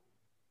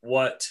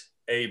what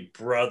a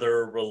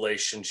brother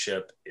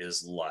relationship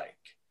is like.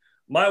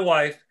 My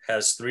wife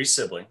has 3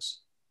 siblings,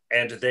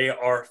 and they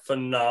are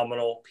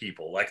phenomenal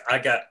people. Like, I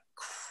got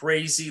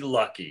crazy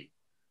lucky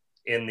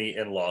in the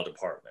in-law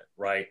department,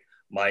 right?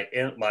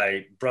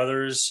 My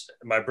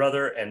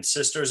brother and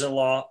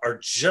sisters-in-law are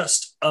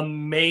just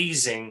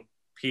amazing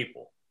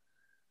people.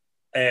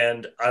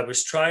 And I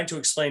was trying to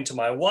explain to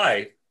my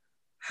wife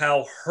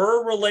how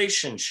her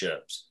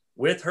relationships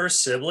with her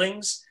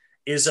siblings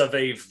is of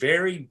a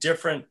very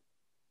different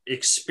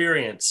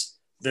experience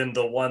than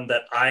the one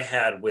that I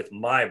had with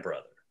my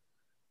brother,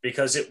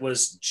 because it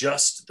was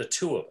just the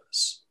 2 of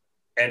us,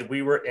 and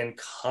we were in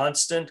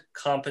constant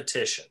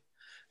competition.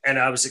 And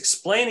I was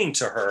explaining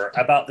to her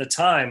about the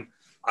time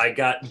I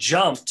got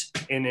jumped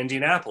in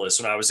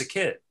Indianapolis when I was a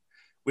kid.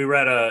 We were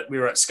at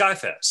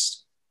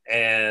Skyfest,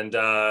 And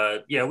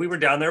we were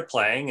down there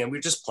playing, and we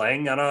were just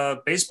playing on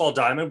a baseball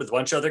diamond with a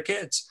bunch of other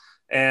kids.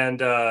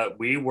 And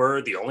we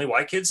were the only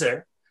white kids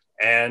there.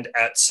 And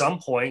at some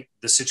point,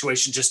 the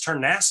situation just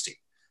turned nasty.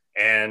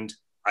 And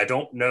I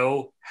don't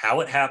know how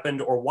it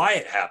happened or why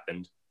it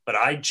happened, but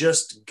I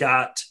just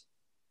got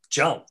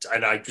jumped,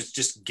 and I was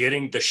just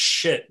getting the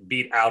shit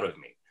beat out of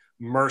me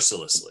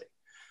mercilessly.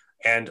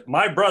 And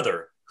my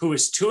brother, who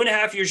is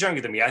 2.5 years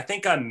younger than me, I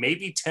think I'm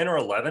maybe 10 or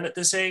 11 at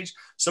this age.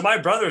 So my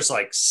brother's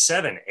like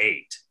 7,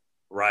 8,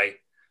 right?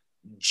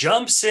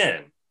 Jumps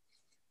in,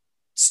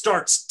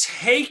 starts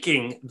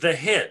taking the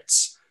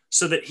hits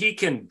so that he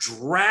can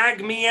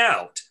drag me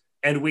out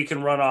and we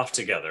can run off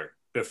together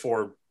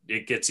before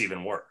it gets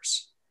even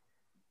worse.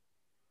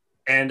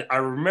 And I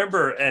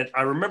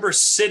remember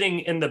sitting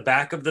in the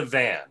back of the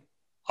van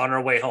on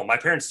our way home. My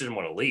parents didn't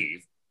want to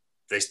leave.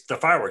 The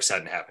fireworks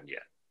hadn't happened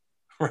yet,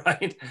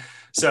 right?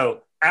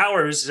 So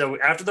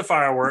after the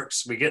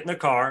fireworks, we get in the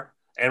car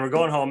and we're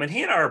going home. And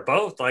he and I are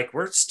both like,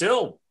 we're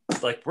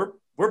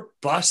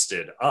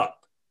busted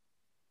up,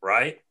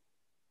 right?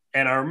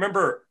 And I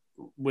remember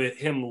with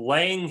him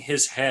laying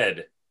his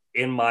head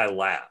in my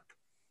lap,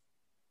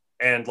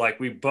 and like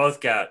we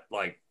both got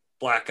like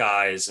black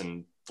eyes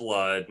and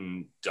blood,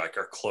 and like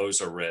our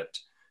clothes are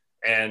ripped.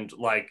 And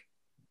like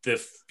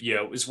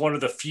it was one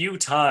of the few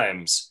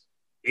times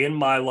in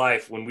my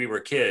life when we were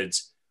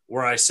kids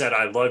where I said,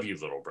 I love you,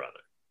 little brother,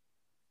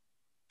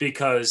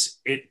 because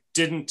it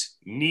didn't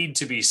need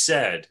to be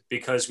said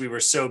because we were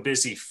so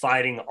busy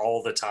fighting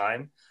all the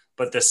time.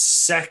 But the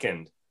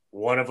second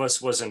one of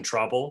us was in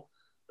trouble,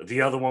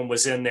 the other one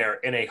was in there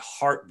in a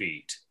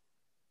heartbeat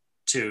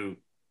to,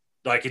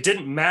 like, it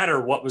didn't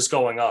matter what was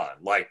going on.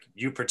 Like,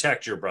 you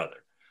protect your brother.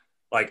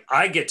 Like,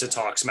 I get to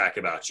talk smack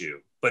about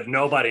you, but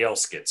nobody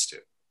else gets to,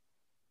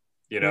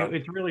 you know?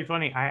 It's really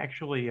funny. I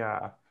actually,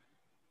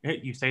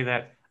 you say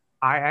that,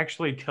 I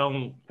actually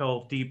tell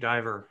Deep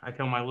Diver, I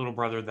tell my little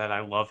brother that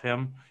I love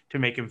him to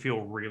make him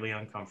feel really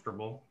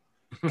uncomfortable.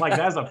 Like,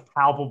 that's a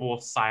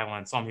palpable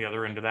silence on the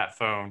other end of that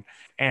phone.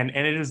 And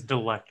it is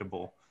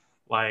delectable.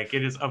 Like,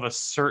 it is of a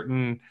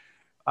certain,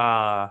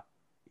 ambiance,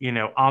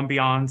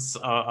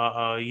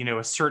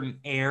 a certain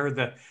air.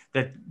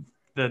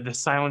 The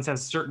silence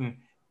has a certain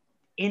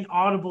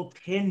inaudible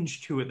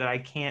tinge to it that I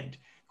can't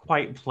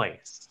quite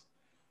place.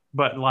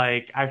 But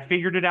like, I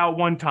figured it out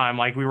one time.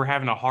 Like, we were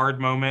having a hard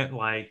moment.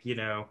 Like,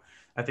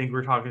 I think we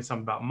were talking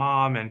something about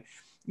mom, and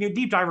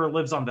Deep Diver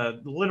lives on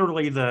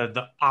literally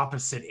the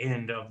opposite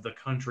end of the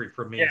country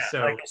from me. Yeah,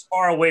 so like as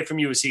far away from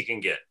you as he can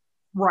get.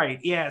 Right.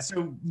 Yeah.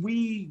 So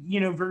we,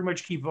 very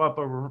much keep up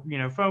over,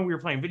 phone. We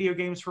were playing video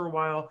games for a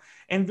while,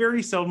 and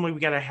very seldomly we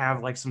got to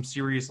have like some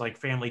serious like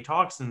family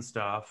talks and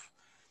stuff.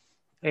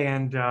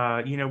 And,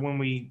 when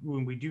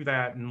we do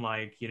that and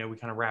like, we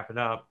kind of wrap it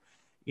up,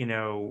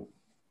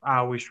 I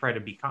always try to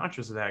be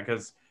conscious of that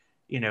because,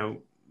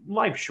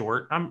 life's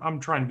short. I'm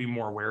trying to be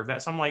more aware of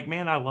that. So I'm like,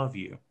 man, I love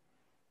you.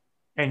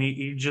 And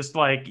he just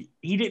like,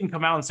 he didn't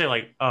come out and say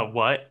like,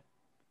 what?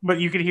 But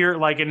you could hear it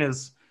like in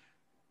his,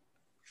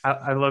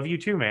 I love you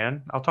too,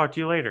 man. I'll talk to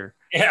you later.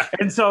 Yeah.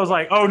 And so I was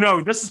like, oh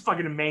no, this is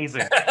fucking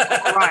amazing.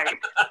 All right.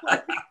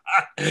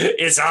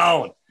 It's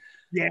on.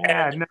 Yeah,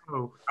 and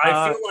no.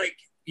 I feel like,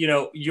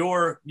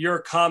 your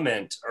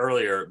comment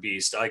earlier,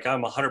 Beast, like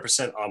I'm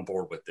 100% on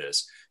board with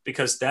this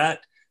because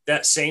that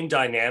same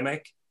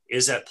dynamic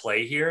is at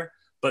play here.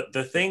 But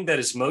the thing that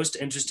is most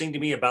interesting to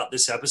me about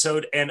this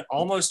episode and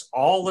almost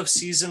all of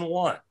season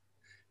 1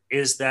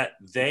 is that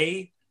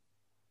they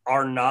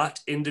are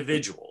not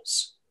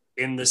individuals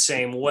in the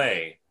same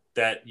way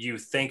that you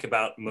think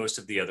about most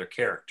of the other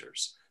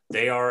characters.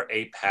 They are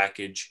a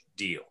package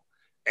deal,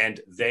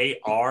 and they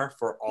are,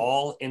 for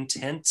all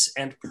intents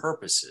and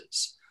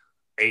purposes,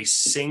 a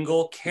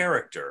single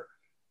character.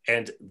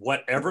 And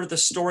whatever the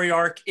story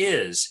arc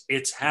is,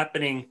 it's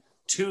happening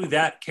to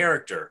that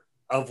character,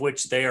 of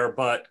which they are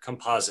but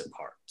composite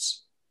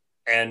parts.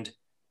 And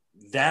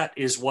that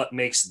is what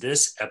makes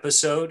this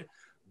episode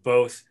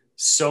both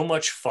so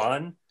much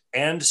fun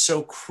and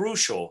so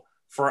crucial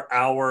for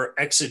our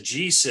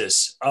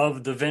exegesis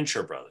of the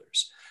Venture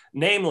Brothers.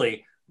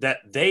 Namely, that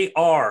they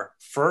are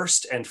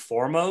first and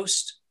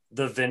foremost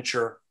the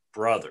Venture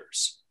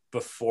Brothers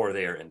before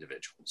they are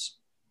individuals.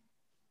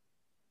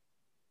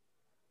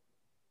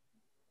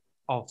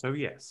 Also,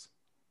 yes.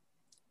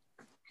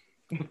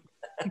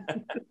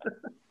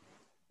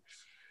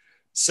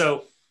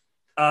 So,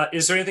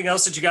 is there anything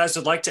else that you guys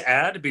would like to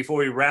add before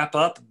we wrap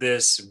up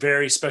this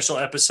very special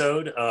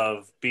episode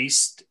of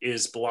Beast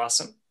is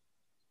Blossom?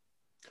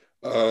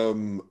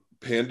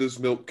 Panda's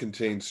milk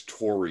contains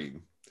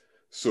taurine.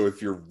 So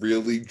if you're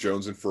really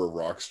jonesing for a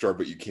rock star,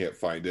 but you can't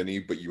find any,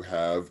 but you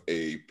have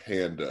a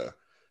panda,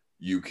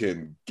 you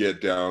can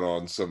get down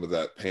on some of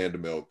that panda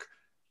milk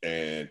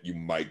and you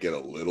might get a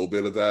little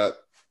bit of that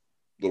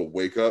little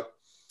wake up.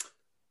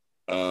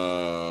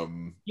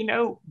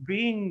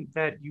 Being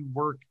that you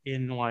work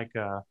in like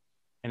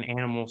an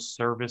animal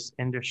service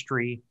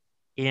industry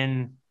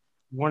in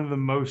one of the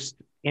most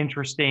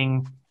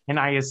interesting, and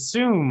I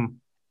assume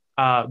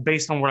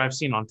based on what I've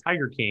seen on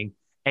Tiger King,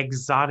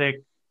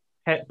 exotic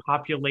pet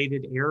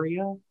populated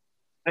area,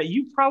 that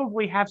you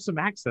probably have some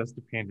access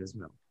to Panda's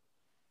milk.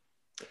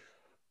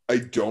 I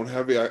don't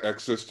have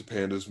access to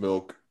Panda's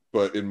milk,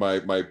 but in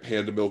my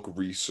Panda milk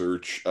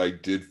research, I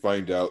did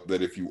find out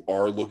that if you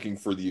are looking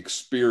for the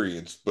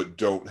experience but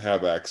don't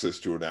have access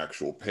to an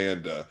actual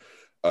panda,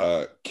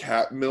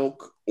 cat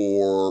milk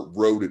or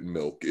rodent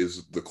milk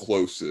is the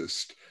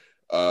closest.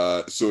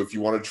 So if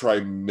you want to try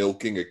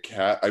milking a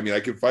cat, I mean,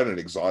 I can find an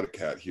exotic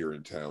cat here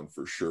in town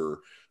for sure.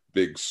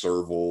 Big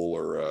serval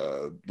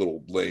or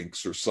little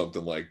lynx or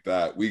something like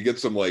that. We get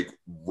some like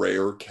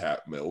rare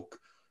cat milk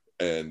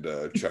and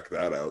check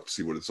that out,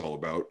 see what it's all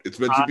about. It's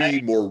meant to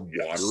be more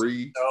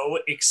watery. So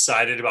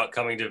excited about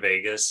coming to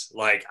Vegas.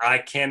 Like, I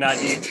cannot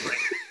eat.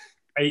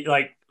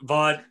 Like,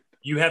 Vaughn,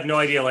 you have no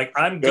idea. Like,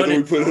 I'm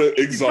going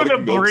to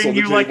bring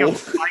you like a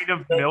pint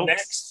of milk.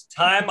 Next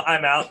time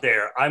I'm out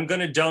there, I'm going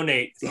to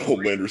donate the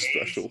Homelander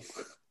special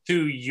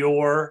to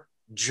your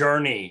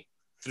journey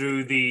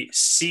through the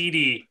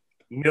seedy,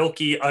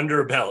 milky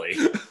underbelly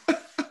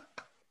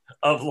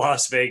of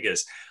Las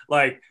Vegas.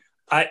 Like,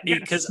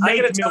 because I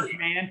gotta tell you,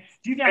 man,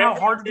 do you know how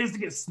hard it is to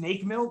get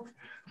snake milk?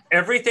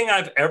 Everything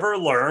I've ever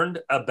learned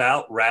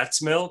about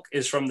rat's milk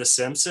is from The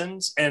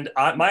Simpsons, and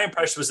my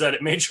impression was that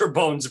it made your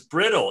bones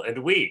brittle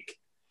and weak.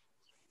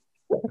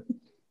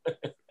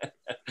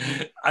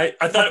 I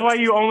thought that's why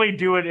you only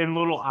do it in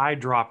little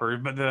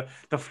eyedroppers, but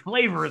the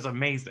flavor is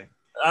amazing.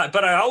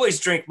 But I always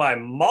drink my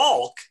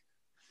milk.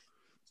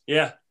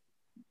 Yeah.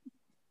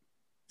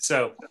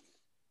 So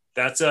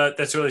that's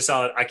really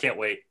solid. I can't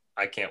wait.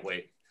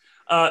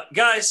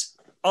 Guys,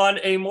 on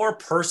a more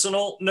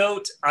personal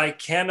note, I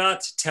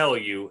cannot tell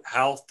you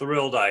how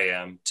thrilled I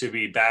am to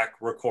be back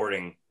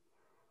recording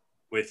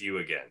with you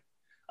again.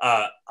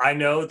 I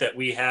know that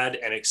we had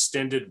an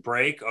extended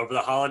break over the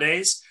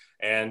holidays,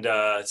 and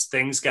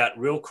things got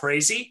real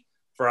crazy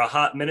for a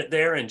hot minute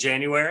there in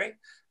January.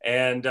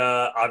 And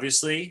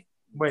obviously...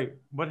 Wait,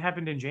 what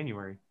happened in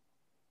January?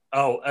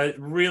 Oh,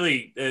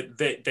 really,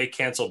 they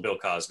canceled Bill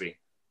Cosby.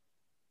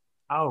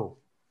 Oh.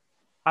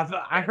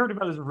 I heard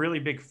about this really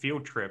big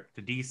field trip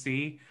to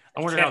DC. I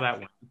wonder how that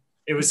went.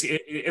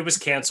 It was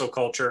cancel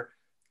culture.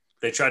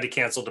 They tried to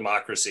cancel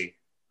democracy.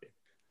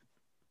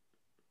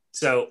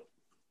 So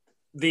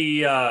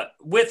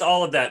with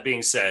all of that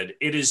being said,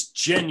 it is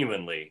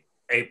genuinely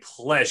a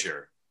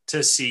pleasure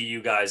to see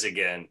you guys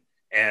again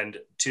and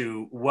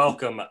to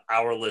welcome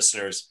our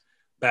listeners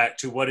back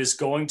to what is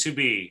going to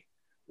be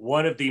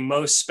one of the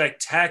most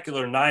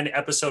spectacular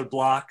 9-episode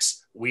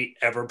blocks we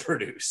ever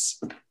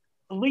produce.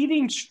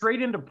 Leading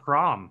straight into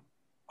prom.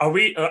 Are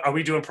we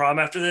doing prom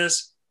after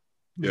this?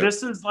 Yep.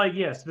 This is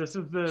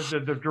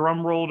the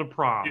drum roll to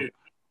prom. Dude,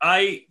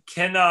 I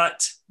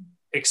cannot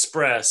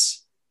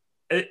express.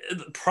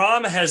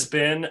 Prom has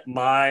been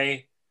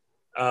my.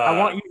 I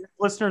want you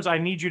listeners. I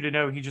need you to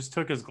know he just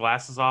took his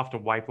glasses off to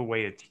wipe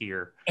away a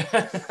tear.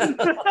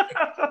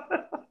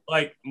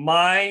 Like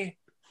my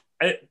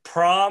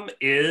prom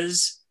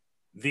is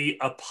the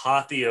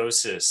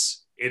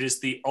apotheosis. It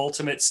is the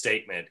ultimate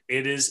statement.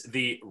 It is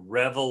the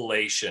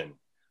revelation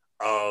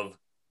of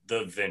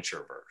the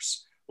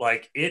Ventureverse.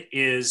 Like, it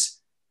is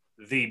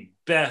the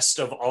best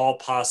of all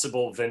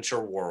possible venture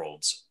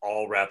worlds,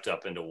 all wrapped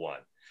up into one.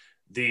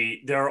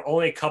 There are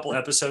only a couple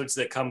episodes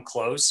that come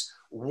close,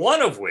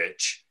 one of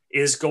which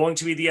is going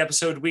to be the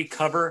episode we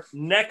cover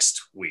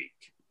next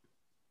week.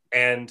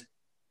 And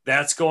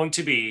that's going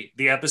to be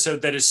the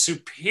episode that is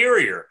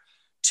superior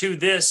to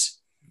this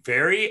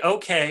very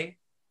okay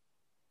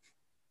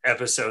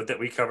episode that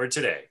we covered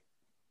today.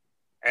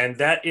 And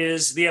that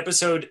is the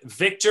episode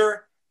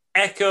Victor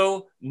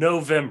Echo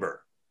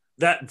November,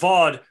 that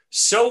Vaughn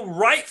so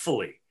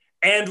rightfully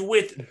and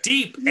with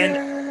deep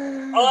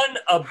and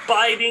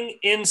unabiding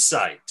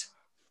insight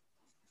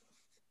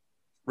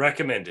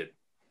recommended.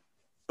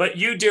 But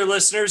you, dear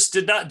listeners,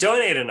 did not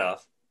donate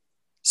enough.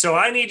 So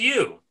I need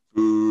you.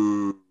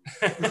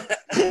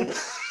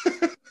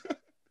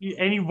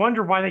 And you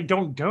wonder why they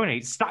don't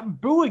donate. Stop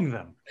booing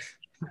them.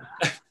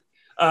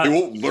 They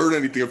won't learn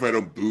anything if I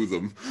don't boo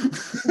them.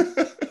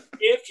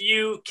 If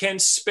you can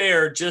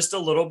spare just a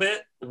little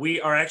bit,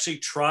 we are actually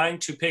trying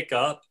to pick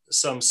up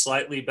some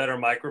slightly better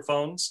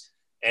microphones,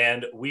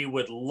 and we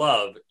would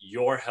love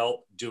your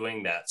help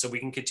doing that so we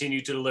can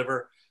continue to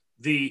deliver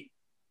the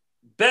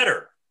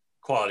better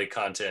quality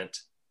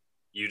content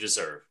you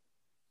deserve.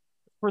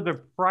 For the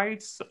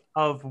price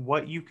of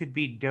what you could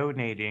be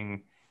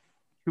donating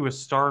to a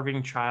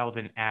starving child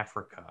in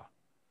Africa.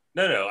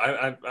 No,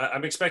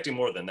 I'm expecting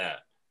more than that.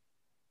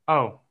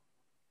 Oh.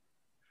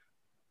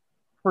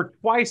 For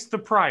twice the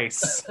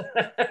price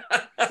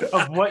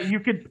of what you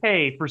could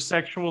pay for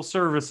sexual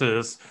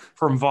services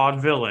from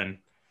Vaudevillain,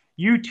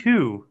 you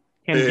too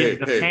can get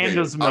the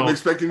panda's milk. I'm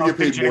expecting to get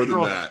paid more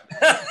than that.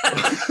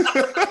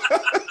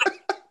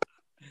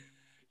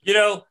 You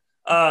know,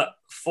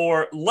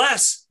 for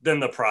less than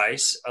the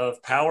price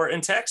of power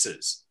in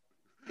Texas.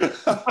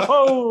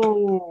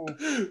 Oh,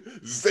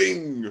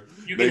 zing!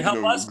 You can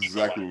help us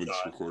exactly what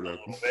it's recorded.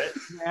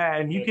 Yeah,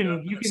 and you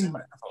can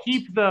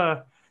keep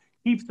the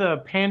keep the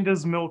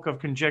panda's milk of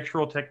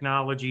conjectural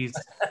technologies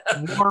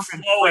warm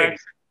and Flowing.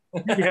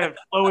 fresh. Yeah,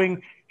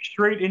 flowing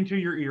straight into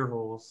your ear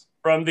holes.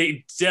 From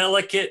the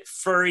delicate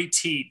furry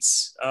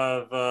teats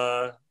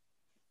of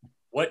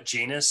what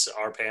genus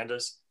are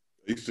pandas?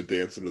 I used to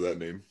dance under that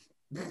name.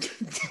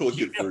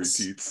 Delicate furry Yes.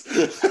 teats.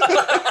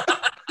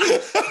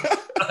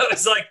 I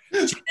was like,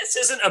 genus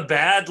isn't a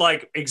bad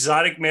like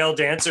exotic male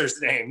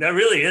dancer's name. That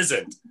really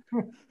isn't.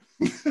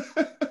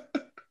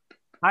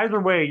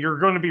 Either way, you're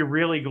going to be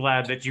really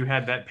glad that you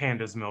had that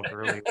panda's milk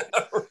earlier.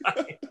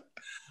 Right.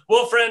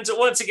 Well, friends,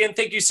 once again,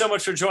 thank you so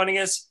much for joining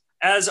us.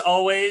 As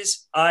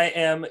always, I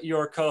am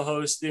your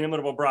co-host, the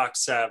inimitable Brock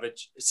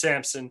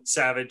Samson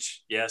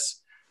Savage.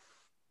 Yes.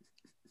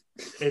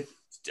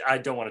 I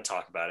don't want to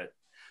talk about it.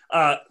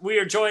 We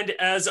are joined,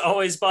 as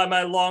always, by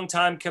my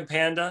longtime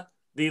companda,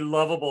 the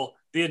lovable,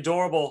 the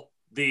adorable,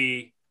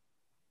 the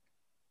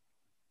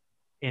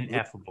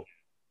Ineffable.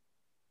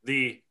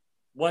 the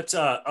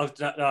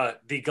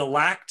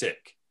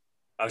galactic.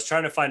 I was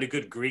trying to find a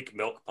good Greek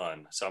milk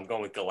pun, so I'm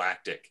going with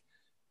galactic.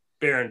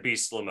 Baron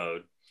Beast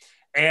Lamode.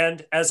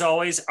 And as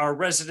always, our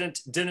resident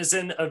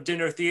denizen of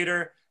dinner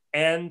theater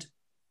and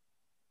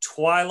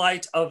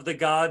twilight of the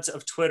gods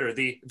of Twitter,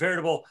 the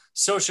veritable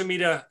social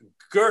media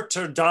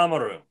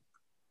Götterdammerung,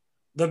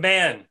 the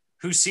man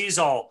who sees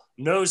all,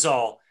 knows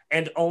all,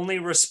 and only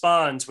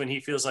responds when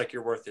he feels like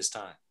you're worth his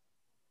time.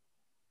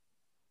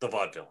 The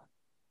Vaudevillain.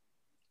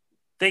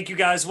 Thank you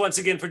guys once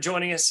again for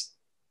joining us.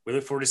 We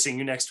look forward to seeing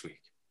you next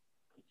week.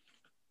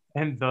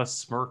 And the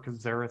smirk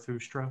of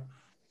Zarathustra.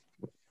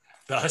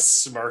 The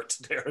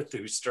smirked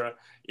Zarathustra.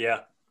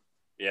 Yeah.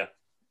 Yeah.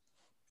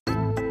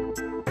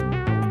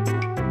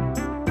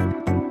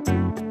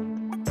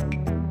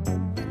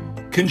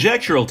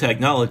 Conjectural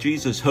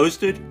Technologies is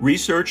hosted,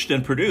 researched,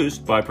 and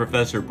produced by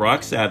Professor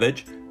Brock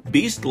Savage,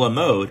 Beast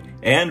Lamode,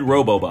 and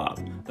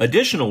Robobob.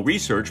 Additional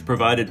research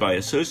provided by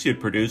Associate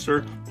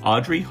Producer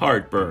Audrey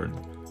Hartburn.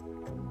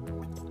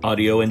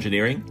 Audio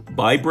engineering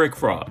by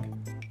Brickfrog.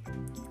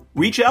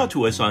 Reach out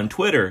to us on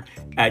Twitter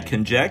at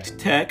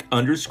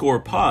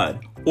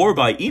conjecttech_pod or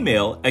by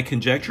email at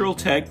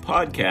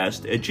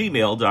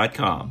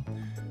conjecturaltechpodcast@gmail.com.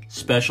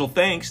 Special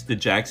thanks to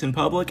Jackson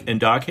Public and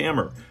Doc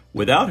Hammer,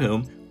 without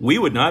whom we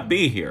would not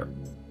be here.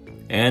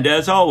 And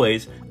as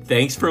always,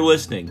 thanks for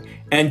listening,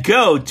 and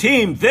go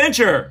Team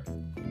Venture!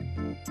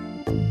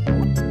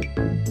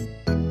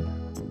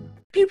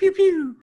 Pew pew pew!